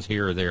 20 pounds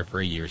here or there for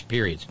a year's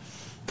periods.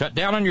 Cut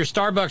down on your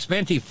Starbucks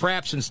venti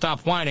fraps and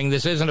stop whining.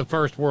 This isn't a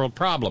first world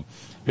problem,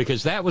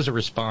 because that was a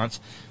response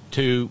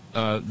to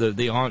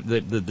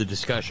the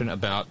discussion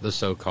about the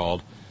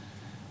so-called,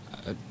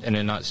 and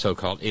then not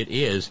so-called, it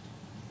is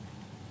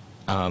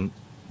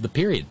the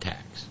period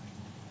tax.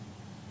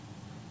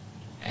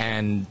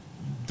 And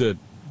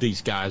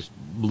these guys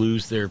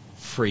lose their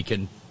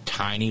freaking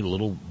tiny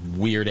little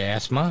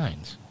weird-ass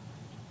minds.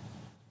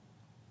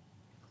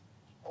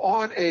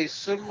 On a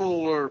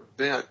similar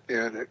bent,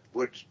 and it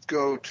would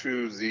go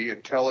to the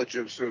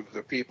intelligence of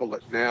the people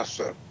at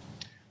NASA,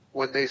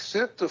 when they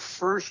sent the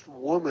first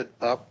woman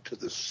up to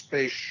the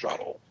space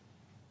shuttle,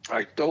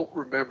 I don't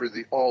remember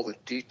all the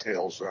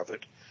details of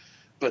it,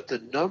 but the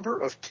number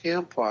of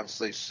tampons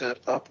they sent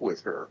up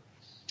with her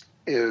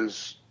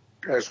has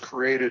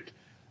created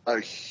a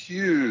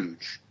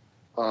huge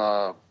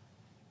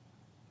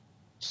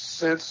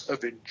sense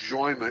of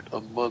enjoyment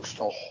amongst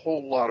a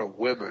whole lot of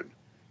women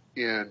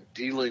in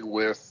dealing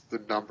with the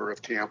number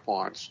of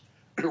tampons,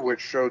 which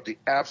showed the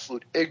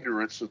absolute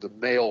ignorance of the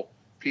male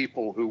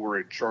people who were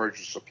in charge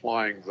of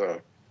supplying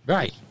the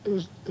right. It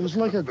was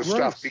like a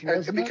stuff,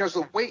 because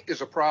the weight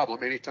is a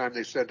problem anytime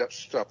they send up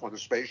stuff on the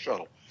space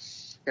shuttle.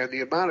 And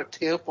the amount of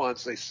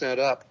tampons they sent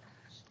up,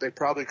 they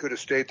probably could have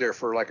stayed there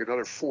for like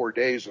another 4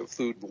 days of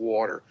food and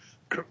water.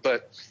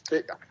 But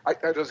I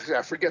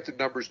forget the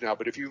numbers now.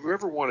 But if you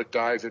ever want to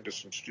dive into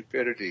some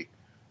stupidity,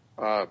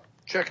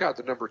 check out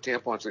the number of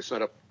tampons they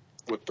sent up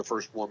with the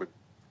first woman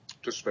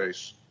to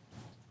space.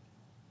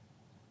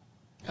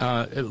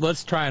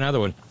 Let's try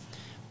another one.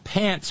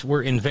 Pants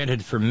were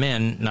invented for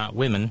men, not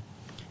women.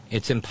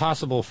 It's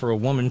impossible for a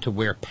woman to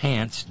wear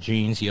pants,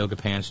 jeans, yoga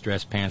pants,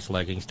 dress pants,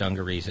 leggings,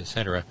 dungarees,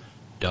 etc.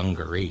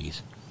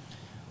 Dungarees.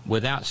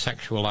 without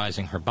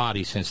sexualizing her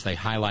body, since they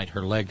highlight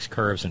her legs,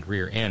 curves, and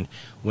rear end.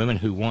 Women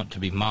who want to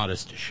be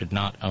modest should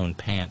not own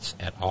pants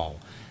at all.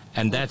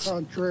 And that's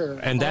contraire.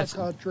 And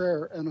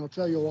I'll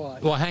tell you why.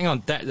 Well, hang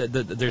on.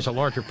 There's a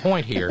larger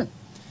point here.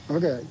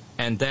 Okay.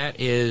 And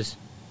that is,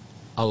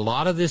 a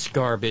lot of this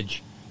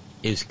garbage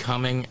is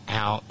coming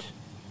out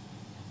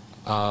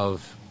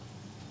of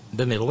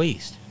the Middle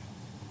East.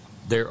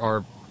 There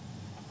are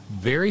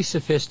very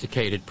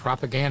sophisticated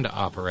propaganda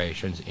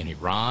operations in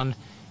Iran,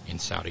 in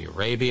Saudi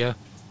Arabia,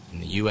 in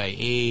the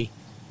UAE,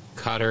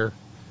 Qatar,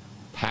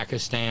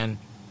 Pakistan,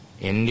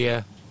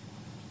 India,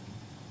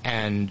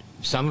 and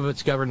some of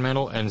it's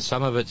governmental and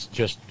some of it's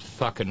just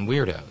fucking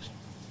weirdos.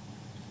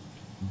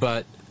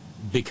 But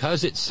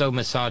because it's so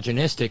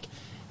misogynistic,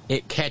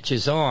 it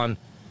catches on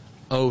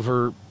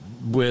over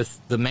with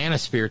the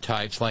manosphere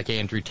types like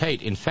Andrew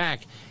Tate. In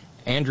fact,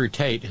 Andrew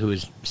Tate, who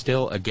is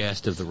still a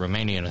guest of the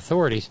Romanian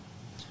authorities,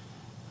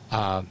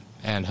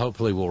 and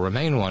hopefully will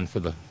remain one for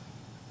the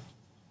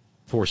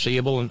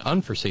foreseeable and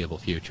unforeseeable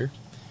future,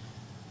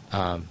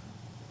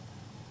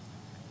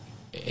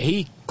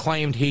 he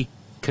claimed he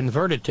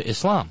converted to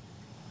Islam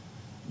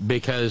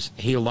because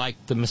he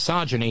liked the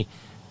misogyny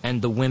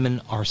and the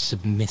women are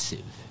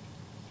submissive.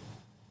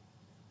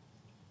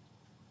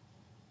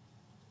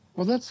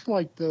 Well, that's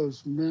like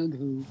those men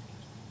who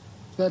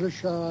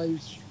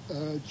fetishize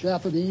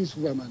Japanese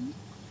women.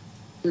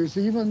 There's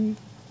even,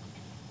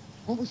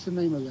 what was the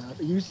name of that?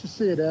 I used to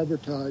see it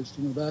advertised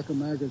in the back of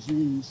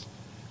magazines.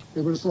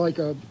 It was like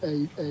a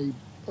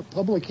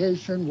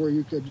publication where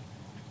you could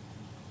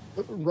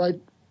write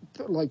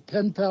like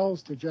pen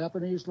pals to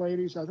Japanese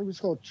ladies. I think it was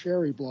called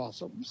Cherry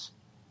Blossoms.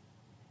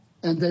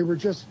 And they were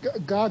just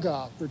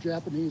gaga for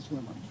Japanese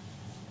women.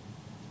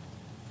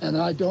 And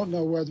I don't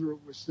know whether it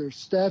was their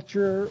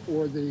stature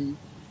or the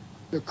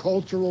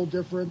cultural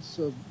difference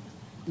of,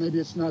 maybe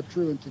it's not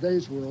true in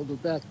today's world,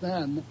 but back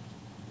then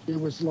it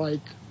was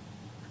like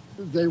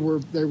they were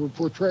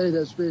portrayed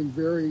as being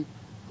very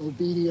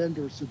obedient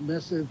or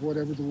submissive,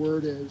 whatever the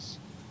word is.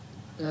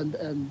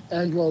 And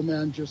Anglo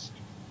men just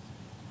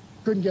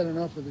couldn't get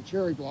enough of the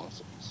cherry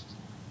blossoms,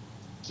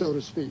 so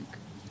to speak.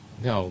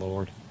 Oh,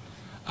 Lord.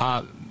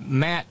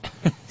 Matt,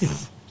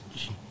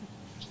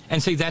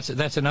 and see, that's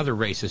another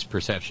racist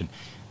perception.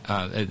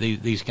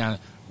 These kind of,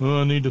 well,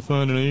 I need to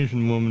find an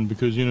Asian woman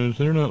because,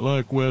 they're not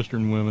like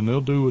Western women.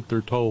 They'll do what they're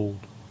told.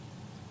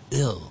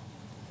 Ew.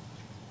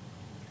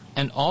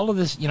 And all of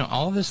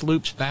this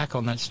loops back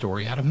on that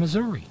story out of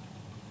Missouri.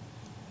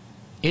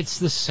 It's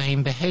the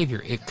same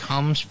behavior. It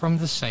comes from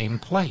the same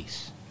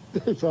place.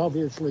 They've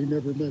obviously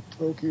never met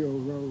Tokyo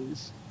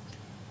Rose.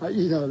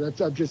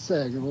 I'm just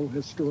saying, a little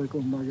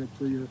historical nugget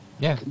for your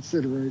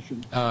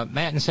consideration.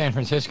 Matt in San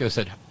Francisco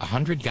said,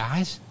 100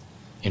 guys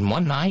in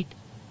one night?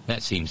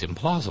 That seems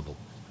implausible,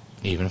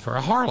 even for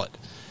a harlot.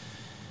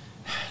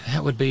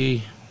 That would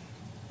be,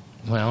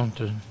 well,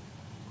 to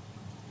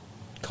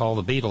call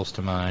the Beatles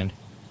to mind,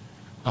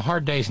 a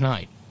hard day's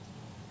night.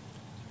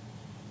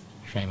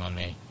 Shame on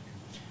me.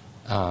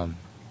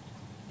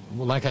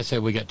 Well, like I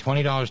said, we got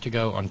 $20 to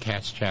go on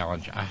Cat's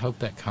Challenge. I hope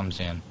that comes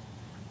in.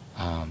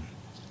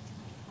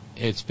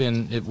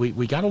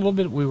 We got a little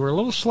bit, we were a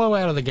little slow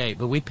out of the gate,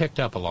 but we picked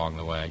up along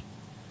the way.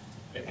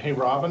 Hey,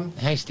 Robin.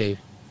 Hey, Steve.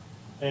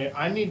 Hey,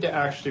 I need to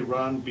actually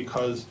run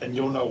because, and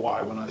you'll know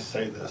why when I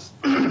say this,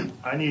 I'm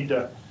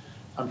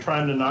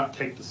trying to not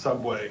take the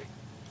subway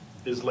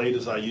as late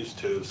as I used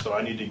to, so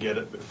I need to get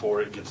it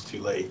before it gets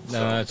too late.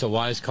 No, that's a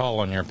wise call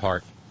on your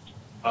part.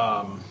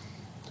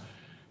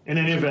 In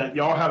any event,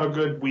 y'all have a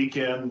good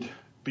weekend.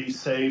 Be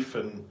safe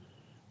and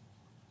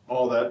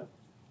all that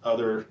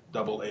other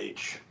double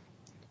H.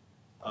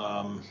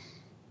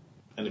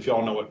 And if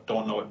y'all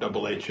don't know what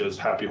double H is,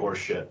 happy horse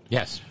shit.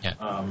 Yes. Yeah.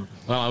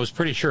 Well, I was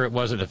pretty sure it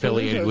wasn't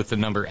affiliated with the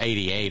number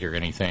 88 or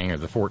anything, or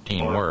the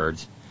 14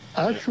 words.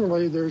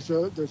 Actually, there's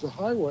a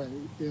highway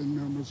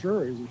in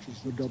Missouri, which is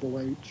the double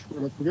H.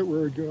 I forget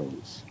where it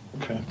goes.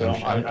 Okay.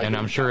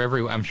 I'm sure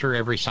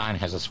every sign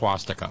has a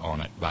swastika on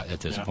it at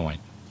this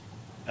point.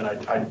 And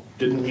I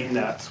didn't mean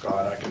that,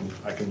 Scott.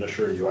 I can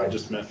assure you. I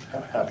just meant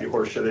happy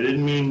horse shit. I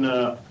didn't mean.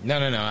 No.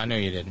 I know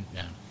you didn't.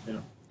 Yeah.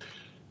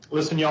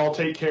 Listen, y'all,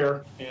 take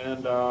care, and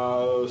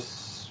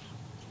it's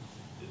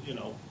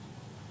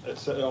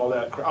all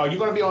that. Are you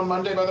going to be on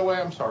Monday, by the way?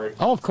 I'm sorry.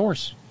 Oh, of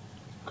course.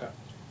 Okay.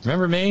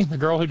 Remember me, the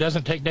girl who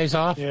doesn't take days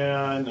off?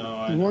 Yeah, I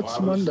know. What's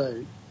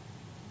Monday?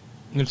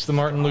 It's the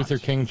Martin Luther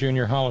King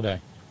Jr. holiday.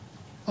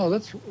 Oh,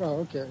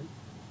 okay.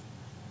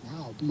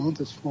 Wow, the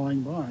month is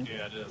flying by.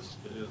 Yeah, it is.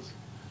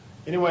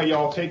 Anyway,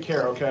 y'all, take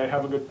care. Okay,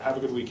 have a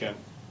good weekend.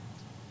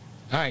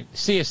 All right,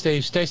 see you,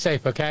 Steve. Stay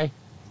safe. Okay.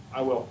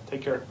 I will.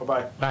 Take care.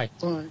 Bye-bye. Bye.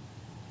 Bye.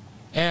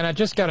 And I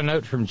just got a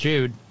note from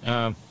Jude.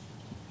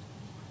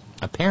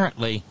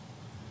 Apparently,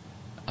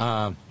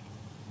 NASA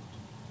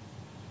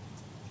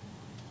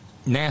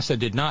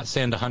did not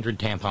send 100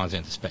 tampons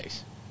into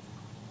space.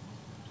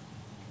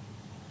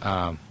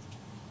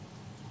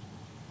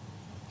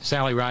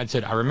 Sally Ride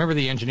said, I remember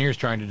the engineers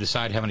trying to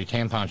decide how many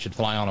tampons should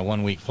fly on a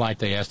one-week flight.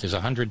 They asked, is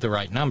 100 the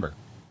right number?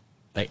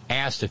 They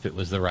asked if it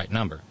was the right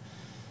number.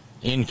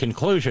 In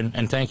conclusion,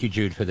 and thank you,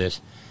 Jude, for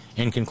this,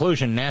 in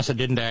conclusion, NASA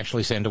didn't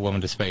actually send a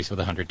woman to space with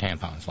 100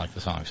 tampons, like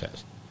the song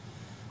says.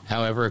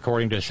 However,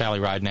 according to Sally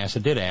Ride,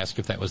 NASA did ask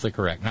if that was the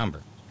correct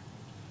number.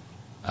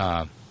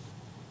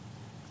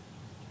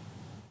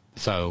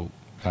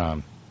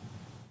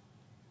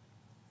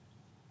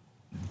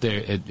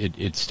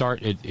 It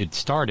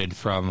started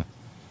from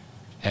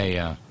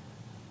a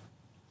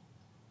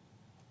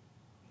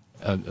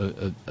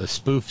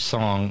spoof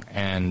song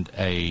and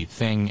a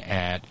thing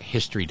at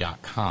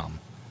History.com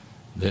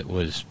that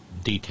was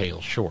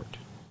detail short.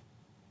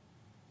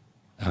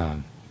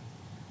 And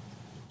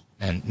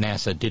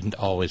NASA didn't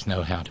always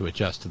know how to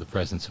adjust to the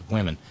presence of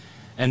women.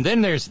 And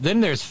then there's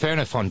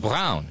Wernher von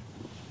Braun,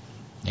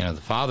 the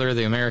father of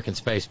the American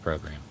space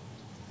program.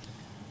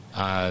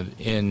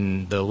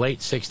 In the late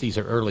 60s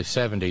or early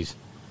 70s,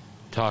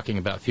 talking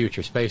about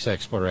future space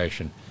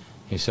exploration,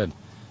 he said,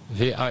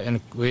 we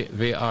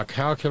are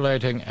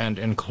calculating and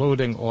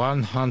including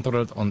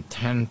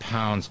 110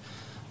 pounds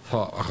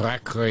for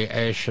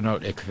recreational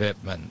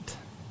equipment.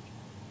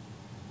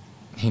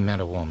 He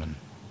meant a woman.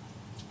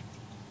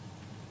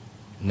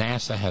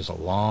 NASA has a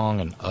long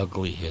and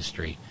ugly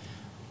history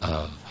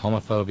of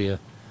homophobia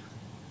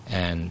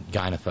and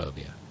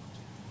gynophobia.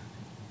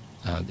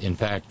 In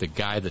fact, the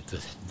guy that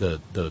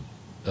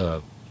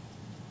the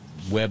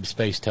Webb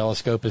Space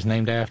Telescope is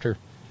named after,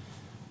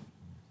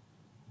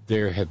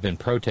 there have been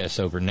protests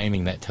over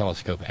naming that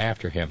telescope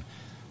after him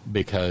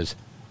because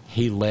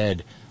he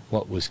led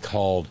what was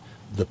called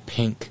the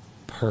Pink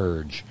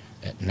Purge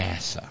at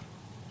NASA,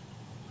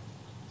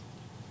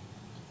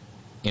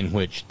 in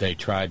which they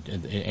tried,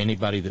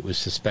 anybody that was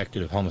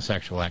suspected of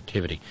homosexual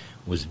activity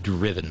was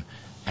driven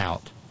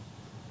out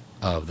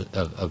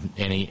of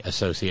any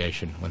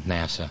association with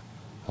NASA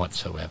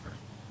whatsoever.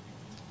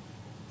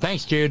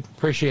 Thanks, Jude.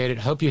 Appreciate it.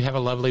 Hope you have a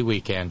lovely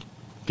weekend.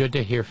 Good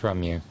to hear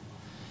from you.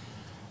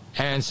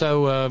 And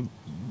so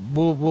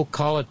we'll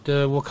call it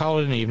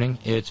an evening.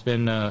 It's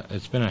been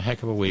a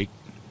heck of a week.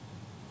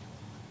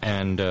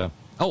 And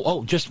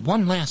just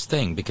one last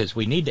thing, because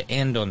we need to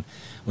end on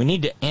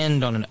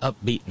an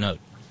upbeat note.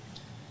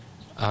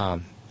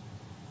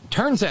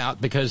 Turns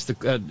out, because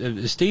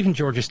Steve in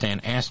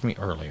Georgistan asked me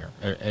earlier,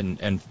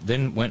 and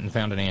then went and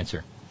found an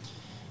answer.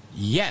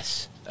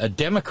 Yes, a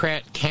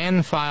Democrat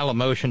can file a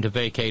motion to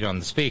vacate on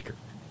the Speaker.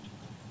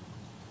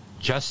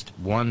 Just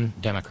one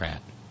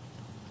Democrat.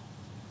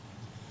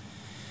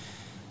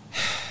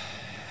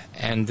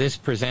 And this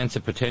presents a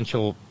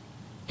potential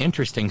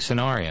interesting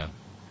scenario.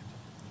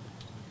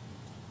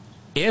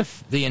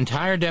 If the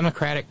entire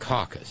Democratic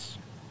caucus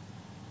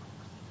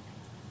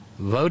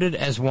voted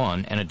as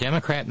one and a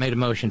Democrat made a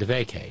motion to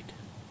vacate,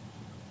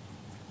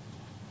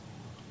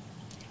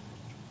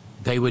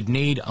 they would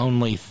need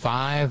only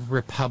 5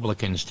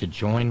 Republicans to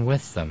join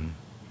with them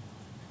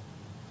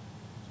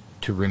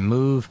to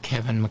remove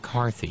Kevin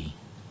McCarthy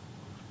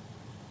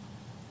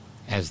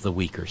as the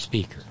weaker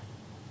Speaker.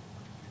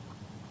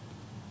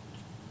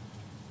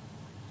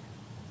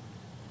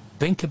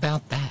 Think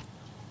about that.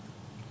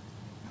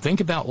 Think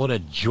about what a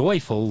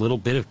joyful little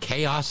bit of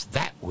chaos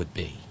that would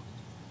be.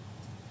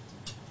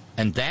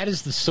 And that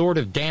is the sword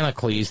of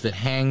Damocles that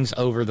hangs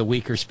over the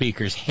weaker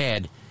Speaker's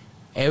head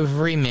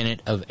every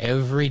minute of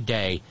every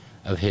day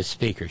of his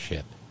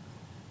speakership.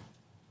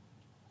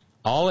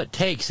 All it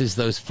takes is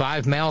those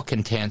 5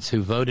 malcontents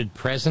who voted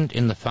present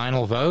in the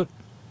final vote.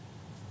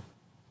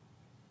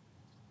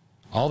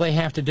 All they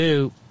have to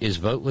do is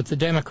vote with the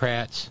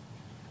Democrats,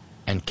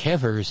 and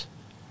Kevers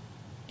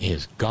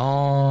is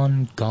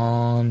gone,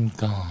 gone,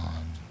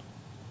 gone.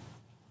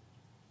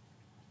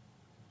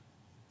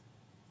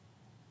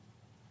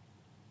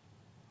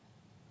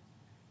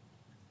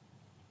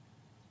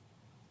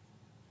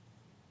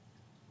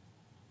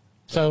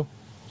 So,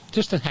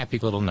 just a happy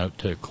little note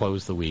to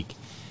close the week.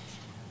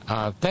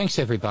 Thanks,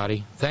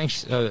 everybody.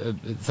 Thanks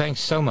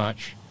so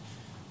much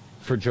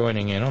for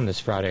joining in on this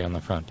Friday on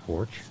the Front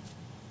Porch.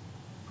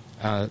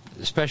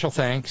 Special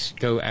thanks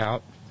go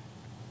out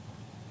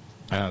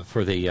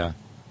for the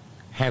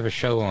Have a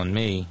Show on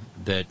Me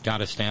that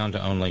got us down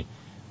to only,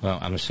 well,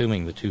 I'm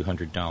assuming the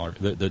 $200,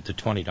 the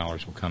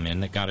 $20 will come in.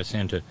 That got us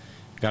down to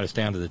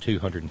the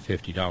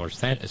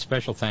 $250.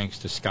 Special thanks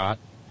to Scott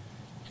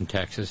in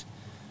Texas.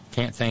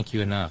 Can't thank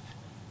you enough.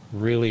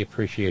 Really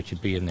appreciate you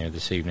being there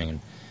this evening and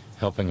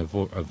helping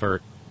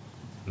avert,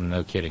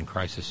 no kidding,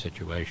 crisis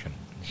situation.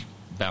 It's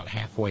about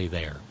halfway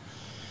there.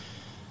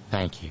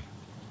 Thank you.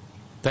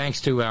 Thanks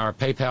to our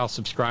PayPal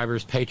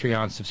subscribers,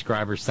 Patreon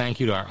subscribers.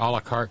 Thank you to our a la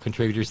carte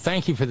contributors.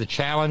 Thank you for the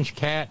challenge,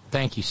 Kat.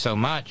 Thank you so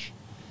much.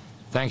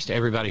 Thanks to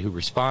everybody who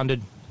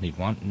responded.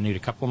 Need a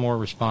couple more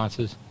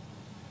responses.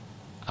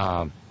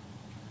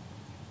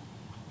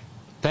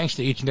 Thanks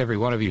to each and every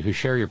one of you who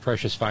share your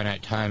precious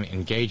finite time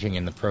engaging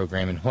in the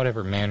program in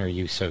whatever manner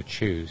you so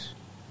choose.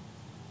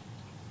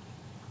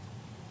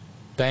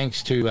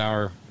 Thanks to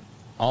our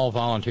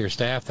all-volunteer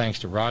staff. Thanks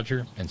to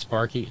Roger and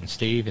Sparky and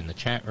Steve in the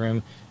chat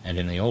room and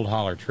in the old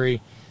holler tree.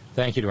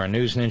 Thank you to our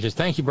news ninjas.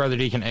 Thank you, Brother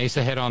Deacon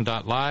Asa,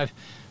 headon.live.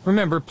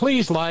 Remember,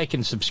 please like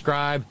and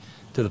subscribe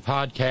to the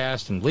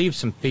podcast and leave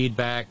some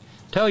feedback.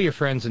 Tell your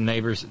friends and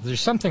neighbors there's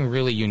something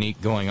really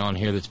unique going on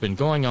here that's been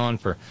going on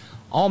for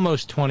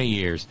almost 20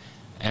 years,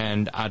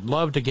 and I'd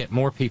love to get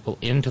more people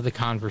into the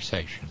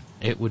conversation.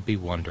 It would be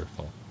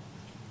wonderful.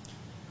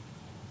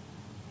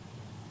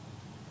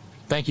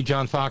 Thank you,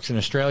 John Fox in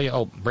Australia.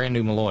 Oh, brand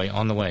new Malloy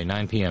on the way,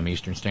 9 p.m.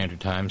 Eastern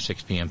Standard Time,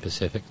 6 p.m.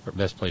 Pacific. The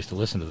best place to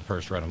listen to the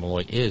first run of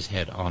Malloy is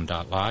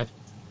headon.live.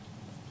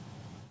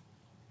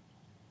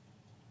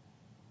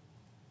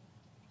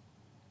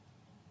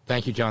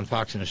 Thank you, John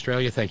Fox in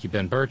Australia. Thank you,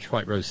 Ben Birch,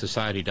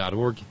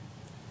 whiterosesociety.org.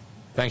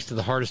 Thanks to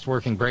the hardest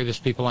working,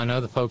 bravest people I know,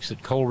 the folks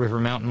at Coal River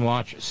Mountain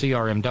Watch,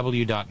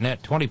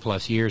 CRMW.net,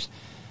 20-plus years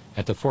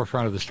at the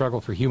forefront of the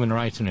struggle for human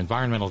rights and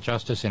environmental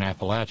justice in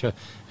Appalachia,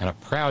 and a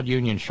proud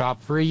union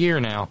shop for a year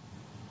now.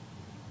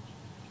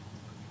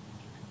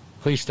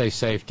 Please stay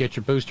safe. Get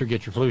your booster,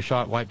 get your flu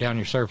shot, wipe down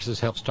your surfaces,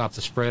 help stop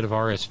the spread of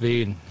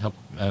RSV, and help,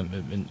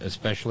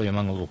 especially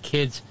among little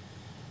kids.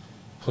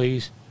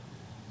 Please.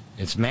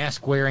 It's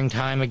mask-wearing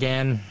time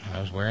again. I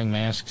was wearing a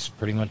mask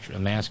pretty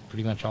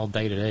much all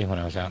day today when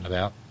I was out and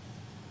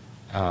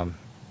about.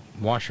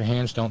 Wash your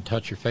hands. Don't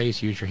touch your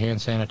face. Use your hand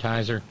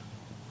sanitizer.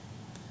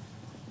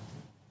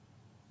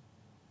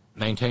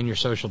 Maintain your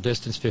social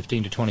distance,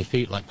 15 to 20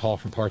 feet, like Paul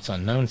from Parts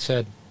Unknown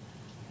said.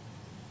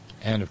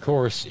 And, of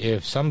course,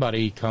 if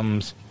somebody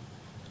comes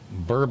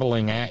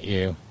burbling at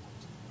you,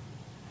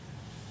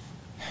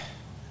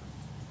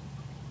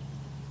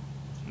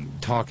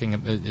 talking,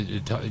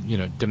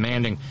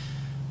 demanding,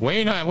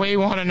 we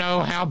want to know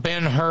how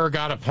Ben-Hur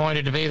got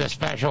appointed to be the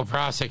special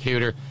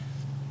prosecutor.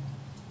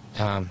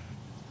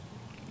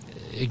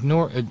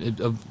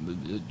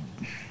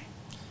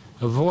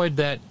 Avoid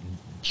that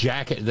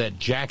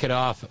jacket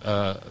off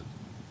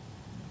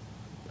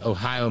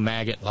Ohio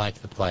maggot like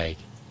the plague,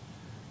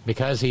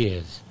 because he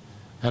is.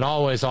 And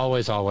always,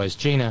 always, always,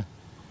 Gina,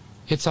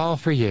 it's all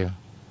for you.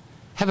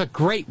 Have a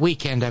great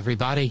weekend,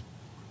 everybody.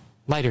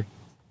 Later.